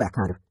a knife-back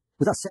kind of,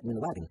 with us sitting in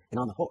the wagon and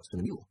on the horse and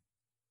the mule.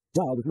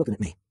 Dar was looking at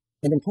me,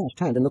 and then Cash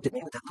turned and looked at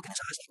me with that look in his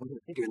eyes like he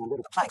was figuring on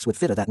whether the planks would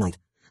fit her that night,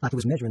 like he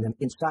was measuring them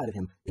inside of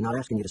him and not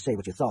asking you to say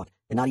what you thought,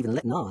 and not even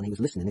letting on he was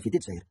listening if you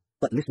did say it,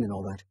 but listening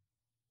all right.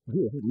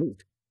 Yeah, he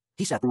moved.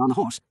 He sat there on the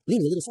horse,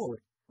 leaning a little forward,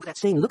 with that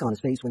same look on his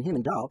face when him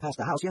and Dar passed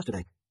the house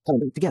yesterday,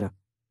 coming together.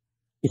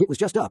 If it was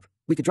just up,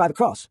 we could drive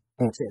across,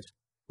 Aunt says.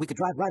 We could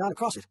drive right on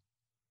across it.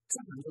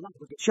 Sometimes the lumber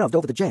would get shoved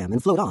over the jam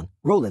and float on,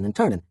 rolling and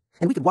turning,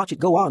 and we could watch it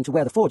go on to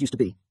where the ford used to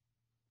be.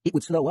 It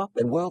would slow up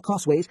and whirl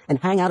crossways and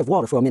hang out of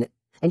water for a minute,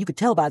 and you could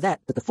tell by that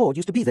the ford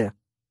used to be there.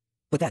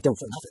 But that don't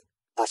show nothing,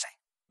 I say.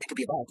 It could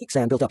be a bar of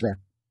quicksand built up there.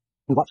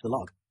 We watch the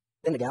log.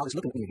 Then the gal is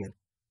looking at me again.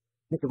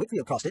 Mr.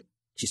 Whitfield crossed it,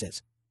 she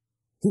says.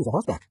 He was a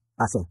horseback,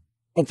 I say.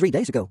 And 3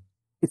 days ago.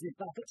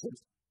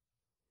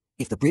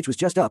 If the bridge was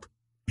just up,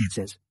 Aunt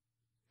says.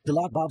 The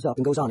log bobs up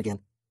and goes on again.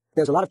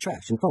 There's a lot of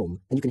trash and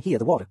foam, and you can hear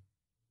the water.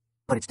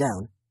 But it's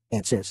down,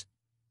 Aunt says.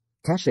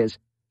 Cash says,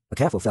 a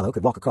careful fellow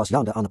could walk across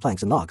yonder on the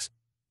planks and logs.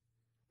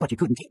 But you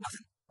couldn't keep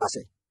nothing, I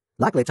say.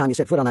 Likely time you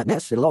set foot on that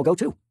mess, it'll all go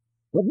too.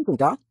 What do you think,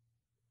 Dar?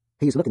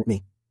 He's looking at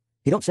me.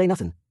 He don't say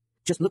nothing.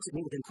 Just looks at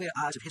me with them queer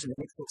eyes of his that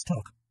makes folks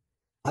talk.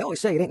 I always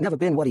say it ain't never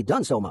been what he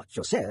done so much,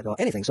 or said, or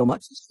anything so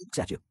much. He looks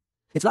at you.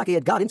 It's like he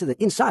had got into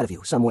the inside of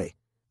you some way.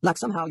 Like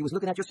somehow he was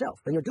looking at yourself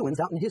and your doings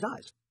out in his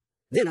eyes.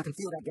 Then I can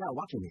feel that gal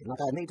watching me, like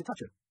I had made to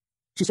touch her.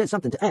 She said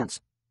something to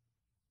Ants.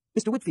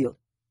 Mr. Whitfield,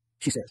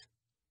 she says.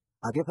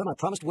 I give her my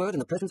promised word in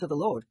the presence of the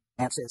Lord,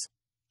 Ant says.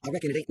 I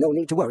reckon it ain't no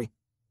need to worry.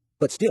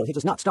 But still, he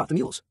does not start the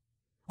mules.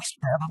 We sit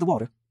there above the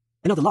water.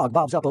 Another log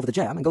bobs up over the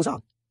jam and goes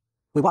on.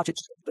 We watch it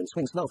slip and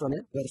swing slow for a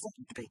minute where the ford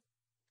used to be.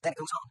 Then it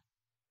goes on.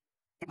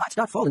 It might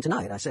start falling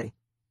tonight, I say.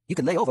 You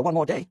could lay over one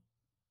more day.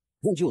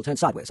 Then Jewel turns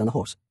sideways on the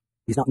horse.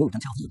 He's not moved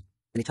until then,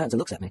 and he turns and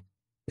looks at me.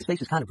 His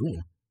face is kind of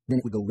green. Then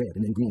it would go red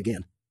and then green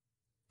again.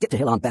 Get the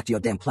hell on back to your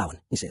damn plowing,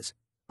 he says.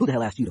 Who the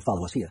hell asked you to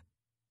follow us here?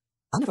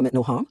 I never meant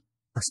no harm,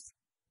 I said.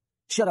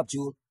 Shut up,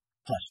 Jewel.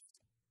 Hush.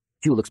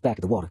 Jewel looks back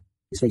at the water,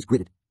 his face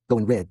gritted,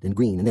 going red and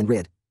green and then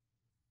red.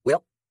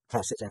 Well,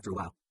 Cash says after a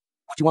while,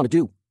 what you want to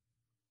do?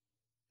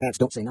 Ants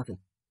don't say nothing.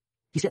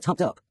 He sits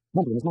humped up,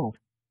 mumbling his mouth.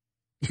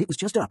 If it was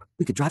just up,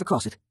 we could drive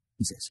across it,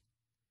 he says.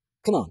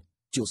 Come on,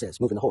 Jewel says,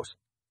 moving the horse.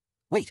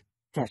 Wait,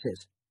 Cash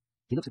says.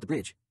 He looks at the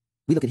bridge.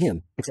 We look at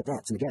him, except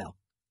Ants and the gal.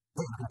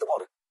 They're looking at the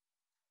water.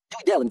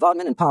 Dewey Dell and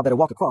Vardaman and Pa better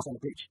walk across on the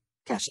bridge,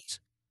 Cash says.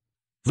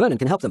 Vernon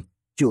can help them,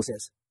 Jewel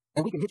says,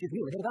 and we can hitch his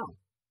mule ahead of on.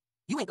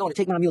 You ain't going to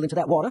take my mule into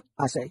that water,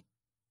 I say.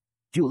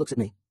 Jewel looks at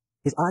me.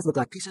 His eyes look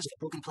like pieces of a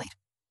broken plate.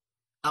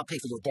 I'll pay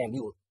for your damn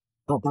mule.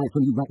 I'll buy it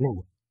from you right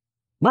now.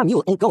 My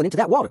mule ain't going into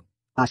that water,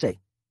 I say.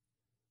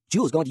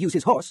 Jewel's going to use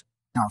his horse.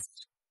 Darl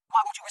says, why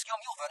won't you risk your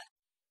mule, Vernon?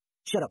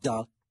 Shut up,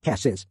 Darl,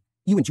 Cash says.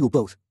 You and Jewel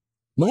both.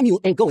 My mule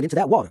ain't going into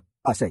that water,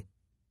 I say.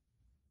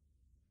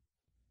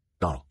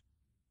 Darl.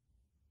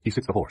 He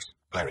sits the horse,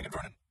 glaring at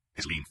Vernon,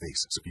 his lean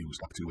face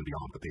suffused up to and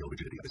beyond the pale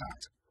rigidity of his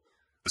eyes.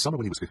 The summer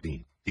when he was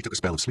 15, he took a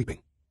spell of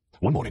sleeping.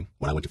 One morning,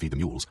 when I went to feed the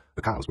mules,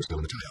 the cows were still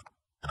in the tie-up,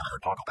 and I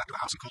heard Pa go back to the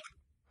house and call him.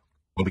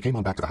 When we came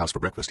on back to the house for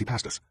breakfast, he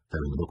passed us,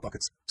 carrying the milk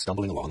buckets,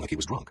 stumbling along like he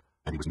was drunk,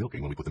 and he was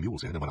milking when we put the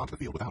mules in and went onto the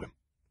field without him.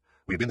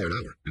 We had been there an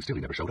hour, and still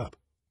he never showed up.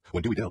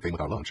 When Dewey Dell came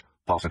with our lunch,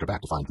 Pa sent her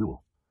back to find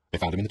Jewel. They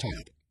found him in the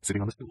tie-up,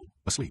 sitting on the stool,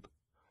 asleep.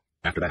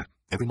 After that,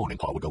 every morning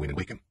Pa would go in and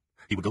wake him.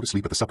 He would go to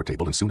sleep at the supper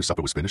table, and soon as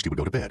supper was finished, he would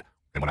go to bed.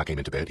 And when I came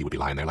into bed, he would be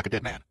lying there like a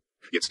dead man.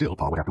 Yet still,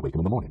 Pa would have to wake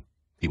him in the morning.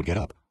 He would get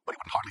up, but he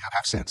wouldn't hardly have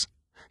half sense.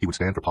 He would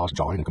stand for Pa's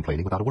jawing and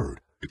complaining without a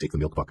word. He'd take the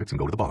milk buckets and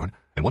go to the barn,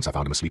 and once I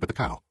found him asleep at the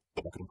cow,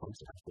 the bucket in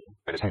place,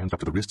 and his hands up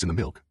to the wrists in the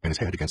milk, and his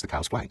head against the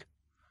cow's flank.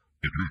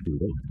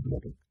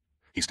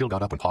 He still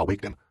got up when Pa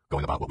waked him,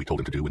 going about what we told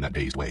him to do in that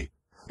dazed way.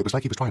 It was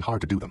like he was trying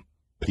hard to do them,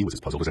 but he was as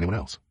puzzled as anyone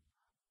else.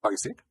 Are you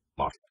sick?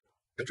 Ma said.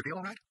 Don't you feel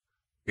all right?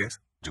 Yes,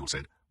 Jewel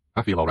said.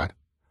 I feel all right.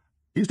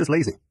 He's just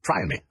lazy,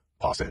 trying me,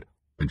 Pa said,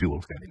 and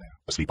Jewel standing there,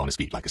 asleep on his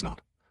feet like as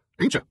not.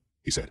 Ain't you?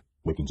 He said,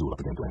 waking Jewel up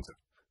again to answer.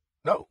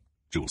 No,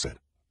 Jewel said.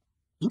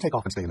 You take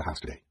off and stay in the house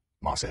today,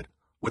 Ma said.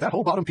 With that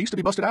whole bottom piece to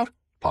be busted out?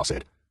 Pa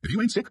said. If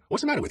you ain't sick,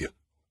 what's the matter with you?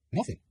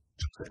 Nothing,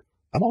 Jewel said.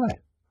 I'm all right.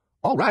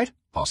 All right,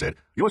 Pa said.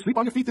 You're asleep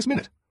on your feet this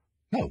minute.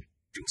 No,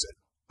 Jewel said.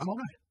 I'm all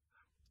right.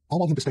 I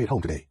want him to stay at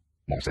home today,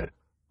 Ma said.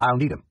 I'll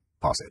need him,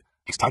 Pa said.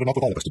 He's tight enough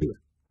with all of us to do it.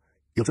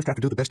 He'll just have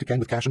to do the best he can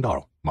with Cash and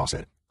Darl, Ma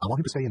said. I want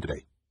him to stay in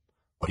today.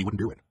 But he wouldn't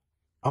do it.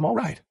 I'm all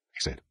right, he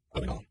said,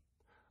 going on.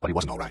 But he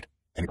wasn't all right.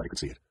 Anybody could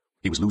see it.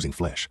 He was losing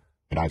flesh,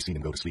 and I've seen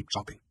him go to sleep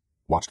chopping.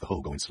 Watched the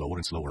hoe going slower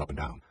and slower up and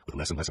down, with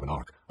less and less of an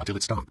arc, until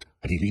it stopped,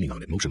 and he leaning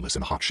on it motionless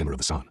in the hot shimmer of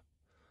the sun.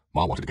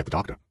 Ma wanted to get the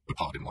doctor, but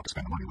Pa didn't want to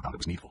spend the money without it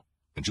was needful.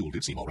 And Jewel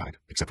did seem all right,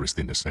 except for his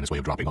thinness and his way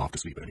of dropping off to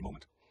sleep at any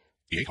moment.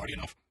 He ate hearty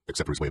enough,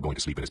 except for his way of going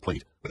to sleep in his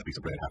plate, with a piece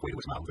of bread halfway to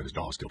his mouth and his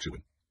jaws still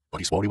chewing. But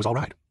he swore he was all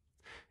right.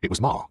 It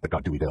was Ma that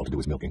got Dewey Dell to do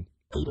his milking,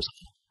 and the other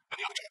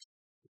chaps.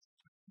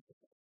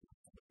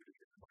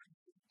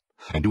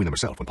 And doing them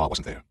herself when Pa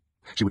wasn't there.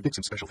 She would pick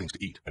some special things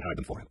to eat and hide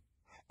them for him.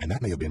 And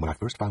that may have been when I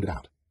first found it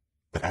out.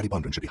 That Addie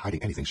Bundren should be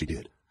hiding anything she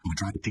did, who had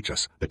tried to teach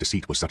us that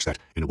deceit was such that,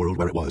 in a world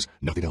where it was,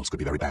 nothing else could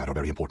be very bad or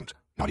very important,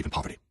 not even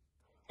poverty.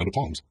 And at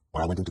times,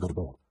 when I went in to go to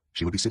bed,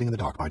 she would be sitting in the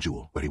dark by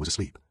Jewel, where he was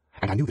asleep.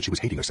 And I knew that she was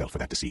hating herself for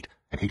that deceit,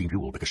 and hating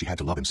Jewel because she had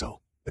to love him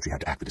so, that she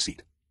had to act the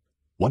deceit.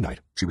 One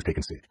night, she was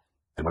taken sick,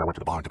 and when I went to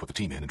the barn to put the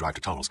team in and drive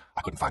to Tull's,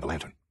 I couldn't find the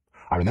lantern.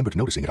 I remembered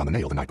noticing it on the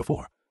nail the night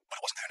before, but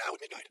it wasn't there now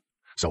at midnight.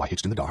 So I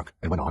hitched in the dark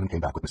and went on and came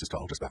back with Mrs.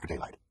 Tull just after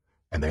daylight.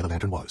 And there the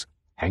lantern was,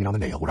 hanging on the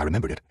nail where I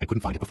remembered it and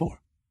couldn't find it before.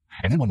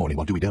 And then one morning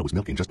while Dewey Dell was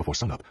milking just before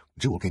sunup,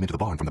 Jewel came into the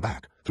barn from the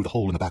back, through the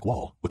hole in the back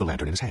wall, with the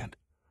lantern in his hand.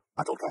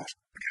 I told Cash,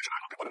 and Cash and I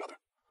looked at one another.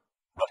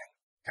 Rutting,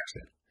 Cash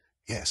said.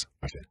 Yes,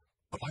 I said.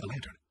 But why the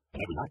lantern?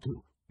 And every night,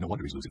 too. No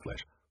wonder he's losing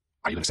flesh.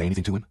 Are you going to say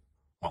anything to him?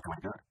 Won't do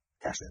any good,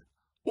 Cash said.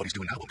 What he's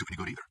doing now won't do any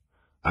good either.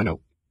 I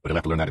know, but he'll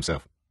have to learn that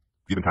himself.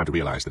 Give him time to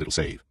realize that it'll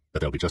save, that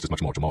there'll be just as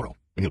much more tomorrow,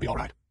 and he'll be all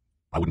right.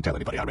 I wouldn't tell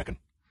anybody, I reckon.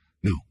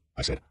 No,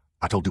 I said.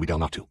 I told Dewey Dell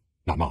not to.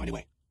 Not Ma,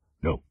 anyway.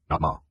 No,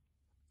 not Ma.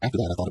 After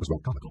that, I thought it was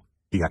rather comical.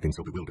 He acting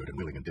so bewildered and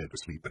willing and dead for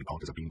sleep and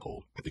gaunt as a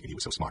beanpole, and thinking he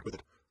was so smart with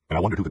it. And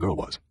I wondered who the girl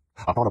was.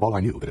 I thought of all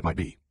I knew that it might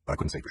be, but I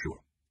couldn't say for sure.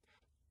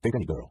 Take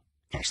any girl,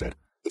 Cash said.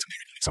 It's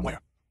married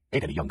somewhere.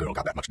 Ain't any young girl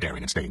got that much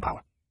daring and staying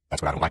power.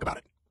 That's what I don't like about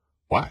it.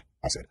 Why?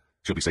 I said.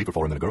 She'll be safer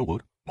for him than a girl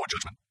would. More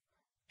judgment.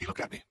 He looked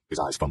at me, his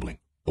eyes fumbling,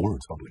 the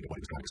words fumbling at what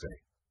he was trying to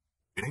say.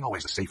 It ain't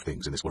always the safe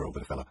things in this world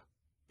that a fella...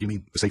 You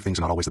mean the safe things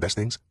are not always the best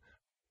things?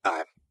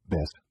 I'm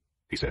best,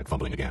 he said,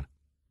 fumbling again.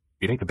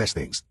 It ain't the best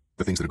things,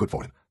 the things that are good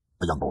for him,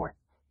 the young boy.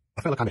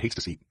 A fella kind of hates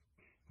to see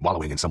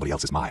wallowing in somebody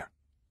else's mire.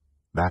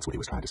 That's what he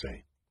was trying to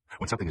say.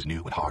 When something is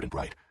new and hard and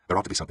bright, there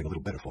ought to be something a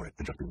little better for it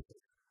than just being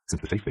safe.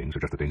 Since the safe things are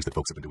just the things that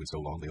folks have been doing so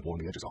long they have worn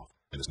the edges off,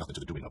 and there's nothing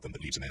to the doing of them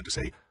that leaves a man to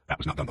say, that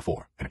was not done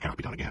before, and it cannot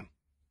be done again.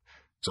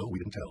 So we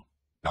didn't tell.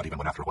 Not even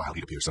when after a while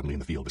he'd appear suddenly in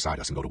the field beside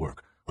us and go to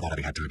work, without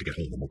having had time to get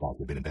home and make out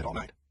he'd been in bed all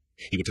night.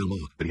 He would tell Ma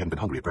that he hadn't been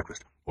hungry at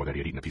breakfast, or that he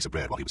had eaten a piece of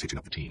bread while he was hitching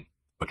up the team.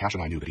 But Cash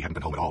and I knew that he hadn't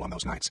been home at all on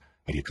those nights,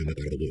 and he had come up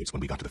out of the woods when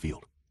we got to the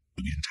field.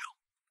 But we didn't tell.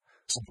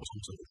 Sun was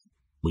almost over.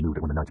 We knew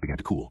that when the nights began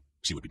to cool,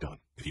 she would be done,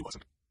 if he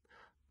wasn't.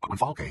 But when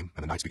fall came,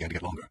 and the nights began to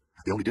get longer,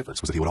 the only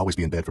difference was that he would always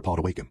be in bed for Pa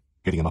to wake him,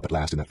 getting him up at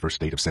last in that first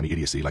state of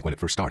semi-idiocy like when it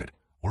first started,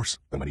 worse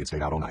than when he had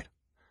stayed out all night.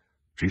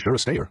 She's sure a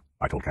stayer,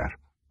 I told Cash.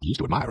 I used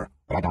to admire her,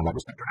 but I downright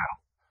respect her now.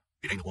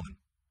 It ain't a woman,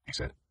 he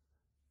said.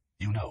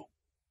 You know,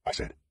 I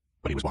said,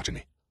 but he was watching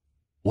me.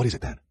 What is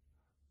it then?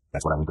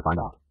 That's what I need to find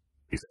out,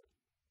 he said.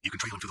 You can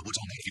trail him through the woods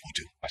all night if you want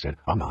to, I said.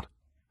 I'm not.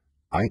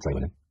 I ain't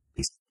trailing him,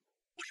 he said.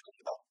 What are you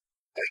talking about?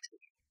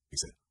 He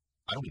said.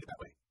 I don't mean it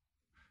that way.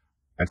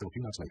 And so a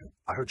few nights later,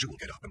 I heard Jewel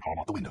get up and climb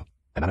out the window,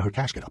 and then I heard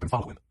Cash get up and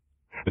follow him.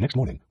 The next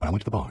morning, when I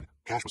went to the barn,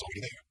 Cash was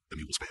already there, the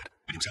mules fed,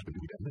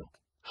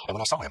 And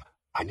when I saw him,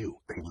 I knew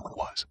that he knew what it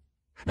was.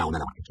 Now and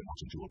then I would picture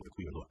watching Jewel with a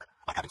queer look,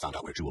 like having found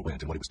out where Jewel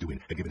went and what he was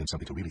doing and given him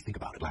something to really think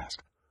about at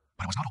last.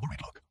 But it was not a worried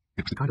look.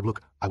 It was the kind of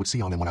look I would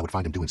see on him when I would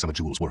find him doing some of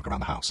Jewel's work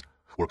around the house,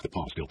 work that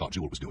Pa still thought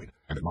Jewel was doing,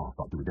 and that Ma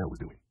thought Dewey Dell was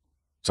doing.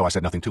 So I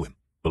said nothing to him,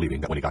 believing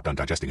that when he got done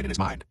digesting it in his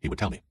mind, he would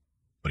tell me.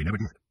 But he never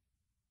did.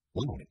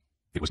 One morning,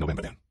 it was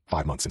November then,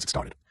 5 months since it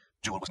started.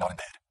 Jewel was not in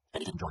bed,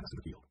 and he didn't join us in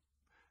the field.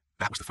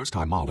 That was the first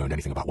time Ma learned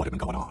anything about what had been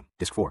going on.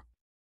 Disc 4.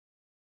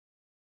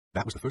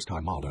 That was the first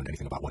time Ma learned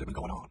anything about what had been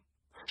going on.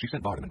 She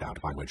sent Vardaman down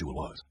to find where Jewel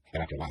was,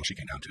 and after a while she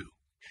came down too.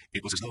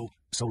 It was as though,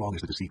 so long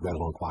as the deceit ran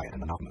along quiet and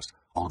monotonous,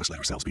 all of us let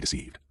ourselves be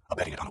deceived,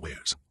 abetting it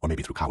unawares, or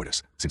maybe through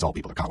cowardice, since all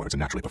people are cowards and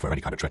naturally prefer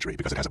any kind of treachery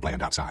because it has a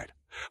bland outside.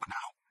 But now,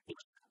 it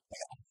was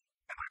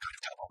and my kind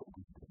of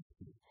telephone,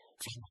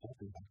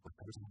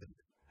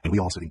 and we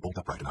all sitting bolt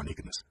upright in our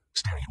nakedness,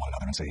 staring at one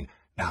another and saying,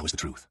 now is the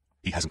truth.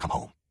 He hasn't come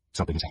home.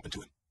 Something has happened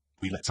to him.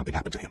 We let something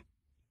happen to him.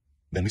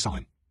 Then we saw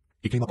him.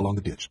 He came up along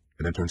the ditch,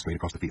 and then turned straight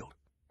across the field,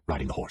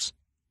 riding the horse.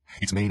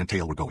 Its mane and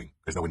tail were going,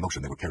 as though in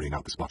motion they were carrying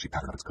out the splotchy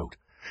pattern of its coat.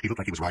 He looked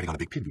like he was riding on a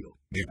big pinwheel,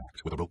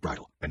 barebacked, with a rope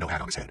bridle, and no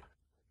hat on his head.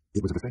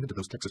 It was a descendant of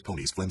those Texas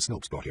ponies Flem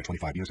Snopes brought here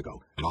 25 years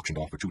ago, and auctioned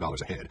off for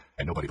 $2 a head,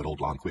 and nobody but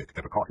old Lon Quick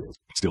ever caught his,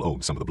 still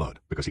owned some of the blood,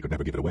 because he could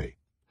never give it away.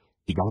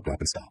 He galloped up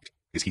and stopped,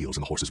 his heels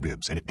in the horse's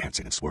ribs, and it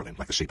dancing and swirling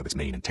like the shape of its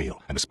mane and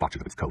tail, and the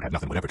splotches of its coat had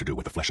nothing whatever to do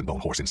with the flesh and bone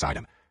horse inside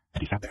him.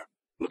 And he sat there,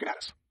 looking at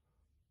us.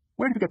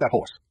 Where did you get that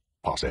horse?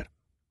 Pa said.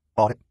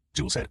 Bought it,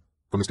 Jewel said.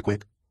 From Mr.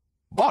 Quick.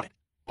 Bought it,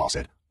 Pa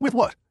said. With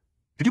what?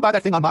 Did you buy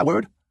that thing on my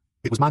word?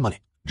 It was my money,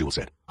 Jewel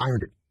said. I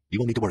earned it. You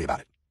won't need to worry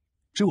about it.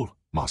 Jewel,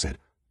 Ma said.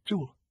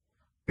 Jewel.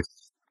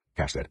 It's...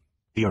 Cash said.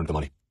 He earned the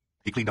money.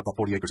 He cleaned up the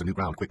 40 acres of new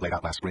ground Quick laid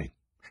out last spring.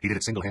 He did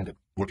it single-handed,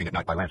 working at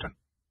night by lantern.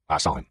 I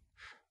saw him.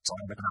 So I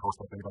don't reckon that horse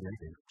won't anybody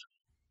anything.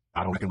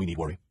 I don't reckon we need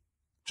worry.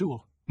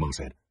 Jewel, Mom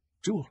said.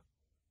 Jewel.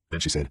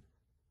 Then she said,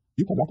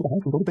 you come back to the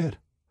house and go to bed.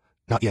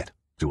 Not yet,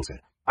 Jewel said.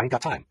 I ain't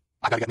got time.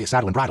 I gotta get me a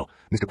saddle and bridle.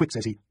 Mr. Quick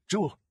says he...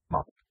 Jewel,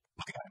 Mom,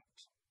 looking at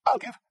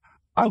him.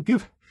 I'll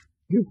give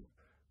you.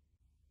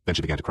 Then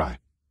she began to cry.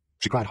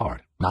 She cried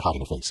hard, not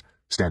hiding her face,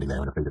 standing there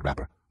in her faded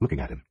wrapper, looking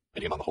at him,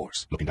 and him on the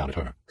horse, looking down at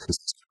her,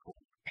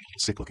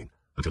 sick-looking,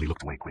 until he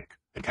looked away quick,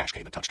 and Cash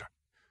came and touched her.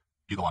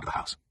 You go on to the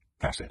house,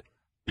 Cash said.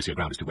 This here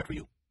ground is too wet for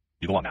you.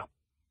 You go on now.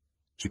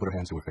 She put her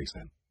hands to her face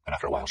then, and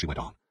after a while she went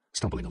on,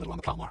 stumbling a little on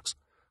the plow marks.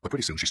 But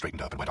pretty soon she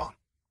straightened up and went on.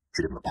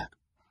 She didn't look back.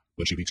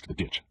 When she reached the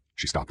ditch,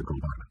 she stopped and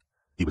called Vardaman.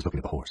 He was looking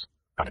at the horse,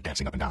 kind of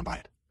dancing up and down by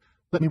it.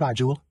 Let me ride,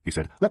 Jewel, he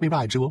said. Let me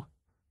ride, Jewel.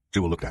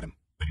 Jewel looked at him,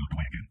 then he looked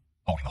away again,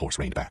 holding the horse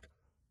reined back.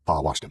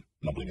 Pa watched him,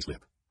 mumbling his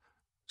lip.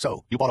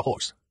 So, you bought a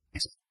horse, he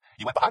said.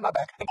 You went behind my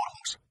back and bought a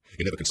horse.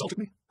 You never consulted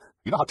me?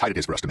 You know how tight it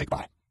is for us to make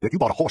by. Yet you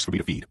bought a horse for me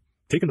to feed,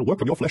 taken to work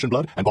from your flesh and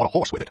blood, and bought a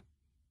horse with it.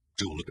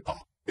 Jewel looked at Pa,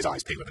 his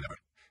eyes paler than ever.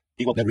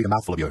 He won't never eat a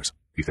mouthful of yours,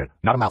 he said.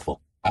 Not a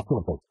mouthful. I'll kill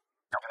him for it.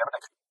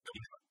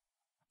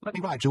 Let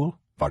me ride, Jewel,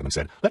 Vardaman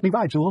said. Let me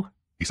ride, Jewel.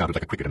 He sounded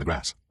like a cricket in the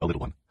grass, a little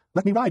one.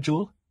 Let me ride,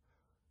 Jewel.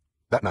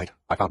 That night,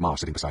 I found Ma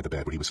sitting beside the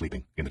bed where he was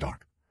sleeping, in the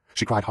dark.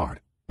 She cried hard,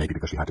 maybe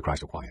because she had to cry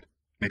so quiet.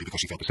 Maybe because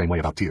she felt the same way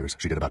about tears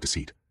she did about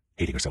deceit,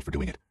 hating herself for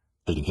doing it,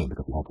 hating him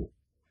because he had to.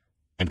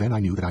 And then I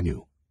knew that I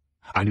knew.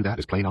 I knew that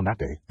as plain on that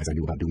day as I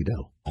knew about Dewey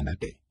Dell on that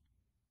day.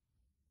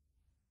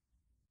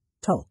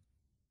 Toll.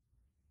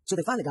 So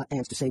they finally got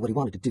Ance to say what he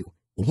wanted to do,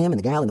 and him and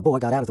the gal and the boy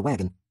got out of the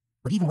wagon.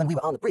 But even when we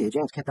were on the bridge,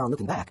 Ance kept on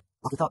looking back.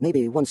 Like he thought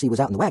maybe once he was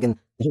out in the wagon,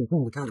 the whole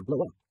thing would kind of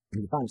blow up, and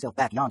he would find himself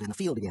back yonder in the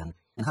field again,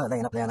 and her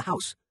laying up there in the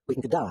house,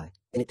 waiting to die,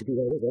 and it to be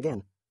all over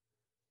again.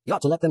 You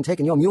ought to let them take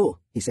in your mule,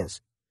 he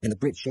says. And the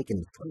bridge shaking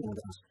and swinging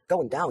under us,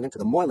 going down into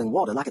the moiling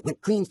water like it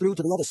went clean through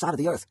to the other side of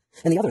the earth,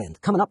 and the other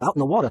end coming up out in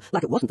the water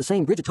like it wasn't the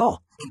same bridge at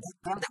all. And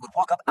them that would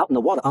walk up out in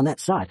the water on that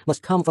side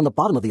must come from the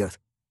bottom of the earth.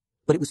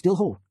 But it was still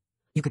whole.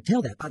 You could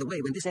tell that by the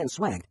way when this end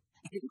swagged.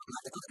 It didn't look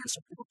like the other end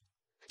swung.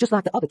 Just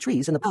like the other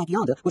trees in the bank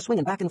yonder were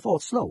swinging back and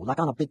forth slow, like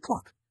on a big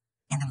clock.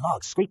 And them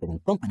logs scraping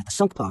and bumping at the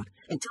sunk part,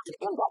 and tilting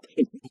the end up and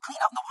hitting clean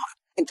out in the water,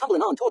 and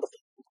tumbling on toward the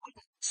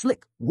field,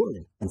 slick,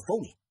 whirling, and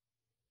foamy.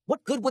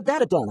 What good would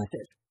that have done, I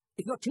said?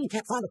 If your team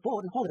can't find a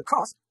ford and haul it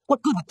across,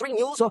 what good would 3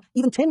 mules or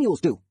even 10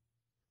 mules do?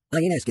 I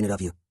ain't asking it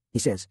of you, he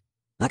says.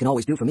 I can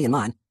always do for me and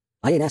mine.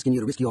 I ain't asking you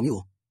to risk your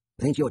mule.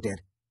 It ain't your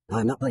dead.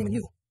 I'm not blaming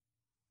you.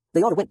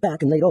 They ought to went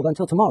back and laid over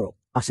until tomorrow,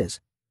 I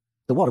says.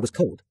 The water was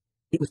cold.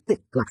 It was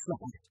thick like snow,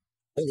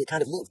 only it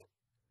kind of moved.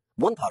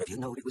 One part of you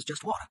knowed it was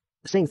just water,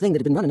 the same thing that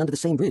had been running under the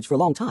same bridge for a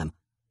long time.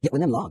 Yet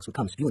when them logs would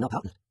come spewing up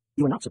out in it,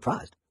 you were not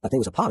surprised that they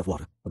was a part of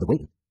water, of the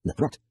waiting, and the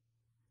threat.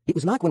 It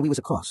was like when we was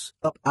across,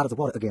 up out of the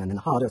water again in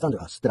the hard earth under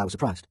us, that I was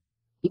surprised.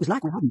 It was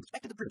like we hadn't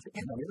expected the bridge to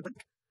end on the other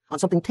bank, on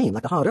something tame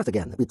like the hard earth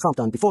again that we'd tromped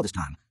on before this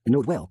time, and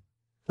knowed well.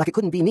 Like it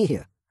couldn't be me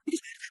here.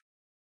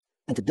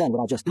 And to done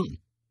what I just done.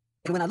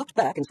 And when I looked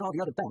back and saw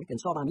the other bank and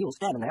saw my mule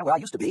standing there where I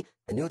used to be,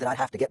 and knew that I'd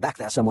have to get back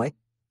there some way,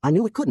 I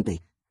knew it couldn't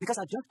be, because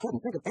I just couldn't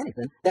think of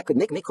anything that could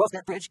make me cross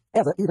that bridge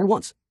ever even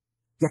once.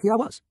 Yet here I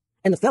was,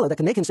 and the fella that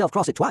can make himself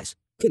cross it twice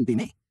couldn't be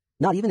me,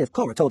 not even if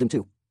Cora told him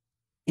to.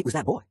 It was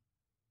that boy.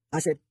 I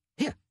said,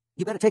 here,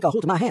 you better take a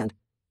hold of my hand,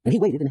 and he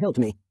waited and held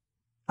to me.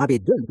 I'd be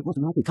damned if it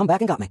wasn't like he'd come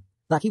back and got me.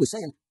 Like he was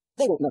saying,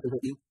 they won't nothing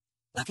hurt you.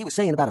 Like he was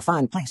saying about a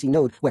fine place he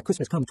knowed where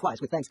Christmas come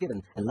twice with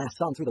Thanksgiving and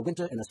lasts on through the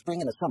winter and the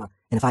spring and the summer,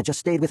 and if I just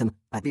stayed with him,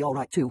 I'd be all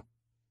right too.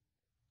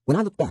 When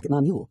I looked back at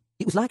my mule,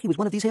 it was like he was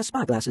one of these here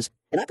spyglasses,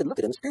 and I could look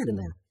at him standing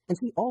there and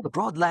see all the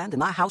broad land and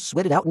my house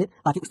sweated out in it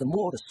like it was the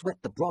more the sweat,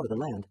 the broader the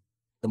land.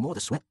 The more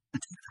the sweat, the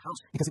tighter the house,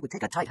 because it would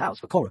take a tight house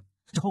for Cora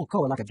to hold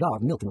Cora like a jar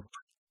of milk in a...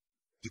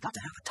 You've got to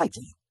have a tight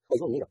jar, or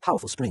you'll need a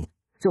powerful spring.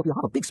 So if you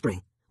have a big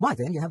spring, why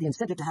then you have the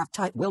incentive to have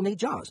tight, well-made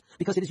jars,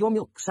 because it is your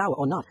milk, sour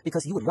or not,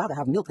 because you would rather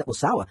have milk that will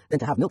sour than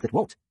to have milk that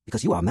won't,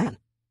 because you are a man.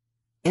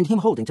 And him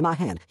holding to my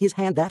hand, his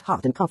hand that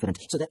hot and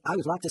confident, so that I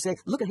was like to say,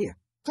 look at here,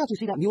 can't you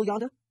see that mule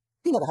yonder?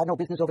 He never had no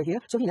business over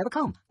here, so he never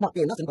come, not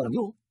being nothing but a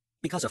mule.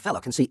 Because a fellow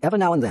can see ever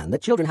now and then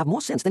that children have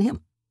more sense than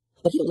him.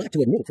 But he don't like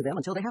to admit it to them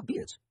until they have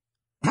beards.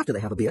 After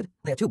they have a beard,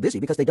 they're too busy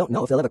because they don't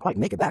know if they'll ever quite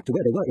make it back to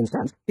where they were in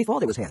sense before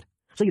they was head.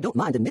 So you don't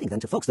mind admitting them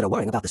to folks that are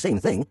worrying about the same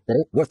thing that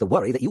ain't worth the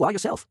worry that you are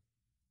yourself.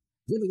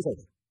 Then we was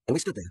over, and we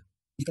stood there,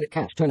 looking at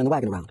Cash turning the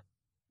wagon around.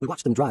 We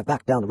watched them drive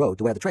back down the road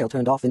to where the trail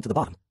turned off into the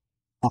bottom.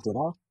 After a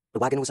while, the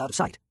wagon was out of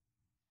sight.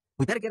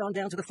 We better get on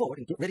down to the fort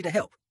and get ready to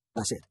help,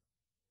 I said.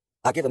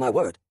 I give her my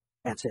word,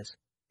 Aunt says.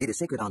 It is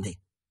sacred on thee.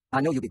 I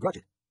know you begrudge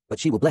it,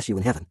 but she will bless you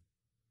in heaven.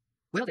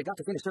 Well, they got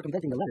to finish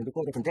circumventing the land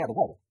before they can dare the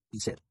water, he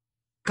said.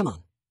 Come on.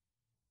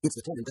 It's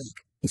the turning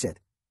back, he said.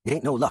 It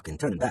ain't no luck in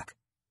turning back.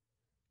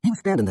 He was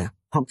standing there,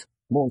 humped,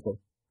 mournful,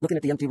 looking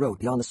at the empty road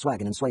beyond the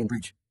swaggin' and swaying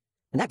bridge.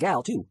 And that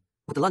gal, too,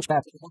 with the lunch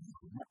basket and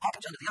that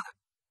package under the other,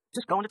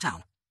 just going to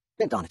town,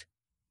 bent on it.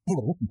 They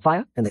would the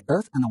fire and the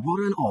earth and the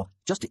water and all,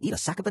 just to eat a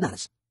sack of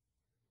bananas.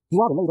 You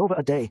ought to wait over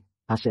a day,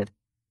 I said.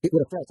 It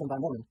would have fell some by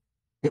morning.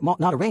 It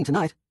mought not rain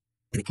tonight,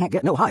 and it can't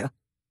get no higher.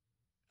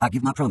 I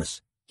give my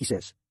promise, he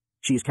says.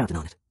 She is counting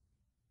on it.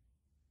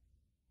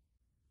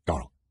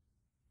 Darl.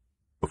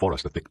 Before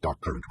us the thick,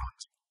 dark current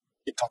runs.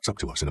 It talks up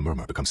to us in a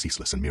murmur become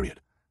ceaseless and myriad.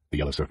 The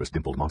yellow surface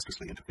dimpled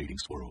monstrously into fading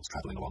swirls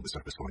traveling along the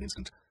surface for an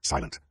instant,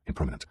 silent,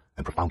 impermanent,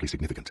 and profoundly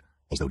significant,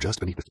 as though just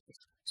beneath the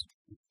surface,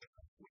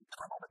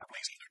 for a moment of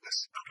lazy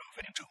alertness, out of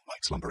and into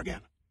light slumber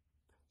again.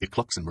 It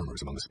clucks and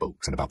murmurs among the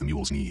spokes and about the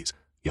mule's knees,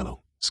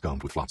 yellow,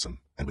 scummed with flotsam,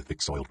 and with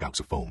thick soiled gouts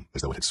of foam,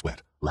 as though it had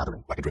sweat,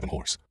 lathering like a driven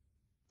horse.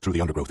 Through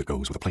the undergrowth it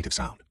goes with a plaintive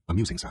sound, a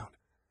musing sound.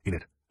 In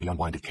it, the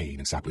unwinded cane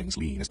and saplings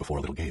lean as before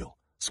a little gale,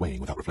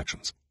 swaying without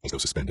reflections, as though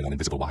suspended on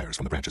invisible wires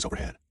from the branches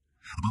overhead.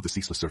 Above the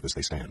ceaseless surface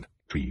they stand,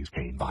 trees,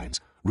 cane, vines,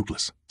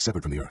 rootless,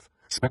 severed from the earth,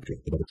 spectral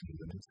above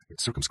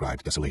its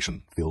circumscribed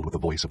desolation, filled with the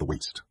voice of the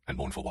waste and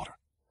mournful water.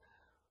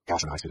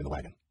 Cash and I sit in the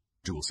wagon.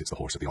 Jewel sits the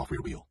horse at the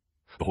off-rear wheel.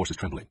 The horse is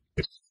trembling.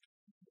 Its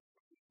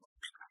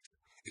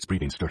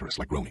breathing stertorous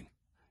like groaning.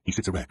 He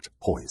sits erect,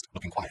 poised,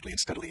 looking quietly and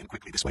steadily and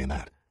quickly this way and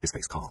that, his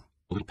face calm,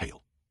 a little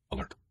pale,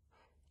 alert.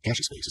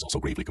 Cash's face is also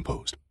gravely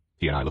composed.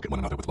 He and I look at one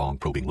another with long,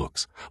 probing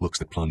looks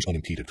that plunge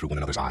unimpeded through one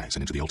another's eyes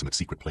and into the ultimate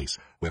secret place,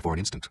 where for an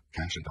instant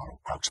Cash and Darrow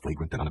crouch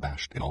flagrant and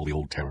unabashed in all the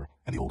old terror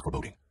and the old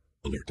foreboding,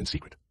 alert and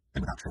secret,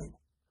 and without shame.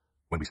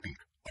 When we speak,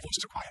 our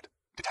voices are quiet,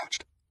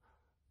 detached.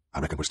 I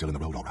reckon we're still in the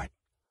road all right.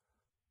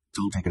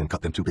 Till taken and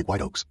cut them two big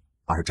white oaks.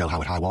 I heard tell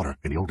how at high water,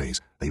 in the old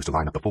days, they used to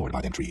line up the ford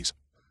by them trees.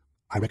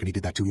 I reckon he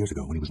did that 2 years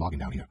ago when he was logging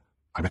down here.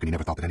 I reckon he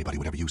never thought that anybody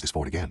would ever use this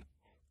ford again.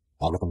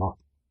 I reckon not.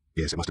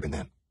 Yes, it must have been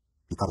then.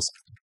 He cut us.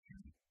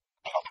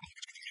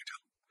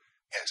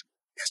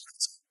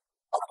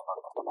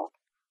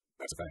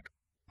 That's a fact.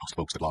 Most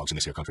folks that logs in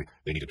this here country,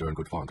 they need a darn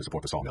good farm to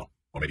support the sawmill,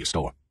 or maybe a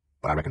store.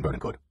 But I reckon Vernon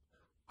could.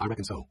 I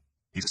reckon so.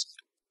 He's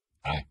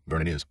a... Aye,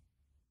 Vernon is.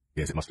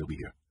 Yes, it must still be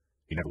here.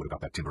 He never would have got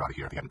that timber out of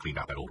here if he hadn't cleaned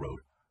out that old road.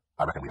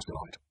 I reckon we're still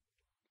on it.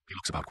 He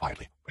looks about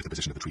quietly, at the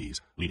position of the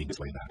trees, leaning this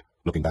way and that,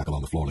 looking back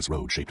along the floorless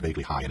road shaped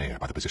vaguely high in air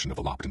by the position of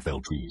the lopped and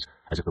felled trees,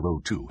 as if the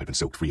road, too, had been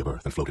soaked free of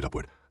earth and floated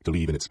upward, to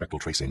leave in its spectral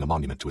tracing a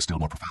monument to a still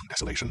more profound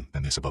desolation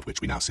than this above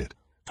which we now sit,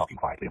 talking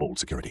quietly of old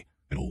security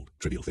and old,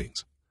 trivial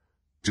things.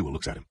 Jewel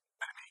looks at him,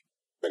 and at me.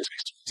 Then his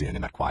face turns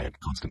in that quiet,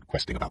 constant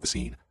questing about the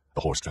scene,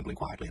 the horse trembling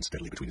quietly and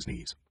steadily between his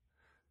knees.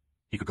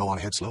 He could go on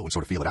ahead slow and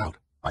sort of feel it out,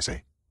 I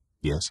say.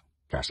 Yes,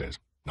 Cash says,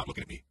 not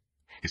looking at me.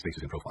 His face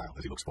is in profile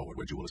as he looks forward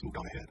where Jewel has moved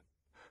on ahead.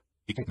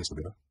 He can't miss the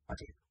river, I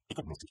say. He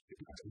couldn't miss it if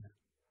he passed it.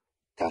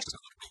 Cash does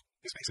not look at me,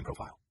 his face in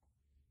profile.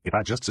 If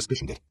I just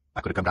suspicioned it,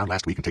 I could have come down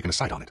last week and taken a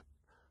sight on it.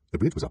 The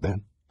bridge was up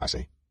then, I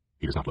say.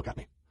 He does not look at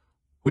me.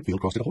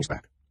 Whitfield crossed it a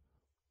horseback.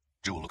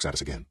 Jewel looks at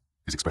us again,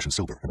 his expression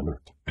sober and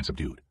alert and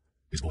subdued.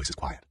 His voice is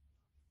quiet.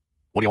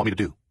 What do you want me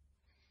to do?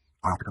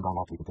 I'll have to come down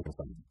last week and take a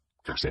sight.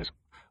 Cash says.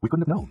 We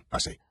couldn't have known, I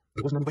say.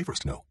 There wasn't any way for us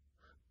to know.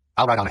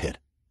 I'll ride on ahead,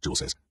 Jewel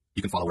says.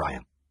 You can follow where I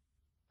am.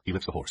 He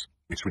lifts the horse.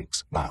 It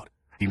shrinks, loud.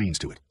 He leans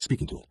to it,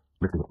 speaking to it,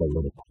 lifting it very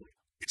low.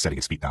 It's setting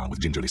its feet down with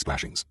gingerly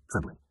splashings,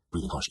 trembling,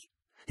 breathing harshly.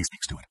 He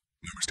speaks to it,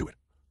 murmurs to it.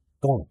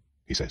 Go on,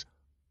 he says.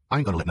 I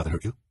ain't gonna let nothing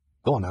hurt you.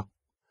 Go on now.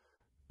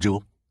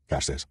 Jewel,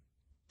 Cash says.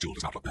 Jewel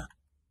does not look back.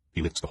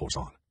 He lifts the horse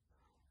on.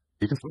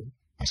 He can swim,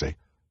 I say,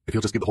 if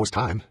he'll just give the horse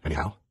time,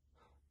 anyhow.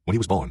 When he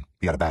was born,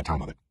 he had a bad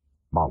time of it.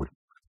 Ma would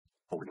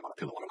hold him on a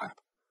pillow on her lap.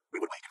 We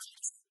would wake him.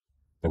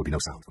 There would be no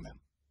sound from them.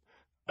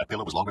 That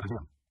pillow was longer than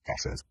him,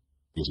 Cash says.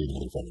 He is leaning a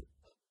little forward.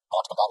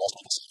 ought to come down last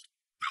week and see it.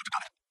 I ought to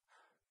done it.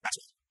 That's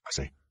it, I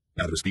say.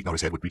 Neither his feet nor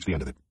his head would reach the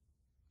end of it.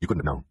 You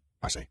couldn't have known,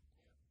 I say.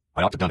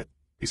 I ought to done it,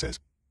 he says.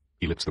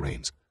 He lifts the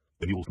reins.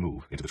 The mules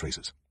move into the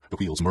traces. The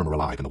wheels murmur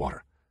alive in the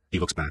water. He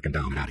looks back and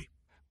down at Addie.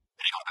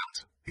 It ain't on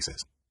balance, he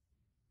says.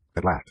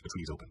 At last, the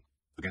trees open.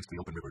 Against the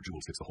open river,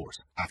 Jewel sits the horse,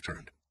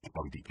 half-turned, but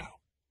belly deep now.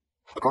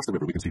 Across the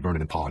river, we can see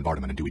Vernon and Pa and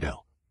Vardaman and Dewey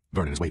Dell.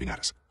 Vernon is waving at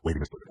us,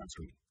 waving us further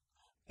downstream.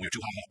 We're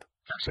too high up,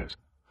 Cash says.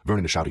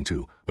 Vernon is shouting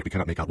too, but we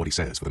cannot make out what he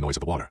says for the noise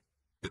of the water.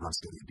 It runs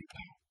steady and deep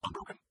now,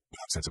 unbroken,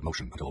 without sense of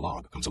motion until a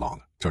log comes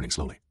along, turning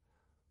slowly.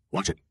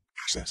 Watch it,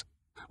 Cash says.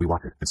 We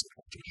watch it and sit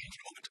for a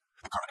moment,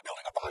 the current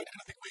building up behind it in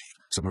a thick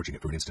wave, submerging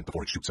it for an instant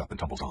before it shoots up and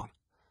tumbles on.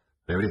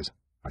 There it is.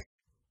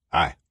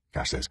 Aye,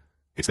 Cash says.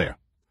 It's there.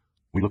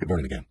 We look at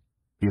Vernon again.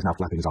 He is now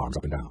flapping his arms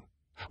up and down.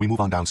 We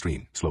move on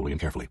downstream, slowly and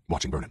carefully,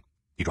 watching Vernon.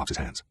 He drops his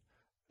hands.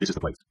 This is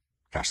the place,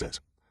 Cash says.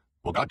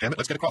 Well, goddammit,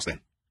 let's get across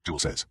then, Jewel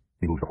says.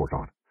 He moves the horse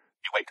on.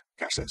 You wait,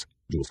 Cash says.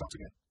 Jewel stops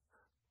again.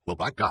 Well,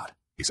 by God,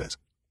 he says.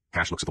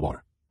 Cash looks at the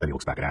water. Then he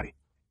looks back at Addie.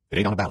 It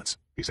ain't on a balance,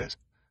 he says.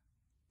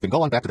 Then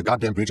go on back to the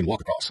goddamn bridge and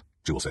walk across,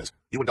 Jewel says.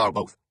 You and Darrell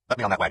both. Let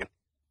me on that wagon.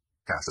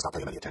 Cash does not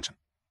pay him any attention.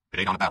 It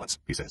ain't on a balance,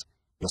 he says.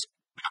 Listen,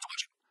 we got to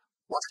watch it.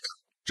 Watch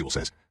it, Jewel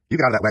says. You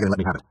get out of that wagon and let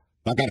me have it.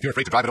 By God, if you're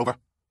afraid to drive it over.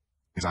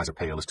 His eyes are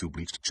pale as two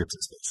bleached chips in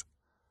his face.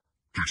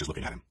 Cash is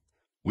looking at him.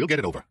 We'll get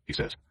it over, he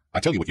says. I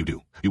tell you what you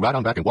do. You ride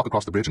on back and walk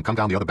across the bridge and come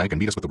down the other bank and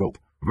meet us with the rope.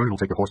 Vernon will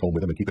take your horse home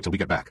with him and keep it till we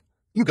get back.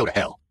 You go to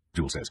hell,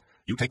 Jewel says.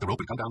 You take the rope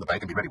and come down the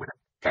bank and be ready with it,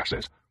 Cash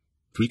says.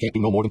 3 can't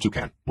do no more than 2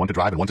 can. 1 to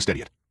drive and 1 to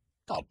steady it.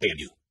 I'll ban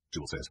you,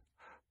 Jewel says.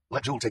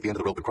 Let Jewel take the end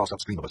of the rope and cross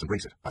upstream of us and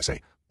brace it, I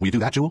say. Will you do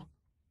that, Jewel?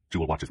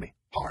 Jewel watches me,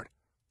 hard.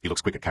 He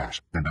looks quick at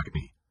Cash, then back at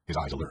me, his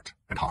eyes alert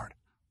and hard.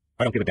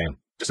 I don't give a damn.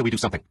 Just so we do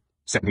something.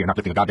 Sitting here not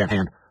lifting a goddamn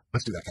hand.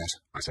 Let's do that,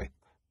 Cash, I say.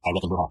 I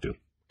reckon we'll have to,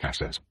 Cash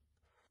says.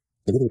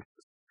 The river.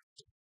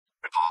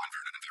 And Pa and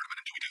Vernon and Vardaman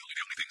and Dewey Dell are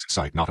the only things in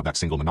sight, not of that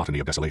single monotony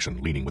of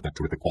desolation, leaning with that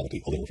terrific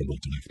quality a little from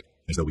right to left,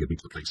 as though we had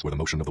reached the place where the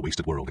motion of the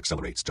wasted world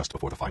accelerates just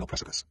before the final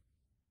precipice.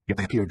 Yet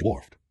they appear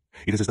dwarfed.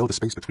 It is as though the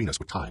space between us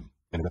were time,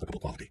 an irrevocable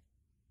quality.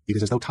 It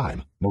is as though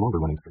time, no longer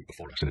running straight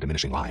before us in a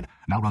diminishing line,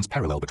 now runs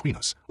parallel between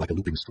us, like a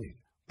looping string,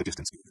 the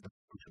distance being the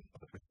ocean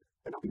of the thread,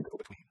 and not the interval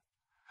between.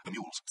 The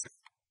mules sit.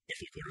 Their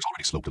foot-quarters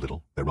already sloped a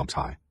little, their rumps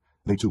high.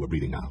 They too are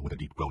breathing now with a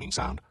deep groaning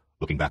sound.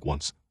 Looking back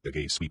once, their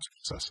gaze sweeps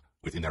across us,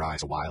 within their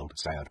eyes a wild,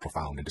 sad,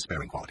 profound, and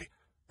despairing quality,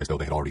 as though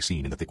they had already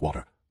seen in the thick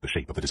water the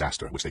shape of the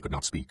disaster which they could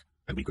not speak,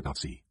 and we could not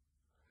see.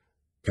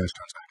 Cash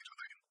turns back into the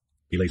wagon.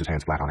 He lays his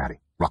hands flat on Addie,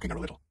 rocking her a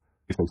little.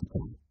 His face is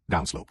cold,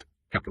 downsloped,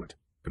 calculate,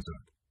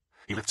 concerned.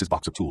 He lifts his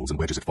box of tools and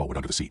wedges it forward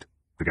under the seat.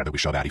 Together we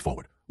shove Addie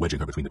forward,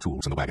 wedging her between the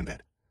tools and the wagon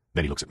bed.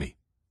 Then he looks at me.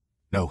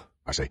 No,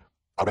 I say.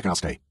 I reckon I'll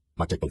stay.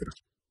 Might take both of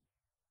us.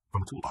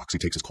 From the toolbox he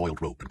takes his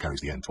coiled rope and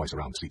carries the end twice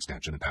around the seat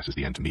stanchion and passes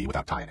the end to me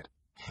without tying it.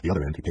 The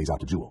other end he pays out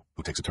to Jewel,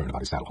 who takes a turn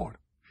about his saddle horn.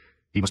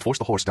 He must force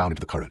the horse down into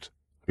the current.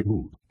 It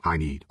moves,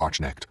 high-kneed,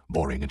 arch-necked,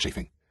 boring and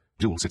chafing.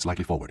 Jewel sits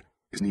lightly forward,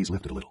 his knees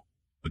lifted a little.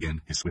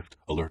 Again his swift,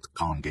 alert,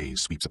 calm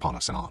gaze sweeps upon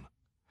us and on.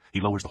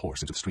 He lowers the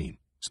horse into the stream,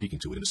 speaking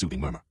to it in a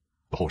soothing murmur.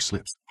 The horse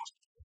slips,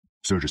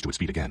 surges to its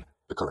feet again,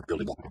 the current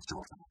building up against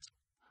Jewel's thighs.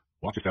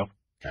 Watch yourself,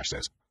 Cash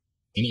says.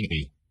 You need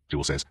me,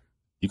 Jewel says.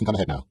 You can come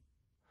ahead now.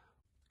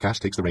 Cash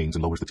takes the reins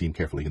and lowers the team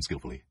carefully and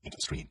skillfully into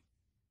the stream.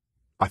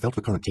 I felt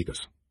the current take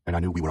us, and I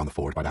knew we were on the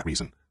ford by that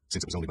reason,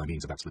 since it was only by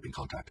means of that slipping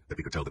contact that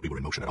we could tell that we were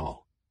in motion at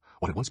all.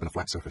 What had once been a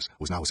flat surface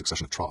was now a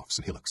succession of troughs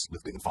and hillocks,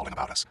 lifting and falling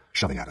about us,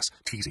 shoving at us,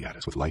 teasing at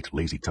us with light,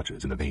 lazy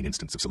touches in the vain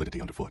instants of solidity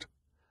underfoot.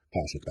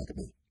 Cash looked back at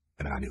me,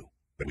 and then I knew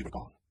that we were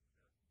gone.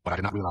 But I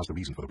did not realize the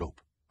reason for the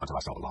rope until I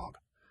saw the log.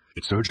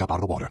 It surged up out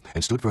of the water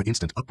and stood for an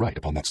instant upright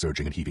upon that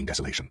surging and heaving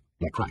desolation,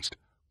 like Christ.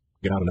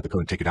 Get out and let the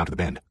current take you down to the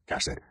bend,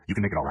 Cash said. You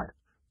can make it all right.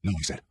 No,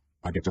 he said.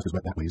 I'd get just as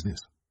wet that way as this.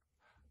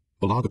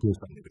 The log appears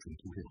suddenly between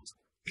 2 hills,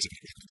 as if it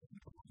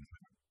were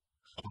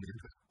upon the end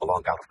of it, a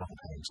long gout of ruffled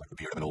hands like the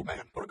beard of an old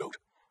man or a goat.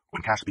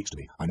 When Cash speaks to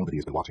me, I know that he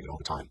has been watching it all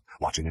the time,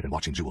 watching it and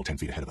watching Jewel 10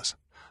 feet ahead of us.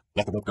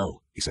 Let the rope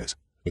go, he says.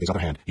 With his other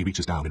hand, he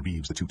reaches down and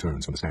reaves the 2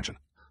 turns from the stanchion.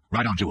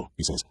 Ride on, Jewel,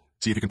 he says.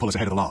 See if you can pull us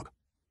ahead of the log.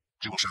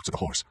 Jewel shouts at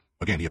the horse.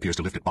 Again, he appears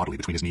to lift it bodily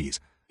between his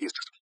knees. He is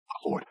just on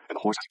a ford, and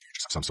the horse has a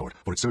purchase of some sort,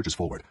 for it surges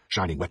forward,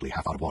 shining wetly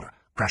half out of water,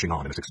 crashing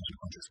on in a succession of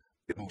plunges.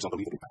 It moves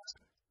unbelievably fast.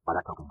 By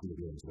that token, he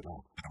rears to the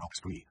dog, but the rope is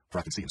free, for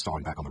I can see him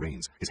sawing back on the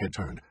reins, his head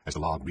turned, as the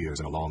log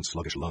rears in a long,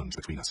 sluggish lunge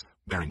between us,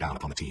 bearing down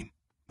upon the team.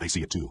 They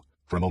see it too.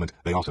 For a moment,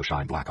 they also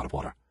shine black out of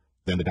water.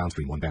 Then the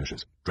downstream one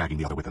vanishes, dragging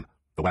the other with him.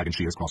 The wagon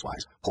shears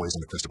crosswise, poised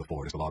on the crest of the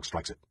ford as the log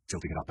strikes it,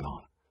 tilting it up and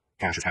on.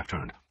 Cash is half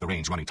turned, the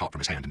reins running taut from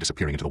his hand and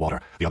disappearing into the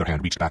water, the other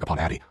hand reached back upon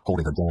Addie,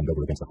 holding her jammed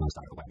over against the high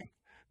side of the wagon.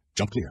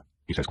 Jump clear,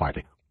 he says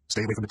quietly.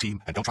 Stay away from the team,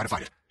 and don't try to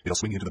fight it. It'll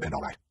swing you into the bend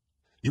all right.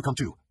 You come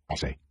too, I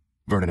say.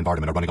 Vernon and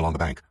Vardaman are running along the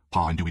bank.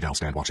 Pa and Dewey Dell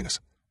stand watching us.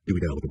 Dewey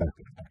Dell with the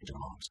basket and package in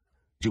her arms.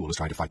 Jewel is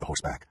trying to fight the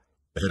horse back.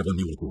 The head of one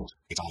mule appears,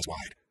 its eyes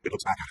wide. It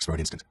looks back at us for an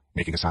instant,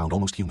 making a sound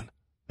almost human.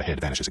 The head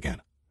vanishes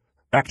again.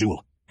 Back,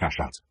 Jewel, Cash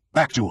shouts.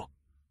 Back, Jewel.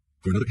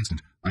 For another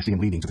instant, I see him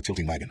leaning to the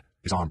tilting wagon,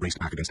 his arm braced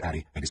back against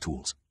Addie and his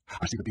tools.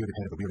 I see the bearded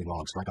head of the rearing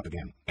log strike up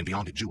again, and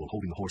beyond it Jewel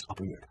holding the horse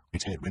upreared,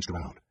 its head wrenched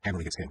around,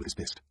 hammering its head with his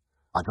fist.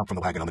 I jump from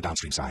the wagon on the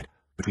downstream side.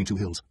 Between two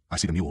hills, I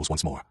see the mules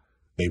once more.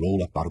 They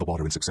roll up out of the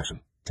water in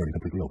succession, turning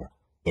completely over,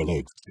 their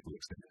legs stiffly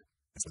extended,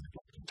 as though they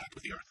blocked contact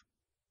with the earth.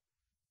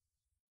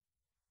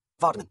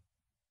 Vardaman.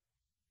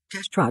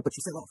 Cash tried, but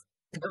she fell off,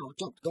 and Darl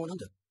jumped, going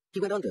under. He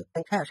went under,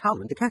 and Cash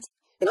hollering to catch him,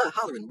 and I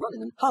hollering,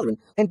 running, and hollering,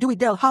 and Dewey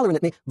Dell hollering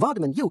at me,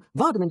 Vardaman, you,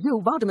 Vardaman,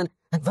 you, Vardaman,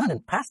 and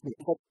Vernon passed me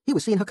because he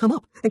was seeing her come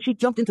up, and she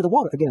jumped into the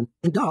water again,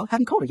 and Darl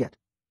hadn't caught her yet.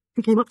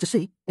 He came up to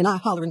see, and I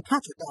hollering,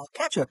 catch her, Darl,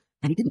 catch her,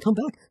 and he didn't come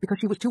back because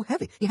she was too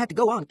heavy. He had to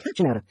go on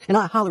catching at her, and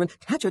I hollering,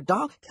 catch her,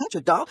 Darl,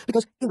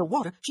 because in the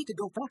water she could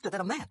go faster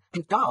than a man,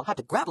 and Darl had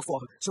to grapple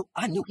for her, so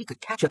I knew he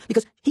could catch her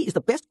because he is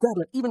the best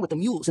grappler, even with the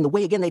mules in the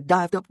way again. They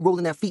dived up,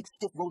 rolling their feet,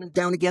 stiff rolling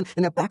down again,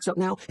 and their backs up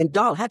now, and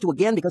Darl had to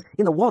again because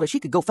in the water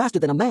she could go faster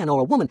than a man or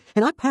a woman,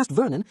 and I passed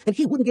Vernon, and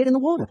he wouldn't get in the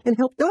water and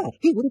help Darl.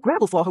 He wouldn't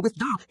grapple for her with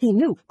Darl. He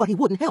knew, but he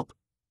wouldn't help.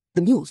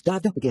 The mules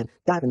dived up again,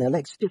 diving their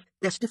legs stiff,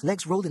 their stiff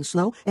legs rolling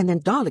slow, and then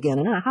Darl again,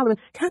 and I hollering,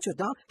 catch her,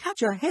 Darl, catch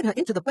her, head her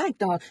into the bank,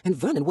 Darl, and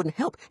Vernon wouldn't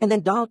help, and then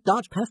Darl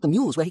dodged past the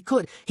mules where he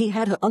could. He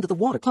had her under the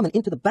water, coming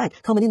into the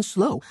bank, coming in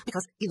slow,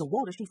 because in the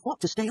water she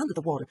fought to stay under the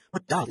water,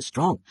 but Darl is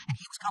strong, and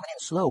he was coming in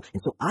slow,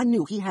 and so I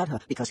knew he had her,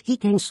 because he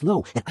came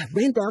slow, and I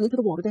ran down into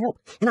the water to help,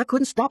 and I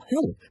couldn't stop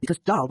hollering, because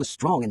Darl was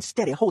strong and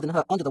steady, holding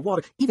her under the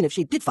water. Even if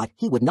she did fight,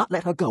 he would not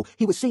let her go.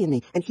 He was seeing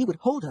me, and he would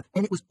hold her,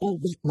 and it was all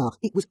right now.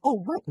 It was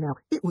all right now.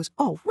 It was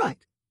all right.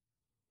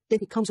 Then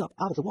he comes up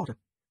out of the water.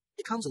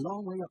 He comes a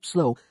long way up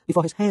slow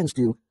before his hands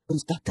do, but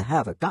he's got to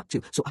have her, got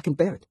to, so I can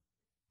bear it.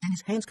 Then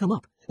his hands come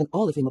up, and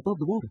all of him above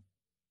the water.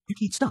 I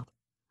can't stop.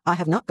 I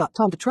have not got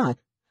time to try.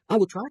 I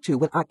will try to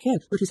when I can,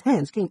 but his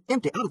hands came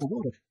empty out of the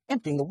water,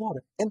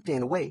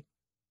 emptying away.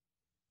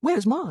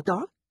 Where's Ma,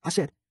 Darl? I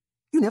said.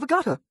 You never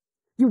got her.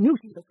 You knew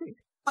she was sick,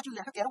 but you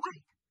let her get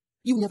away.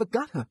 You never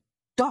got her.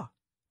 Darl,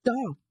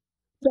 Darl,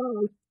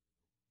 Darl.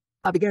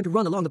 I began to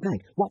run along the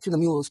bank, watching the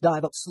mules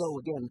dive up slow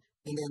again,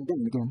 and then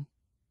down again.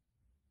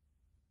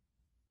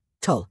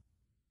 Tull.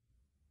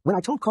 When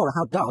I told Cora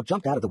how Darl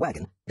jumped out of the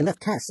wagon and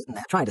left Cass sitting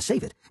there trying to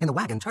save it, and the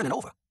wagon turning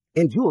over,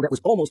 and Jewel that was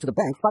almost to the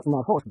bank fighting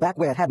that horse back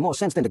where it had more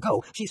sense than to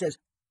go, she says,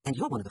 and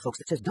you're one of the folks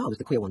that says Darl is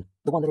the queer one,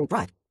 the one that ain't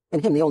bright,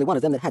 and him the only one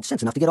of them that had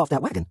sense enough to get off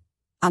that wagon.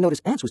 I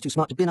noticed Ance was too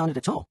smart to been on it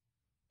at all.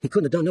 He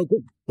couldn't have done no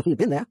good if he had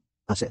been there,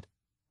 I said.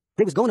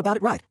 They was going about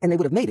it right, and they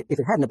would have made it if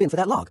it hadn't have been for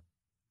that log.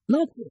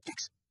 Log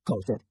politics,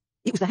 Cora said.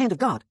 It was the hand of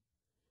God.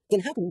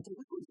 Then how can you do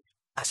it?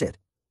 I said.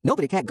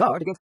 Nobody can't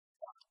guard against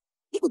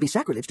God. It would be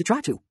sacrilege to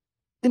try to.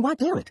 Then why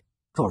dare it?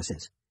 Cora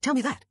says. Tell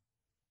me that.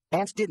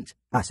 Ance didn't,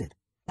 I said.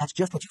 That's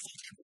just what you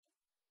thought.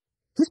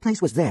 His place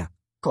was there,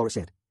 Cora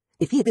said.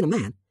 If he had been a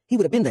man, he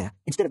would have been there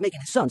instead of making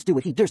his sons do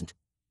what he dursn't.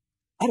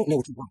 I don't know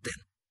what you want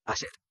then, I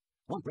said.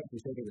 One breath you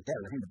say they were there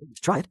in the hand of God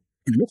to try it,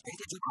 and the next day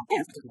they jump on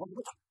Ance because he wasn't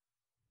with them.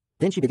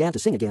 Then she began to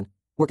sing again,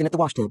 working at the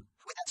washtub,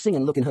 with that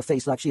singing look in her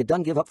face like she had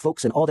done give up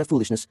folks and all their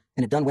foolishness,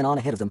 and had done went on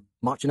ahead of them,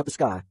 marching up the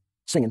sky,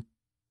 singing.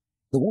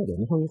 The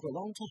wagon hung for a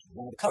long time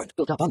while the current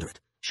built up under it,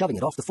 shoving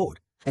it off the ford,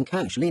 and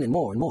Cash leaning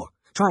more and more,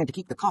 trying to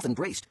keep the coffin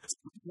braced, so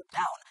it would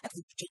down and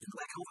tilting the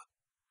wagon over.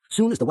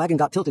 Soon as the wagon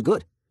got tilted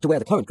good, to where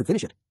the current could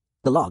finish it,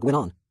 the log went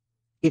on.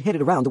 It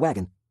headed around the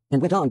wagon,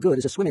 and went on good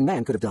as a swimming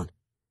man could have done.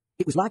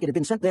 It was like it had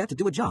been sent there to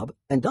do a job,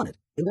 and done it,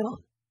 and went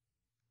on.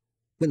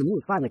 When the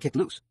mule finally kicked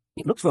loose,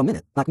 it looked for a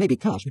minute like maybe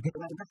Cash would get the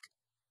wagon back.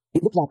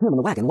 It looked like him and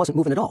the wagon wasn't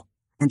moving at all,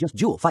 and just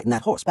Jewel fighting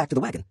that horse back to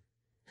the wagon.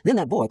 Then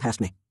that boy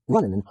passed me,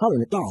 running and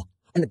hollering at Darl,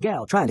 and the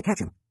gal trying to catch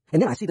him.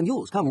 And then I see the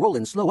mules come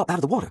rolling slow up out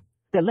of the water,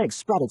 their legs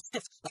sprouted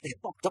stiff like they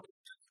had bulked up,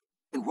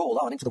 and roll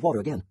on into the water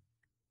again.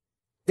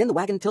 Then the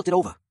wagon tilted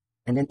over,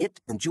 and then it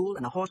and Jewel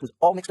and the horse was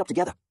all mixed up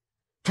together.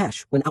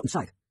 Cash went out in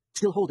sight,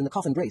 still holding the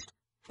coffin braced,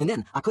 and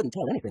then I couldn't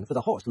tell anything for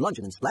the horse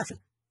lunging and splashing.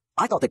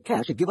 I thought that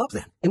Cash had give up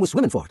then, and was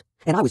swimming for it,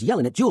 and I was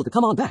yelling at Jewel to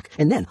come on back,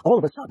 and then, all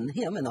of a sudden,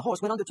 him and the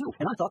horse went under too,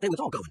 and I thought they was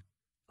all going.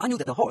 I knew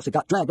that the horse had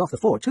got dragged off the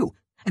ford too,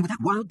 and with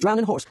that wild,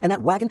 drowning horse, and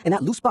that wagon, and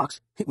that loose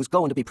box, it was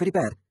going to be pretty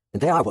bad.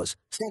 And there I was,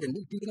 standing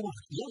knee deep in the water,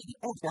 yelling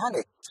at Ance behind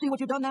me, see what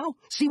you done now?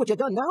 See what you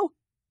done now?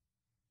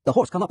 The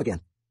horse come up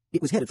again.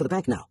 It was headed for the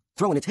bank now,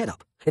 throwing its head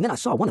up, and then I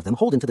saw one of them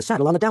holding to the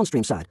saddle on the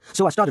downstream side,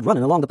 so I started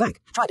running along the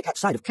bank, trying to catch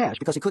sight of Cash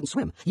because he couldn't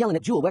swim, yelling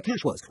at Jewel where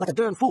Cash was, like a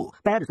darn fool,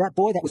 bad as that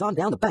boy that was on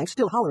down the bank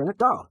still hollering at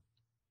Darl.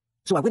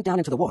 So I went down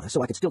into the water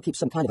so I could still keep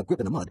some kind of a grip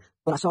in the mud,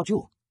 when I saw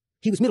Jewel.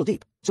 He was middle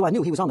deep, so I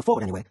knew he was on the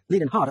ford anyway,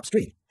 leading hard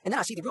upstream, and then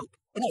I see the rope,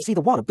 and then I see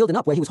the water building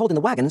up where he was holding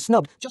the wagon and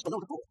snubbed just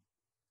below the ford.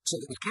 So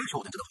it was Cash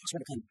holding to the horse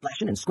when it came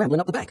flashing and scrambling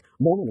up the bank,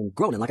 moaning and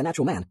groaning like a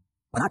natural man.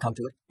 When I come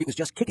to it, it was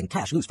just kicking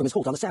Cash loose from his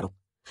hold on the saddle.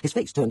 His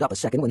face turned up a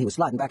second when he was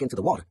sliding back into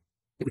the water.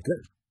 It was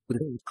good, with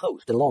his eyes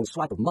closed and a long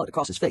swipe of mud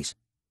across his face.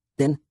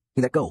 Then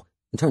he let go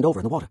and turned over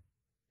in the water.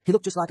 He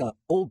looked just like a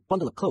old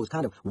bundle of clothes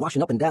kind of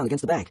washing up and down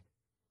against the bank.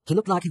 He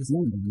looked like he was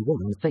laying there in the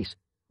water on his face,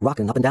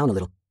 rocking up and down a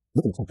little,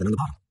 looking at something on the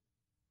bottom.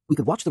 We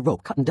could watch the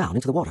rope cutting down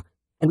into the water,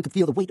 and we could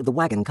feel the weight of the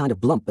wagon kind of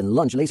blump and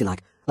lunge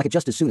lazy-like it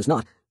just as soon as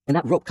not, and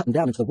that rope cutting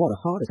down into the water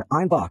hard as an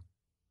iron bar.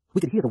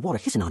 We could hear the water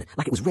hissing on it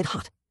like it was red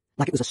hot.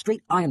 like it was a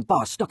straight iron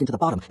bar stuck into the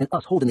bottom and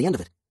us holding the end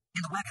of it.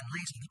 And the wagon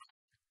lazy,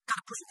 kind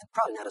of pushing and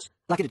prodding at us,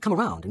 like it had come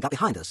around and got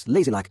behind us,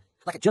 lazy-like,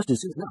 like it just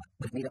as soon as not,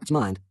 but it made up its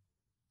mind.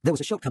 There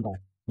was a shoat come by,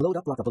 blowed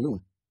up like a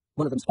balloon,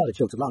 one of them spotted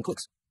shoats with long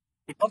clicks.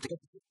 It bumped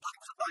against the like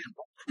it was a iron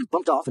bar, and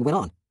bumped off and went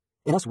on,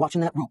 and us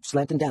watching that rope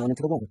slanting down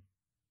into the water.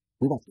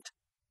 We watched it.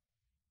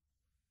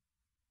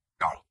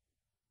 Carl.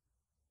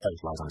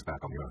 Harris lies on his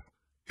back on the earth,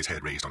 his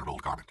head raised on a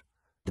rolled garment.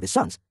 To his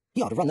sons,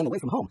 he ought to run them away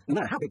from home, no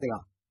matter how big they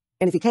are.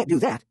 And if he can't do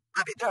that,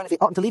 I'd be darned if he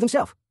oughtn't to leave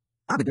himself.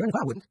 I'd be darned if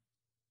I wouldn't.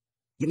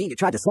 You mean you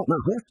tried to swap my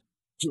horse?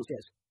 Jules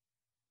says.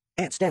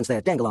 Aunt stands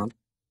there, dangle-armed.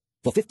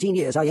 For 15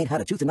 years, I ain't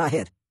had a tooth in my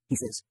head, he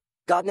says.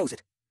 God knows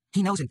it.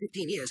 He knows in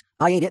 15 years,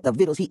 I ain't ate the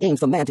victuals he aims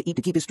for man to eat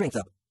to keep his strength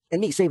up.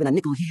 And me saving a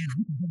nickel here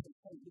and a nickel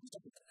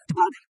there to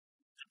buy them.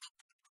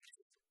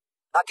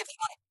 I'd give you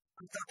money.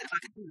 I thought that if I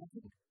could do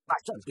nothing, my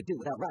sons could do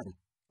without riding.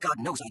 God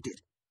knows I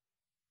did.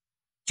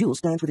 Jules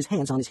stands with his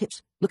hands on his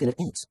hips, looking at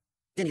Ants.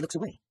 Then he looks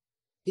away.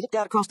 He looked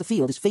out across the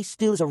field, his face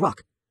still as a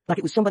rock, like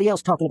it was somebody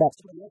else talking about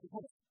somebody else's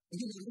horse.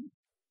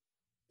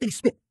 Then he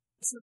spit.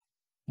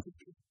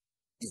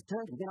 He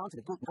turned and went on to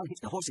the group and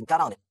unhitched the horse and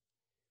got on it.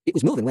 It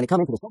was moving when he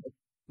come into the circle.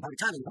 By the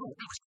time he was on it,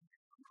 he was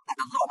like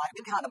the Lord might have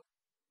been behind him.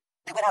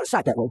 They went out of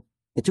sight that way,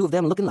 the two of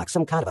them looking like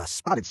some kind of a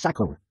spotted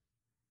cyclone.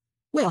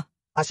 Well,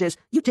 I says,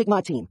 you take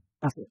my team.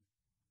 I said,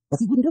 but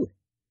he wouldn't do it.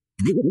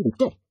 And they wouldn't even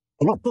stay.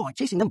 And that boy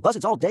chasing them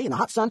buzzards all day in the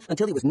hot sun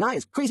until he was nigh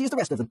as crazy as the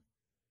rest of them.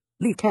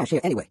 Leave Cash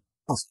here anyway.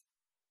 I said,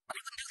 but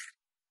they wouldn't do that.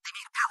 They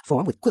made a pallet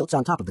for him with quilts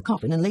on top of the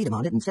coffin and laid him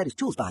on it and set his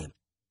tools by him.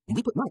 And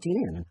we put my team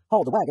in and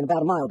hauled the wagon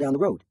about a mile down the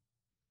road.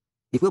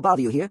 If we'll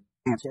bother you here,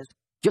 Aunt says,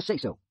 just say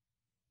so.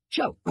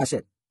 Sure, I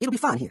said. It'll be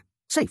fine here.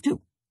 Safe,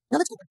 too. Now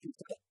let's go back to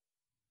the bed.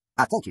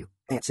 I thank you,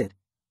 Aunt said.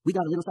 We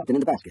got a little something in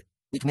the basket.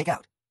 We can make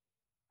out.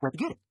 Where'd you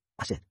get it?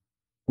 I said.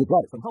 We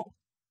brought it from home.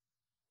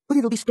 But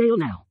it'll be stale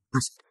now. I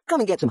said, come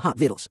and get some hot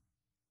victuals.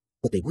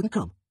 But they wouldn't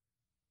come.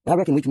 I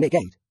reckon we can make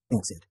out,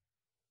 Aunt said.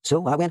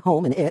 So I went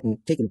home and ate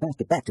and taken the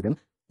basket back to them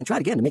and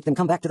tried again to make them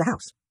come back to the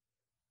house.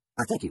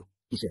 I thank you,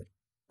 he said.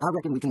 I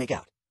reckon we can make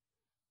out.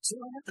 So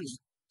I went to leave,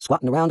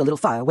 squatting around a little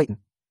fire waiting.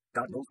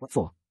 God knows what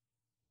for.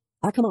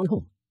 I come on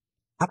home.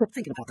 I kept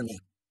thinking about the name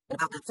and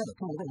about that fellow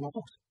coming away on that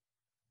horse.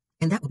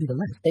 And that would be the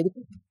last they would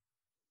give me.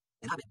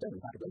 And I'd be done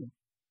if I could blame him.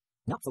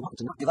 Not for wanting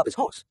to not give up his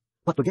horse,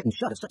 but for getting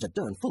shut of such a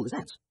darn fool as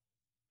Ants.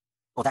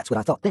 Well, that's what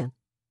I thought then.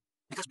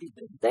 Because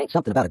there ain't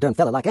something about a darn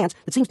fella like Ants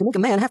that seems to make a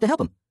man have to help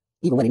him,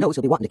 even when he knows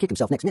he'll be wanting to kick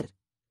himself next minute.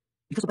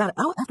 Because about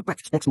an hour after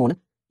breakfast next morning,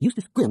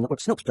 Eustace Grimm that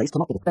worked Snopes' place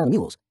come up with a band of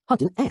mules,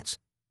 hunting Ants.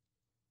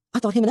 I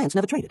thought him and Ants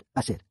never traded,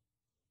 I said.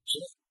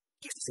 Sure,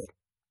 Eustace said.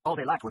 All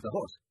they liked was the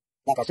horse.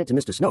 Like I said to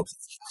Mr. Snopes,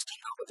 he must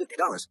take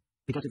out for $50,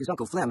 because if his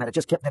Uncle Flem had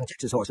just kept them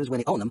Texas horses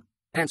when he owned them,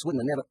 Ants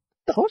wouldn't have never...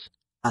 The horse?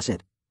 I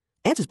said.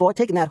 Ants's boy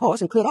taken that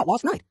horse and cleared out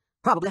last night.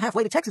 Probably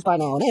halfway to Texas by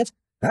now, and Ants...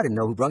 I didn't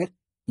know who brung it,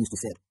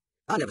 Eustace said.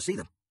 I never see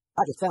them.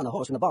 I just found the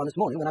horse in the barn this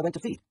morning when I went to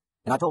feed,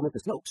 and I told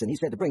Mr. Snopes, and he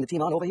said to bring the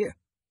team on over here.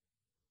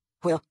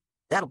 Well,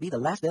 that'll be the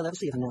last they'll ever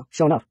see of him now,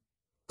 sure enough.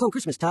 Come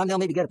Christmas time, they'll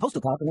maybe get a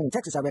postal card from him in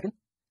Texas, I reckon.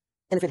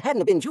 And if it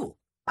hadn't have been Jewel,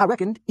 I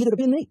reckoned it'd have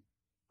been me.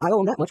 I owe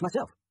him that much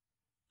myself.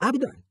 I'll be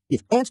darned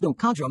if Ants don't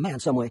conjure a man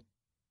some way.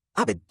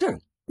 I'll be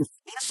darned if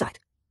ain't a sight.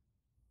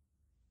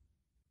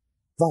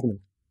 Vitamin.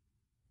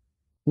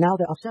 Now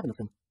there are 7 of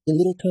them, in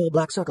little tall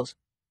black circles.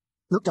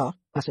 Look, Dar,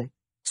 I say.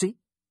 See?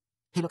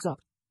 He looks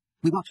up.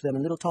 We watch them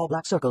in little tall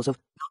black circles of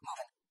not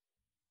moving.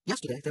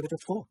 Yesterday there were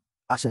just 4,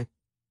 I say.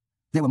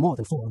 There were more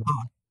than 4 in the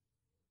barn.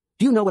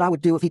 Do you know what I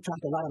would do if he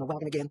tried to light on a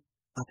wagon again?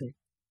 I say.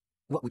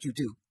 What would you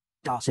do?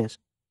 Dar says.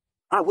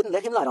 I wouldn't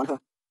let him light on her.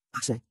 I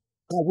say.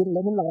 I wouldn't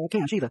let him light on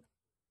Cash either.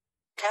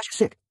 Cash is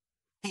sick.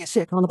 He is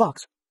sick on the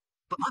box.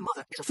 But my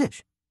mother is a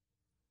fish.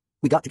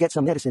 We got to get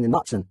some medicine in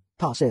Matson,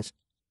 Pa says.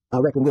 I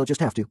reckon we'll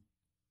just have to.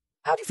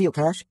 How do you feel,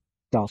 Cash?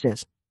 Dar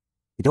says.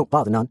 It don't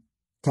bother none,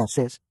 Cash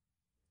says.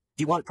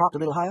 Do you want it propped a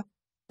little higher?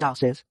 Dar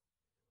says.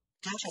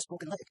 Cash has a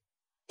broken leg.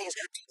 He has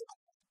got teeth.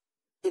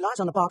 He lies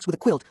on the box with a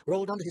quilt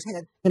rolled under his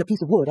head and a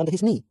piece of wood under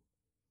his knee.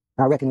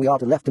 I reckon we ought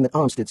to left him at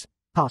Armstead's,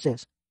 Pa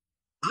says.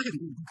 I haven't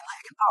got a broken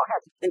leg, and Pa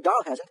hasn't, and Dar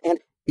hasn't, and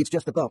it's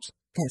just the bumps,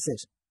 Cash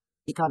says.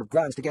 He kind of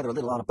grinds together a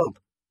little on a bump.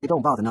 It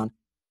don't bother none.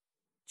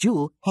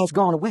 Jewel has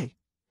gone away.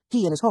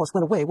 He and his horse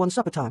went away one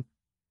supper time.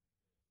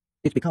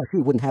 It's because he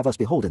wouldn't have us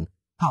beholden,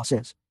 Pa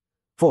says.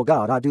 For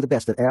God, I do the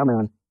best that e'er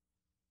man.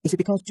 Is it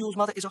because Jewel's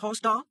mother is a horse,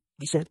 Dar?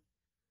 He said.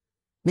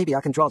 Maybe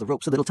I can draw the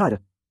ropes a little tighter,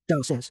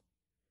 Dar says.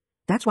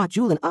 That's why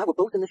Jewel and I were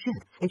both in the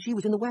shed, and she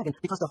was in the wagon,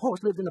 because the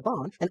horse lived in the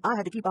barn, and I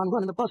had to keep on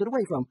running the buzzard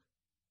away from.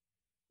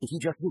 He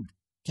just would,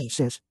 Cash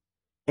says.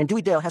 And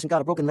Dewey Dale hasn't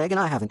got a broken leg, and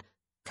I haven't.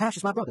 Cash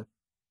is my brother.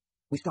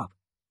 We stop.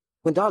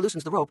 When Dar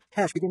loosens the rope,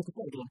 Cash begins to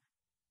play again.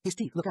 His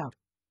teeth look out.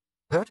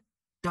 Hurt?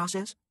 Dar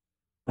says.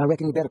 I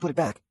reckon you better put it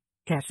back,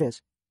 Cash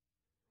says.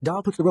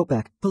 Dar puts the rope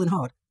back, pulling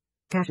hard.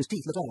 Cash's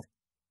teeth look out.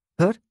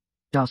 Hurt?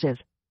 Dar says.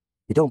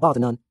 It don't bother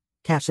none,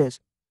 Cash says.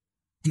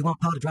 Do you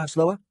want Pa to drive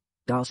slower?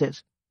 Dar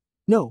says.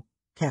 No,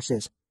 Cash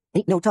says.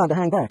 Ain't no time to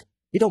hang back.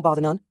 It don't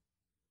bother none.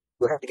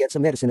 We'll have to get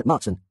some medicine at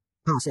Matson,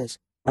 Pa says.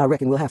 I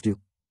reckon we'll have to.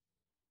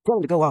 Tell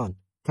him to go on,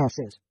 Cash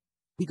says.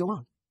 We go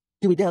on.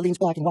 Dewey Dell leans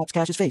back and wipes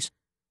Cash's face.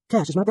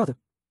 Cash is my brother.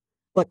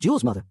 But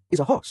Jules' mother is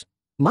a horse.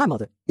 My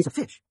mother is a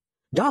fish.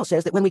 Doll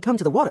says that when we come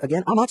to the water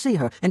again, I might see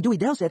her, and Dewey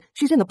Dell said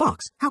she's in the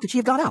box. How could she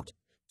have got out?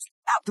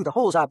 Out through the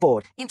holes I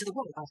bored, into the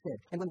water, I said,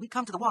 and when we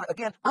come to the water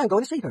again, I'm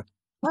going to see her.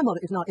 My mother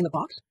is not in the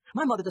box.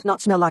 My mother does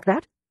not smell like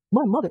that.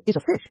 My mother is a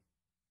fish.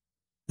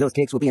 Those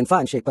cakes will be in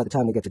fine shape by the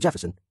time we get to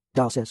Jefferson,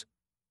 Doll says.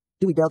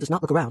 Dewey Dell does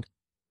not look around.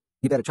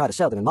 You better try to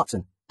sell them in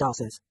Motson, Doll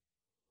says.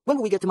 When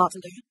will we get to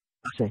Motson, Dad?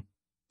 I say.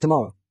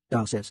 Tomorrow,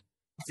 Doll says.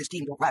 If this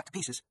team don't rack to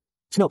pieces,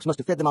 Snopes must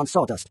have fed them on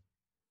sawdust.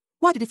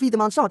 Why did he feed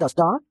them on sawdust,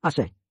 Doll? I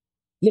say.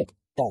 Look,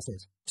 Doll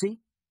says. See?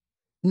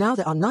 Now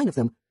there are 9 of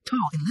them,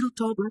 tall in little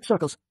tall black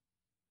circles.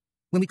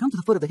 When we come to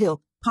the foot of the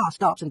hill, Pa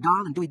stops and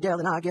Doll and Dewey Dell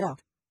and I get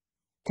out.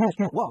 Cash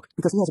can't walk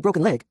because he has a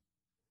broken leg.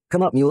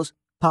 Come up, mules,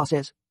 Pa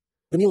says.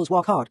 The mules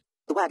walk hard.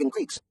 The wagon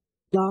creaks.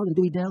 Doll and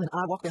Dewey Dell and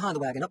I walk behind the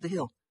wagon up the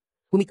hill.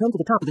 When we come to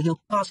the top of the hill,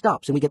 Pa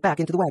stops and we get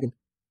back into the wagon.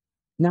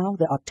 Now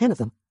there are 10 of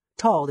them,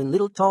 tall in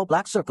little tall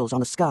black circles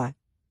on the sky.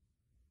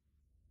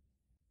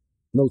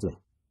 Mosley.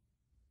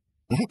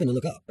 I happened to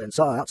look up and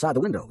saw her outside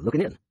the window,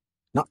 looking in.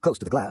 Not close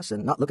to the glass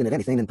and not looking at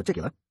anything in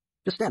particular.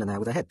 Just standing there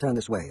with her head turned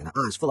this way and her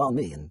eyes full on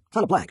me and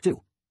kind of blank,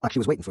 too, like she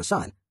was waiting for a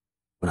sign.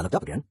 When I looked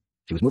up again,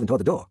 she was moving toward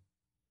the door.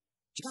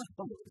 She kind of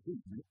fumbled with the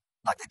key,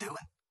 like they do,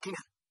 and came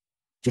in.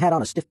 She had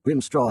on a stiff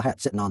brim straw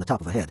hat sitting on the top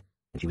of her head,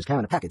 and she was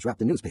carrying a package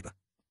wrapped in newspaper.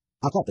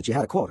 I thought that she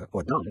had a quarter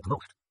or a dollar at the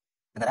most,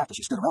 and that after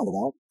she stood around a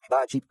while, she'd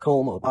buy a cheap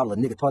comb or a bottle of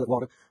nigger toilet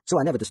water, so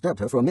I never disturbed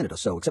her for a minute or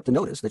so, except to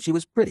notice that she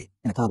was pretty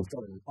in a kind of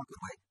southern and awkward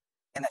way,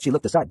 and that she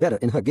looked a sight better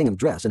in her gingham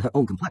dress and her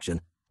own complexion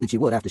than she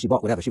would after she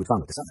bought whatever she would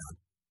finally decide on,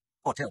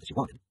 or tell that she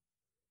wanted.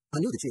 I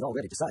knew that she had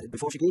already decided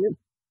before she came in,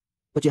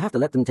 but you have to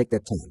let them take their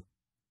time.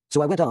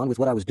 So I went on with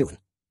what I was doing,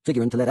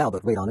 figuring to let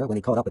Albert wait on her when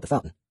he caught up at the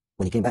fountain,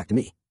 when he came back to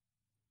me.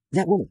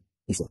 That woman,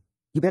 he said,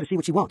 you better see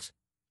what she wants.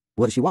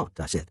 What does she want?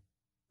 I said.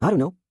 I don't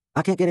know.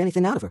 I can't get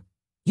anything out of her.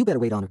 You better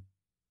wait on her.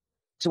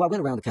 So I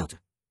went around the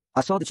counter.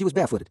 I saw that she was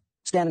barefooted,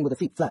 standing with her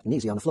feet flat and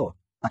easy on the floor,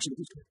 like she was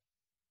used to it.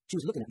 She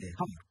was looking at me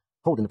hard,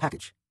 holding the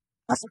package.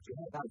 I saw she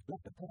had about as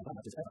black a pair of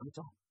eyes as ever I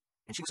saw,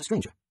 and she was a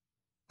stranger.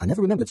 I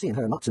never remembered seeing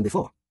her in Motson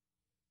before.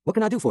 What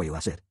can I do for you? I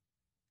said.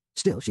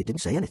 Still, she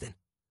didn't say anything.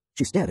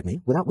 She stared at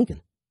me without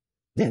winking.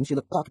 Then she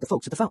looked back at the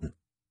folks at the fountain.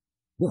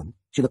 Then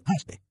she looked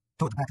past me,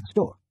 toward the back of the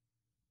store.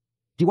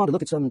 Do you want to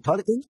look at some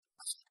toilet things?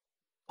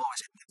 Or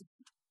is it?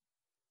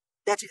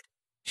 That's it,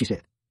 she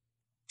said.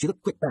 She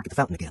looked quick back at the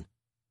fountain again.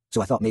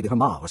 So I thought maybe her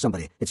ma or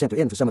somebody had sent her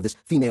in for some of this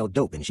female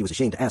dope and she was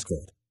ashamed to ask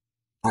for it.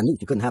 I knew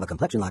she couldn't have a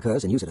complexion like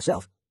hers and use it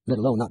herself, let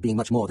alone not being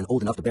much more than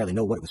old enough to barely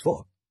know what it was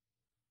for.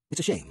 It's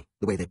a shame,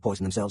 the way they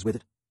poison themselves with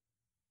it.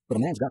 But a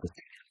man's got to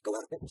go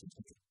out of business.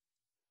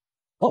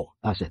 Oh,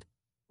 I said,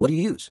 what do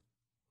you use?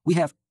 We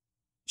have...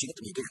 She looked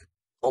at me again,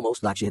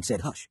 almost like she had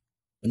said hush,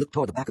 and looked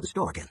toward the back of the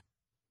store again.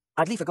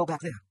 I'd liefer go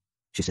back there,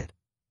 she said.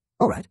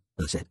 All right,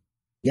 I said.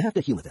 You have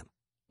to humor them.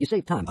 You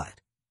save time by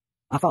it.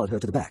 I followed her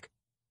to the back.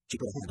 She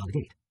put her hand on the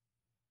gate.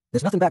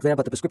 There's nothing back there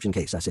but the prescription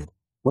case, I said.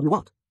 What do you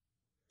want?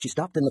 She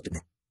stopped and looked at me.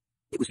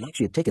 It was like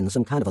she had taken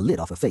some kind of a lid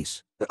off her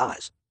face, her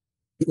eyes.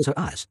 It was her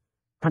eyes,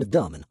 kind of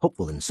dumb and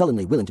hopeful and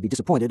sullenly willing to be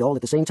disappointed all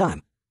at the same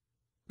time.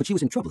 But she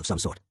was in trouble of some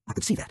sort. I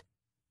could see that.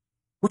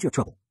 What's your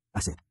trouble? I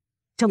said.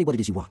 Tell me what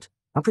it is you want.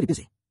 I'm pretty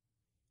busy.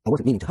 I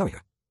wasn't meaning to hurry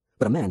her,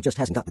 but a man just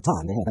hasn't got the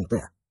time they have out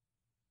there.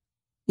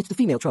 It's the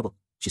female trouble,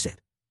 she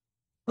said.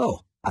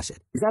 Oh, I said.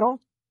 Is that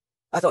all?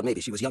 I thought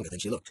maybe she was younger than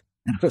she looked,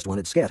 and the first one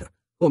had scared her,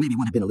 or maybe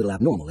one had been a little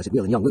abnormal, as it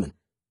will in young women.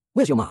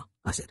 Where's your ma?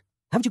 I said.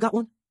 Haven't you got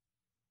one?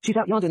 She's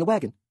out yonder in the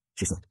wagon,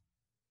 she said.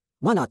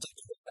 Why not talk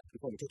to her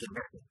before you take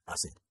it? I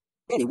said.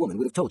 Any woman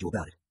would have told you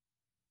about it.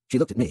 She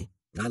looked at me,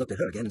 and I looked at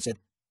her again and said,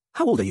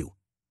 How old are you?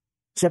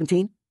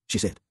 17, she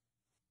said.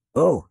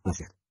 Oh, I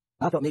said.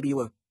 I thought maybe you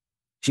were...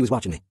 She was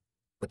watching me,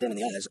 but then in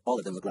the eyes, all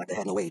of them looked like they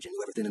had no age and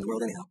knew everything in the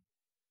world anyhow.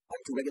 Are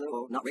you too regular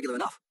or not regular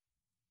enough?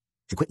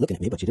 She quit looking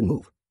at me, but she didn't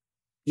move.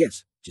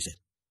 Yes, she said.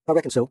 I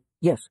reckon so,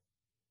 yes.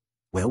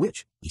 Well,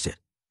 which? He said.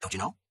 Don't you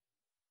know?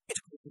 It's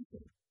a...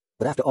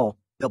 But after all,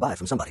 they'll buy it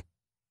from somebody.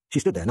 She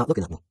stood there, not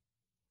looking at me.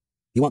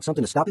 You want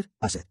something to stop it?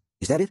 I said.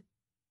 Is that it?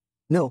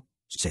 No,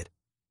 she said.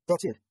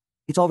 That's it.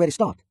 It's already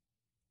stopped.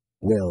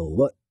 Well,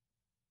 what?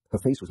 Her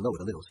face was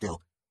lowered a little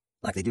still,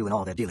 like they do in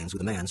all their dealings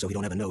with a man so he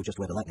don't ever know just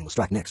where the lightning will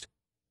strike next.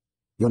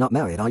 You're not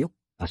married, are you?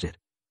 I said.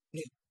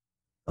 No.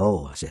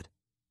 Oh, I said.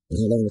 And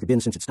how long has it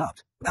been since it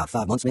stopped? About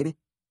 5 months, maybe?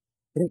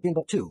 It ain't been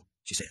but 2,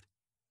 she said.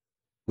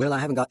 Well, I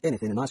haven't got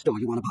anything in my store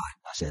you want to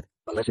buy, I said,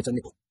 unless it's a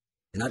nickel.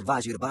 And I'd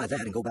advise you to buy that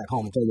and go back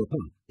home and tell your pa,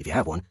 if you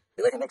have one,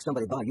 and let him make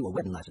somebody buy you a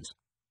wedding license.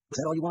 Was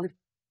that all you wanted?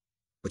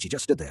 But she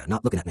just stood there,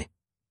 not looking at me.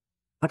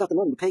 I got the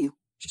money to pay you,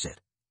 she said.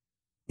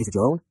 Is it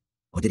your own?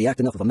 Or did he act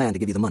enough of a man to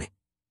give you the money?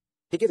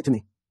 He gave it to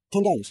me.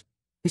 $10.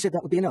 He said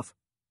that would be enough.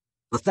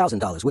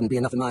 $1,000 wouldn't be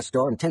enough in my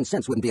store, and 10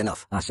 cents wouldn't be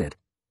enough, I said.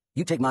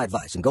 You take my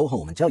advice and go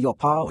home and tell your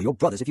pa or your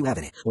brothers if you have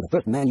any, or the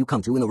first man you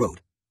come to in the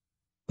road.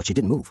 But she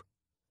didn't move.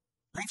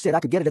 Leif said I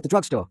could get it at the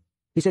drugstore.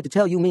 He said to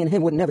tell you me and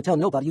him wouldn't never tell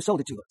nobody you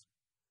sold it to us.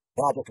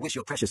 But I just wish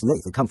your precious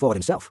Leif had come forward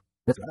himself.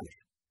 That's what I wish.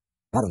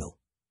 I don't know.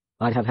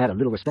 I'd have had a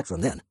little respect for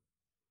him then.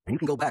 And you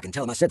can go back and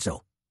tell him I said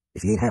so,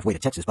 if he ain't halfway to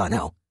Texas by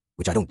now,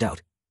 which I don't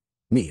doubt.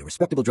 Me, a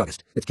respectable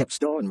druggist that's kept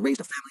store and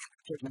raised a family and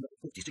a church member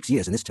for 56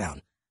 years in this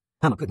town.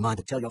 I'm a good mind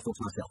to tell your folks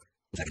myself,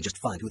 if I can just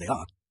find who they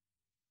are.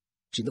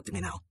 She looked at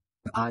me now,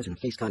 her eyes and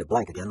face kind of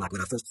blank again like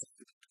when I first saw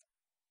her.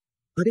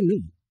 I didn't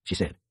mean, she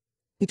said.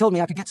 He told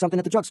me I could get something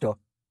at the drugstore.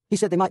 He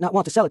said they might not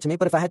want to sell it to me,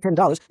 but if I had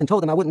 $10 and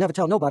told them I wouldn't never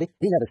tell nobody,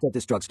 he never said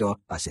this drugstore,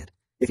 I said.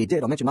 If he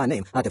did or mention my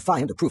name, I defy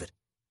him to prove it.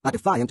 I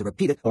defy him to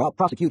repeat it, or I'll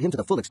prosecute him to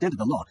the full extent of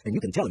the law, and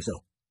you can tell him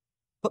so.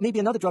 But maybe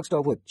another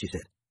drugstore would, she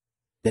said.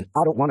 Then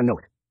I don't want to know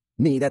it.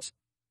 Me, that's...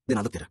 Then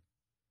I looked at her.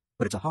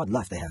 But it's a hard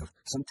life they have.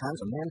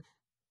 Sometimes a man,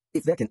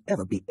 if there can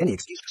ever be any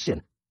excuse for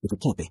sin, if it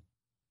can't be.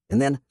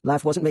 And then,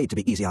 life wasn't made to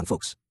be easy on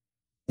folks.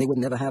 They would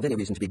never have any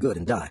reason to be good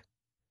and die.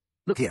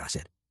 Look here, I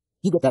said.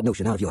 You get that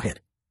notion out of your head.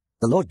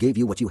 The Lord gave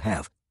you what you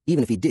have,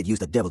 even if he did use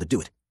the devil to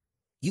do it.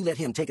 You let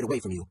him take it away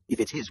from you if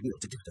it's his will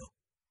to do so.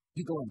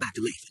 You go on back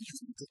to Leif and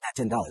use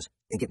that $10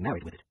 and get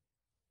married with it.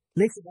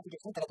 Leif said I could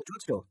get something at the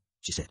drugstore,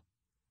 she said.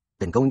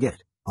 Then go and get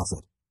it, I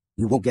said.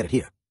 You won't get it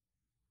here.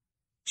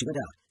 She went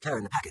out,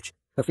 carrying the package,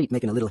 her feet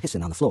making a little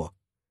hissing on the floor.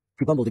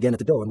 She bumbled again at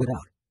the door and went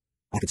out.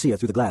 I could see her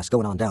through the glass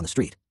going on down the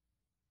street.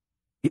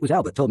 It was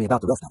Albert told me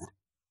about the rest of it.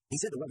 He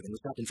said the wagon was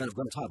stopped in front of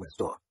Grummet's hardware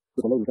store,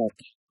 with a lady out.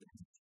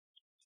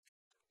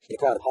 A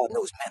crowd of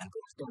hard-nosed men and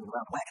girls standing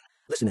around the wagon,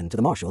 listening to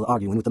the marshal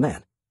arguing with the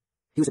man.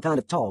 He was a kind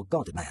of tall,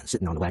 gauntlet man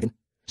sitting on the wagon,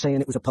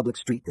 saying it was a public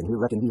street and he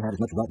reckoned he had as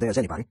much right there as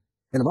anybody,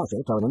 and the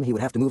marshal telling him he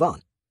would have to move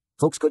on.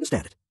 Folks couldn't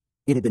stand it.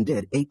 It had been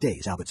dead 8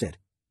 days, Albert said.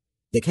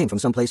 They came from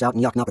someplace out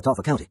in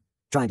Yaknapatawpha County,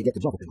 trying to get to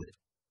Jefferson with it.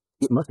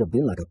 It must have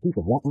been like a piece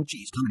of rotten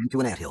cheese coming into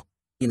an anthill,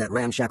 in that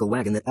ramshackle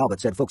wagon that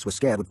Albert said folks were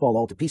scared would fall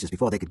all to pieces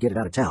before they could get it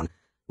out of town,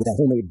 with a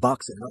homemade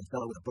box and another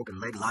fellow with a broken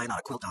leg lying on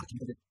a quilt on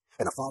top of it,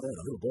 and a father and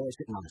a little boy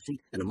sitting on the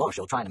seat, and the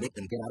marshal trying to make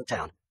them get out of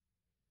town.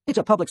 It's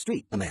a public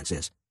street, the man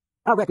says.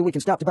 I reckon we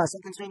can stop to buy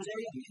something same as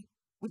every other man.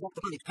 We've got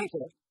the money to pay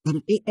for it, and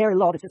it ain't every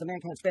law that says a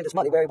man can't spend his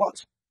money where he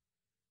wants.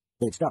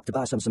 They'd stopped to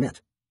buy some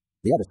cement.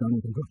 The other started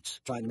making Grummets,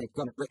 trying to make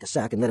Grummet break a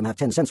sack and let him have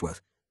 10 cents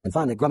worth, and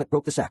finally Grummet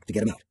broke the sack to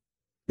get him out.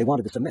 They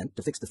wanted the cement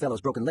to fix the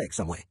fellow's broken leg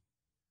some way.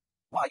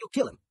 Why, you'll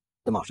kill him,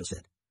 the marshal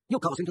said. You'll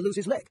cause him to lose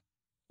his leg.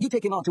 You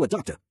take him on to a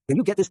doctor, and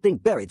you get this thing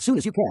buried soon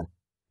as you can.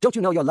 Don't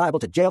you know you're liable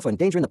to jail for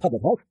endangering the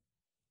public health?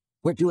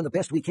 We're doing the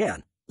best we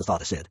can, the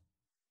father said.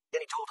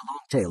 Then he told a long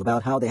tale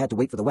about how they had to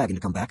wait for the wagon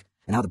to come back,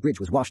 and how the bridge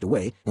was washed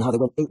away, and how they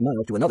went 8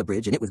 miles to another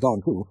bridge, and it was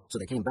gone too, so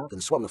they came back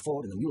and swung the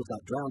ford, and the mules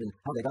got drowned, and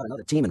how they got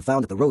another team and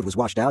found that the road was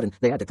washed out, and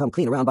they had to come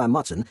clean around by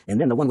Motson, and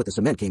then the one with the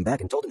cement came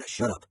back and told him to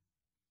shut up.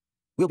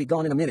 We'll be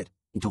gone in a minute,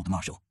 he told the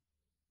marshal.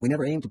 We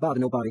never aimed to bother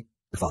nobody,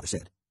 the father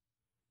said.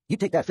 You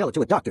take that fellow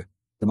to a doctor,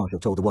 the marshal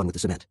told the one with the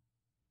cement.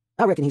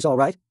 I reckon he's all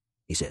right,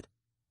 he said.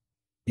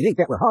 It ain't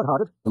that we're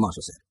hard-hearted, the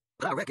marshal said,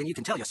 but I reckon you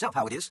can tell yourself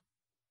how it is.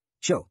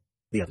 Sure,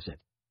 the other said.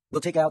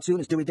 We'll take out soon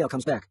as Dewey Dale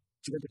comes back.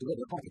 She went to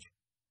deliver a package.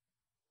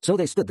 So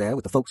they stood there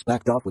with the folks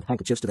backed off with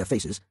handkerchiefs to their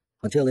faces,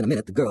 until in a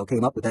minute the girl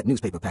came up with that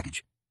newspaper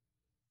package.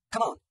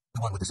 Come on,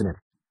 the one with the cement.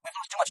 We've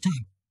lost too much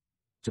time.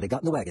 So they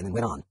got in the wagon and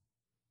went on.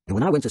 And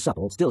when I went to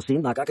supper, it still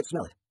seemed like I could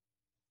smell it.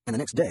 And the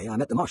next day I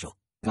met the marshal,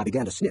 and I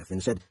began to sniff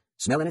and said,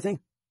 Smell anything?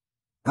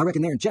 I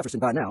reckon they're in Jefferson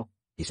by now,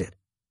 he said.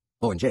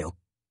 Or in jail.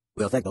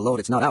 Well, thank the Lord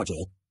it's not our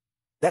jail.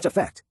 That's a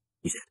fact,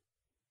 he said.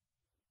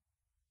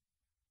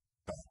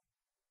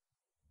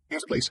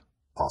 Here's a place,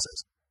 Paul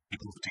says. He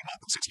pulls the team up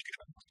and sits looking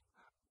at it.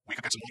 We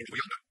could get some water over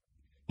yonder.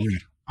 All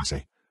right, I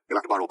say. You'll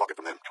have to borrow a bucket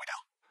from them, Dewey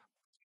Dale.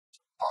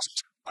 Paul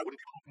says, I wouldn't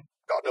be able to.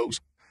 God knows.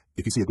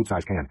 If you see a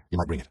good-sized can, you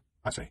might bring it,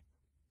 I say.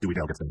 Dewey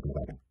Dale gets them from the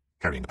wagon,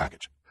 carrying the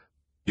package.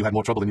 You had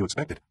more trouble than you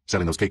expected,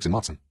 selling those cakes in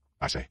Motson,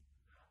 I say.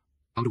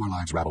 How do our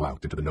lives ravel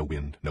out into the no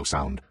wind, no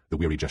sound, the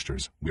weary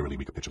gestures, wearily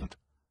recapitulant?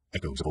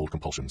 Echoes of old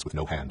compulsions with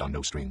no hand on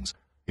no strings.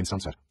 In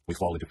sunset, we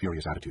fall into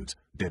furious attitudes,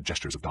 dead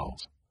gestures of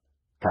dolls.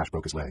 Cash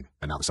broke his leg,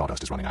 and now the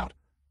sawdust is running out.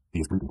 He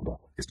is bleeding to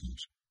death, his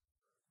tears.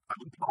 I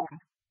wouldn't be beholden,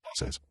 Paul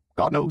says.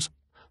 God knows.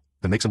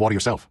 Then make some water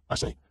yourself, I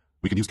say.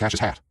 We can use Cash's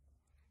hat.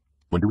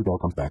 When Dewey Dale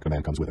comes back, the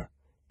man comes with her.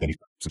 Then he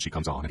stops and she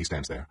comes on, and he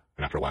stands there,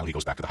 and after a while he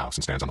goes back to the house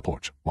and stands on the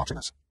porch, watching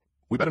us.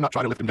 We better not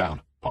try to lift him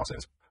down, Paul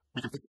says.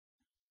 We can think.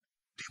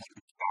 Do you want to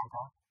be down,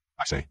 Paul?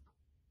 I say.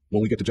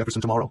 When we get to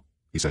Jefferson tomorrow,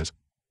 he says.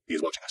 He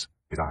is watching us,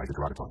 his eyes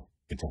interrogatory,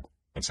 intent,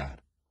 and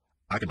sad.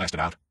 I can last it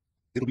out.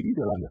 It'll be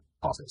easier on you,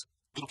 Paul says.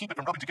 It'll keep it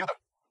from rubbing together.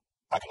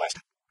 I can last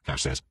it,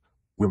 Cash says.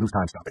 We'll lose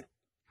time stopping.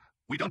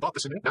 We done bought the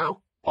cement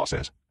now, Paul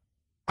says.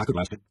 I could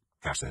last it,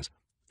 Cash says.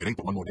 It ain't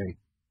but one more day.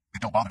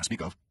 It don't bother to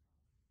speak of.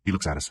 He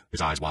looks at us,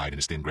 his eyes wide in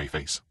his thin gray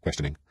face,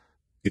 questioning.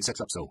 It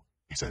sets up so,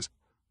 he says.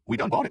 We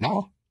done bought it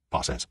now,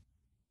 Pa says.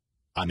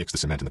 I mix the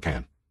cement in the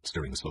can,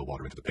 stirring the slow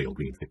water into the pale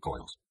green thick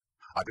coils.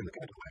 I bring the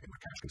can to the wagon where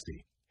Cash can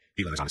see.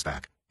 He lies on his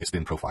back, his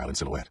thin profile in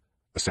silhouette,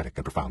 ascetic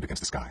and profound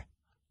against the sky.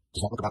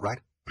 Does that look about right?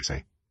 I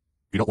say.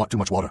 You don't want too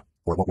much water,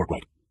 or it won't work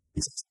right,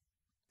 he says.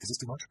 Is this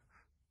too much?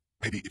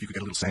 Maybe if you could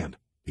get a little sand,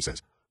 he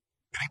says.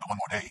 It ain't but one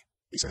more day,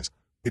 he says.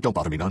 It don't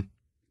bother me none.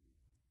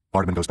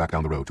 Bartman goes back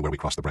down the road to where we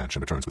cross the branch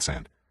and returns with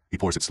sand. He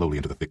pours it slowly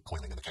into the thick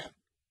coiling in the can. I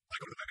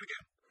go to the wagon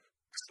again.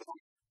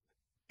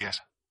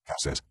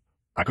 Cash says.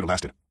 I could have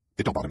lasted.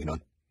 It don't bother me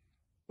none.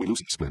 We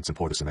loosen the splints and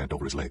pour the cement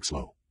over his leg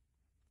slow.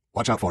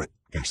 Watch out for it,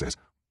 Cash says.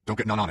 Don't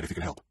get none on it if you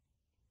can help.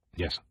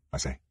 Yes, I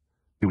say.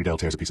 Dewey Dell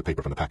tears a piece of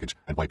paper from the package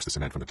and wipes the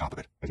cement from the top of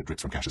it as it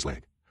drips from Cash's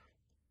leg.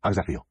 How does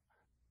that feel?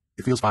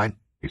 It feels fine,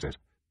 he says.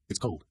 It's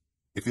cold.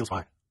 It feels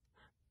fine.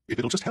 If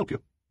it'll just help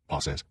you, Pa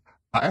says.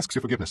 I asks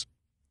your forgiveness.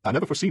 I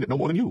never foreseen it no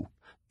more than you.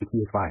 It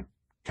feels fine,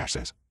 Cash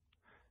says.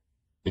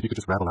 If you could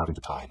just ravel out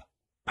into time,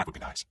 that would be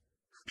nice.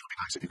 It would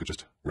be nice if you could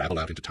just ravel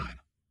out into time.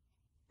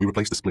 We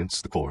replace the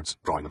splints, the cords,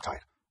 drawing them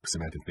tight. The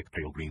cement in thick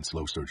pale green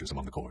slow surges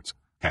among the cords.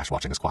 Cash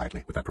watching us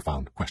quietly with that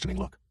profound, questioning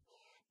look.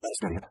 Let us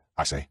steady it,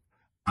 I say.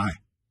 Aye,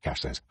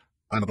 Cash says.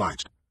 I'm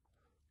obliged.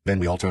 Then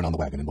we all turn on the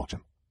wagon and watch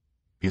him.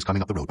 He is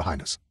coming up the road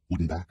behind us,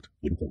 wooden-backed,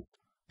 wooden-toed,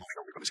 moving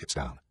only from his hips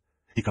down.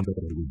 He comes up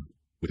out of the wind,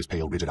 with his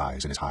pale, rigid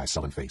eyes and his high,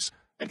 sullen face,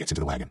 and gets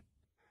into the wagon.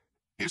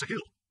 Here's a hill,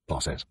 Pa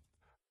says.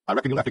 I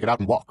reckon you'll have to get out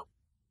and walk.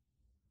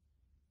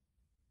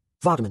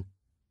 Vardaman.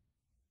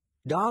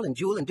 Doll and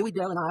Jewel and Dewey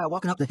Dell and I are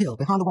walking up the hill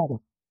behind the wagon.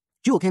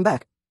 Jewel came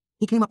back.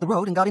 He came up the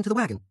road and got into the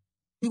wagon.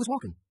 He was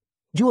walking.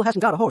 Jewel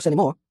hasn't got a horse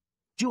anymore.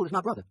 Jewel is my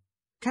brother.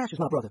 Cash is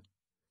my brother.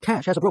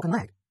 Cash has a broken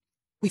leg.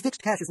 We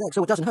fixed Cash's leg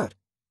so it doesn't hurt.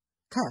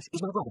 Cash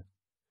is my brother.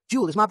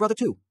 Jewel is my brother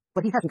too,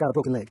 but he hasn't got a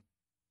broken leg.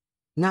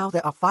 Now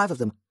there are 5 of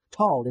them,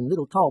 tall in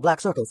little tall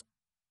black circles.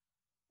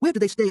 Where do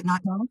they stay at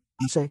night, Darling?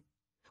 I say.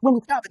 When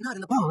we stop at night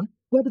in the barn,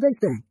 where do they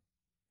stay?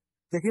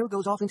 The hill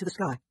goes off into the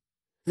sky.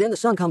 Then the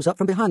sun comes up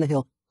from behind the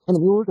hill, and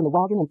the mules and the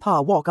wagon and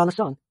Pa walk on the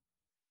sun.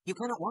 You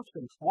cannot watch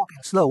them walking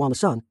slow on the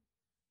sun.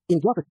 In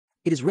Gufford,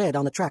 it is red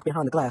on the track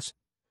behind the glass.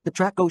 The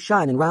track goes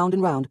shining round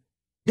and round.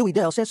 Dewey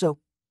Dell says so.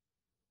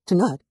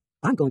 Tonight,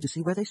 I'm going to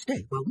see where they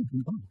stay while we're in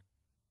the barn.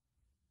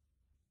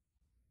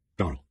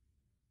 Darl.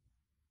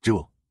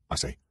 Jewel, I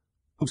say.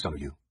 Whose son are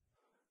you?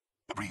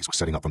 The breeze was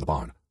setting up from the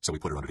barn, so we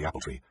put her under the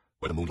apple tree,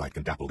 where the moonlight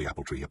can dapple the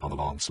apple tree upon the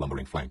long,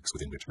 slumbering flanks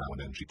within which now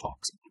and then she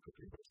talks.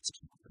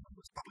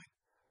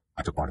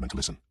 I took Barnum to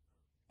listen.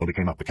 When we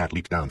came up, the cat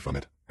leaped down from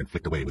it and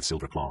flicked away with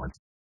silver claw.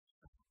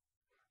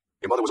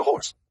 Your mother was a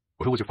horse.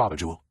 Well, who was your father,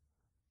 Jewel?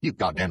 You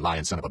goddamn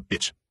lying son of a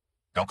bitch.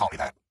 Don't call me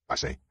that, I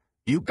say.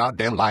 You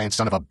goddamn lying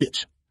son of a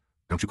bitch.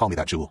 Don't you call me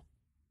that, Jewel.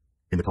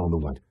 In the tall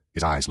moonlight,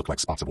 his eyes looked like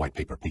spots of white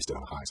paper pasted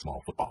on a high,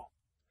 small football.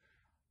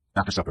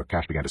 After supper,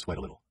 Cash began to sweat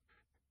a little.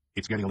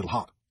 It's getting a little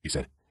hot, he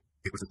said.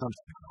 It was the sun.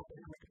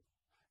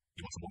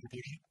 You want some water,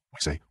 baby? I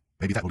say,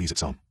 maybe that will ease it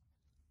some.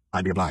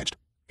 I'd be obliged,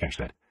 Cash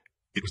said.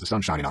 It was the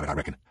sun shining on it, I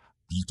reckon.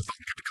 I used to find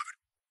kept it covered.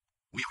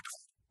 We ought to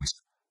find, we said.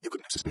 You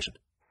couldn't have suspicioned.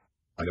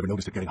 I never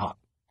noticed it getting hot,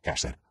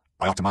 Cash said.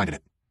 I ought to minded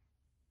it.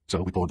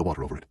 So we poured the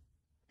water over it.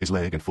 His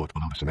leg and foot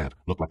below the cement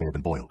looked like they had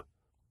been boiled.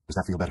 Does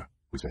that feel better?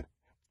 We said.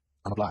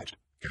 I'm obliged,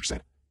 Cash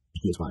said.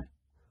 It feels fine.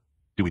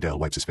 Dewey Dell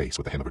wipes his face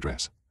with the hem of her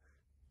dress.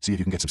 See if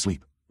you can get some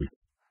sleep.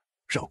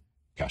 Sure,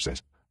 Cash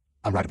says.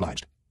 I'm right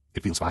obliged.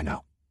 It feels fine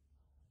now.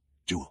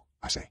 Jewel,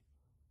 I say.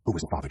 Who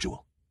was the father,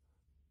 Jewel?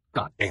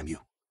 God damn you.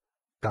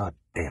 God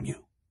damn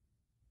you.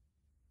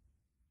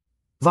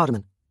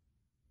 Vardaman.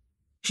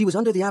 She was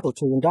under the apple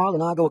tree, and Doll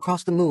and I go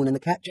across the moon, and the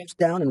cat jumps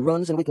down and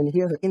runs, and we can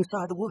hear her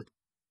inside the wood.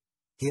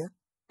 Here,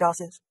 Doll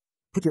says.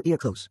 Put your ear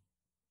close.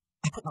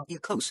 I put my ear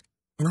close,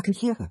 and I can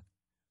hear her.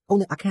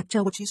 Only I can't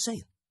tell what she's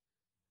saying.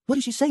 What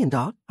is she saying,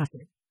 Doll? I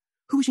say.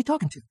 Who is she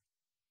talking to?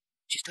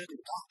 She's talking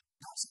to God,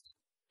 Doll says.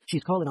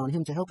 She's calling on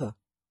him to help her.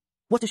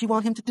 What does she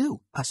want him to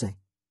do? I say.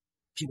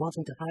 She wants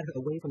him to hide her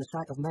away from the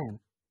sight of man,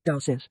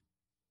 Doll says.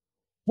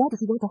 Why does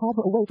he want to hide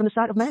her away from the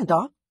sight of man,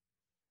 Doll?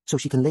 So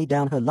she can lay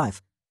down her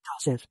life,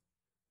 Doll says.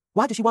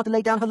 Why does she want to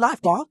lay down her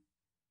life, Doll?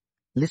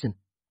 Listen,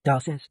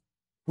 Doll says.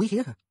 We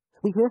hear her.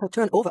 We hear her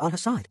turn over on her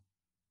side.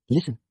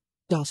 Listen,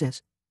 Doll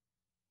says.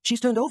 She's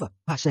turned over,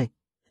 I say.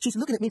 She's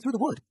looking at me through the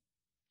wood.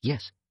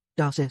 Yes,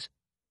 Doll says.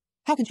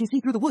 How can she see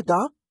through the wood,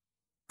 Doll?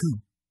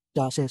 Come,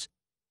 Doll says.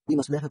 We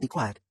must let her be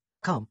quiet.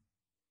 Come.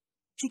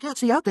 She can't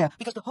see out there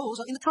because the holes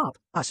are in the top,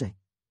 I say.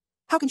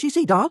 How can she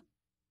see, Doll?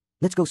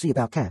 Let's go see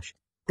about Cash,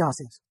 Doll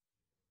says.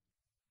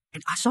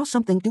 And I saw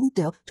something Dewey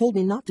Dell told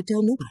me not to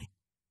tell nobody.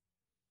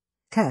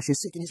 Cash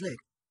is sick in his leg.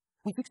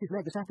 We fixed his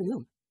leg this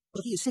afternoon,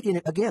 but he is sick in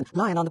it again,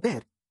 lying on the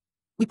bed.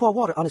 We pour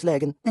water on his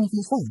leg, and then he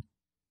feels fine.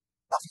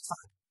 I feel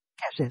fine,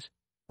 Cash says.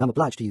 I'm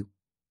obliged to you.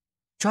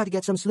 Try to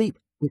get some sleep,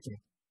 we say.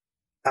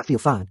 I feel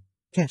fine,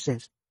 Cash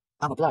says.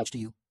 I'm obliged to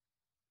you.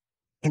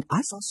 And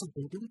I saw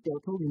something Dewey Dell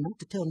told me not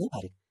to tell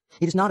nobody.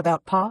 It is not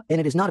about Pa, and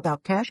it is not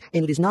about Cash,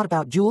 and it is not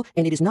about Jewel,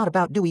 and it is not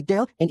about Dewey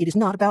Dell, and it is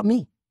not about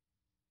me.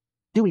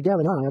 Dewey Dell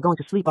and I are going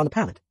to sleep on the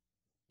pallet.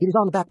 It is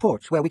on the back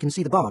porch where we can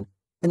see the barn,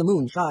 and the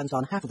moon shines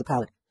on half of the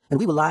pallet, and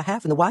we will lie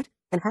half in the white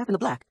and half in the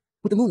black,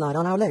 with the moonlight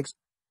on our legs.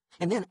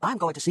 And then I'm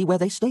going to see where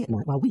they stay at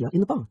night while we are in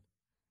the barn.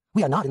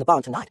 We are not in the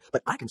barn tonight,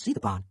 but I can see the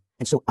barn,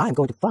 and so I'm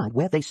going to find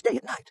where they stay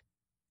at night.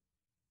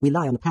 We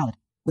lie on the pallet,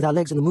 with our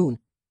legs in the moon.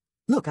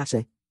 Look, I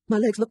say, my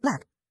legs look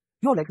black.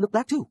 Your legs look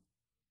black too.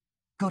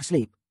 Go to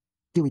sleep,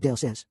 Dewey Dell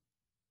says.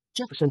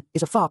 Jefferson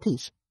is a far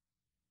piece.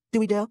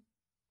 Dewey Dell?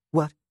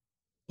 What?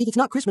 If it's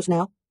not Christmas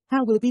now,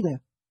 how will it be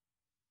there?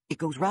 It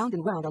goes round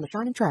and round on the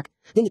shining track,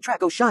 then the track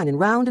goes shining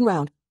round and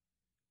round.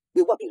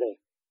 Will what be there?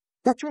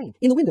 That train,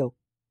 in the window.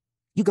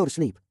 You go to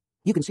sleep.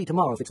 You can see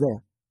tomorrow if it's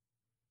there.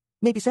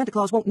 Maybe Santa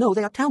Claus won't know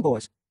they are town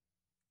boys.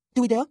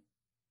 Dewey Dale?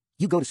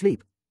 You go to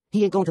sleep.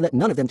 He ain't going to let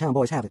none of them town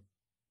boys have it.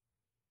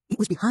 It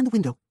was behind the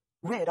window,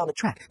 red on the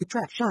track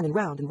shining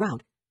round and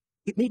round.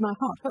 It made my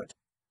heart hurt.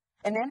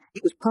 And then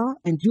it was Pa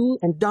and Jewel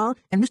and Don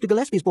and Mr.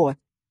 Gillespie's boy.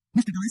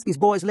 Mr. Gillespie's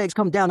boy's legs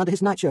come down under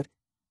his nightshirt.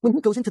 When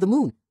he goes into the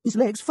moon, his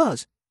legs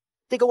fuzz.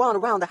 They go on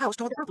around the house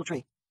toward the apple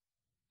tree.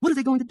 What are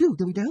they going to do,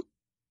 Dewey Dale?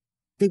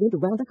 They went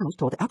around the house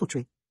toward the apple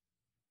tree.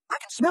 I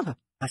can smell her,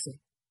 I say.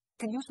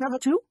 Can you smell her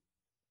too?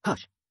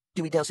 Hush,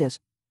 Dewey Dale says.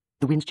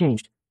 The wind's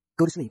changed.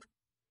 Go to sleep.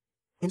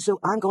 And so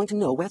I'm going to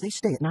know where they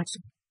stay at night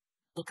soon.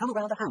 They'll come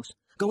around the house,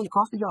 going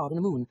across the yard in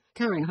the moon,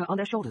 carrying her on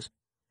their shoulders.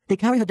 They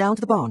carry her down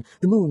to the barn,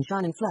 the moon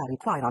shining flat and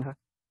quiet on her.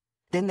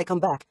 Then they come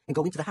back and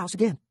go into the house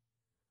again.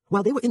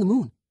 While they were in the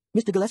moon,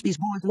 Mr. Gillespie's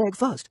boy's leg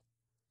fuzzed.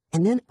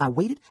 And then I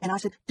waited, and I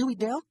said, Dewey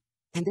Dale?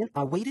 And then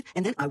I waited,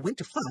 and then I went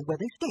to find where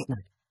they stay at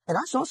night. And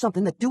I saw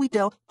something that Dewey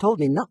Dale told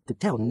me not to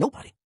tell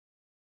nobody.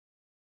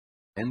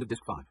 End of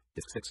Disc 5,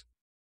 Disc 6.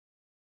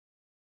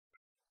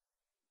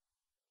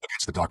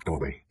 Against the dark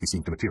doorway, he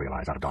seemed to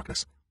materialize out of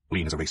darkness,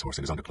 lean as a racehorse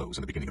in his underclothes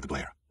in the beginning of the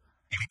glare.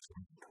 He leaped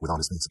with on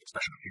his face an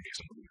expression of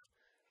hideous unbelief.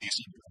 He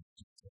seemed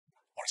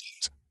or his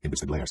hands, in which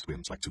the glare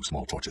swims like two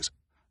small torches.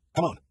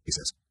 Come on, he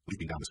says,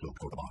 leaping down the slope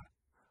toward the barn.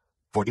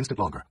 For an instant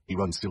longer, he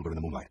runs silver in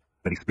the moonlight.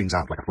 Then he springs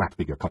out like a flat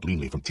figure cut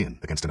leanly from tin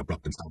against an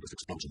abrupt and soundless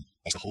explosion,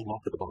 as the whole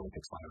loft of the barn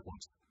takes fire at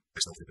once.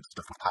 There's no thicket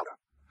stuffed with powder.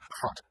 The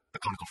front, the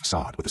conical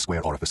facade, with the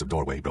square orifice of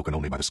doorway broken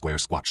only by the square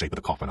squat shape of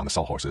the coffin on the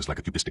sawhorses like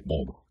a cubistic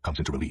bulb, comes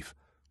into relief.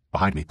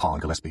 Behind me, Pa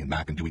and Gillespie and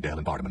Mac and Dewey Dale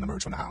and Barnum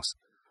emerge from the house.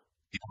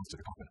 He points to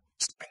the coffin,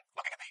 sleeping,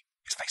 looking at me,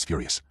 his face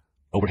furious.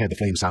 Overhead, the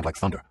flames sound like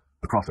thunder.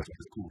 The crosser is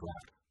a cool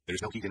draft. There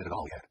is no heat in it at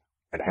all yet,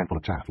 and a handful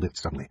of chaff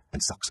lifts suddenly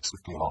and sucks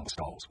swiftly along the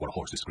stalls where a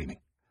horse is screaming.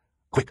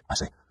 Quick, I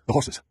say, the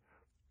horses.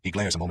 He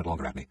glares a moment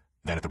longer at me,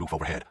 then at the roof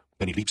overhead.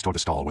 Then he leaps toward the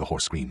stall where the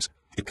horse screams.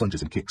 It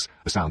plunges and kicks,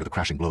 the sound of the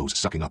crashing blows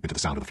sucking up into the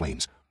sound of the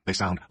flames. They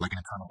sound like an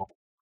eternal.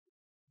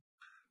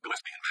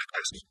 Gillespie and Mac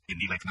pass me in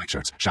knee-length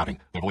nightshirts, shouting,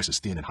 their voices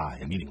thin and high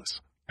and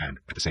meaningless, and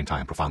at the same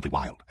time profoundly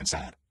wild and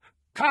sad.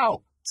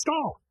 Cow!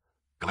 Stall!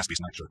 Gillespie's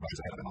nightshirt rushes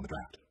ahead of him on the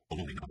draft,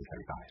 ballooning above his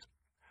hairy thighs.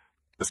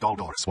 The stall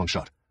door is swung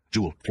shut.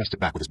 Jewel thrust it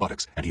back with his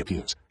buttocks, and he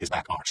appears, his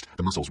back arched,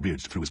 the muscles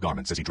ridged through his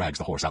garments as he drags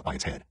the horse out by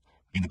its head.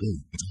 In the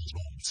gloom, its eyes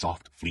roll with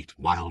soft, fleet,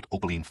 wild,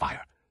 opaline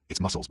fire. Its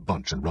muscles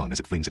bunch and run as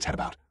it flings its head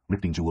about,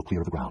 lifting Jewel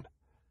clear of the ground.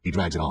 He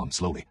drags it on,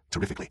 slowly,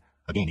 terrifically.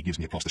 Again he gives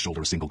me across the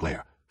shoulder a single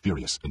glare,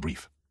 furious and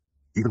brief.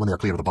 Even when they are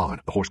clear of the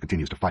barn, the horse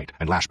continues to fight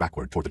and lash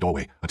backward toward the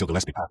doorway until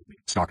Gillespie passes me,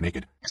 stark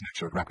naked, his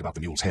nightshirt wrapped about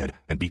the mule's head,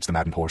 and beats the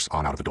maddened horse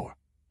on out of the door.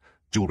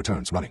 Jewel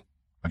returns, running.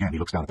 Again he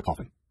looks down at the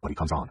coffin, but he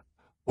comes on.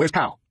 Where's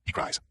Cow? He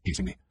cries,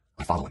 pacing me.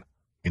 I follow him.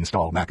 In the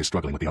stall, Mac is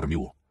struggling with the other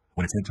mule.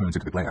 When its head turns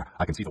into the glare,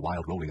 I can see the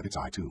wild rolling of its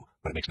eye, too,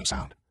 but it makes no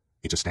sound.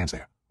 It just stands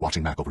there,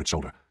 watching Mac over its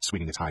shoulder,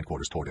 swinging its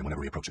hindquarters toward him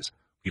whenever he approaches.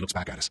 He looks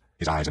back at us,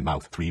 his eyes and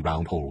mouth 3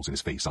 round holes in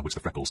his face on which the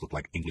freckles look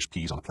like English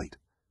peas on a plate.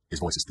 His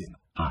voice is thin,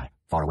 high,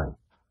 far away.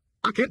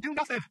 I can't do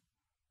nothing.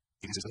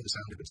 It is as though the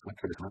sound had been swept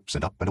from his lips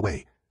and up and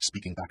away,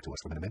 speaking back to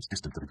us from an immense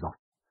distance of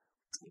exhaustion.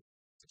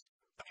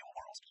 The mule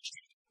whirls,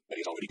 but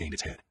he has already gained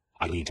its head.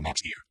 I lean to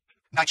Mac's ear.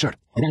 Nightshirt,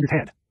 around his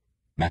head.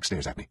 Mac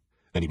stares at me.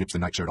 Then he rips the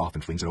nightshirt off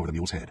and flings it over the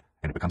mule's head,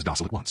 and it becomes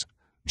docile at once.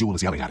 Jewel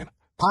is yelling at him.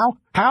 Cow!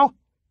 Cow!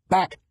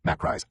 Back! Mac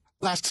cries.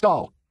 Last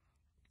stall!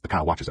 The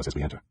cow watches us as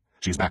we enter.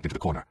 She is backed into the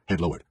corner,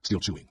 head lowered, still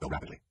chewing, though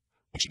rapidly.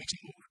 But she makes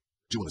no move.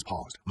 Jewel is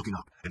paused, looking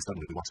up, and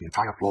suddenly we watch the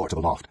entire floor to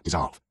the loft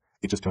dissolve.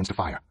 It just turns to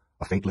fire.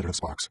 A faint glitter of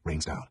sparks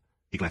rains down.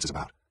 He glances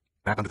about.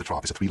 Back under the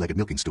trough is a 3-legged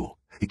milking stool.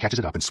 He catches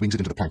it up and swings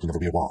it into the planking of the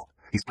rear wall.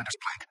 He splinters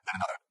a plank, then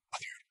another, a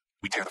third.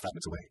 We tear the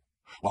fragments away.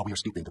 While we are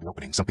stooping to the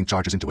opening, something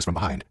charges into us from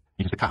behind.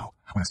 It is the cow.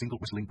 With a single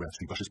whistling breath,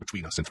 she rushes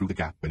between us and through the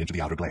gap and into the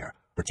outer glare,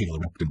 her tail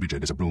erect and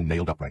rigid as a broom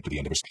nailed upright to the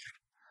end of her spine.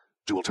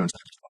 Jewel turns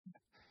back to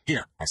the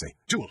Here, I say.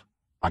 Jewel!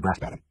 I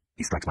grasp at him.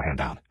 He strikes my hand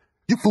down.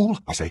 You fool,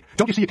 I say.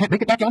 Don't you see you can't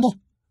make it back yonder?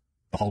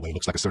 The hallway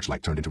looks like a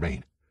searchlight turned into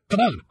rain.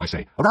 Come on, I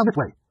say. Around this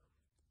way.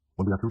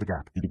 When we are through the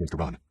gap, he begins to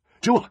run.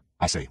 Jewel,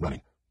 I say,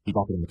 running. He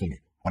drops it in the corner.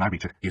 When I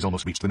reach it, he has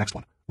almost reached the next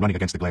one, running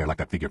against the glare like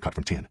that figure cut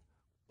from tin.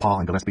 Pa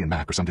and Gillespie and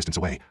Mac are some distance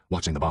away,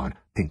 watching the barn,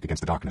 pink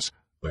against the darkness,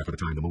 where for the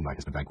time the moonlight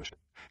has been vanquished.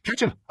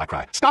 Catch him, I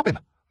cry. Stop him!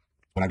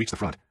 When I reach the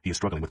front, he is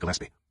struggling with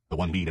Gillespie, the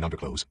one lean in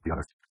underclothes, the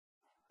other.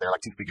 They are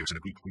like 2 figures in a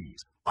Greek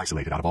frieze,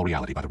 isolated out of all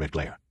reality by the red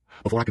glare.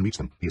 Before I can reach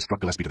them, he has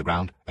struck Gillespie to the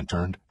ground and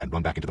turned and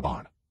run back into the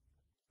barn.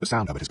 The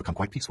sound of it has become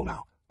quite peaceful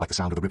now, like the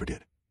sound of the river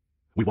did.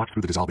 We watch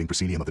through the dissolving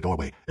proscenium of the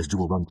doorway as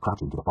Jewel runs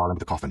crouching to the far end of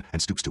the coffin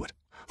and stoops to it.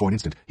 For an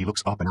instant, he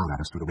looks up and out at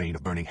us through the rain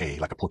of burning hay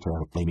like a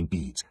portrayal of flaming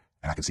beads,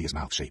 and I can see his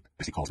mouth shape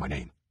as he calls my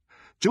name.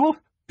 Jewel!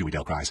 Dewey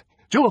Dale cries.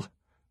 Jewel!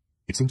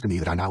 It seems to me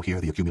that I now hear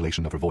the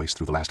accumulation of her voice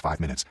through the last 5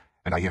 minutes,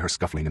 and I hear her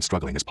scuffling and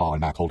struggling as Pa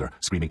and Mac hold her,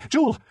 screaming,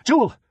 Jewel!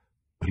 Jewel!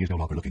 But he is no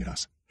longer looking at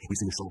us. We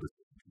see his shoulders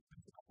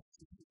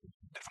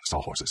from the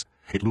sawhorses.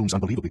 It looms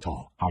unbelievably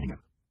tall, hiding him.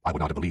 I would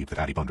not have believed that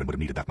Addie Bundren would have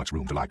needed that much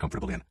room to lie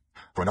comfortable in.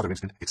 For another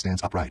instant, it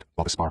stands upright,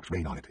 while the sparks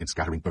rain on it in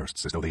scattering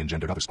bursts as though they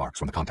engendered other sparks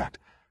from the contact.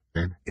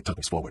 Then it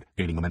tuggles forward,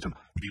 gaining momentum,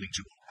 revealing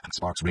Jewel, and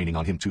sparks raining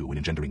on him too and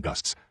engendering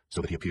gusts,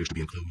 so that he appears to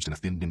be enclosed in a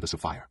thin nimbus of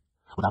fire.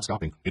 Without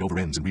stopping, it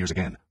overends and rears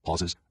again,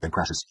 pauses, then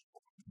crashes.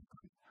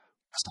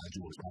 This time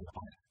Jewel is riding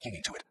upon it,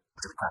 clinging to it,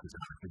 until it crashes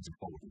down and crimson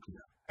forward and clear,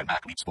 and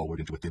Mac leaps forward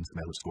into a thin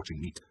smell of scorching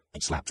meat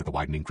and slaps at the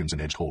widening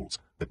crimson-edged holes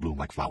that bloom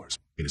like flowers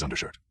in his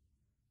undershirt.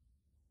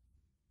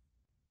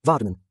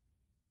 Vardaman.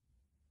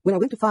 When I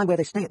went to find where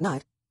they stay at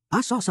night,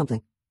 I saw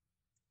something.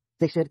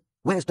 They said,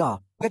 "Where's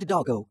Dar? Where did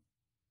Dar go?"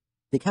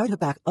 They carried her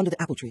back under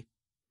the apple tree.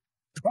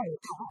 The barn was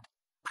too hot,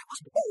 but it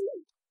wasn't very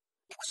low.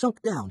 It was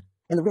sunk down,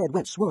 and the red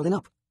went swirling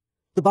up.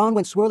 The barn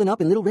went swirling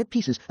up in little red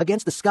pieces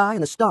against the sky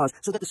and the stars,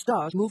 so that the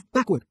stars moved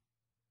backward.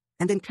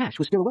 And then Cash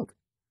was still awake.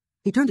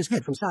 He turned his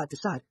head from side to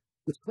side,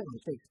 with sweat on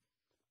his face.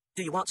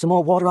 "Do you want some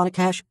more water on it,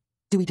 Cash?"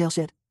 Dewey Dale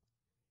said.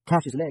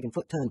 Cash's leg and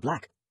foot turned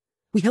black.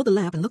 We held the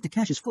lamp and looked at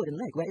Cash's foot and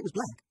leg where it was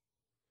black.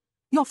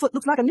 "Your foot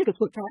looks like a nigger's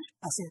foot, Cash,"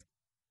 I said.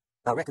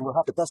 "I reckon we'll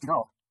have to bust it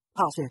off,"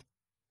 Pa said.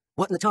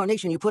 "What in the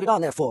tarnation you put it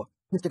on there for?"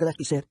 Mr.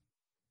 Gillespie said.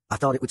 "I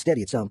thought it would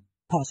steady it some,"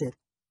 Pa said.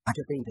 "I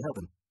just aimed to help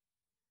him."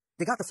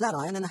 They got the flat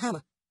iron and the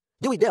hammer.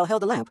 Dewey Dale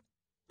held the lamp.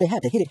 They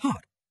had to hit it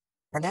hard.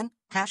 And then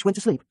Cash went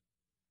to sleep.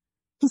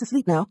 "He's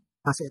asleep now,"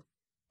 I said.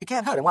 "You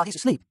can't hurt him while he's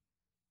asleep."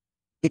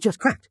 It just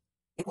cracked.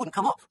 It wouldn't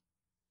come off.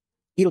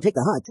 "It'll take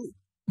the hide, too,"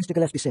 Mr.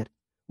 Gillespie said.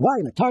 "Why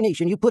in the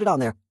tarnation you put it on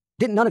there?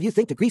 Didn't none of you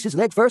think to grease his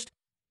leg first?"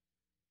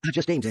 "I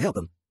just aimed to help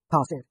him,"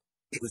 Pa said.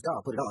 "It was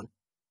Dar put it on."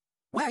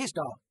 "Where is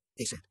Dar?"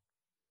 they said.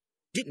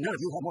 "Didn't none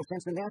of you have more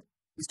sense than that?"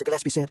 Mr.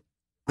 Gillespie said.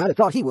 "I'd have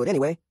thought he would,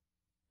 anyway."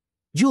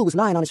 Jewel was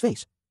lying on his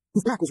face.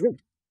 His back was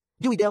red.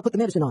 Dewey Dale put the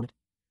medicine on it.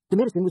 The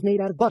medicine was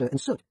made out of butter and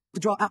soot to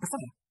draw out the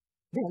fire.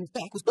 Then his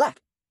back was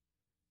black.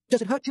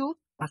 "Does it hurt, Jewel?"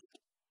 I said.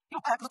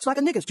 "Your back looks like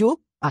a nigger's,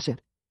 Jewel," I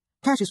said.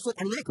 Cash's foot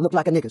and leg looked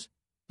like a nigger's.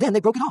 Then they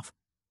broke it off.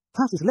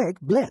 Cash's leg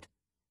bled.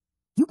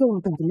 "You go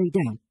on back and lay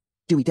down,"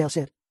 Dewey Dale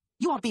said.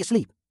 "You ought to be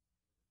asleep."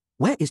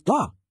 "Where is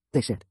Dar?"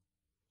 they said.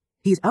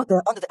 "He is out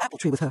there under the apple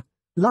tree with her,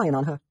 lying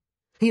on her.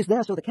 He is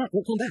there so the cat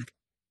won't come back."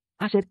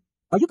 I said,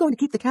 "Are you going to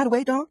keep the cat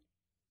away, Dar?"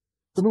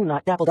 The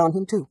moonlight dappled on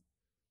him, too.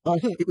 On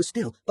her it was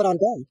still, but on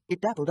Dar it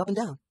dappled up and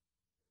down.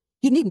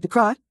 "You needn't to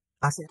cry,"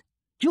 I said.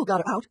 "Jewel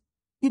got her out.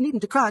 You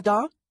needn't to cry,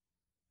 Dar."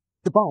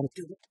 The barn was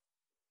still lit.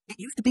 It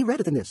used to be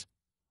redder than this.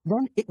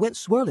 Then it went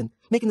swirling,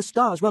 making the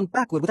stars run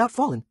backward without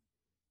falling.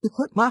 It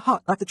hurt my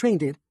heart like the train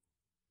did.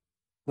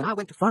 When I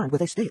went to find where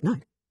they stay at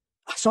night,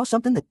 I saw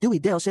something that Dewey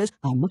Dale says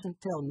I mustn't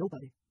tell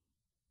nobody.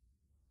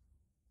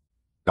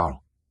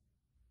 Darl.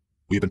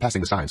 We have been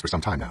passing the signs for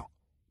some time now.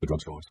 The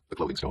drugstores, the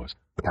clothing stores,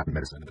 the patent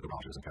medicine and the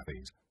garages and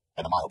cafes,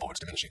 and the mile boards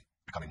diminishing,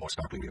 becoming more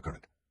starkly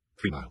recurrent.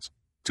 3 miles,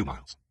 2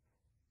 miles.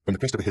 From the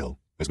crest of the hill,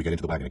 as we get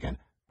into the wagon again,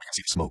 we can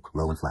see the smoke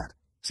low and flat,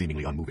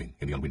 seemingly unmoving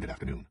in the unwinded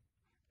afternoon.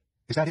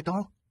 "Is that it,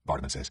 Darl?"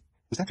 Vardaman says.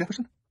 "Is that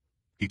Jefferson?"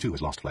 He too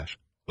has lost flesh.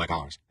 Like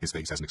ours, his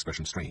face has an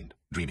expression strained,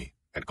 dreamy,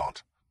 and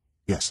gaunt.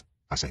 "Yes,"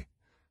 I say.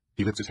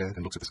 He lifts his head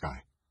and looks at the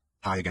sky.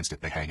 High against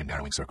it they hang in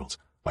narrowing circles,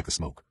 like the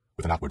smoke,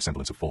 with an outward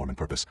semblance of form and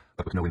purpose,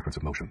 but with no inference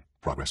of motion,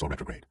 progress or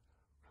retrograde.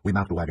 We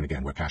mount the wagon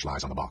again where Cash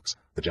lies on the box,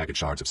 the jagged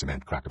shards of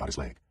cement cracked about his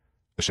leg.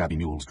 The shabby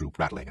mules droop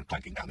rattling and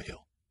clanking down the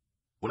hill.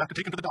 "We'll have to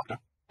take him to the doctor,"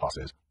 Pa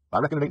says. "I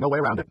reckon there ain't no way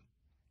around it."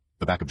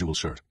 The back of Jewel's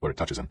shirt, where it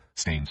touches him,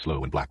 stained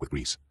slow and black with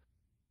grease.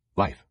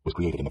 Life was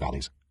created in the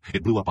valleys.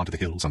 It blew up onto the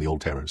hills on the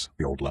old terrors,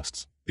 the old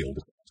lusts, the old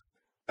desires.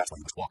 That's why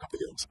you must walk up the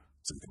hills,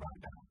 so you can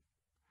ride down.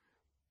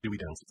 Dewey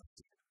Dale sits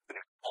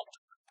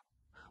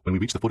When we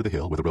reach the foot of the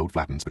hill where the road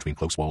flattens between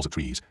close walls of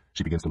trees,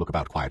 she begins to look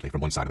about quietly from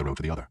one side of the road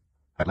to the other.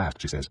 At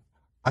last, she says,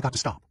 "I got to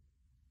stop."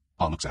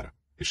 Pa looks at her,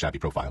 his shabby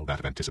profile that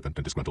of anticipant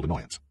and disgruntled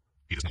annoyance.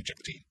 He does not check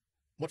the team.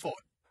 "What for?"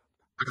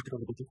 "I got to go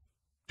to the butcher,"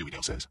 Dewey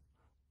Dale says.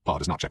 Pa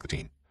does not check the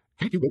team.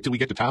 "Can't you wait till we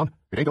get to town?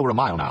 It ain't over a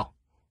mile now."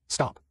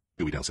 "Stop,"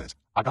 Dewey Dale says.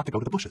 "I got to go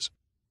to the bushes."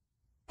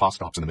 Pa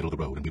stops in the middle of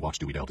the road and we watch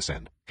Dewey Dale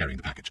descend, carrying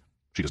the package.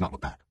 She does not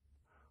look back.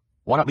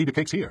 "Why not leave your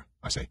cakes here?"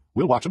 I say.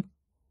 "We'll watch them."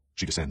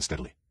 She descends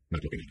steadily,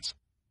 not looking at us.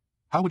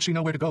 "How would she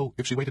know where to go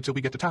if she waited till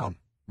we get to town?"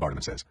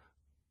 Vardaman says.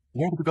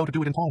 "Where would you go to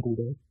do it in town, Dewey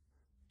Dale?"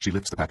 She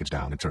lifts the package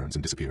down and turns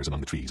and disappears among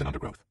the trees and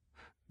undergrowth.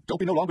 "Don't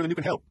be no longer than you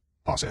can help,"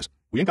 Pa says.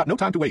 "We ain't got no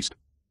time to waste."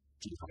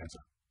 She does not answer.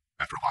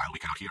 After a while, we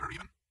cannot hear her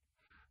even.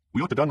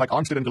 "We ought to done like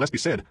Armstead and Gillespie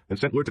said, and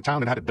sent word to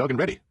town and had it dug and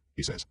ready,"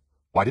 he says.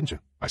 "Why didn't you?"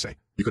 I say.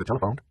 "You could have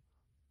telephoned."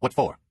 "What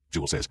for?"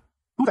 Jewel says.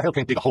 "Who the hell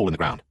can't dig a hole in the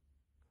ground?"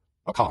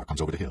 A car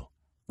comes over the hill.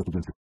 It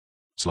begins to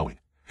slowing.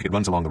 It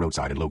runs along the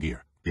roadside in low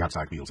gear, the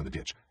outside wheels in the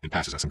ditch, and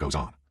passes us and goes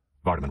on.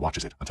 Vardaman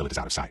watches it until it is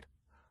out of sight.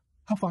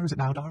 "How far is it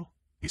now, Darl?"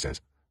 he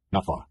says.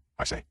 "Not far,"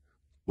 I say.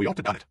 "We ought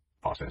to done it,"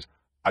 Pa says.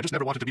 "I just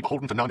never wanted to be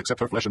beholden to none except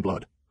her flesh and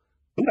blood."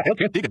 "Who the hell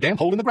can't dig a damn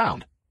hole in the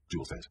ground?"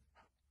 Jewel says.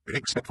 "It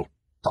ain't respectful,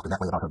 talking that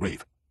way about her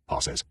grave," Pa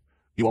says.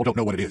 "You all don't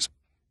know what it is.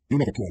 You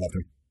never pure loved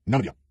her.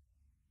 None of you."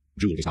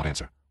 Jewel does not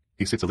answer.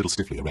 He sits a little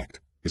stiffly erect,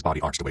 his body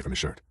arched away from his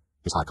shirt,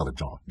 his high-colored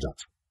jaw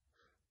juts.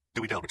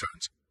 Dewey Dale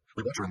returns.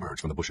 We watch her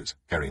emerge from the bushes,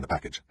 carrying the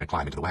package, and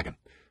climb into the wagon.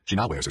 She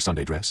now wears her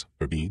Sunday dress,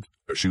 her beads,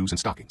 her shoes and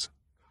stockings.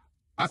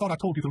 "I thought I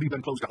told you to leave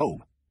them close to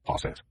home," Pa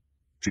says.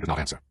 She does not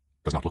answer,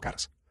 does not look at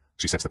us.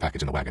 She sets the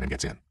package in the wagon and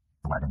gets in.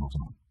 The wagon moves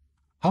on.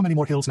 How many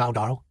more hills now,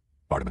 Darrell?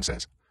 Vardaman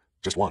says.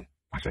 Just one,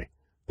 I say.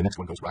 The next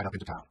one goes right up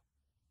into town.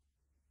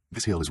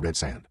 This hill is red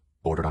sand,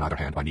 bordered on either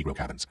hand by Negro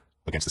cabins.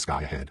 Against the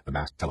sky ahead, the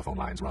massed telephone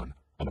lines run,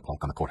 and the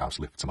clock on the courthouse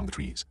lifts among the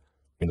trees.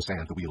 In the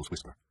sand, the wheels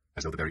whisper,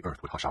 as though the very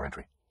earth would hush our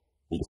entry.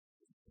 We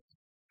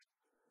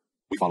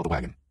follow the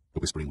wagon,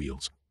 the whispering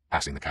wheels,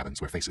 passing the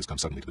cabins where faces come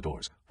suddenly to the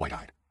doors,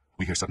 white-eyed.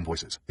 We hear sudden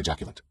voices,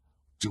 ejaculant.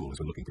 Jewel has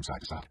been looking from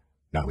side to side.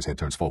 Now his head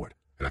turns forward,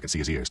 and I can see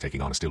his ears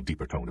taking on a still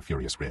deeper tone of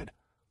furious red.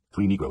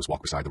 3 Negroes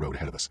walk beside the road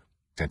ahead of us.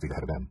 10 feet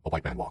ahead of them, a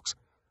white man walks.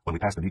 When we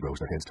pass the Negroes,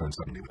 their heads turn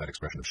suddenly with that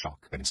expression of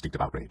shock and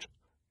instinctive outrage.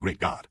 Great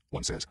God,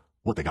 one says.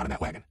 What they got in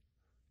that wagon?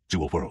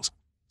 Jewel whirls.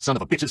 Son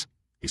of a bitches,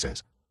 he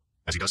says.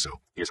 As he does so,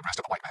 he is abreast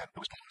of the white man,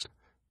 who is paused.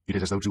 It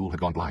is as though Jewel had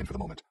gone blind for the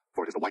moment,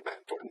 for it is the white man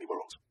toward whom he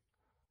whirls.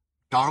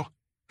 Darrell,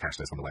 Cash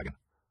says from the wagon.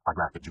 I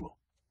grasp at Jewel.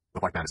 The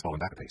white man has fallen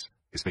back a pace,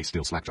 his face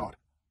still slack-jawed.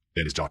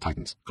 Then his jaw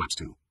tightens, claps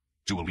to.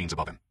 Jewel leans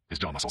above him, his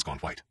jaw muscles gone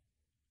white.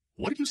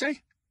 What did you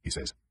say? He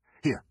says.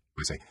 Here,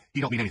 I say.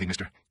 He don't mean anything,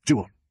 mister.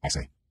 Jewel, I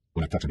say.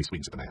 When I touch him, he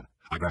swings at the man.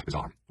 I grasp his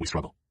arm. We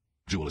struggle.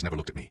 Jewel has never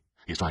looked at me.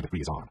 He is trying to free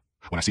his arm.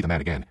 When I see the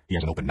man again, he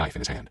has an open knife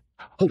in his hand.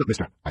 Hold up,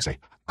 mister, I say.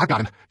 I've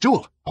got him.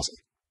 Jewel, I'll say.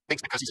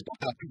 Thinks because he's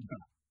a doctor.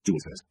 Jewel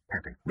says,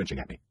 panting, wrenching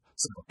at me.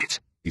 Son of a bitch,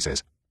 he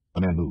says.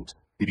 The man moves.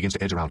 He begins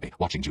to edge around me,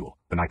 watching Jewel,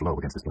 the knife low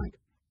against his flank.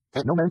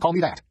 Can't no man call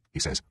me that, he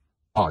says.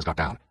 Pa has got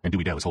down, and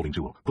Dewey Dell is holding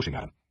Jewel, pushing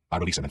at him. I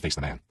release him and face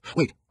the man.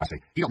 Wait, I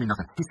say. He don't mean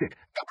nothing. He's sick.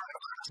 Got burned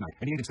up last night,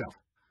 and he ain't himself.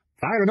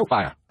 Fire or no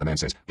fire, the man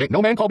says. Can't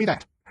no man call me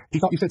that. He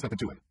thought you said something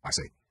to him, I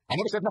say. I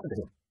never said nothing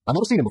to him. I've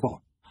never seen him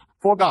before.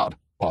 For God,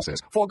 Pa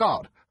says. For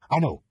God. I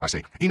know, I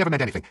say. He never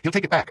meant anything. He'll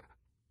take it back.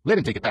 Let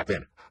him take it back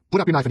then.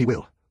 Put up your knife and he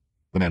will.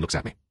 The man looks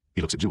at me.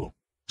 He looks at Jewel.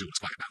 Jewel is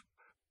quiet now.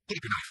 Put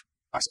up your knife,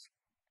 I say.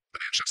 The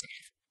man shuts the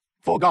knife.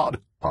 For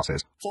God, Pa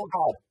says. For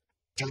God.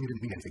 Tell him you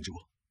didn't mean anything,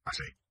 Jewel, I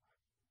say.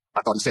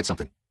 I thought he said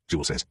something,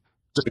 Jewel says.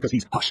 Just because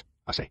he's hush,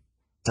 I say.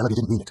 Tell him you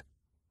didn't mean it.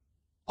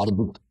 I didn't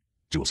mean it,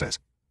 Jewel says.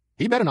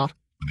 He better not,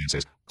 the man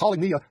says. Calling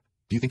me a...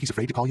 Do you think he's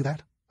afraid to call you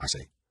that? I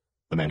say.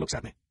 The man looks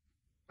at me.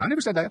 I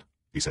never said that,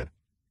 he said.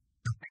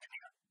 Don't make it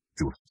here,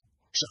 Jewel.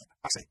 Shut up,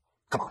 I say.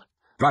 Come on.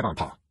 Drive on,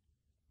 Pa.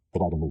 The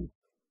wagon moved.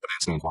 The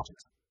man stands watching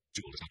us.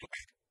 Jewel does not look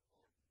back.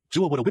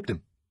 Jewel would have whipped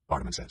him,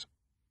 Vardaman says.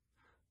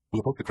 We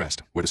approach the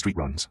crest, where the street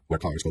runs, where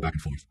cars go back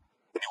and forth.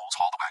 The mules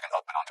haul the wagon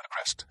up and onto the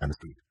crest and the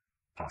street.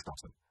 Pa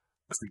stops them.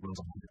 The street runs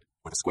unwounded,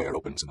 where the square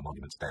opens and the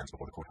monument stands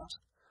before the courthouse.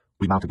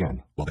 We mount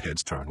again, while the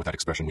heads turn with that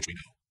expression which we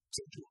know.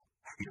 Said Jewel.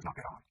 He does not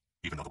get on,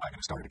 even though the wagon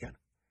has started again.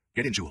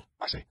 Get in, Jewel,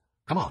 I say.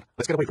 Come on,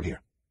 let's get away from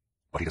here.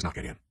 But he does not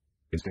get in.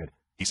 Instead,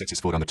 he sets his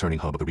foot on the turning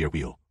hub of the rear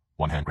wheel,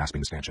 one hand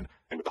grasping the stanchion,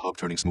 and with the hub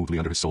turning smoothly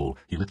under his sole,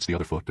 he lifts the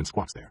other foot and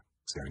squats there,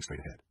 staring straight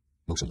ahead,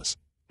 motionless,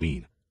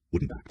 lean,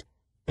 wooden-backed,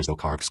 as though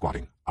carved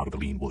squatting out of the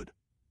lean wood.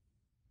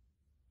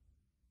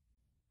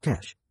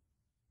 Cash.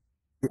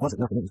 It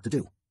wasn't nothing else to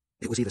do.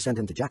 It was either send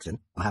him to Jackson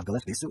or have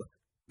Gillespie sue him,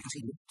 because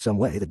he knew some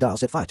way that Dahl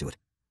set fire to it.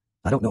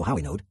 I don't know how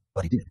he knowed,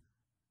 but he did.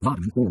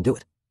 Vardaman seen him do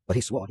it, but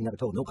he swore he never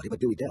told nobody but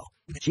Dewey Dell,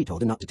 and that she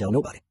told him not to tell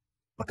nobody.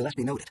 But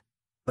Gillespie knowed it,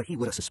 but he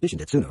would have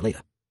suspicioned it sooner or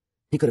later.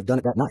 He could have done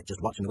it that night,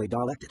 just watching the way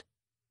Dahl acted.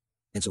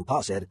 And so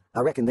Pa said,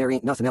 I reckon there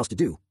ain't nothing else to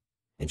do.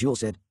 And Jewel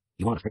said,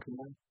 you want to fix him,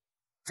 man?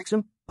 Fix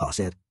him? Pa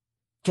said.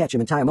 Catch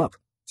him and tie him up.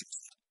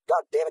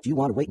 God damn it, you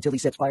want to wait until he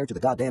sets fire to the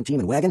goddamn team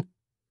and wagon?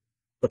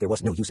 But there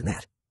wasn't no use in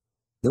that.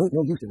 There ain't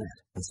no use in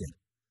that, I said.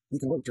 We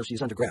can wait till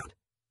she's underground.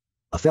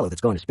 A fellow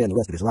that's going to spend the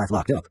rest of his life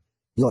locked up,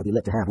 he ought to be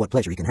let to have what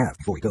pleasure he can have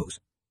before he goes.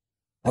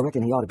 I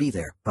reckon he ought to be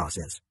there, Pa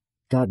says.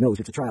 God knows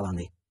it's a trial on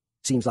me.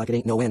 Seems like it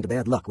ain't no end to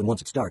bad luck when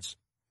once it starts.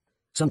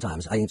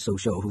 Sometimes I ain't so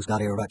sure who's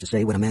got a right to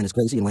say when a man is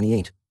crazy and when he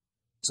ain't.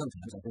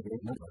 Sometimes I think it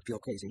ain't none of us pure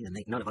crazy and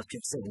ain't none of us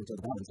pure sane until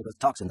the balance of us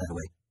talks him that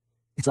way.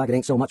 It's like it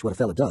ain't so much what a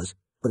fella does,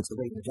 but it's the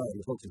way the majority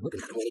of folks is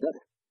looking at him when he does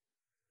it.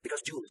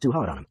 Because Jewel was too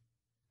hard on him.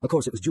 Of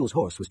course, it was Jewel's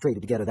horse was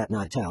traded together that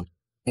night of town,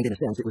 and in a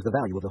sense it was the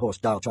value of the horse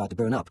Dahl tried to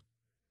burn up.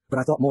 But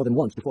I thought more than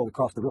once before we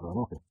crossed the river and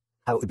often,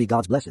 how it would be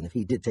God's blessing if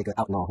he did take her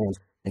out in our hands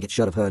and get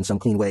shut of her in some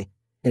clean way.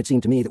 And it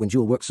seemed to me that when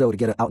Jewel worked so to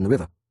get her out in the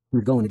river, he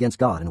was going against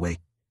God in a way.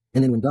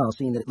 And then when Dahl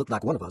seen that it looked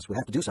like one of us would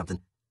have to do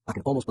something, I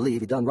can almost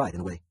believe he done right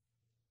in a way.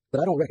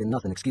 But I don't reckon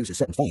nothing excuses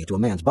setting fire to a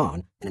man's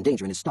barn and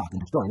endangering his stock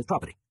and destroying his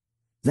property.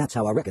 That's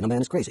how I reckon a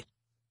man is crazy.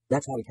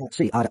 That's how he can't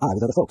see eye to eye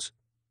with other folks.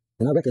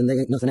 And I reckon there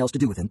ain't nothing else to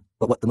do with him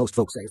but what the most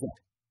folks say is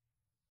right.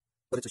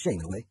 But it's a shame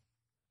in a way.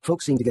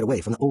 Folks seem to get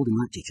away from the old and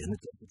right teaching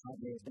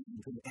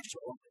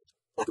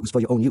like it was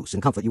for your own use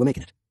and comfort you were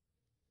making it.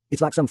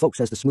 It's like some folks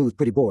has the smooth,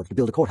 pretty boards to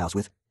build a courthouse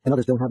with, and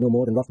others don't have no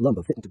more than rough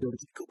lumber fitting to build a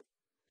chicken coop.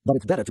 But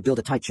it's better to build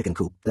a tight chicken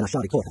coop than a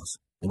shoddy courthouse.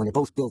 And when they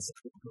both build,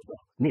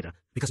 neither,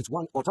 because it's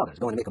one or t'other is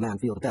going to make a man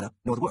feel the better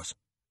nor the worse.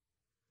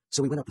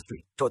 So we went up the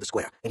street, toward the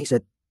square, and he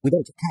said, we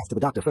better take Cash to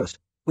the doctor first.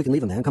 We can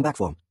leave him there and come back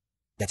for him.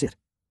 That's it.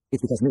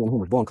 It's because me and him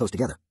was born close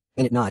together,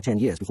 and it nigh 10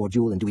 years before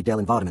Jewel and Dewey Dell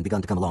and Vardaman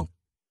begun to come along.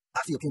 I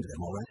feel kin to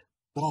them, all right,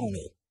 but I don't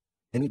know.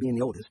 And me being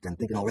the oldest and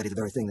thinking already the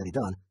very thing that he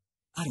done,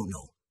 I don't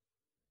know.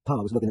 Pa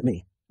was looking at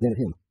me, then at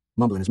him,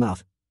 mumbling his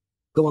mouth.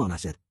 Go on, I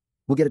said.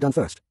 We'll get it done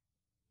first.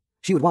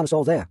 She would want us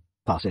all there,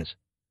 Pa says.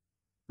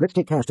 Let's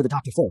take Cash to the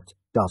doctor first,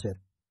 Doll said.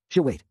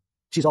 She'll wait.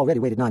 She's already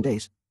waited 9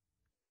 days.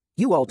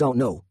 You all don't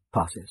know,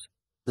 Pa says.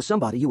 The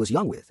somebody you was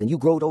young with, and you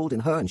growed old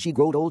in her, and she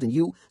growed old in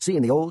you,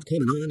 seeing the old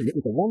coming on, and it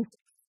was the one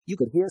you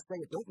could hear say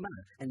it don't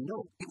matter, and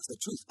know it was the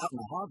truth out in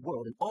the hard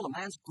world, and all a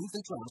man's grief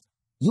and trials.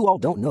 You all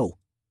don't know.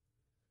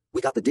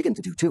 We got the digging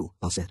to do, too,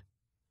 I said.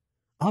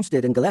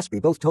 Armstead and Gillespie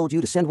both told you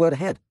to send word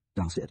ahead,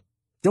 Doll said.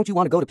 Don't you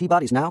want to go to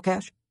Peabody's now,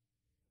 Cash?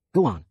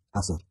 Go on,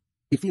 I said.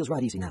 It feels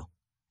right easy now.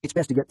 It's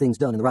best to get things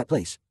done in the right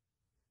place.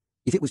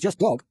 If it was just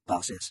Doug,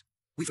 Pa says.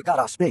 We forgot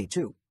our spade,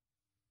 too.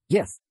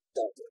 Yes,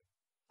 Doug said.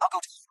 I'll go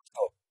to the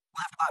store.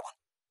 We'll have to buy one.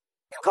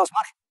 It'll cost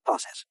money, Pa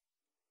says.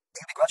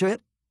 Do you begrudge her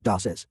it? Doll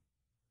says.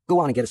 Go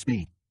on and get a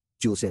spade,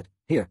 Jewel said.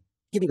 Here,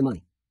 give me the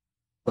money.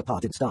 But Pa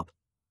didn't stop.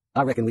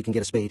 I reckon we can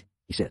get a spade,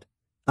 he said.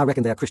 I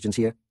reckon there are Christians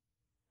here.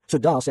 So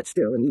Doll sat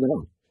still and we went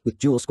on, with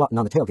Jewel squatting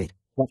on the tailgate,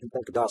 watching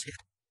back of Doll's head.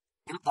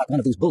 He looked like one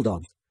of these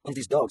bulldogs, one of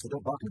these dogs that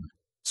don't bark at him,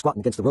 squatting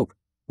against the rope,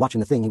 watching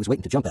the thing he was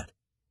waiting to jump at.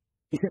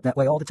 He sat that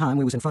way all the time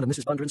we was in front of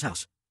Mrs. Bundren's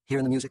house,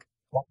 hearing the music,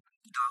 walking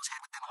the Doll's head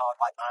with them hard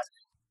white eyes.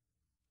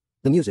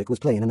 The music was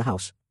playing in the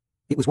house.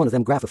 It was one of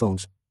them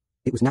graphophones.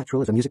 It was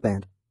natural as a music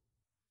band.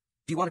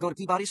 Do you want to go to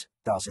Peabody's?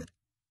 Doll said.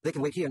 They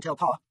can wait here and tell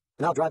Pa,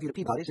 and I'll drive you to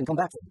Peabody's and come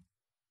back for you.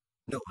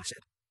 No, I said.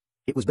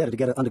 It was better to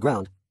get her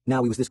underground.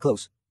 Now he was this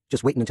close,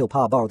 just waiting until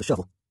Pa borrowed the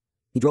shovel.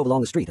 He drove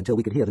along the street until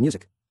we could hear the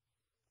music.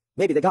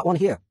 Maybe they got one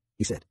here,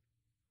 he said.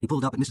 He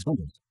pulled up at Mrs.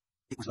 Bundren's.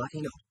 It was like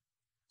he knew.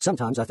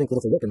 Sometimes I think that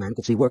if a working man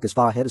could see work as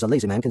far ahead as a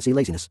lazy man can see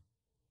laziness.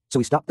 So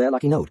he stopped there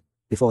like he knowed,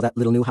 before that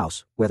little new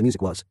house, where the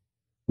music was.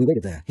 We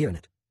waited there, hearing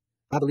it.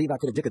 I believe I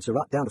could have dickered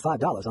Surratt down to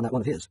 $5 on that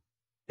one of his.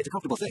 It's a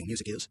comfortable thing,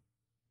 music is.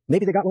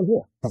 Maybe they got one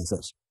here, Pa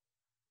says.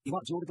 You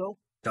want Jewel to go?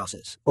 Doll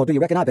says. Or do you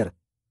reckon I better?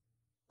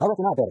 I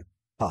reckon I better,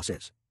 Pa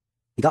says.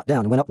 He got down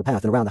and went up the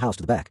path and around the house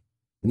to the back.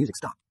 The music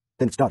stopped.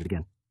 Then it started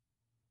again.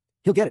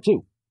 He'll get it,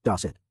 too, Doll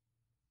said.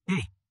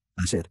 Hey,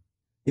 I said.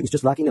 It was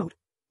just like he knowed.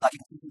 Like he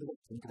could see the work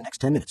for the next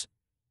 10 minutes.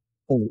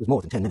 Only it was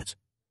more than 10 minutes.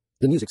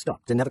 The music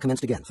stopped and never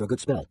commenced again for a good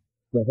spell,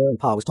 where her and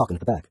Pa was talking at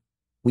the back.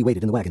 We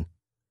waited in the wagon.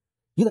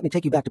 You let me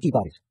take you back to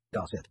Peabody's,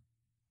 Doll said.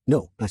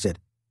 No, I said.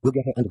 We'll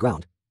get her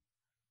underground.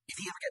 If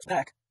he ever gets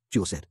back,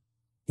 Jewel said.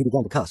 He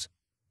began to cuss.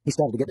 He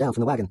started to get down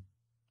from the wagon.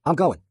 I'm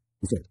going,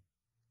 he said.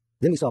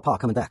 Then we saw Pa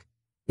coming back.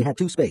 He had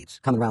 2 spades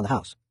coming around the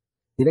house.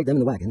 He laid them in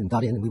the wagon and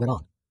got in and we went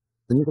on.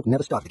 The music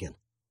never started again.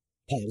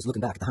 Pa was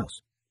looking back at the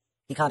house.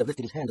 He kind of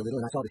lifted his hand a little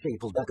and I saw the shade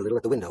pulled back a little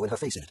at the window and her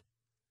face in it.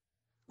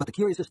 But the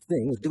curiousest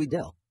thing was Dewey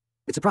Dell.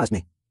 It surprised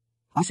me.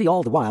 I see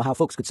all the while how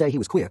folks could say he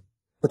was queer,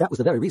 but that was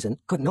the very reason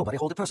couldn't nobody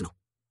hold it personal.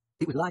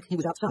 It was like he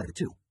was outside of it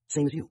too,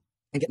 same as you.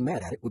 And getting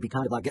mad at it would be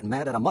kind of like getting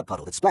mad at a mud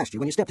puddle that splashed you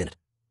when you stepped in it.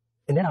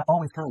 And then I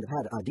always kind of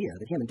had the idea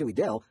that him and Dewey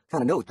Dell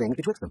kind of knowed things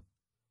betwixt them.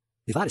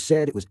 If I'd have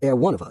said it was air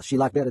one of us she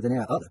liked better than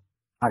air other,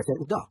 I'd have said it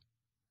was Doll.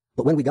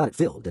 But when we got it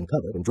filled and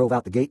covered and drove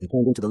out the gate and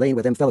turned into the lane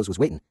where them fellows was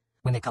waiting,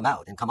 when they come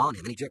out and come on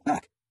him and he jerked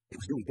back, it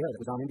was Dewey Dell that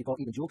was on him before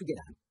even Jewel could get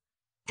at him.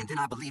 And then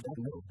I believed I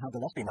knowed how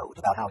Gillespie knowed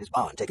about how his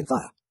barn taken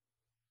fire.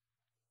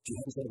 She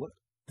hadn't said a word,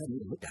 hadn't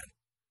even looked at him.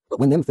 But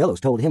when them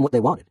fellows told him what they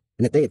wanted,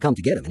 and that they had come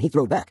to get him, and he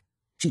throwed back,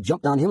 she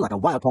jumped on him like a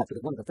wildcat so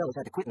that one of the fellows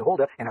had to quit and hold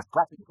her, and her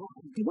clapping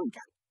he wouldn't get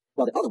him.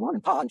 While the other one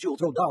and Pa and Jewel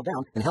threw Doll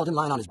down and held him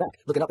lying on his back,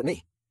 looking up at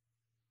me.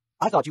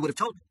 I thought you would have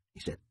told me,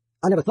 he said.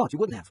 I never thought you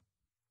wouldn't have.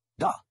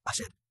 Doll, I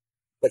said.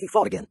 But he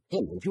fought again,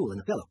 him and Jewel and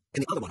the fellow,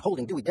 and the other one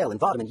holding Dewey Dell and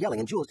Vaughn and yelling,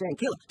 and Jewel saying,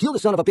 kill the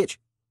son of a bitch.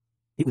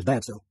 It was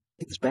bad, so.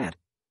 It was bad.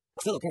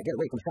 A fellow can't get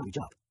away from a county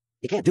job.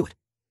 He can't do it.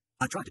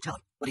 I tried to tell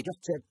him, but he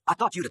just said, I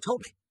thought you'd have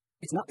told me.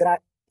 It's not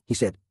that he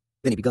said.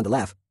 Then he begun to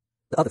laugh.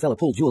 The other fellow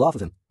pulled Jewel off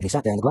of him, and he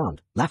sat there on the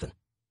ground, laughing.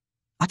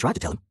 I tried to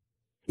tell him.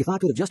 If I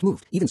could have just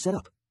moved, even set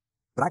up.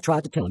 But I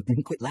tried to tell him, and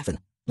he quit laughing,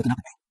 looking up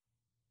at me.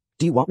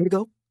 Do you want me to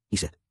go? He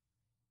said.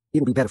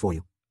 It'll be better for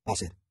you, I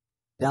said.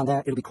 Down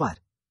there, it'll be quiet,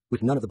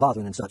 with none of the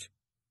bothering and such.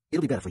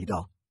 It'll be better for you,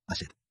 Doll, I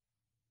said.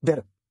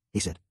 Better, he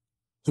said.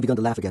 He begun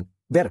to laugh again.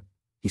 Better,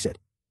 he said.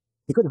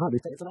 He couldn't hardly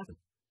say it for laughing.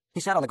 He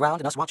sat on the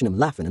ground and us watching him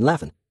laughing and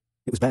laughing.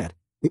 It was bad.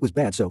 It was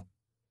bad, so.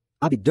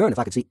 I'd be darned if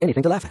I could see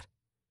anything to laugh at.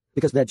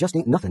 Because there just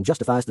ain't nothing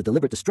justifies the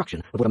deliberate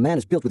destruction of what a man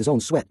has built with his own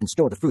sweat and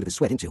stored the fruit of his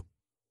sweat into.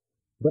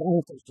 But I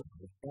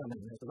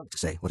have the right to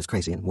say what is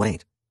crazy and what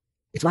ain't.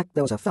 It's like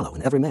there was a fellow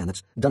in every man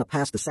that's done a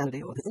past the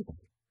sanity or the insane,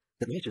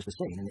 that measures the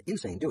sane and the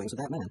insane doings of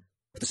that man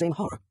with the same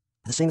horror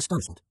and the same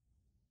astonishment.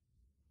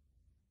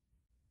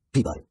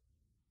 Peabody.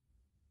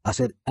 I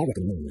said, I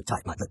reckon a man in the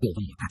type might let Bill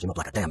Lee patch him up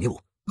like a damn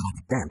mule, but I'd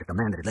be damned if the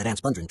man that had let Ann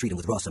Spundren treat him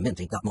with raw cement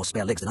ain't got more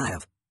spare legs than I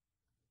have.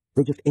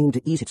 They just aimed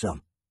to ease it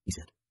some, he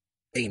said.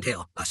 Aimed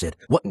hell, I said.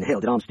 What in hell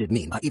did Armstead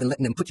mean by even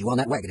letting them put you on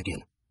that wagon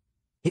again?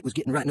 It was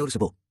getting right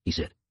noticeable, he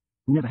said.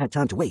 We never had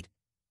time to wait.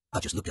 I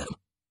just looked at him.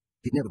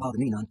 It never bothered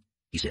me none,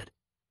 he said.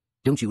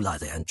 Don't you lie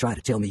there and try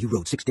to tell me you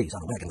rode 6 days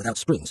on a wagon without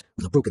springs,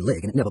 with a broken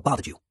leg, and it never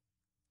bothered you.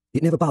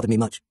 It never bothered me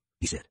much,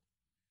 he said.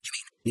 You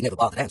mean, it never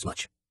bothered Ants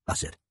much, I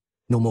said.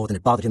 No more than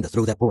it bothered him to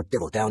throw that poor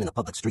devil down in the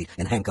public street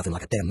and handcuff him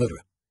like a damn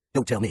murderer.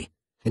 Don't tell me.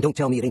 And don't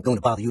tell me it ain't going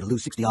to bother you to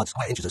lose 60-odd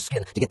square inches of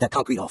skin to get that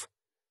concrete off.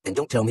 And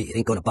don't tell me it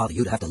ain't going to bother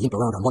you to have to limp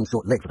around on one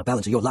short leg for the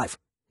balance of your life.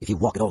 If you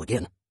walk at all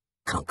again.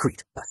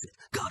 Concrete, I said.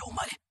 God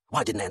almighty,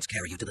 why didn't Ants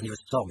carry you to the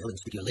nearest sawmill and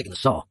stick your leg in the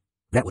saw?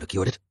 That would have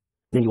cured it.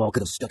 Then you all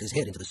could have stuck his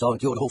head into the saw and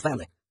cured the whole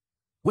family.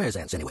 Where's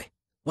Ants anyway?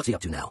 What's he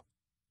up to now?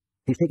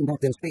 He's taking back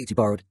them spades he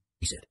borrowed,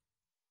 he said.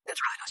 That's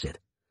right, I said.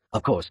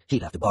 Of course,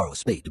 he'd have to borrow a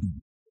spade to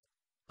move.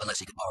 Unless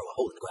he could borrow a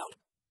hole in the ground.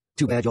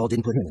 Too bad y'all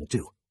didn't put him in it,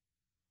 too.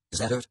 Does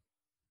that hurt?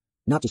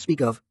 Not to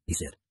speak of, he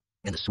said,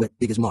 and the sweat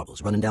big as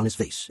marbles running down his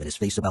face, and his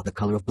face about the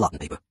color of blotting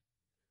paper.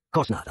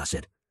 Course not, I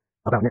said.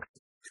 About next...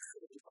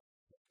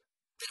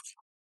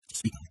 To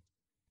speak of,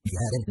 if you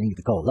had anything you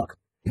could call luck,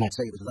 you might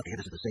say it was lucky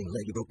this is the same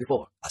leg you broke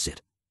before, I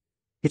said.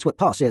 It's what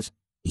Pa says,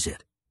 he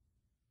said.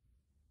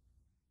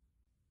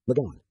 We're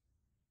gone.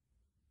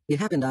 It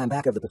happened I'm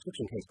back of the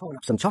prescription case pouring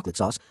up some chocolate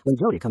sauce when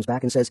Jody comes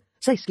back and says,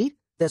 Say, Skeet,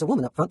 there's a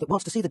woman up front that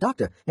wants to see the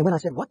doctor. And when I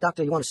said, what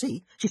doctor you want to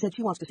see? She said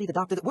she wants to see the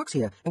doctor that works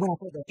here. And when I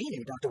said there ain't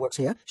any doctor works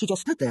here, she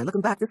just stood there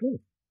looking back this way.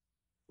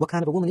 What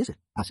kind of a woman is it?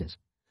 I says.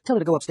 Tell her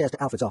to go upstairs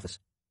to Alfred's office.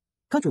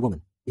 Country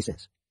woman, he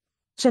says.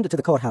 Send her to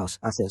the courthouse,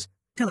 I says.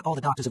 Tell her all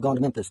the doctors have gone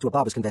to Memphis to a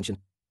barber's convention.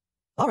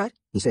 All right,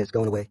 he says,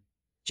 going away.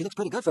 She looks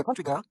pretty good for a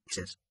country girl, he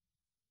says.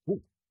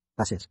 Ooh,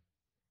 I says.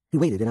 He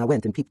waited and I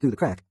went and peeped through the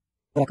crack.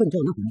 But I couldn't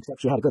tell nothing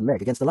except she had a good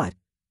leg against the light.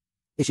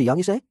 Is she young,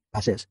 you say? I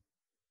says.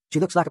 She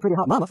looks like a pretty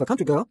hot mama for a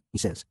country girl, he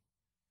says.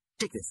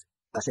 Take this,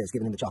 I says,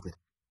 giving him the chocolate.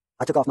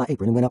 I took off my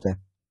apron and went up there.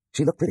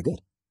 She looked pretty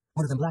good.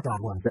 One of them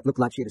black-eyed ones that looked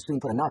like she'd as soon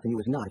put a knife in you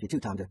as not if you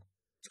two-timed her.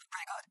 She was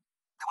pretty good.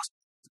 There was...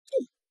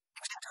 It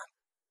was that time.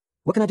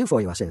 What can I do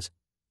for you, I says.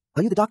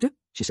 Are you the doctor?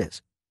 She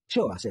says.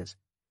 Sure, I says.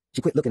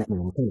 She quit looking at me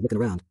and came looking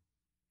around.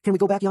 Can we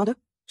go back yonder?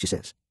 She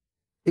says.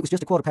 It was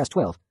just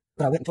 12:15,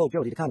 but I went and told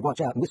Jody to kind of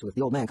watch out and whistle if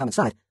the old man come in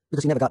sight,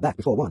 because he never got back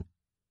before 1.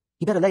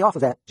 You better lay off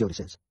of that, Jody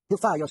says. He'll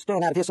fire your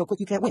stern out of here so quick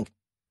you can't wink.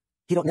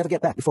 He don't never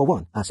get back before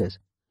 1, I says.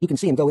 You can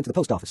see him go into the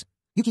post office.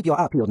 You keep your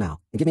eye peeled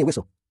now and give me a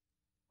whistle.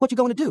 What you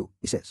going to do?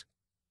 He says.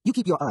 You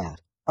keep your eye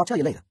out. I'll tell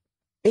you later.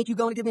 Ain't you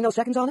going to give me no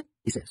seconds on it?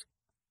 He says.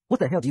 What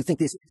the hell do you think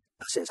this is?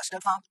 I says. I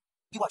stud farm.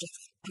 You watch it.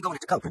 I'm going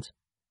into conference.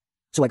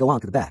 So I go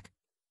on to the back.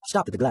 I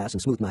stopped at the glass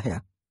and smoothed my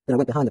hair. Then I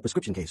went behind the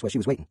prescription case where she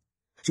was waiting.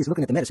 She's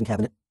looking at the medicine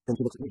cabinet. Then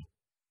she looks at me.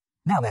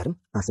 Now, madam,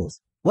 I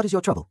says, what is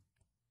your trouble?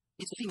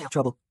 It's a female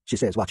trouble, she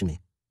says, watching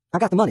me. I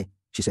got the money,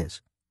 she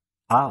says.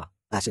 Ah,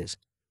 I says.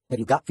 Have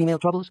you got female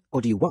troubles,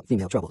 or do you want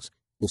female troubles?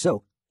 If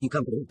so, you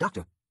come to the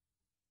doctor.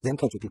 Them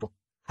country people.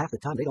 Half the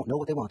time they don't know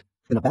what they want,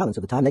 and the balance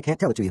of the time they can't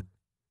tell it to you.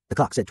 The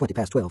clock said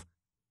 12:20.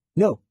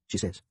 No, she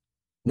says.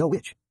 No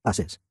which, I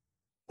says.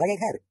 I ain't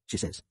had it, she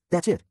says.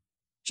 That's it.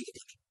 She looked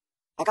at me.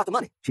 I got the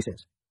money, she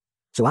says.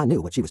 So I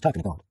knew what she was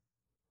talking about.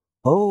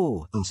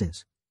 Oh, I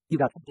says. You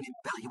got something in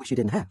your belly you wish you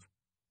didn't have.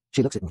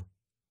 She looks at me.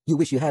 You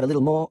wish you had a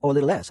little more or a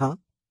little less, huh?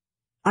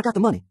 I got the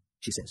money,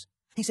 she says.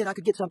 He said I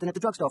could get something at the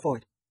drugstore for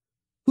it.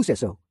 Who says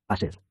so? I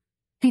says.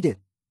 He did.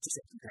 She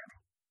said,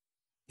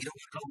 you don't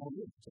want to call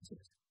home, she says.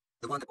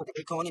 The one that put the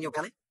acorn in your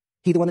belly?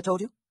 He the one that told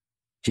you?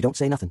 She don't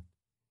say nothing.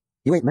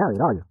 You ain't married,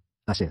 are you?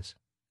 I says.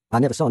 I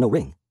never saw no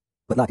ring.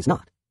 But like it's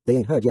not. They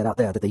ain't heard yet out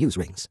there that they use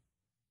rings.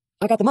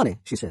 I got the money,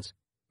 she says.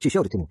 She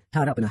showed it to me,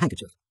 tied up in a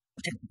handkerchief.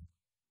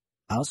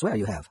 I'll swear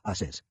you have, I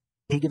says.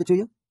 He give it to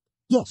you?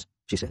 Yes,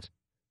 she says.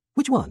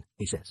 Which one?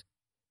 He says.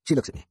 She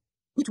looks at me.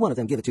 Which one of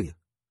them give it to you?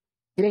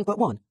 It ain't but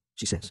one,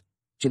 she says.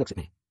 She looks at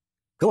me.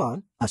 Go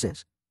on, I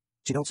says.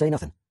 She don't say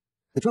nothing.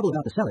 The trouble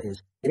about the cellar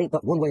is, it ain't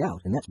but one way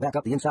out, and that's back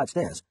up the inside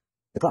stairs.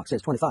 The clock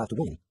says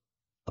 25:1.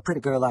 A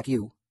pretty girl like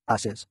you, I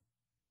says.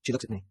 She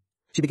looks at me.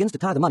 She begins to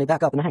tie the money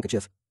back up in a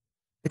handkerchief.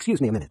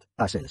 Excuse me a minute,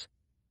 I says.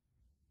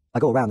 I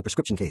go around the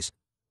prescription case.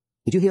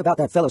 Did you hear about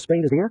that fellow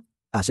sprained his ear?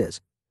 I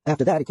says.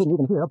 After that, he couldn't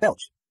even hear a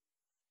belch.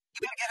 You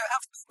better get her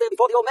out there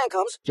before the old man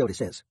comes, Jody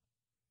says.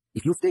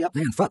 If you stay up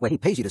there in front where he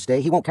pays you to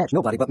stay, he won't catch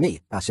nobody but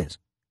me, I says.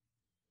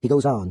 He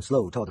goes on,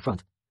 slow, toward the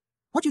front.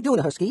 What you doing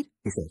to her, Skeet?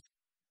 He says.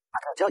 I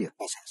can't tell you,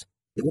 I says.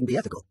 It wouldn't be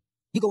ethical.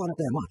 You go on up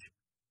there and watch.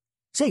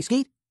 Say,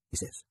 Skeet, he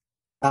says.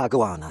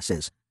 Go on, I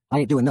says. I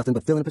ain't doing nothing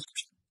but filling a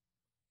prescription.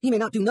 He may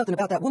not do nothing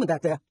about that woman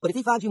back there, but if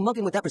he finds you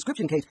monkeying with that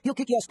prescription case, he'll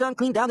kick your stern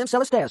clean down them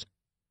cellar stairs.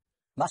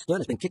 My stern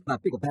has been kicked by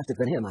bigger bastards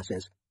than him, I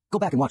says. Go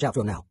back and watch out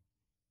for him now.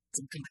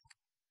 So he came back.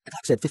 The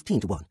clock said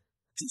 15:1.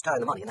 She's tying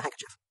the money in the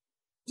handkerchief.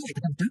 You ain't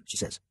the doctor, she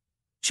says.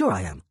 Sure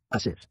I am, I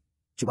says.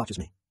 She watches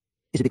me.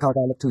 Is it because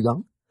I look too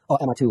young?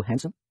 Or am I too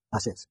handsome? I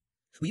says.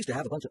 We used to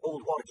have a bunch of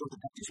old water-jolted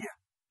doctors here,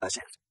 I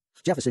says.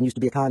 Jefferson used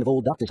to be a kind of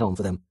old doctor's home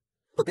for them.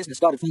 But business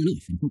started falling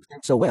off, and folks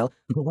did so well,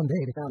 until one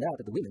day they found out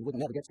that the women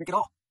wouldn't never get sick at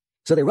all.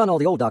 So they run all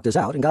the old doctors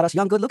out and got us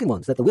young, good-looking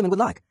ones that the women would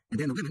like. And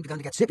then the women began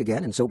to get sick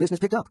again, and so business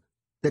picked up.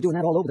 They're doing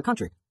that all over the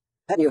country.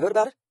 Hadn't you heard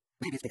about it?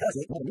 Maybe it's because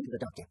they ain't never needed a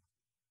doctor.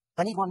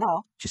 I need one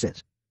now, she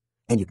says.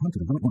 And you come to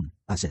the right one,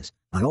 I says.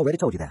 I already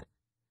told you that.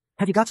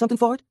 Have you got something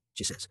for it?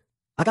 She says.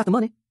 I got the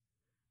money.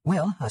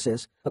 Well, I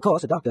says, of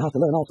course, a doctor has to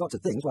learn all sorts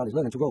of things while he's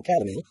learning to roll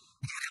catamine.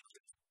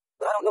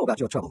 But I don't know about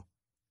your trouble.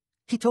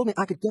 He told me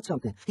I could get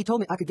something. He told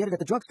me I could get it at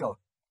the drugstore.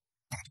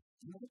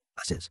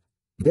 I says,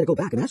 you better go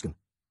back and ask him.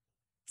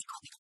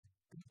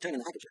 Turning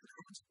the handkerchief.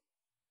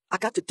 I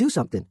got to do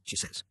something, she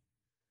says.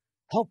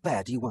 How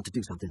bad do you want to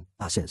do something?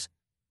 I says.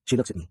 She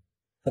looks at me.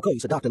 Of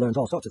course, a doctor learns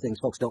all sorts of things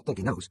folks don't think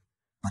he knows.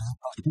 But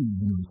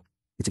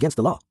it's against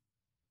the law.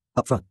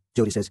 Up front,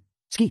 Jody says,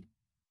 Skeet.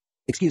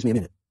 Excuse me a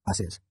minute, I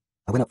says.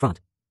 I went up front.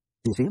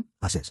 Do you see him?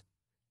 I says.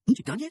 Ain't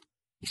you done yet?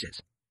 He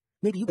says.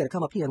 Maybe you better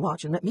come up here and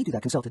watch and let me do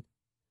that consulting.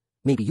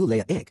 Maybe you lay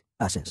an egg,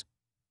 I says.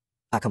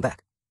 I come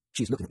back.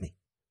 She's looking at me.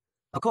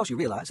 Of course you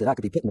realize that I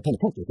could be put in the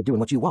penitentiary for doing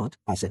what you want,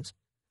 I says.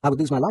 I would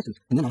lose my license,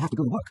 and then I'd have to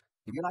go to work.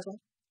 You realize that?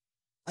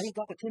 I ain't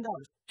got but $10,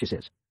 she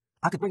says.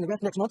 I could bring the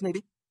rest next month,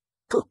 maybe.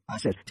 Cool, I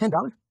said. $10?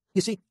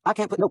 You see, I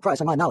can't put no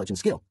price on my knowledge and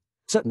skill.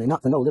 Certainly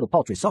not for no little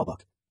paltry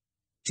sawbuck.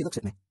 She looks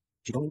at me.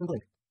 She don't even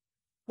blink.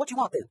 What you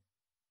want then?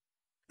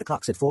 The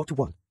clock said 4 to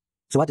 1,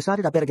 so I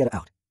decided I better get her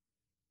out.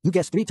 You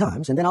guess 3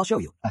 times, and then I'll show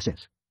you, I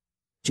says.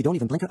 She don't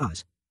even blink her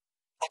eyes.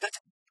 I got to,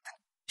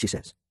 she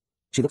says.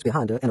 She looks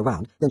behind her and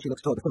around, then she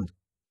looks toward the front.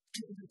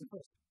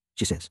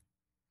 She says.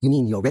 You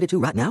mean you're ready to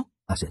right now?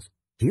 I says.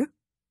 Here?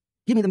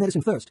 Give me the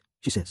medicine first,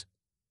 she says.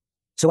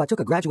 So I took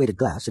a graduated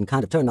glass and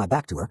kind of turned my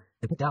back to her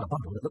and picked out a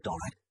bottle that looked all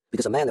right,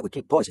 because a man that would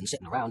keep poison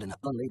sitting around in an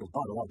unlabeled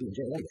bottle ought to be in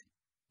jail anyway.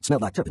 It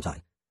smelled like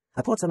turpentine.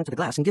 I poured some into the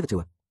glass and gave it to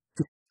her.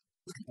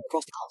 Looking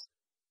across the house.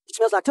 It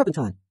smells like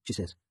turpentine, she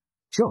says.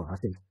 Sure, I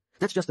think.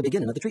 That's just the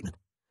beginning of the treatment.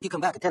 You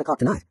come back at 10 o'clock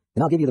tonight,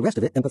 and I'll give you the rest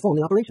of it and perform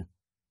the operation.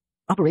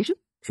 Operation?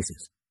 She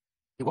says.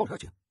 It won't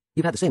hurt you.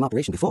 You've had the same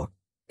operation before.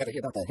 Ever hear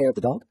about the hair of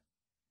the dog?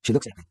 She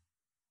looks at me.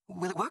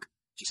 Will it work?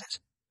 She says.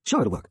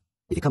 Sure it'll work,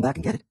 if you come back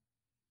and get it.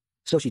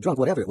 So she drunk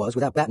whatever it was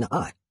without batting an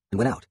eye, and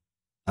went out.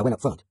 I went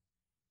up front.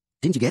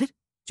 Didn't you get it?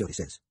 Jody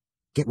says.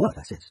 Get what?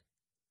 I says.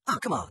 Oh,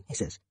 come on, he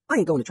says. I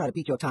ain't going to try to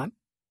beat your time.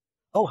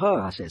 Oh,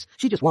 her, I says.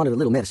 She just wanted a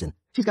little medicine.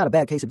 She's got a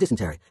bad case of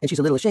dysentery, and she's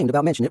a little ashamed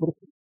about mentioning it.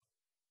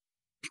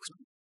 It was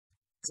me.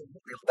 Some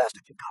little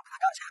bastard cop, and I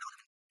got his hat on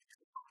him.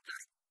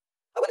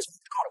 I went to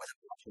the corner with him,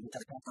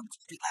 watched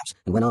the street lamps,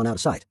 and went on out of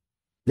sight.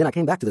 Then I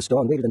came back to the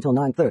store and waited until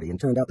 9:30 and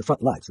turned out the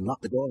front lights and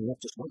locked the door and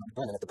left just one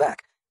burning at the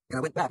back. And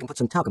I went back and put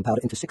some talcum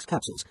powder into 6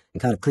 capsules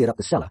and kind of cleared up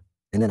the cellar,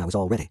 and then I was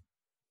all ready.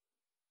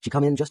 She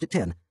come in just at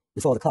 10,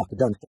 before the clock had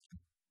done.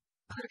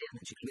 I let her in,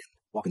 and she came in,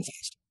 walking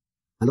fast.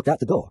 I looked out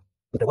the door,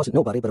 but there wasn't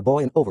nobody but a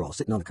boy in overalls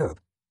sitting on the curb.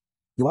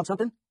 You want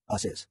something? I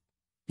says.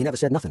 He never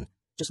said nothing,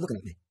 just looking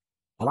at me.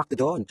 I locked the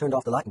door and turned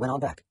off the light and went on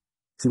back.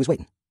 She was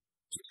waiting.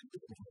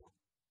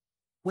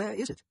 Where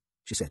is it?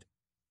 She said.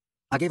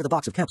 I gave her the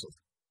box of capsules.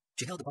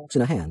 She held the box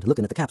in her hand,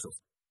 looking at the capsules.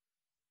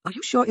 Are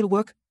you sure it'll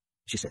work?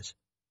 She says.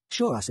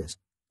 Sure, I says.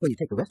 When you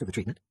take the rest of the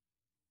treatment.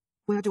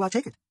 Where do I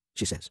take it?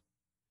 She says.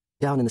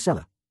 Down in the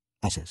cellar,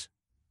 I says.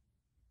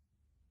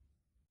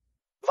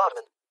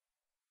 Vitamin.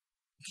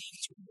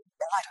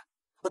 They're lighter,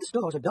 but the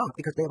stores are dark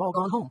because they have all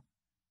gone home.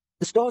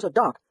 The stores are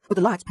dark, but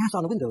the lights pass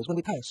on the windows when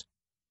we pass.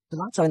 The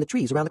lights are in the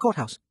trees around the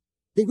courthouse.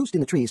 They roost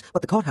in the trees,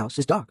 but the courthouse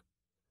is dark.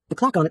 The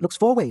clock on it looks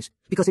 4 ways,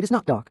 because it is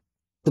not dark.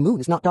 The moon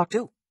is not dark,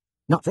 too.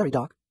 Not very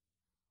dark.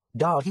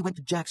 Darl, he went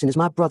to Jackson, is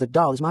my brother.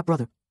 Darl is my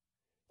brother.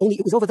 Only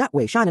it was over that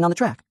way, shining on the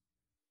track.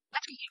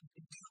 Let's be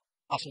here,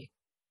 I say.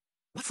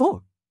 What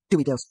for?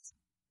 Dewey Dale says.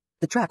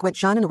 The track went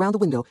shining around the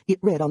window. It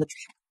read on the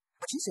track.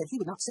 But he said he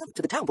would not sell it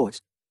to the town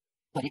boys.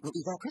 But it will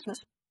be there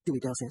Christmas, Dewey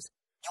Dale says.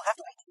 You'll have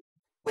to wait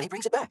when he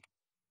brings it back.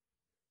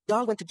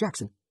 Darl went to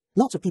Jackson.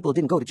 Lots of people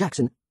didn't go to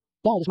Jackson.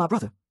 Darl is my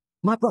brother.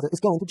 My brother is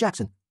going to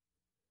Jackson.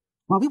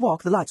 While we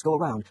walk, the lights go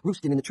around,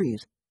 roosting in the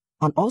trees.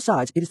 On all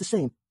sides, it is the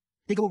same.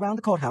 They go around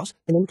the courthouse,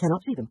 and then you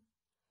cannot see them.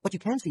 But you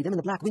can see them in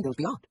the black windows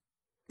beyond.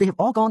 They have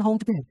all gone home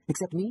to bed,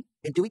 except me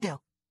and Dewey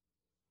Dale.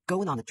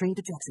 Going on the train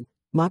to Jackson,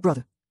 my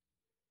brother.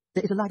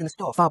 There is a light in the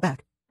store far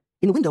back.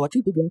 In the window are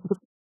 2 big glasses of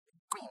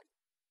green.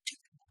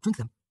 Drink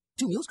them.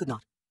 2 mules could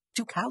not.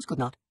 2 cows could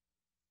not.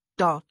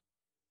 Darl.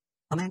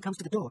 A man comes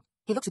to the door.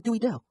 He looks at Dewey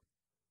Dale.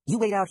 You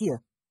wait out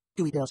here,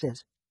 Dewey Dale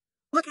says.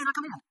 Why can't I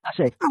come in? I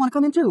say, I want to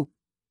come in too.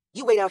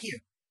 You wait out here,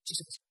 she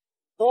says.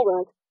 All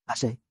right, I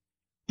say.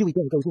 Dewey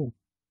Dale goes in.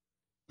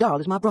 Darl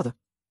is my brother.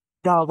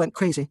 Darl went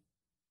crazy.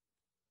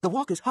 The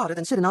walk is harder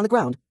than sitting on the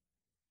ground.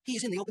 He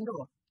is in the open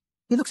door.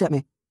 He looks at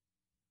me.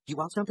 You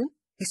want something?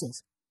 He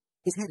says.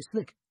 His head is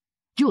slick.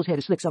 Jewel's head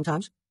is slick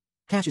sometimes.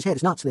 Cash's head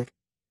is not slick.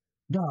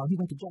 Darl, he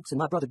went to Jackson,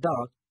 my brother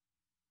Darl.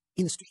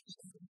 In the street.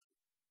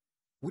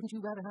 Wouldn't you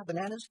rather have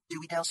bananas?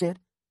 Dewey Dale said.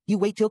 You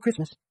wait till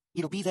Christmas.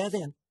 It'll be there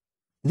then.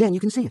 Then you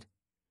can see it.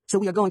 So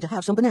we are going to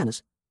have some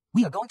bananas.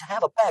 We are going to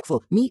have a bag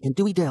full, me and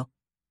Dewey Dale.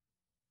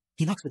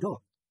 He locks the door.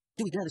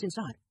 Dewey Dale is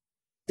inside.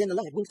 Then the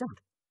lad winks out.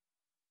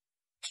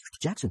 He went to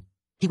Jackson.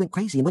 He went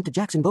crazy and went to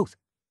Jackson both.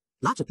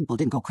 Lots of people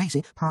didn't go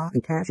crazy. Pa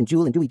and Cash and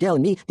Jewel and Dewey Dale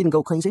and me didn't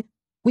go crazy.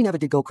 We never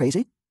did go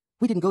crazy.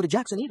 We didn't go to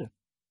Jackson either.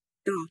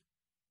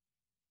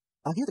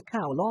 I hear the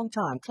cow a long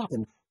time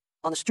clopping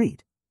on the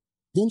street.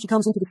 Then she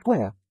comes into the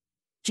square.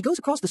 She goes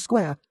across the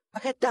square,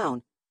 her head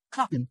down,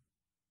 clopping.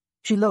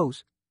 She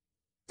lows.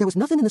 There was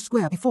nothing in the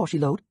square before she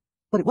lowed,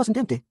 but it wasn't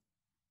empty.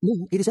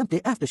 No, it is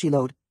empty after she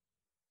lowed.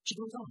 She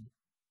goes on,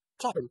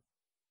 clopping.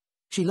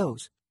 She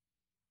lows.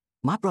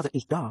 My brother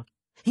is Darl.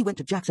 He went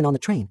to Jackson on the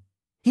train.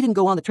 He didn't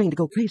go on the train to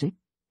go crazy.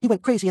 He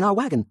went crazy in our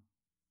wagon.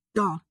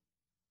 Darl.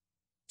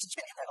 She's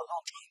been in there a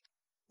long time.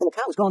 And the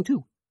cow is gone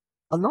too.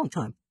 A long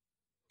time.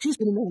 She's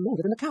been in there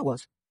longer than the cow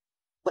was.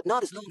 but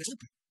not as long as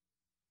Opie.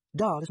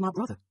 Darl is my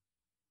brother.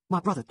 My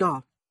brother,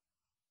 Darl.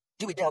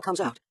 Dewey Dell comes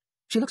out.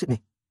 She looks at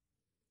me.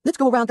 Let's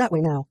go around that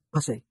way now, I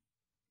say.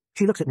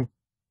 She looks at me.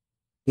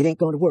 It ain't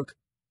going to work,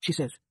 she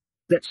says.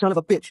 That son of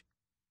a bitch.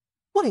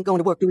 What ain't going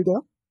to work, Dewey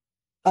Dell?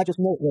 I just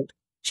know it won't,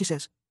 she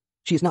says.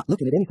 She is not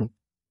looking at anything.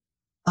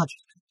 Let's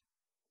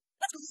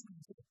go.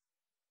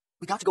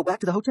 We got to go back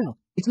to the hotel.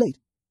 It's late.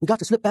 We got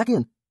to slip back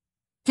in.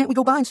 Can't we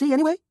go by and see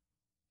anyway?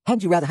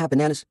 Hadn't you rather have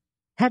bananas?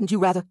 Hadn't you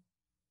rather?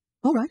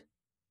 All right.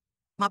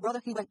 My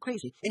brother, he went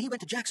crazy, and he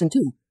went to Jackson,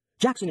 too.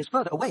 Jackson is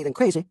further away than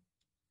crazy.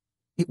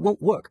 It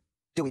won't work,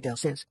 Dewey Dell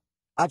says.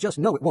 I just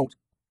know it won't.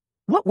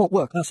 What won't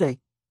work, I say?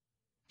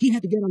 He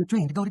had to get on the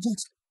train to go to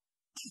Jackson.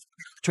 He's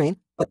been on the train,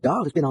 but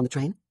Darl has been on the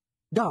train.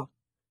 Darl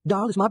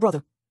is my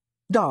brother.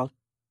 Darl.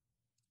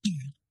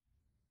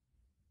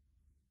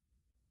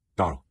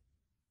 Darl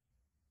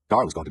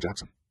was gone to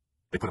Jackson.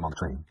 They put him on the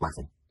train,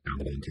 laughing, down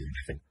the lane,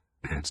 laughing,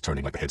 the heads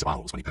turning like the heads of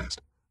owls when he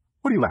passed.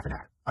 What are you laughing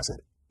at? I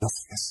said.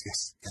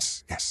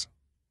 Yes.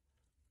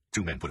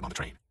 2 men put him on the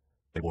train.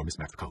 They wore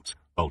mismatched coats,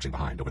 bulging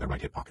behind over their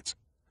right hip pockets.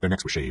 Their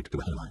necks were shaved to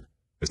a hairline,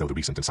 as though the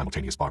recent and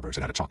simultaneous barbers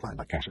had had a chalk line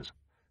like Cash's.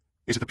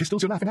 Is it the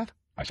pistols you're laughing at?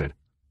 I said.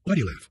 Why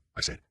do you laugh?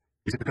 I said.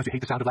 Is it because you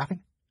hate the sound of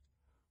laughing?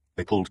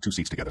 They pulled 2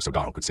 seats together so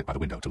Darl could sit by the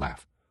window to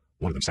laugh.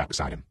 One of them sat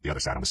beside him, the other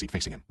sat on the seat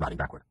facing him, riding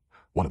backward.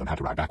 One of them had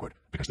to ride backward,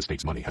 because the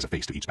state's money has a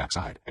face to each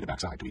backside, and a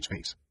backside to each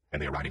face,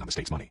 and they are riding on the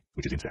state's money,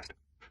 which is incest.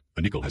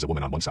 A nickel has a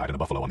woman on one side and a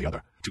buffalo on the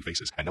other, 2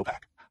 faces, and no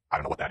back. I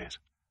don't know what that is.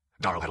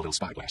 Darl had a little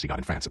spyglass he got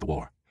in France at the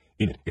war.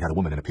 In it had a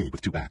woman and a pig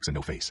with 2 backs and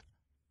no face.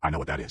 I know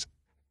what that is.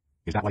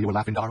 Is that why you were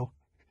laughing, Darl?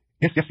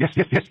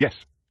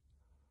 Yes.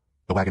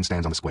 The wagon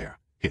stands on the square,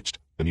 hitched,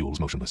 the mules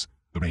motionless,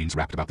 the reins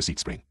wrapped about the seat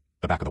spring,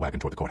 the back of the wagon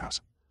toward the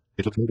courthouse.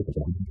 It looks no different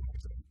than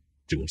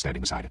Jewel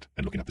standing beside it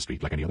and looking up the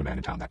street like any other man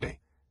in town that day.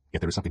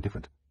 Yet there is something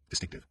different,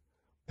 distinctive.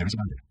 There is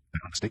about it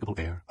an unmistakable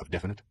air of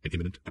definite and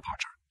imminent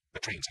departure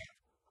that trains have,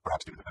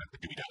 perhaps due to the fact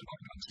that Dewey Dell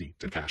on the seat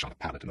and Cash on a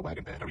pallet in the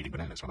wagon bed are eating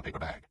bananas from a paper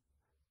bag.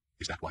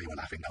 Is that why you are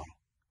laughing, Darl?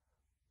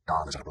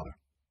 Darl is our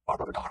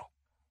brother Darl.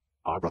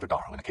 Our brother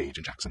Darl in a cage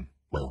in Jackson.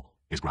 Well,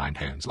 his grimed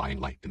hands lying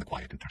light in the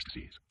quiet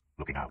interstices.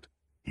 Looking out,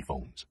 he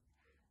foams.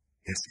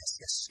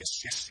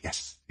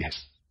 Yes.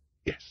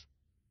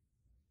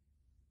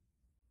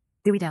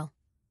 Dewey Dell.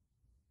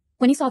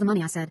 When he saw the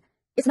money, I said,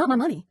 "It's not my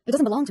money. It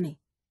doesn't belong to me."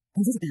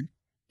 "Whose is it then?"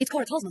 "It's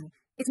Cora Tull's money.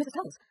 It's Mrs.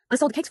 Tull's. I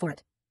sold the cakes for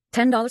it.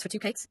 $10 for 2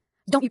 cakes.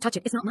 Don't you touch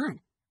it. It's not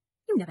mine."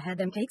 "You never had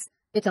them cakes."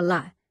 "It's a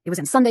lie. It was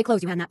in Sunday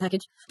clothes you had in that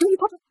package." "Do you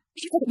touch it?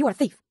 If you take it, you are a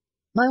thief."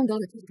 "My own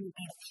daughter told me you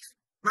a thief.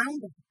 My own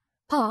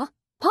daughter."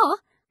 Pa,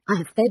 I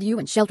have fed you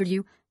and sheltered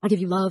you. I give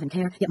you love and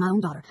care, yet my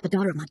own daughter, the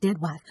daughter of my dead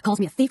wife, calls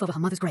me a thief over her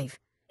mother's grave.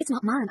 It's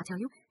not mine, I tell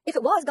you. If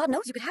it was, God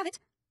knows you could have it.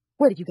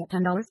 Where did you get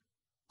 $10?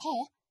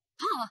 Pa,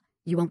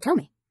 you won't tell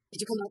me.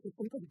 Did you come out with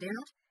people? You dare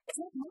not? It's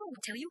not mine, I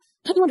tell you.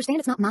 Can't you understand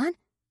it's not mine?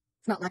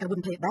 It's not like I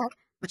wouldn't pay it back,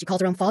 but she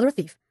calls her own father a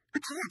thief. I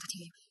can't, I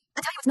tell you.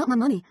 It's not my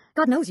money.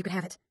 God knows you could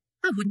have it.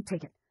 I wouldn't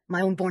take it.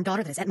 My own born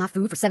daughter that has ate my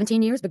food for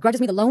 17 years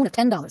begrudges me the loan of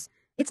 $10.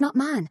 It's not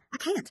mine. I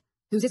can't.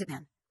 Whose is it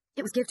then?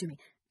 It was given to me.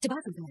 To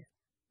buy something with.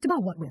 To buy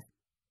what with?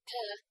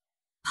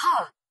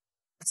 Pa.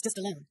 It's just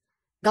a loan.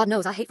 God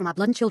knows I hate for my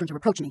blood and children to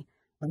reproach me.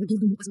 But I give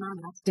them what was mine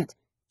without stint.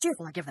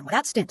 Cheerful I give them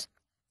without stint.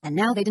 And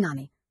now they deny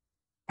me.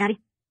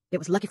 Addie, it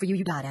was lucky for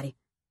you died, Addie.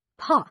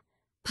 Pa,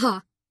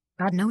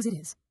 God knows it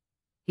is.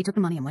 He took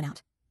the money and went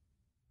out.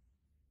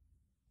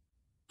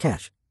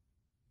 Cash.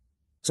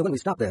 So when we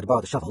stopped there to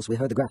borrow the shovels, we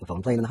heard the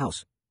graphophone playing in the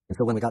house. And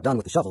so when we got done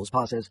with the shovels,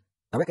 Pa says,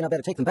 "I reckon I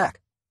better take them back."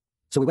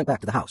 So we went back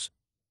to the house.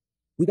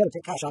 "We better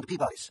take Cash on to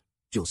Peabody's,"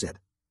 Jewel said.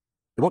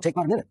 "It won't take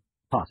but a minute,"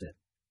 Pa said.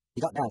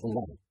 He got down from the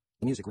wagon.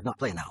 The music was not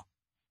playing now.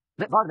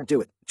 "Let Vardaman do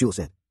it," Jewel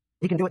said.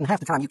 "He can do it in half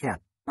the time you can.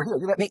 Or here,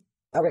 you let me.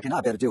 I reckon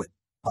I better do it,"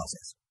 Pa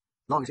says.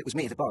 Long as it was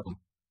me that borrowed them.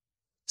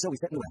 So we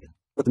sat in the wagon,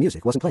 but the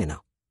music wasn't playing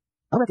now.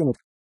 I reckon I wouldn't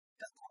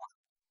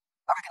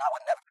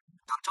ever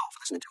done at all for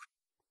listening to it.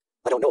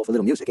 I don't know if a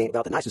little music ain't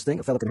about the nicest thing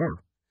a fella can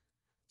have.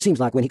 Seems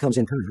like when he comes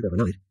in tired of a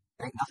night,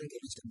 there ain't nothing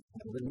against him.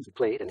 A little music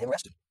played and him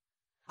rested.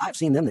 I've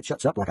seen them that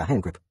shuts up like a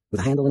hand grip,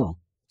 with a handle and all,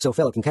 so a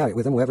fella can carry it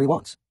with him wherever he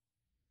wants.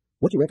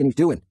 "What you reckon he's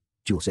doing?"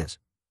 Jewel says.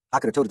 "I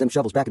could have toted them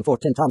shovels back and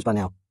forth 10 times by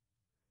now."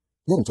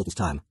 "Let him take his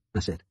time,"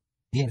 I said.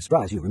 "He ain't as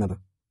spry as you, remember."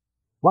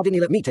 "Why didn't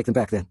he let me take them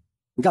back then?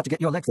 We got to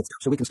get your leg fixed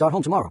up so we can start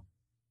home tomorrow."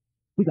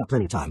 "We got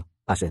plenty of time,"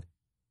 I said.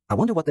 "I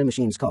wonder what them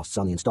machines costs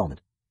on the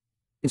installment."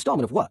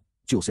 "Installment of what?"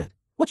 Jewel said.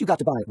 "What you got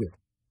to buy it with?"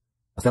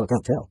 "A fella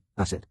can't tell,"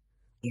 I said.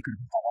 "He could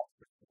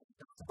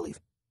I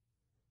believe."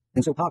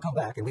 And so Pa come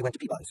back and we went to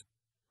Peabody's.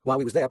 While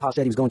we was there, Pa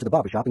said he was going to the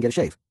barber shop and get a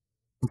shave.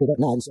 And for that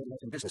night he said he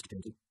had some business to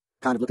tend to,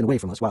 kind of looking away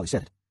from us while he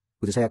said it,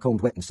 with his hair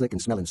combed wet and slick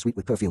and smelling sweet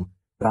with perfume.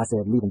 But I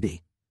said, leave him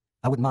be.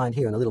 I wouldn't mind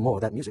hearing a little more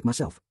of that music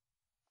myself.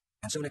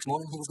 And so next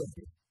morning he was gone.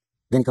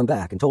 Then he come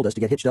back and told us to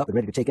get hitched up and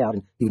ready to take out,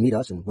 and he would meet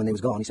us, and when they was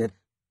gone, he said,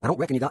 "I don't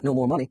reckon you got no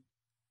more money."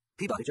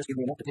 "Peabody just give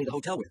me enough to pay the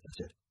hotel with," I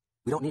said.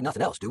 "We don't need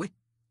nothing else, do we?"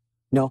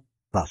 "No,"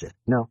 Pa said.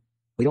 "No,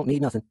 we don't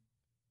need nothing."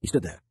 He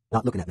stood there,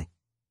 not looking at me.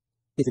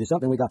 "If it is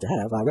something we got to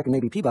have, I reckon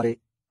maybe Peabody—"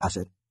 I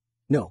said.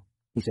 "No,"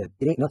 he said.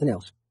 "It ain't nothing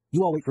else.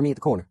 You all wait for me at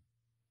the corner.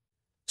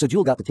 So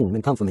Jewel got the team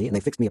and come for me, and they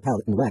fixed me a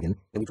pallet in the wagon,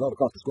 and we drove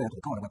across the square to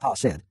the corner where Pa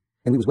said.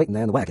 And we was waiting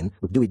there in the wagon,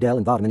 with Dewey, Dell,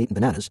 and Vardaman eating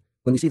bananas,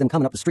 when we see them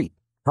coming up the street.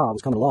 Pa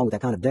was coming along with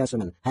that kind of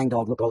daresome and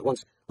hangdog look all at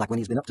once, like when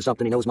he's been up to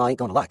something he knows Ma ain't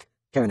gonna like,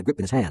 carrying a grip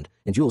in his hand.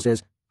 And Jewel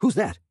says, "Who's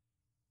that?"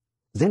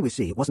 Then we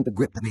see it wasn't the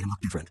grip that made him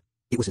look different.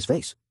 It was his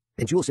face.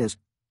 And Jewel says,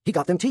 "He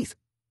got them teeth."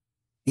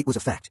 It was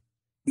a fact.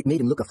 It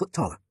made him look a foot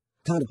taller,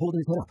 kind of holding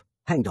his head up,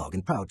 hangdog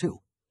and proud too.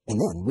 And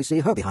then we see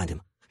her behind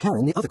him,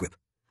 carrying the other grip,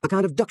 a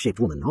kind of duck-shaped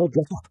woman, all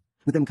dressed up,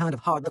 with them kind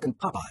of hard-looking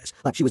pop eyes,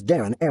 like she was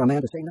daring air a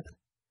man to say nothing.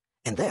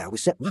 And there we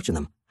sat watching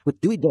them, with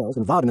Dewey Dell's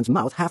and Vardaman's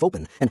mouth half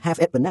open and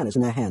half-et bananas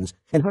in their hands,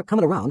 and her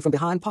coming around from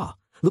behind Pa,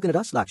 looking at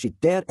us like she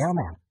dared air a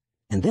man.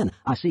 And then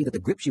I see that the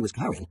grip she was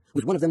carrying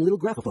was one of them little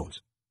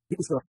graphophones. It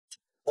was the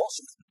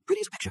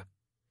prettiest picture.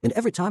 And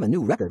every time a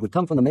new record would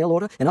come from the mail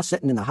order and us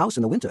sitting in the house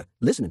in the winter,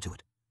 listening to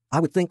it, I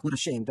would think what a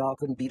shame Dog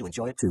couldn't be to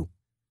enjoy it too.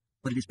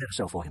 But it is better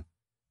so for him.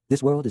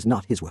 This world is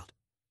not his world.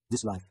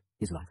 This life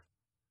is life.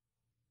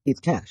 It's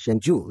Cash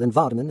and Jewel and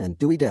Vardaman and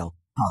Dewey Dell,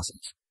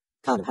 Parsons.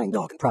 Kind of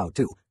hangdog and proud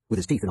too, with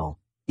his teeth and all,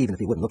 even if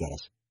he wouldn't look at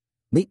us.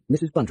 "Meet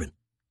Mrs. Bundren,"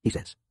 he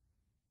says.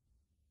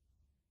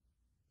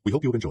 We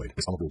hope you have enjoyed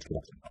this Audiobook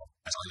production of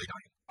As I Lay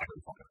Dying by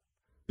William Faulkner.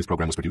 This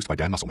program was produced by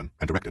Dan Musselman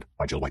and directed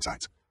by Jill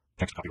Whitesides.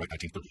 Text copyright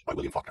 1930 by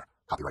William Faulkner.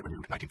 Copyright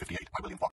renewed 1958 by William Faulkner.